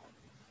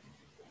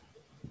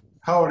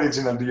 How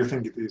original do you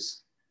think it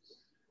is?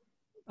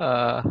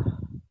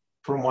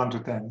 From 1 to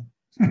 10.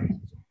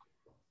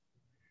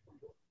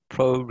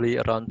 Probably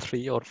around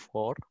 3 or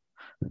 4.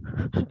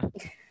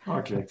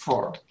 Okay,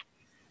 4.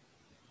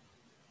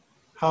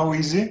 How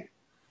easy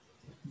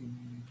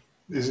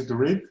is it to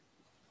read?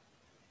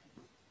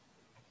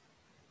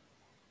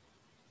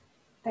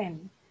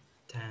 10.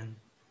 10.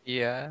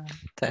 Yeah,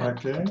 10.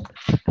 Okay.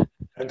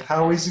 And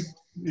how easy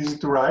is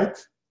it to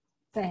write?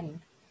 10.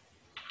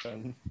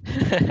 10.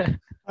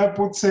 I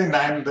would say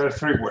 9. There are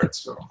 3 words.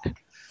 So,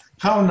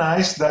 how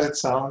nice does it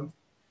sound?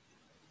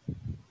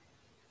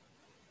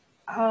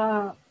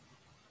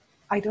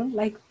 I don't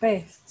like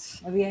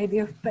pests, the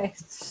idea of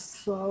pests,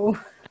 so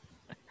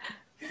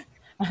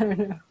I don't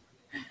know.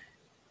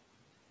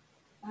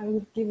 I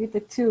would give it a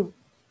 2.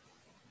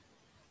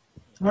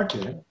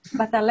 Okay.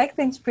 But I like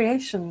the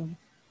inspiration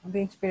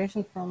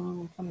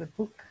from the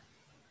book,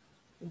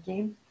 the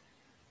game.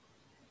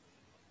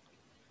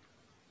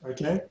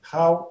 Okay.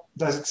 How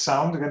does it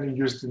sound when you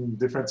use it in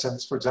different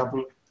sentences? For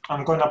example,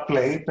 I'm going to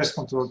play Pest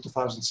Control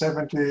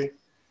 2070,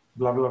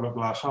 blah, blah, blah,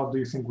 blah. How do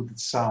you think would it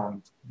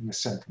sound in a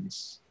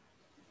sentence?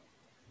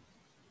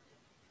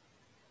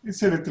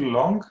 It's a little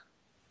long.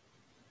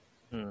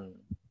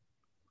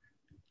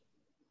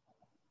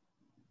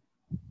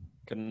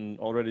 Can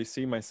already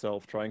see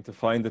myself trying to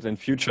find it in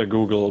future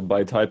Google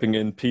by typing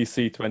in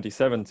PC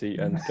 2070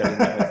 and getting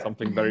out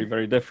something very,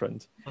 very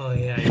different. Oh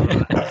yeah, you're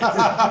right.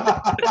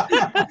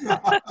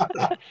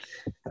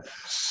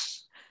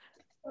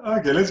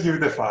 Okay, let's give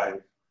it a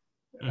 5.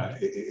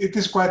 It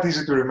is quite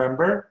easy to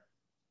remember,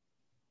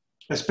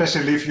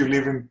 especially if you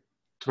live in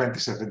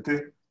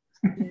 2070.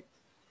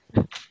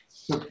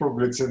 So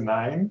probably it's a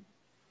 9.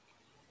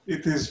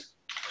 It is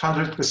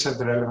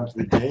 100% relevant to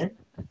the game.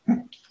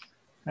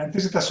 And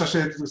is it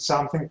associated with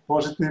something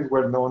positive,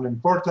 well-known,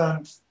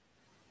 important?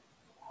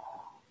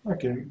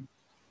 Okay.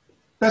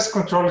 Pest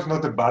control is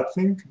not a bad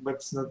thing, but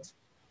it's not,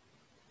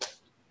 I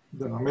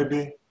don't know,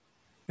 maybe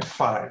a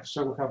 5.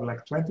 So we have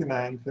like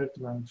 29,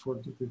 39,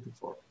 40,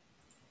 54.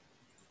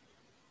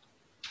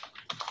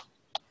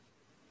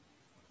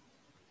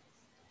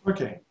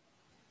 Okay.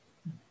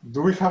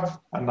 Do we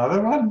have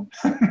another one?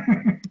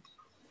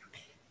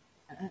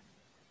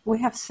 We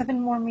have 7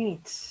 more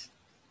minutes.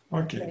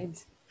 Okay.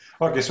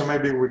 Okay, so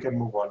maybe we can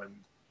move on.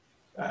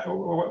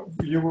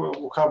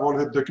 You have all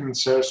the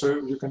documents there, so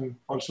you can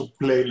also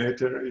play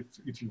later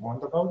if you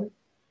want about it.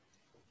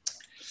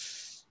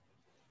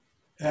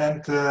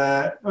 And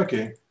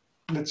okay,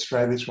 let's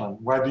try this one.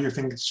 Why do you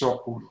think it's so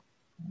cool?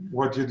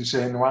 What did you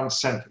say in 1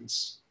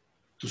 sentence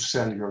to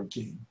sell your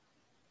game?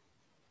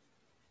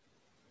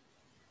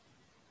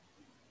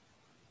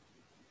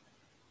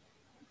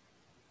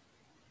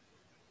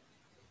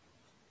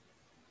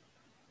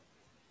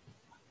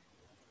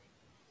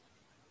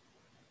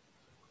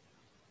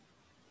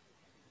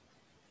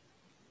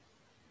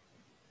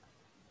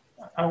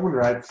 I will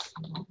write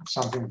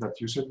something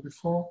that you said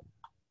before.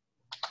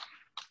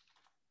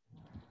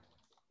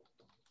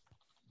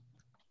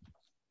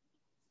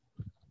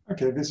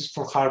 Okay, this is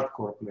for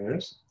hardcore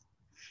players.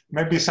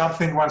 Maybe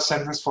something, 1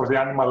 sentence for the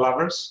animal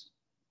lovers.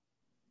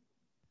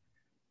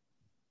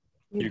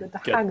 You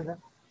got to hug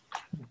them.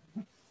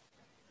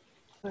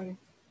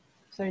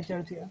 Sorry,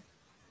 Giorgio.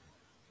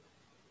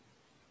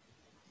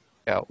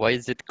 Yeah, why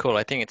is it cool?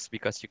 I think it's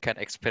because you can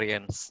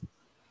experience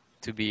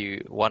to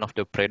be one of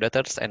the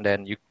predators, and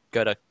then you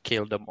gotta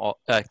kill them all,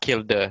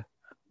 kill the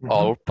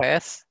all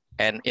pests,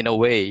 and in a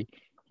way,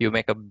 you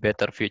make a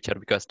better future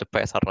because the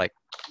pests are like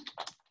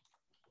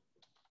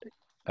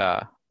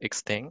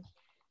extinct.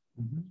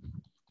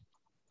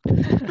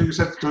 So you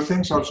said two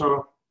things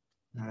also.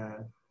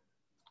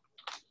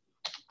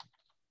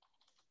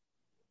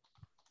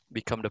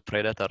 Become the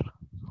predator.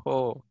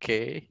 Oh,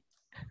 okay.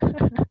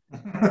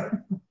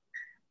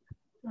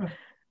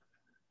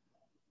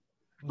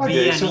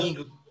 Be an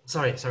eagle.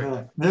 Sorry.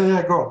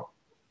 Yeah, go.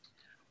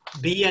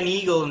 Be an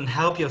eagle and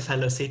help your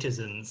fellow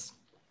citizens.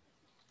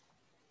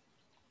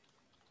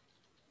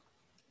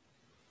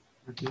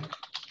 Okay.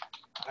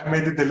 I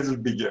made it a little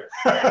bigger.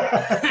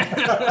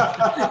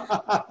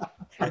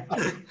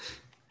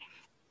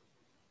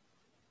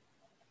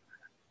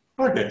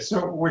 Okay,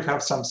 so we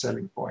have some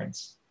selling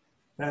points.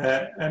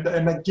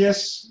 And I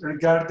guess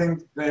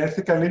regarding the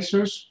ethical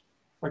issues,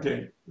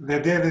 okay, the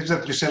idea is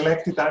that you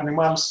selected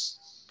animals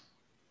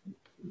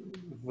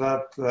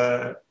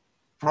that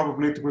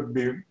probably it would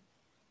be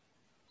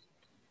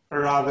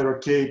rather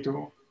okay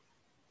to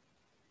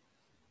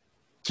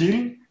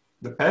kill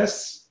the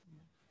pests.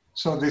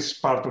 So this is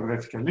part of the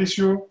ethical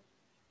issue.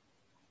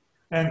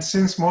 And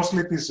since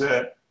mostly it is,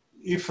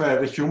 if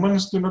the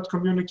humans do not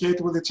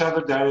communicate with each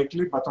other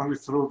directly, but only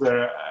through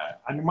their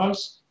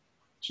animals,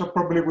 so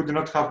probably we do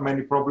not have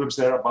many problems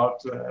there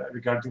about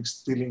regarding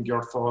stealing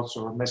your thoughts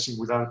or messing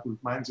with other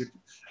people's minds,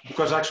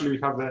 because actually we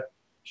have the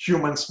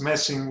humans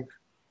messing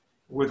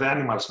with the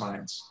animals'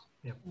 minds.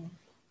 Yep.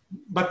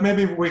 But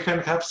maybe we can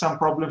have some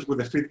problems with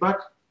the feedback.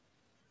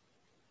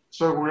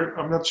 So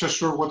I'm not so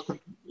sure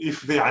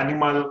if the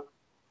animal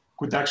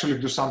could actually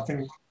do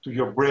something to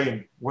your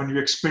brain when you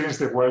experience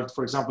the world,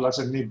 for example, as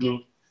a needle,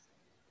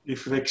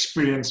 if the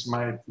experience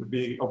might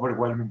be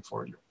overwhelming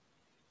for you.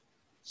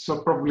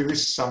 So probably this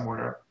is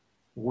somewhere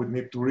we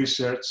need to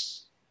research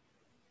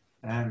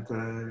and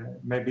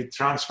maybe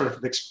transfer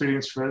the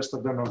experience first, I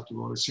don't know,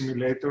 to a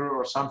simulator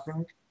or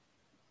something,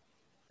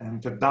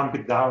 and dump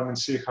it down and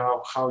see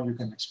how you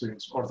can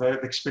experience, or the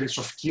experience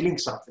of killing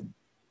something.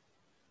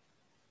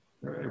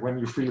 When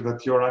you feel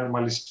that your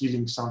animal is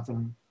killing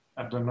something,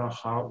 I don't know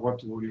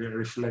what will you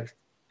reflect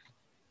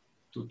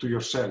to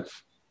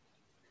yourself.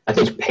 I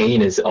think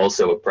pain is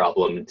also a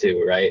problem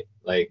too, right?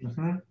 Like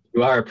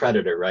you are a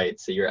predator, right?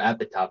 So you're at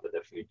the top of the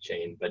food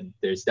chain, but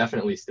there's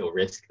definitely still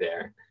risk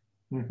there.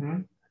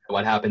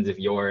 What happens if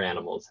your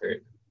animal's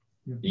hurt?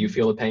 Do you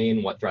feel the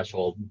pain? What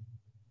threshold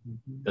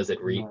does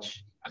it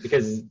reach?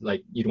 Because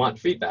like you'd want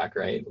feedback,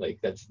 right? Like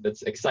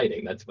that's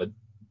exciting. That's what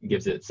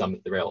gives it some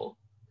thrill.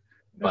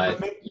 But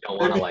you don't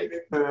want to like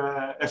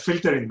a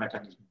filtering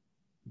mechanism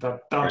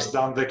that dumps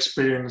down the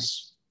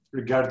experience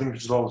regarding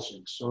those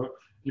things. So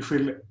you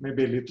feel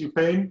maybe a little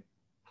pain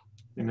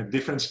in a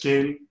different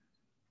scale,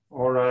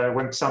 or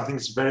when something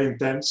is very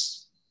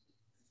intense,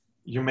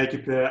 you make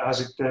it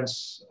as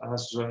intense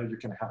as you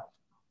can have.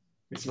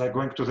 It's like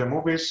going to the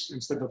movies,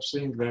 instead of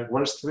seeing the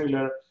worst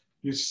thriller,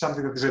 you see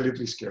something that is a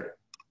little scary.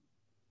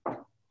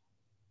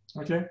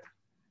 Okay.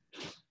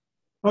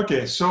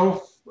 Okay,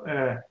 so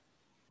I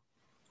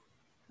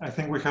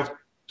think we have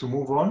to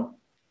move on.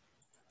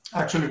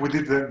 Actually, we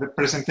did the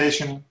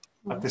presentation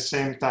at the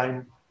same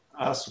time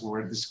as we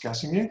were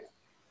discussing it.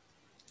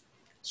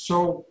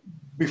 So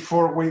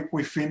before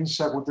we finish,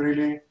 I would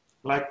really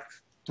like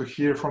to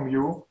hear from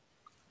you.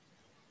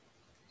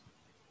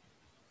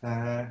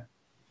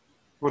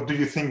 What do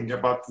you think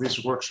about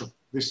this workshop,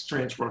 this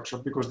strange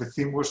workshop? Because the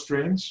theme was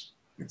strange.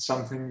 It's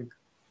something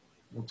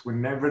that we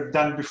never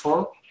done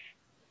before.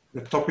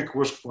 The topic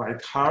was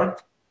quite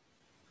hard.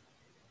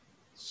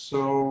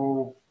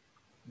 So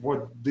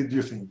what did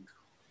you think?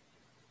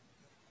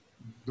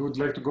 Would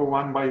you like to go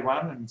one by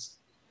one?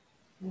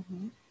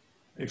 And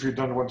if you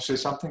don't want to say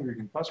something, you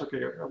can pass.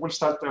 Okay, I will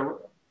start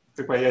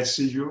the way I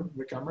see you,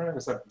 the camera.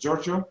 Is that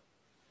Giorgio?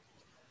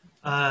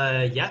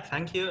 Yeah,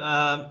 thank you.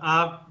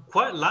 I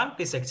quite liked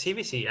this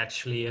activity,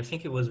 actually. I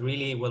think it was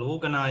really well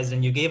organized,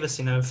 and you gave us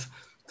enough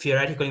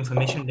theoretical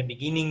information at the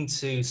beginning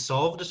to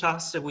solve the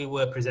tasks that we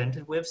were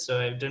presented with. So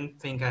I don't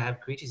think I have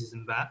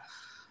criticism of that.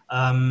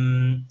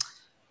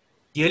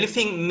 The only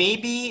thing,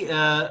 maybe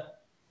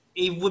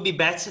it would be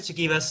better to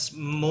give us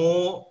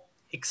more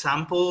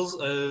examples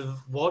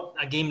of what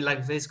a game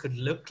like this could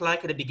look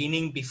like at the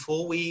beginning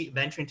before we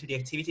venture into the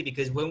activity,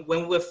 because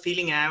when we're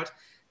filling out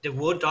the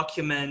Word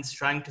documents,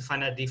 trying to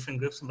find out different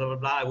groups and blah, blah,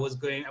 blah, I was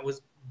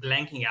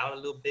blanking out a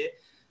little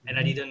bit, and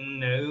I didn't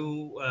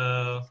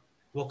know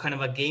what kind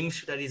of a game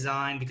should I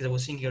design, because I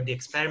was thinking of the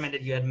experiment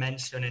that you had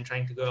mentioned and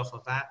trying to go off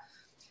of that.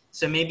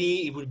 So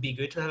maybe it would be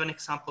good to have an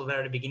example there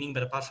at the beginning,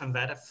 but apart from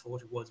that, I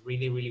thought it was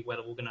really, really well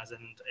organized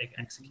and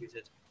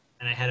executed,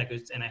 and I had a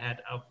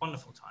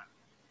wonderful time.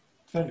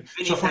 Thank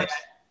you. So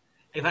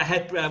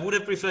I would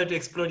have preferred to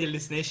explore the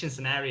hallucination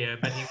scenario,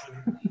 but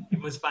it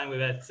was fine with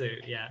that too.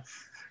 Yeah.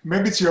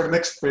 Maybe it's your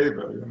next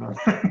paper, you know.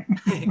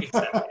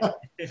 Exactly.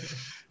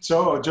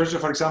 So, Giorgio,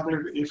 for example,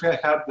 if I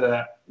had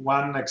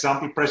one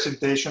example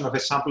presentation of a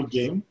sample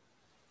game,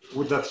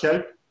 Would that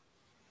help?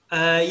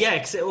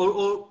 Yeah,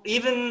 or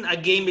even a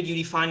game that you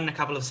define in a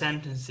couple of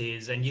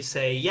sentences and you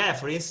say, yeah,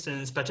 for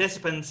instance,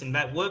 participants in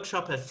that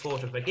workshop have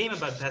thought of a game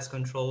about pest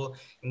control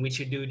in which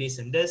you do this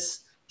and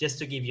this, just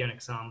to give you an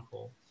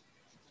example.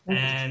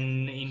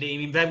 And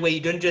in that way, you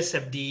don't just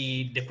have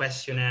the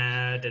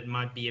questionnaire that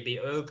might be a bit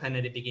open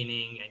at the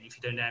beginning, and if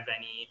you don't have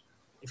any,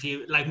 if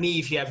you, like me,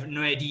 if you have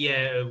no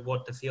idea of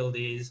what the field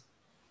is.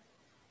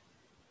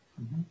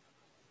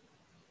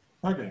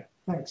 Okay,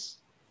 thanks.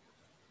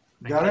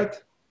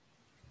 Garrett?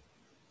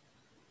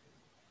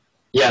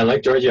 Yeah,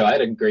 like Giorgio, I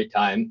had a great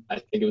time. I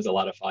think it was a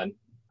lot of fun.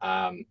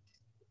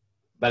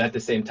 But at the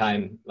same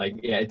time, like,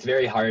 yeah, it's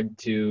very hard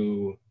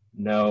to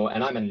know,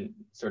 and I'm a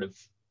sort of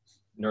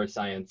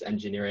neuroscience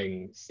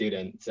engineering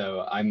student,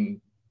 so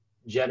I'm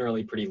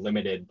generally pretty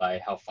limited by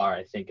how far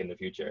I think in the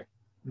future.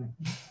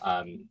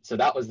 So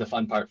that was the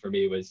fun part for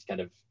me, was kind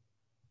of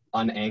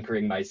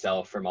unanchoring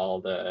myself from all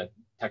the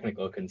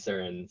technical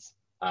concerns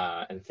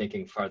and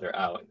thinking farther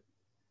out.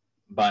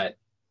 But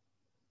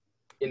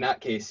in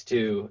that case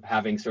too,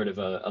 having sort of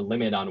a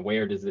limit on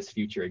where does this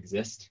future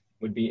exist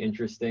would be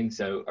interesting.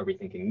 So are we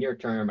thinking near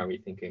term? Are we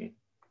thinking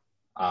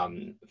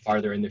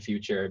farther in the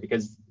future?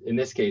 Because in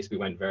this case, we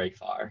went very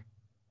far,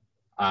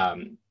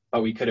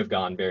 but we could have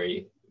gone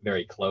very,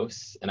 very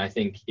close. And I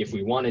think if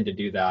we wanted to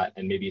do that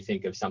and maybe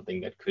think of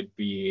something that could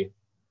be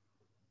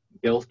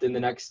built in the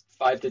next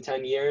 5 to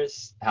 10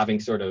 years, having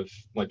sort of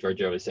what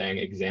Giorgio was saying,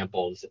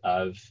 examples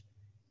of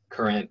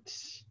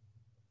current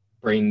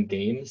brain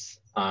games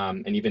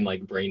and even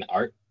like brain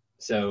art.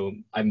 So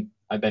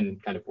I've been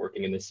kind of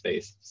working in this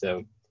space.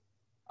 So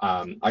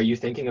are you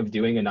thinking of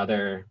doing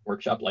another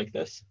workshop like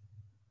this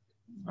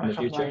in the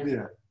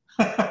future?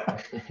 I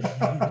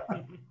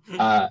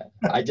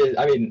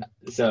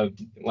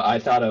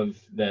thought of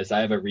this. I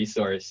have a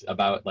resource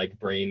about like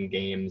brain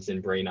games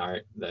and brain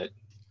art that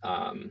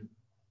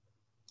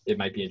it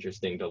might be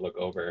interesting to look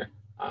over.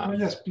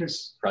 Yes,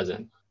 please.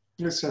 Present.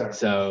 Yes, sir.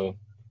 So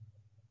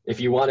if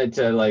you wanted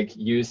to like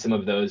use some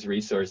of those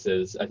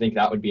resources, I think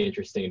that would be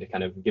interesting to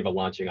kind of give a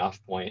launching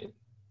off point.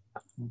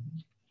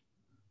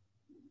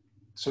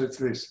 So it's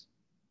this.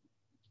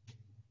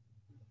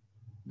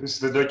 This is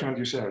the document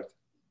you shared.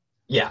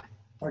 Yeah.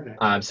 Okay.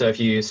 So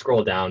if you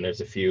scroll down, there's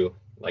a few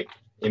like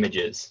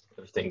images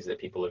of things that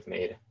people have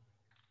made.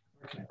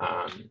 Okay.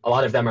 A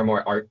lot of them are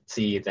more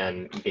artsy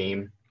than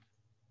game.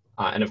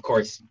 And of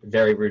course,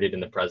 very rooted in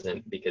the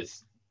present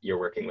because you're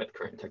working with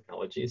current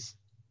technologies.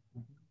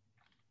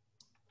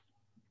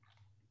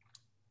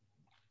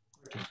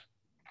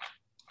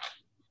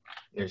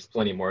 There's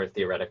plenty more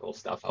theoretical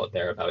stuff out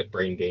there about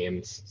brain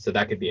games, so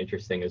that could be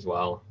interesting as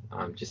well.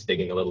 Just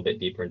digging a little bit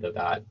deeper into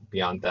that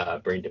beyond the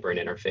brain-to-brain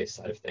interface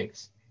side of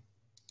things.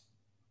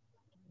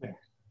 Yeah.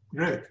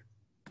 Great.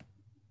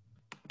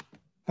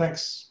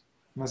 Thanks.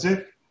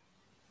 Nazir?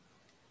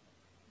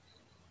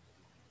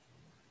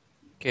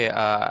 Okay,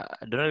 I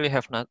don't really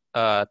have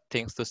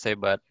things to say,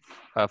 but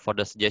for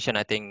the suggestion,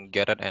 I think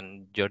Garrett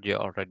and Giorgio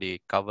already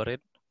covered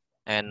it,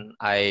 and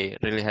I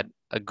really had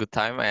a good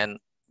time. And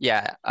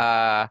yeah,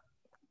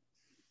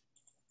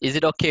 is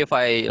it okay if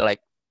I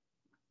like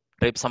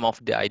rip some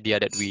of the idea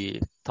that we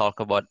talk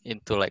about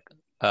into like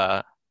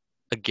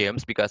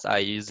games, because I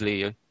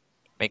usually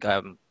make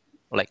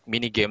like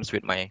mini games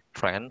with my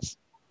friends.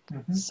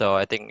 So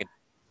I think it,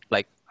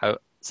 like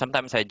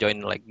sometimes I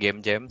join like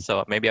game jam,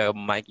 so maybe I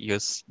might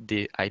use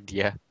the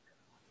idea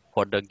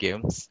for the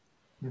games.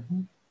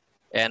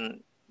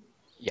 And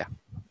yeah,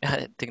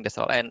 I think that's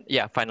all. And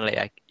yeah, finally,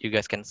 you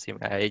guys can see me.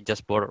 I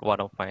just borrowed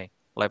one of my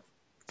lab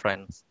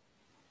friends'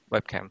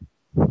 webcam.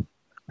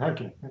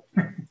 Okay.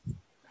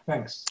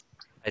 Thanks.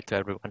 Hi to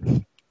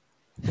everyone.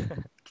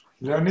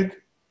 Leonid?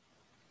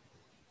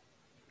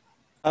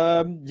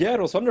 Yeah,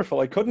 it was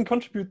wonderful. I couldn't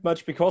contribute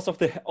much because of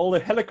all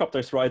the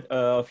helicopters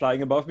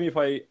flying above me. If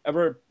I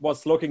ever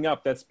was looking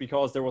up, that's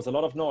because there was a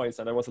lot of noise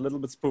and I was a little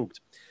bit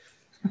spooked.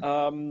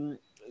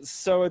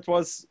 So it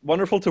was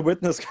wonderful to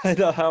witness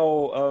kind of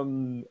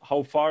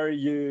how far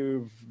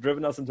you've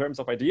driven us in terms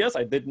of ideas.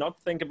 I did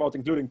not think about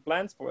including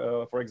plants,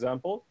 for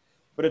example,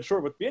 but it sure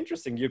would be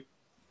interesting.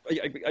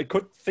 I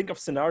could think of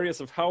scenarios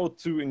of how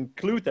to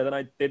include that, and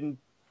I didn't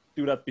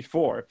do that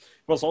before. It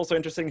was also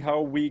interesting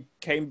how we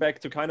came back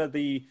to kind of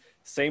the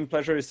same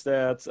pleasures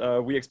that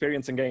we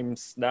experience in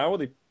games now,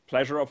 the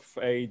pleasure of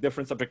a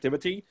different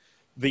subjectivity,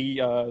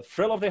 the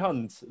thrill of the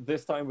hunt,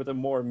 this time with a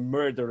more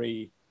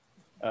murdery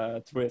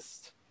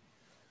twist.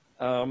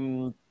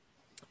 And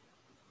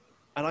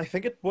I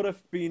think it would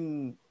have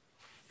been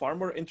far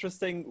more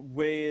interesting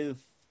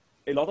with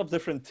a lot of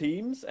different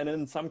teams and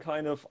in some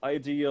kind of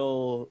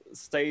ideal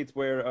state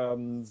where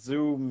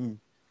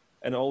Zoom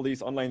and all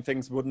these online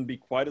things wouldn't be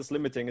quite as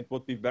limiting. It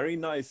would be very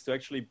nice to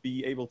actually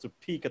be able to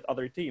peek at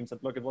other teams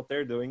and look at what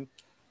they're doing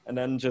and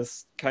then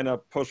just kind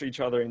of push each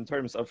other in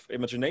terms of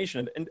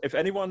imagination. And if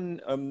anyone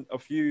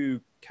of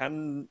you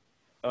can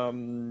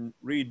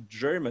read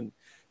German,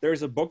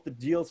 there's a book that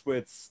deals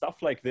with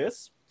stuff like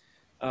this.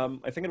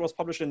 I think it was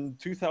published in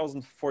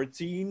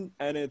 2014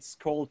 and it's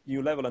called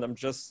New Level, and I'm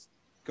just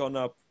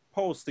gonna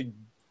post the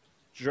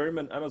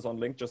German Amazon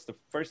link, just the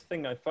first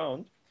thing I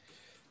found.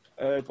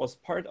 It was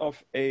part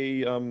of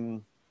a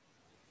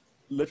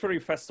literary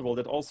festival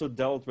that also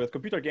dealt with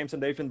computer games,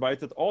 and they've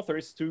invited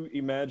authors to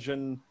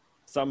imagine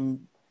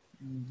some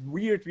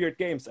weird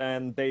games,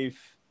 and they've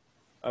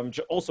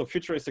also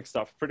futuristic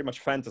stuff, pretty much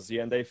fantasy,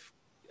 and they've,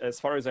 as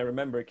far as I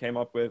remember, came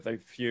up with a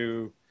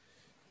few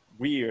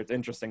weird,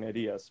 interesting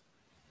ideas.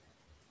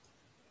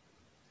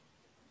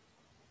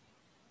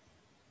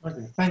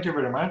 Okay, thank you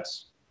very much.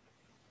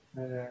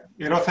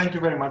 Iro, thank you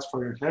very much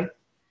for your help.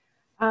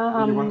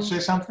 Do you want to say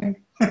something?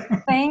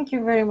 Thank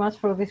you very much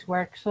for this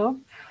workshop.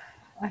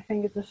 I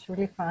think it was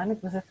really fun.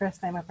 It was the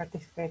first time I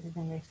participated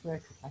in this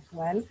workshop as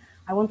well.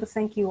 I want to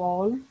thank you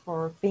all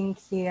for being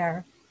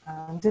here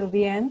until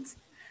the end.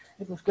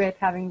 It was great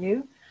having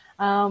you.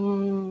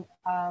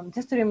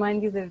 Just to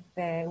remind you that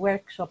the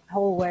workshop,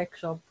 whole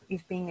workshop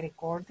is being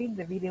recorded.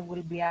 The video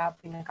will be up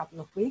in a couple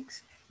of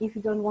weeks. If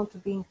you don't want to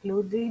be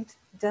included,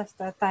 just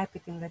type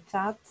it in the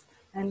chat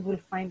and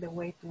we'll find a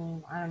way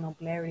to, I don't know,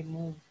 play,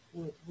 remove.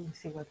 We'll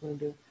see what we'll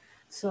do.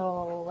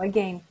 So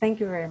again,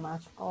 thank you very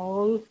much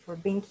all for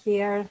being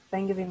here.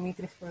 Thank you,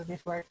 Dimitris, for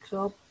this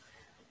workshop.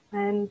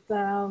 And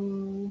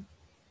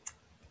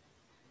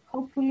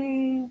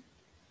hopefully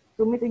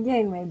we'll meet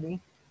again,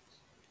 maybe.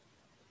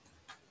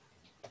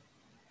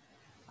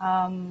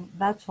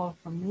 That's all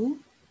from me.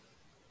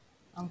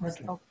 I'm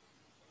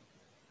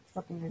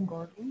stopping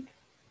recording.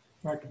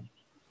 Okay.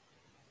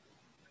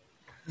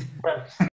 Well.